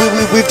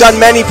 we've done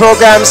many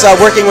programs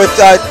working with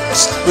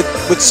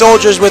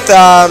soldiers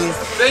that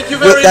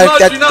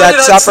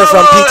suffer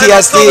from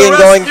PTSD and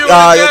going.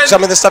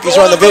 Some of the stuff you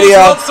saw in the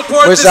video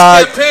was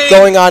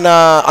going on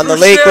the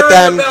lake with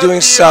them,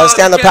 doing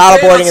stand-up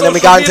paddleboarding, and then we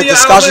got into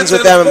discussions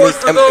with them,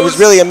 and it was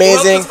really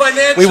amazing.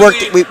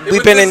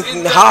 We've been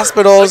in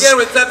hospitals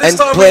and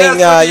playing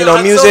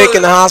music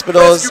in the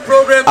hospitals.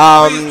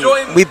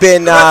 We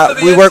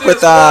work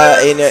with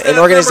an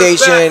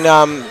organization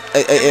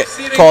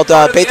called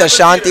Beit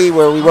Ashanti,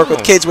 where we work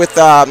with kids with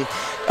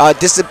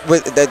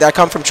that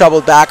come from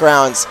troubled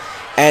backgrounds,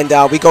 and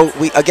we go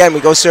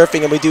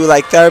surfing and we do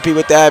like therapy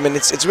with them, and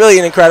it's really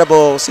an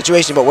incredible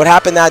situation. But what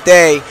happened that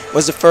day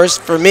was the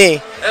first for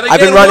me. I've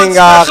been running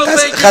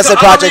chesed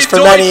projects for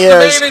many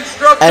years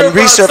and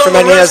Resurf for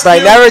many years,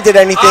 but I never did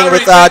anything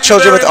with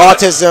children with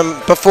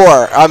autism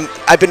before.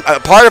 I've been a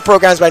part of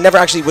programs, but I never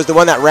actually was the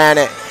one that ran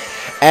it.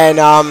 And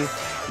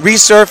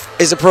Resurf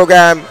is a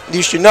program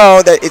you should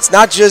know that it's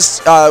not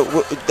just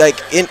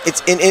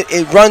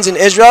it runs in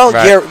Israel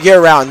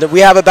year round. We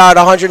have about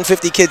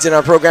 150 kids in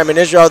our program in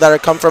Israel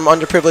that come from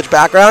underprivileged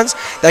backgrounds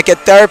that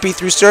get therapy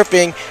through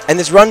surfing, and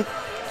it's run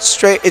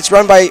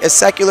by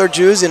secular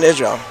Jews in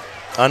Israel.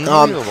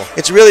 Unbelievable.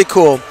 It's really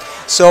cool.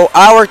 So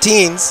our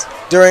teens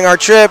during our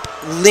trip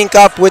link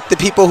up with the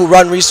people who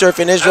run Resurf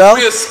in Israel,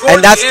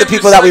 and that's the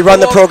people that we run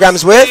the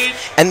programs with,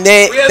 and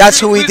that's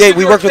who we did.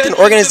 We worked with an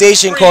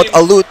organization called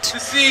Alut.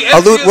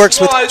 Alut works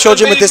with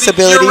children with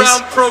disabilities,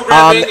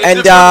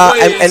 and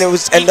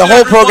the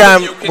whole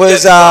program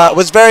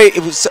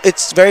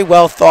it's very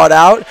well thought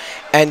out.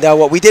 And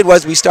what we did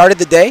was we started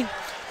the day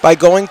by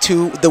going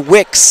to the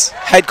Wix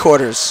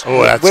headquarters,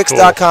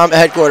 Wix.com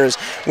headquarters,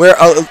 where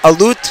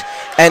Alut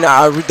and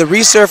the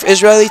Resurf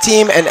Israeli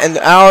team and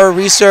our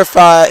Resurf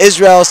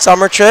Israel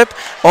summer trip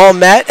all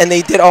met, and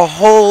they did a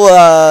whole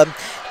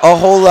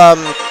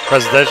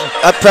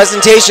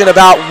presentation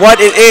about what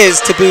it is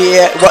to be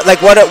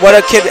what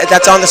a kid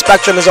that's on the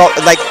spectrum is all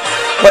like,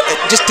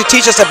 just to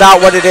teach us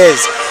about what it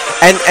is,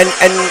 and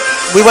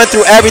we went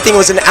through everything. It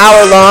was an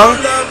hour long,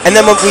 and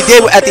then what we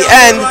did at the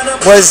end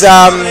was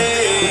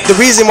the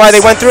reason why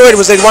they went through it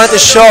was they wanted to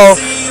show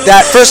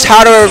that first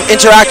how to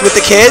interact with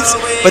the kids,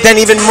 but then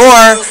even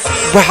more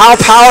how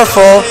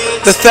powerful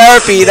the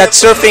therapy that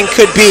surfing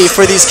could be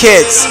for these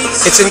kids.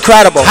 It's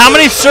incredible. How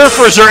many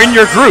surfers are in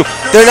your group?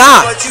 They're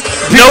not.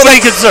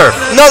 Nobody can surf.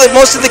 No,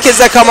 most of the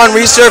kids that come on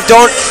Resurf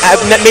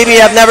maybe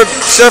have never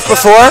surfed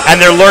before. And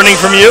they're learning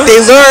from you?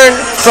 They learn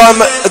from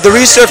the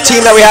Resurf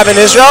team that we have in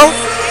Israel,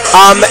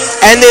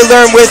 and they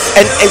learn with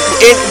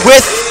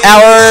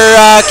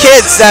our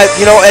kids that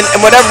and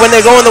whatever when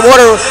they go in the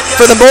water.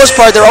 For the most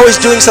part, they're always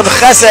doing some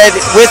chesed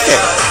with it.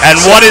 And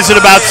what is it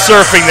about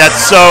surfing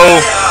that's so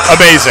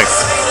amazing?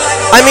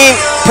 I mean,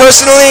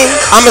 personally,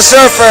 I'm a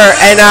surfer,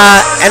 and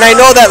I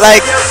know that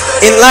like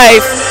in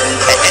life,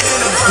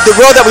 the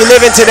world that we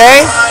live in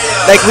today,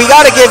 like we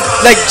gotta give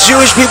like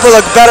Jewish people a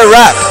better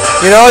rep.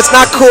 It's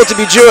not cool to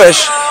be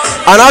Jewish.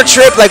 On our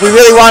trip, like we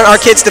really want our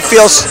kids to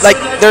feel like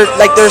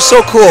they're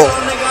so cool,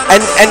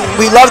 and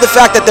we love the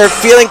fact that they're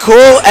feeling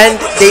cool and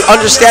they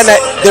understand that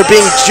they're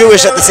being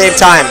Jewish at the same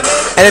time.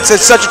 And it's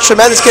such a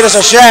tremendous Kiddush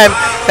Hashem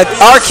that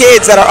our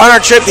kids that are on our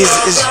trip, these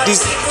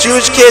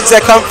Jewish kids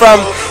that come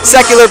from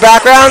secular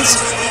backgrounds,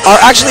 are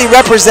actually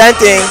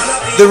representing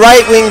the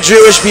right-wing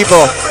Jewish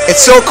people.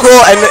 It's so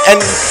cool, and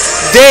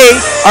they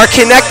are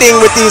connecting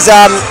with these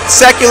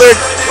secular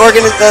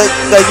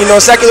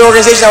secular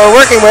organizations that we're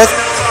working with.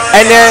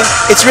 And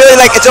it's really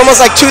like, it's almost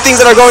like two things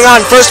that are going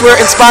on. First, we're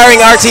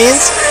inspiring our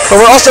teens, but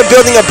we're also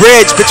building a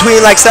bridge between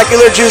like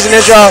secular Jews in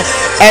Israel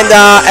and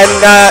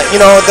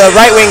the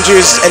right-wing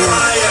Jews.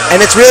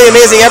 And it's really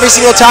amazing. Every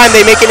single time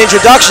they make an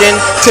introduction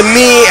to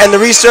me and the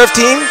Resurf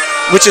team,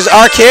 which is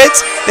our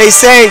kids, they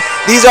say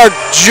these are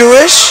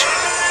Jewish,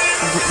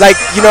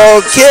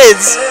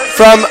 kids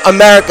from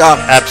America.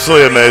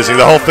 Absolutely amazing.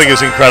 The whole thing is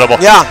incredible.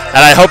 Yeah.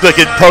 And I hope the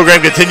program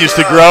continues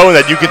to grow and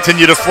that you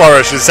continue to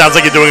flourish. It sounds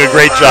like you're doing a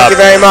great job.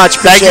 Thank you very much.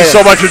 Thank you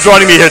so much for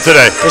joining me here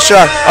today. For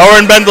sure.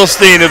 Oren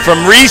Bendelstein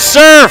from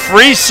Resurf,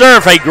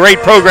 a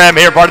great program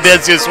here, part of the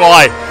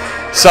NCSY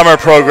summer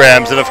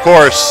programs. And of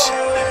course,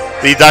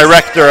 the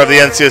director of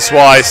the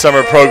NCSY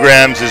summer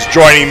programs is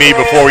joining me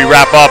before we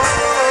wrap up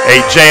a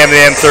JM in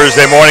the AM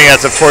Thursday morning.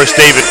 That's, of course,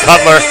 David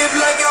Cutler.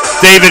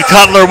 David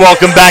Cutler,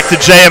 welcome back to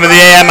JM in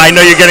the AM. I know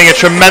you're getting a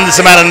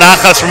tremendous amount of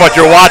nachas from what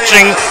you're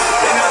watching.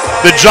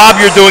 The job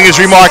you're doing is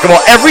remarkable.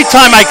 Every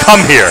time I come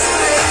here,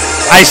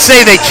 I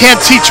say they can't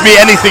teach me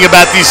anything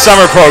about these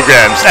summer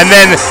programs. And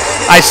then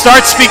I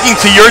start speaking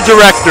to your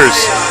directors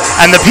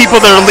and the people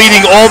that are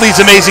leading all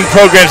these amazing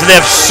programs, and they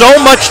have so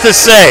much to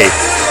say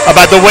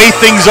about the way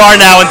things are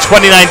now in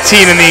 2019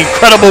 and the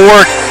incredible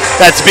work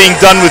that's being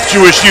done with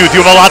Jewish youth.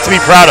 You have a lot to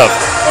be proud of.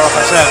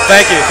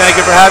 Thank you.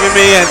 Thank you for having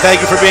me, and thank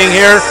you for being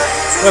here.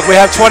 Look, we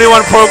have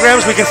 21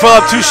 programs. We can fill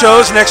up 2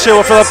 shows. Next year,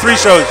 we'll fill up 3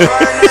 shows.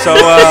 So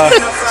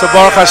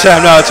Baruch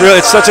Hashem. No,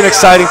 it's such an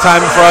exciting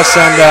time for us,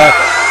 and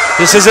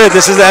this is it.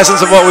 This is the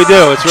essence of what we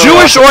do. It's really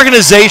Jewish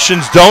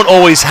organizations don't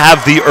always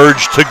have the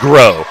urge to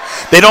grow.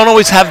 They don't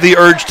always have the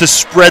urge to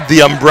spread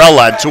the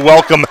umbrella and to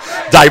welcome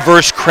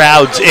diverse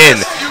crowds in.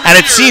 And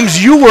it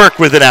seems you work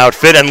with an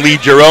outfit and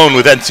lead your own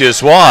with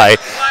NCSY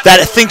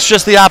that thinks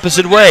just the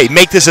opposite way.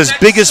 Make this as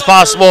big as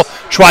possible.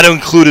 Try to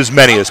include as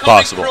many as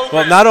possible.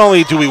 Well, not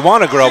only do we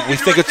want to grow, we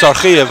think it's our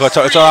chiyuv,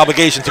 it's our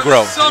obligation to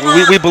grow.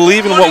 We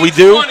believe in what we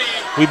do.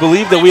 We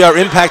believe that we are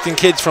impacting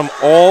kids from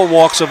all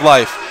walks of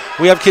life.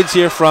 We have kids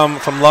here from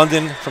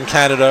London, from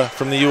Canada,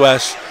 from the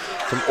U.S.,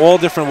 from all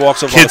different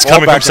walks of life. Kids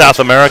coming from South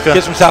America?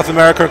 Kids from South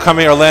America are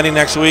coming or landing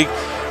next week.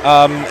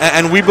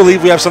 And we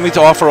believe we have something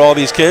to offer all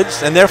these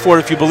kids. And therefore,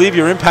 if you believe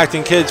you're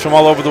impacting kids from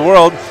all over the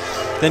world,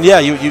 then yeah,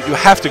 you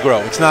have to grow.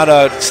 It's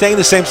not staying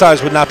the same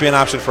size would not be an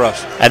option for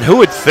us. And who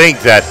would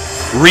think that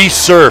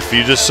Resurf,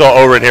 you just saw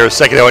Oren here a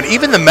second ago, and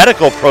even the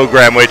medical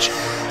program, which,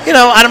 you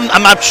know,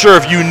 I'm not sure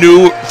if you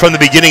knew from the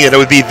beginning that it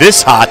would be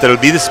this hot, that it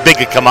would be this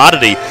big a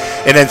commodity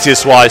in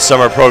NCSY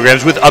summer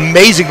programs with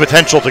amazing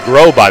potential to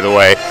grow, by the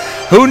way.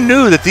 Who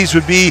knew that these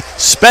would be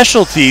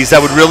specialties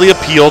that would really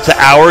appeal to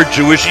our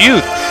Jewish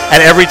youth? And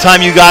every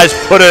time you guys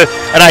put an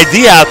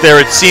idea out there,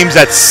 it seems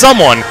that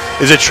someone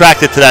is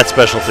attracted to that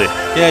specialty.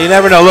 Yeah, you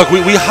never know. Look,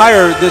 we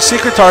hire, the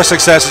secret to our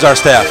success is our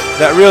staff.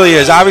 That really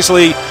is.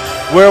 Obviously,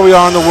 where we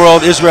are in the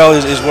world, Israel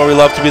is where we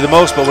love to be the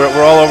most, but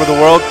we're all over the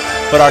world.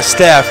 But our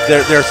staff,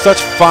 they're such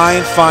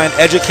fine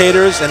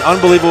educators and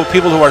unbelievable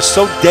people who are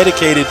so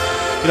dedicated.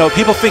 You know,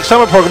 people think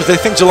summer programs,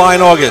 they think July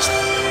and August.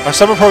 Our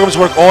summer programs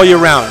work all year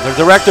round. The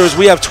directors,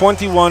 we have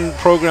 21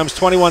 programs,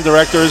 21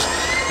 directors.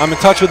 I'm in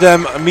touch with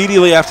them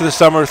immediately after the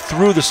summer,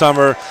 through the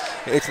summer.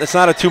 It's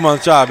not a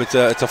 2-month job. It's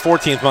a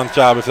 14th-month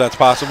job, if that's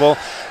possible.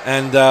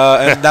 And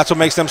that's what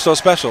makes them so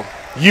special.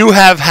 You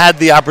have had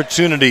the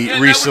opportunity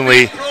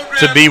recently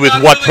to be with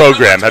what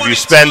program? Have you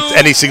spent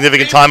any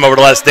significant time over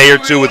the last day or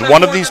two with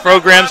one of these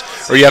programs,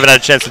 or you haven't had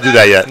a chance to do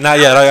that yet? Not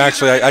yet.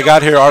 I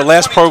got here. Our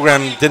last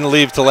program didn't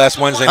leave till last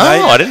Wednesday night.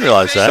 Oh, I didn't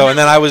realize that. So, and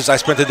then I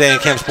spent the day in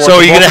Camp Sports. So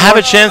are you going to have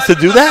a chance to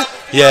do that?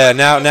 Yeah.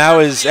 Now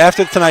is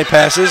after tonight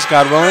passes,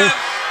 God willing,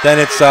 then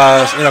it's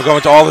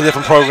going to all the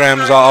different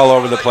programs all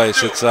over the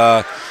place. It's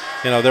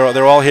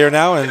they're all here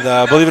now,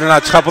 and believe it or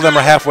not, a couple of them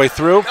are halfway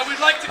through.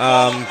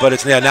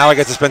 But now I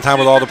get to spend time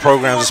with all the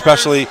programs.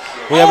 Especially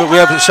we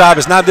have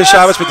Shabbos, not this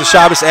Shabbos, but the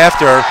Shabbos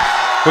after.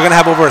 We're going to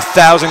have over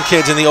 1,000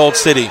 kids in the Old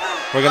City.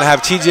 We're going to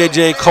have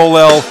TJJ,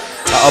 Kolel,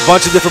 a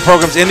bunch of different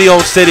programs in the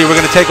Old City. We're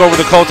going to take over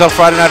the Kotel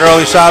Friday night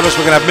early Shabbos.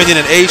 We're going to have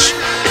Minyan and Aish.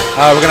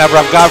 We're going to have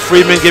Rav Gav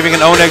Friedman giving an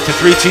oneg to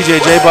 3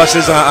 TJJ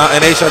buses and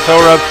Aish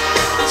HaTorah.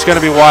 It's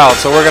going to be wild.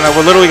 So we're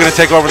literally going to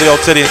take over the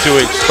Old City in 2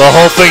 weeks. The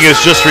whole thing is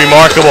just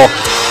remarkable.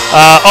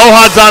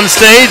 Ohad's on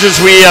stage as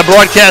we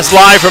broadcast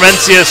live from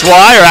NCSY,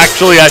 or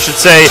actually I should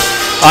say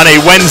on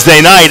a Wednesday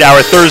night, our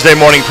Thursday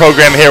morning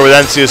program here with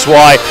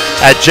NCSY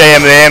at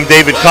JM and AM.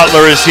 David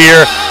Cutler is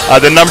here.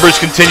 The numbers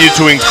continue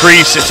to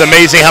increase. It's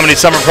amazing how many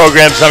summer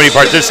programs, how many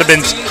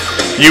participants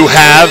you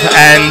have.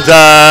 And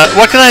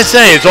what can I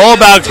say? It's all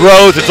about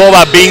growth. It's all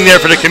about being there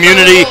for the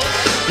community.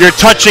 You're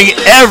touching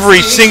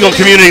every single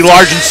community,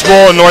 large and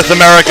small, in North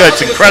America.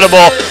 It's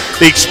incredible.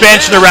 The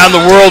expansion around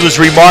the world is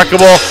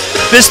remarkable.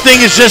 This thing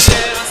is just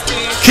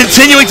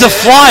continuing to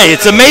fly.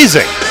 It's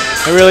amazing.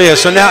 It really is.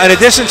 So now, in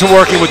addition to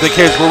working with the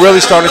kids, we're really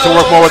starting to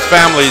work more with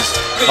families.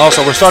 Also,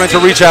 we're starting to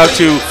reach out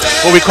to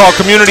what we call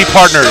community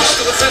partners.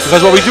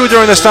 Because what we do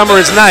during the summer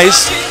is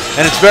nice,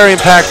 and it's very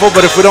impactful.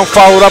 But if we don't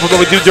follow it up with what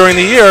we do during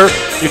the year,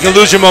 you can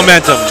lose your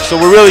momentum. So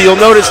you'll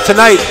notice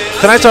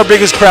tonight's our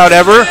biggest crowd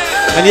ever.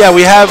 And yeah,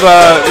 we have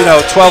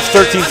 12,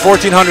 13,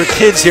 1,400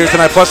 kids here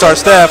tonight, plus our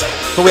staff.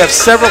 But we have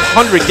several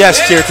hundred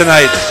guests here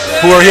tonight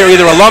who are here,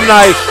 either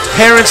alumni,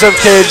 parents of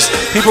kids,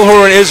 people who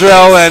are in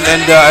Israel and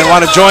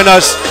want to join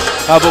us.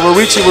 But we're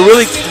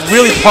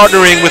really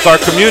partnering with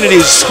our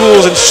communities,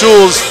 schools and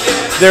shuls.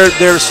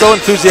 They're so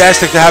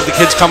enthusiastic to have the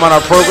kids come on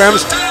our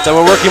programs that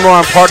we're working more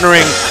on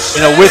partnering,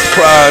 with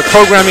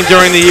programming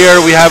during the year.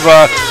 We have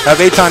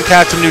Eitan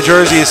Katz from New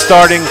Jersey is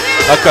starting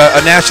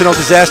a national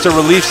disaster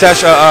relief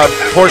session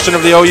portion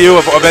of the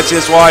OU of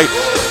NCSY,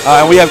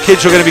 and we have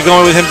kids who are going to be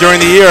going with him during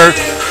the year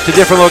to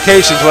different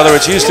locations, whether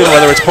it's Houston,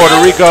 whether it's Puerto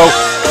Rico,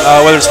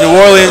 whether it's New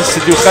Orleans, to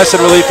do chesed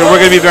relief, and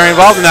we're going to be very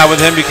involved in that with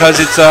him because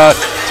it's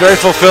very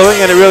fulfilling,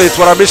 and it's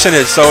what our mission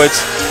is. So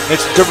it's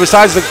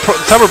besides the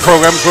summer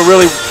programs, we're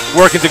really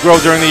working to grow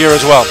during the year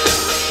as well.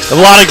 A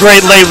lot of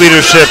great lay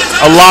leadership,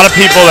 a lot of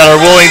people that are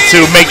willing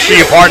to make sure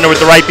you partner with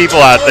the right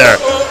people out there.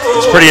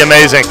 It's pretty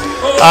amazing.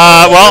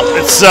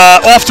 It's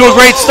off to a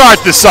great start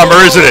this summer,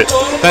 isn't it?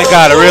 Thank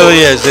God, it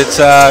really is.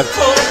 It's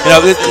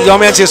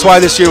Yom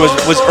NCSY this year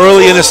was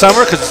early in the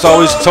summer because it's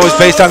always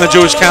based on the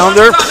Jewish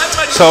calendar.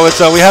 So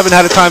we haven't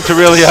had a time to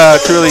really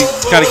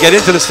kind of get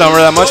into the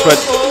summer that much.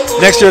 But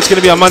next year it's going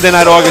to be on Monday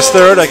night, August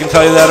 3rd. I can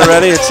tell you that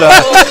already. It's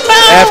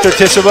after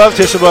Tisha B'Av.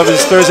 Tisha B'Av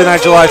is Thursday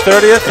night, July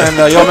 30th, and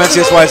Yom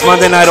NCSY is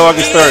Monday night,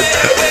 August 3rd.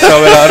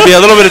 So it'll be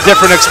a little bit of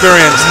different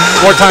experience.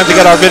 More time to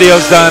get our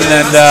videos done,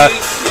 and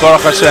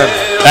Baruch Hashem.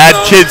 Add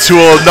kids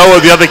who will know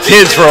the other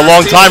kids for a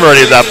long time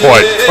already at that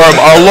point, or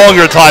a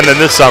longer time than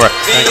this summer.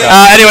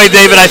 Anyway,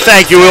 David, I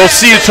thank you. We'll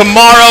see you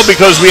tomorrow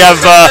because we have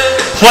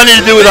plenty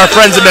to do with our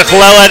friends at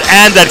Mechalelet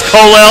and at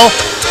Kollel.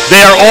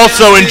 They are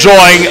also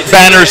enjoying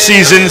banner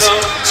seasons,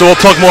 so we'll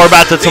talk more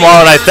about that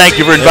tomorrow, and I thank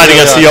you for inviting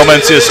us to Yom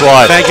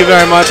NCSY. Thank you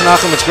very much,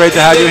 Nachum. It's great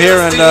to have you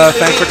here, and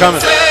thanks for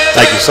coming.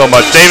 Thank you so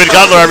much. David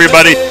Gutler,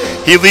 everybody.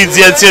 He leads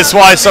the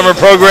NCSY summer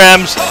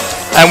programs,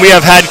 and we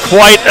have had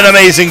quite an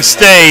amazing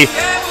stay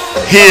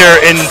here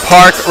in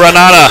Park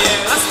Ranana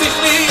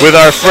with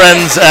our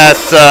friends at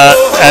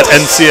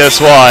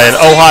NCSY, and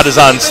Ohad is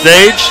on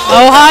stage.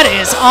 Ohad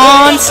is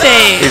on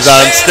stage. He's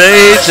on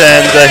stage,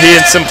 and he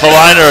and Simcha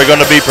Leiner are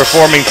going to be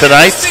performing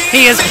tonight.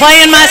 He is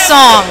playing my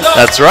song.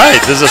 That's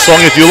right. This is a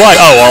song that you like.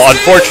 Oh, well,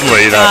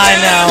 unfortunately,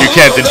 I know. you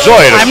can't enjoy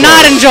it. I'm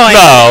not enjoying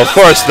it. No, of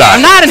course not.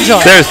 I'm not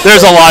enjoying it.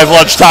 There's a live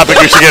lunch topic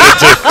we should get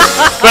into.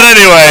 But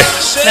anyway.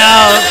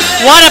 No,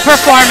 what a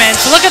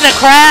performance. Look at the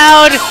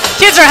crowd.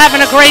 Kids are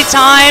having a great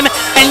time,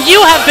 and you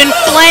have been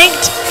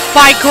flanked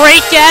by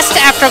great guest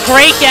after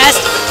great guest,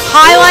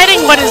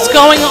 highlighting what is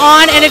going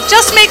on, and it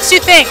just makes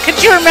you think,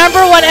 could you remember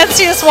what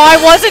NCSY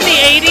was in the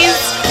 80s?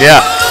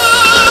 Yeah.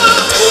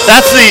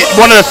 That's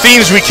one of the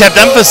themes we kept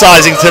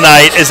emphasizing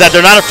tonight, is that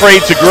they're not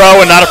afraid to grow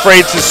and not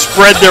afraid to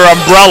spread their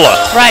umbrella.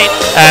 Right.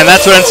 And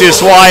that's what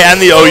NCSY and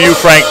the OU,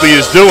 frankly,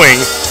 is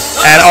doing,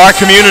 and our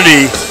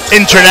community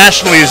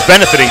internationally is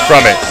benefiting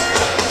from it.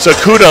 So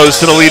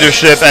kudos to the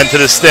leadership and to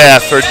the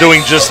staff for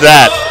doing just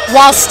that.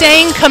 While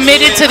staying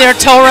committed to their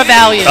Torah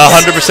values.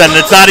 100%. And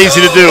it's not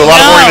easy to do. A lot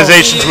of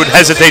organizations would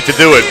hesitate to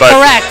do it. But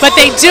correct. But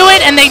they do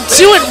it, and they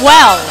do it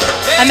well.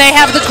 And they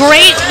have the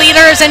great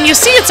leaders. And you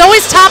see, it's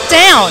always top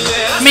down.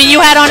 I mean, you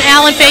had on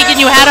Alan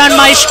Fagan, you had on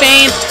Maish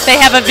Bain. They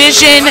have a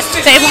vision.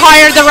 They've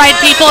hired the right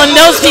people, and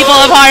those people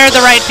have hired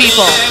the right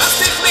people.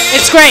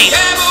 It's great.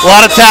 A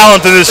lot of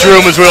talent in this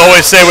room, as we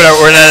always say when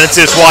we're at an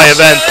NCSY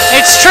event.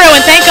 It's true,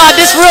 and thank God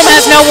this room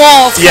has no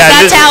walls, because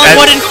that talent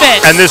wouldn't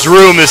fit. And this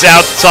room, this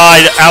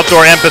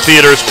outdoor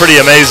amphitheater is pretty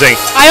amazing.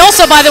 I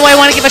also, by the way,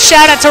 want to give a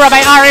shout out to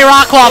Rabbi Ari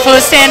Rockoff, who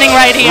is standing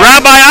right here.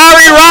 Rabbi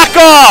Ari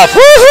Rockoff!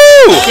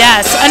 Woohoo!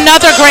 Yes,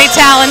 another great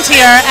talent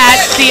here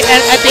at the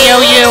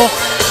OU.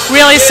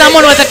 Really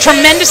someone with a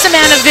tremendous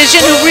amount of vision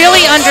who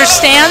really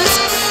understands,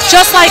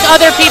 just like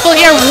other people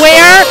here,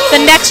 where the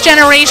next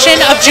generation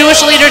of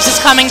Jewish leaders is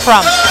coming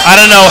from. I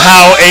don't know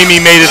how Amy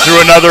made it through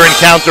another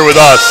encounter with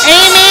us.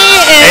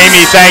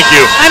 Amy, thank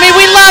you. I mean,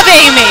 we love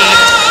Amy.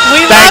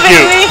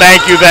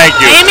 Thank you. Thank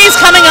you. Amy's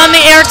coming on the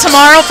air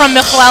tomorrow from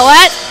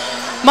Mechalelet,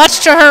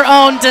 much to her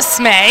own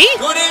dismay.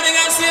 Good evening,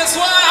 NCSY.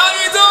 How are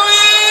you doing?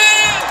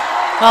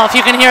 Well, if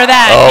you can hear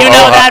that, you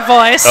know that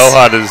voice.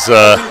 Ohad is...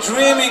 I've been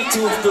dreaming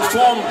to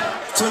perform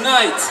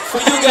tonight for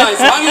you guys.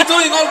 How are you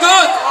doing? All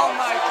good?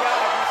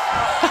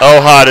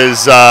 Ohad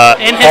is off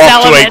to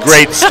a element.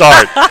 great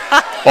start.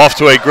 Off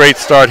to a great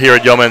start here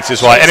at Yom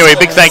NCSY. Anyway,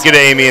 big thank you to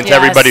Amy and to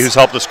everybody who's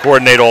helped us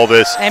coordinate all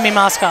this. Amy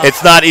Moscow.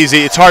 It's not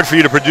easy. It's hard for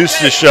you to produce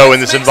this show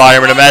in this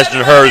environment. Imagine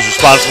her is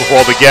responsible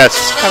for all the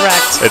guests.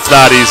 Correct. It's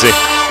not easy.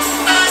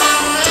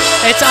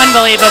 It's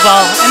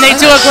unbelievable, and they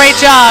do a great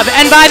job.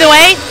 And by the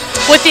way,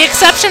 with the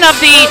exception of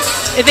the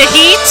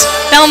heat,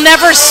 they'll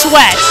never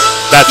sweat.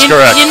 That's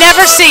correct. You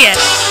never see it.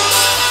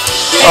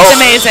 It's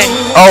amazing.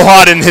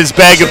 Ohad in his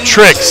bag of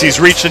tricks. He's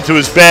reached into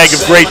his bag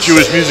of great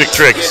Jewish music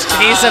tricks.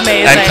 He's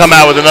amazing. And come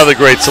out with another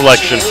great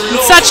selection.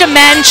 Such a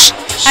mensch.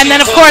 And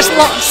then, of course,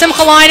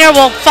 Simcha Leiner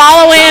will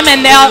follow him,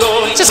 and they'll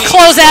just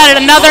close out at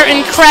another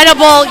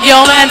incredible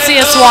Yom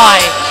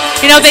NCSY.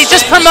 You know, they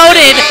just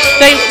promoted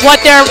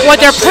what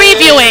they're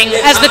previewing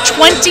as the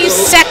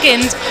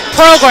 22nd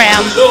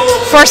program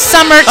for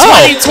summer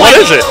 2020. What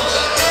is it?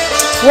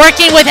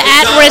 Working with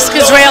at-risk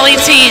Israeli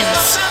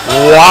teens.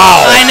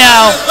 Wow. I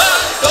know.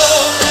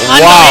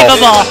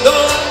 Unbelievable.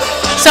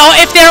 So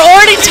if they're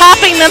already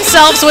topping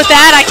themselves with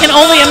that, I can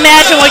only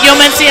imagine what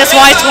Yom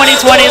NCSY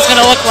 2020 is going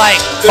to look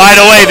like. By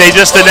the way, they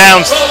just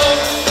announced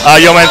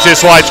Yom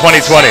NCSY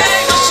 2020.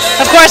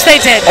 Of course they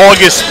did.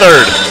 August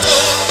 3rd.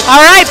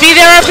 All right, be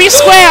there or be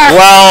square.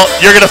 Well,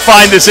 you're going to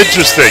find this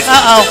interesting.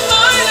 Uh-oh.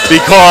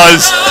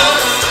 Because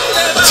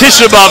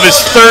Tisha B'Av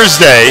is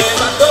Thursday.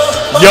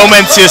 Yom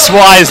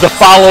NCSY is the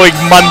following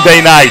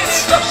Monday night.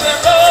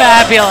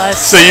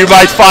 Fabulous. So you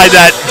might find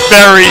that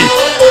very,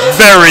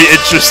 very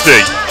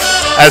interesting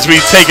as we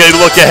take a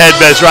look ahead,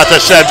 Bezrat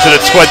Hashem, to the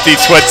 2020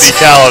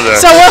 calendar.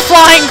 So we're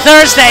flying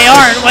Thursday,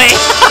 aren't we?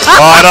 Oh,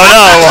 I don't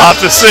know. We'll have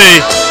to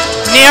see.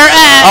 Near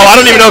end. Oh, I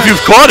don't even know if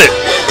you've caught it.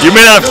 You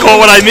may not have caught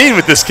what I mean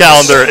with this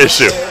calendar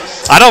issue.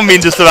 I don't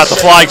mean just about the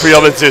flying for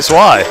Yom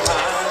NCSY.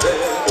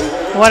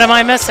 What am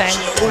I missing?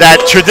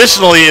 That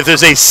traditionally, if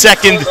there's a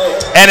second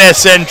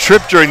NSN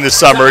trip during the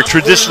summer,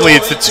 traditionally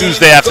it's the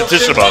Tuesday after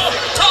Tisha B'Av.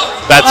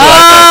 That's what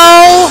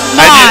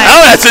my.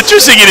 That's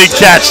interesting you didn't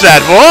catch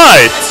that.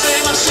 Boy.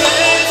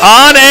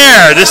 On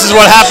air. This is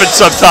what happens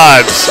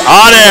sometimes.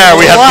 On air,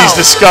 we have these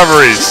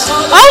discoveries.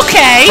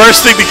 Okay.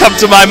 First thing to come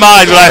to my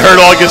mind when I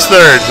heard August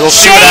 3rd. We'll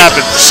see what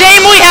happens.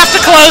 Shame we have to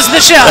close the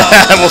show.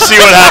 We'll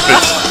see what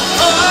happens.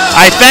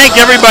 I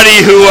thank everybody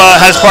who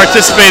has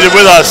participated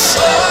with us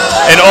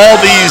in all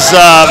these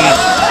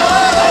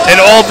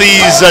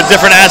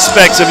different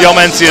aspects of Yom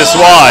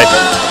NCSY.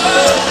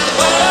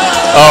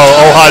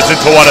 Ohad's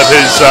into one of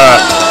his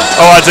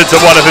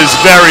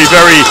very,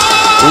 very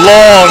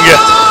long.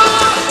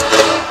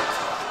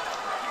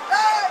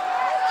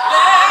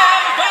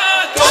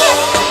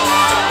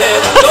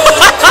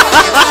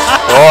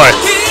 Boy.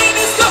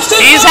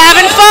 He's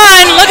having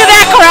fun. Look at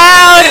that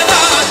crowd.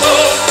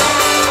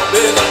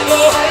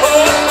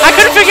 I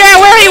couldn't figure out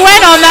where he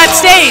went on that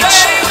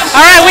stage.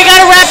 All right, we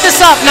got to wrap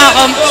this up,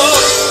 Nahum.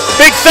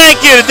 Big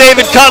thank you to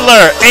David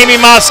Cutler, Amy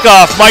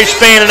Moskoff, Mike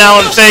Spain, and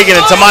Alan Fagan,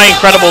 and to my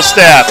incredible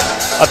staff.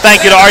 A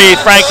thank you to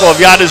Aryeh Frankel of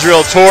Yad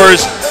Israel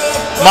Tours,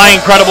 my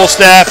incredible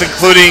staff,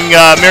 including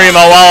Miriam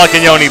Alwalek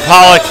and Yoni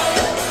Pollock.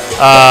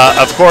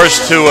 Of course,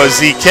 to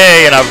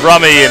ZK and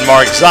Avrami and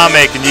Mark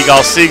Zamek and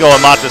Yigal Siegel and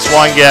Matis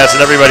Wangas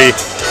and everybody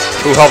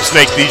who helps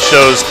make these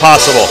shows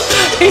possible.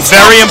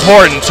 Very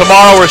important.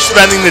 Tomorrow we're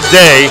spending the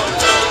day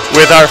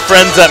with our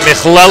friends at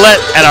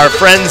Michlelet and our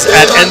friends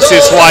at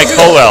NCSY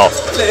Kollel.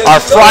 Our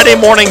Friday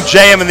morning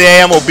JM in the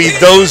AM will be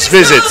those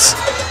visits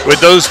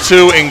with those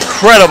two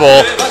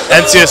incredible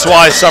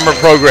NCSY summer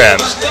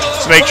programs.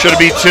 So make sure to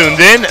be tuned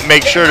in.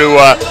 Make sure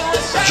to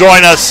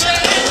join us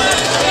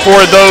for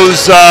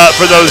those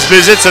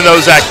visits and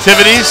those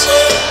activities,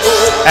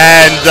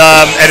 and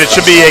it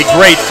should be a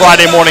great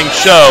Friday morning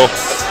show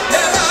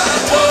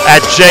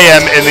at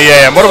JM in the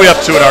AM. What are we up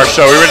to in our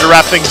show? Are we ready to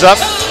wrap things up?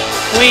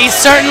 We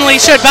certainly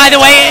should. By the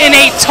way, in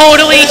a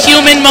totally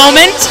human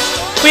moment,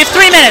 we have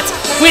 3 minutes.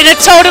 We had a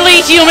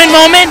totally human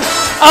moment.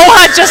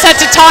 Ohad just had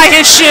to tie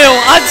his shoe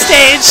on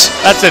stage.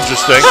 That's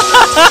interesting.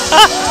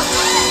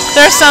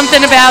 There's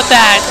something about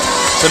that.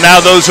 So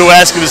now those who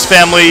ask if his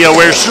family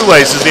wears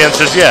shoelaces, the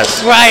answer is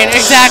yes. Right,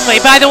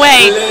 exactly. By the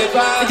way,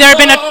 there have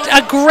been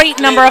a great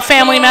number of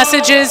family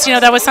messages. You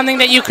know, that was something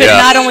that you could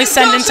not only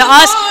send into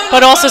us,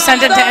 but also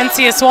send into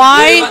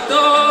NCSY.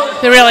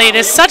 It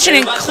is such an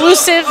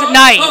inclusive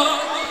night.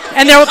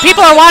 And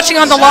people are watching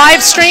on the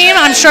live stream.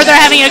 I'm sure they're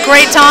having a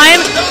great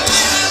time.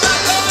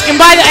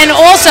 And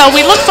also,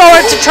 we look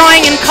forward to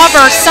trying and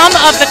cover some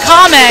of the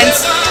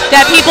comments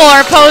that people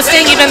are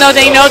posting, even though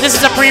they know this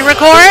is a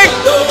pre-record.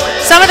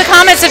 Some of the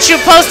comments that you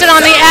posted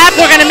on the app,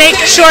 we're going to make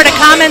sure to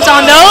comment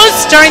on those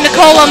during the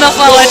Kollel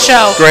Michlelet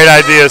show. Great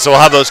idea. So we'll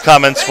have those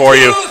comments for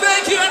you.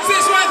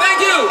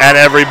 And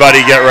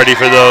everybody get ready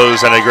for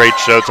those and a great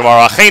show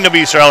tomorrow. Acheinu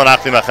b'Yisrael and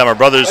Achim Achem, our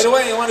brothers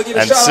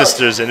and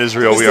sisters in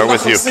Israel, we are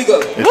with you.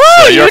 Woo,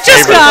 you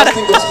just got it.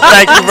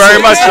 Thank you very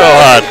much,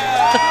 Ohad.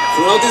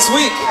 Throughout this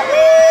week.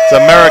 It's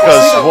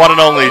America's one and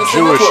only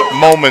Jewish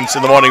Moments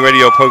in the Morning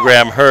radio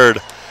program,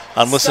 heard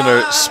on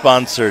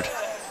listener-sponsored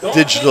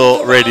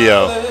digital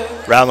radio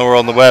around the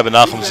world on the web at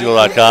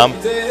NachumSegal.com,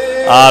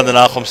 on the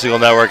Nachum Segal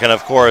Network, and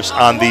of course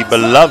on the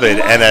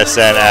beloved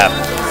NSN app.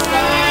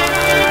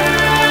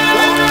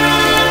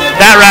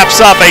 That wraps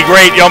up a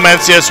great Yom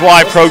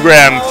NCSY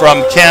program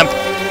from camp,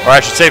 or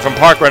I should say from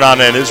Park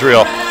Renana in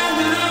Israel.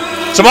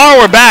 Tomorrow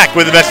we're back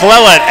with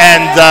Michlelet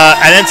and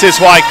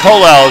NCSY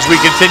Kollel as we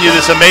continue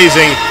this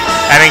amazing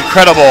and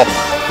incredible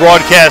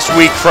broadcast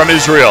week from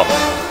Israel.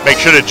 Make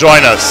sure to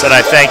join us, and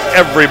I thank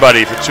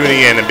everybody for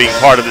tuning in and being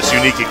part of this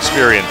unique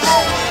experience.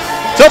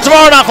 Till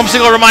tomorrow, Nachum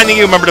Segal reminding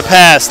you, remember the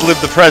past, live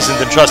the present,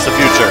 and trust the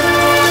future.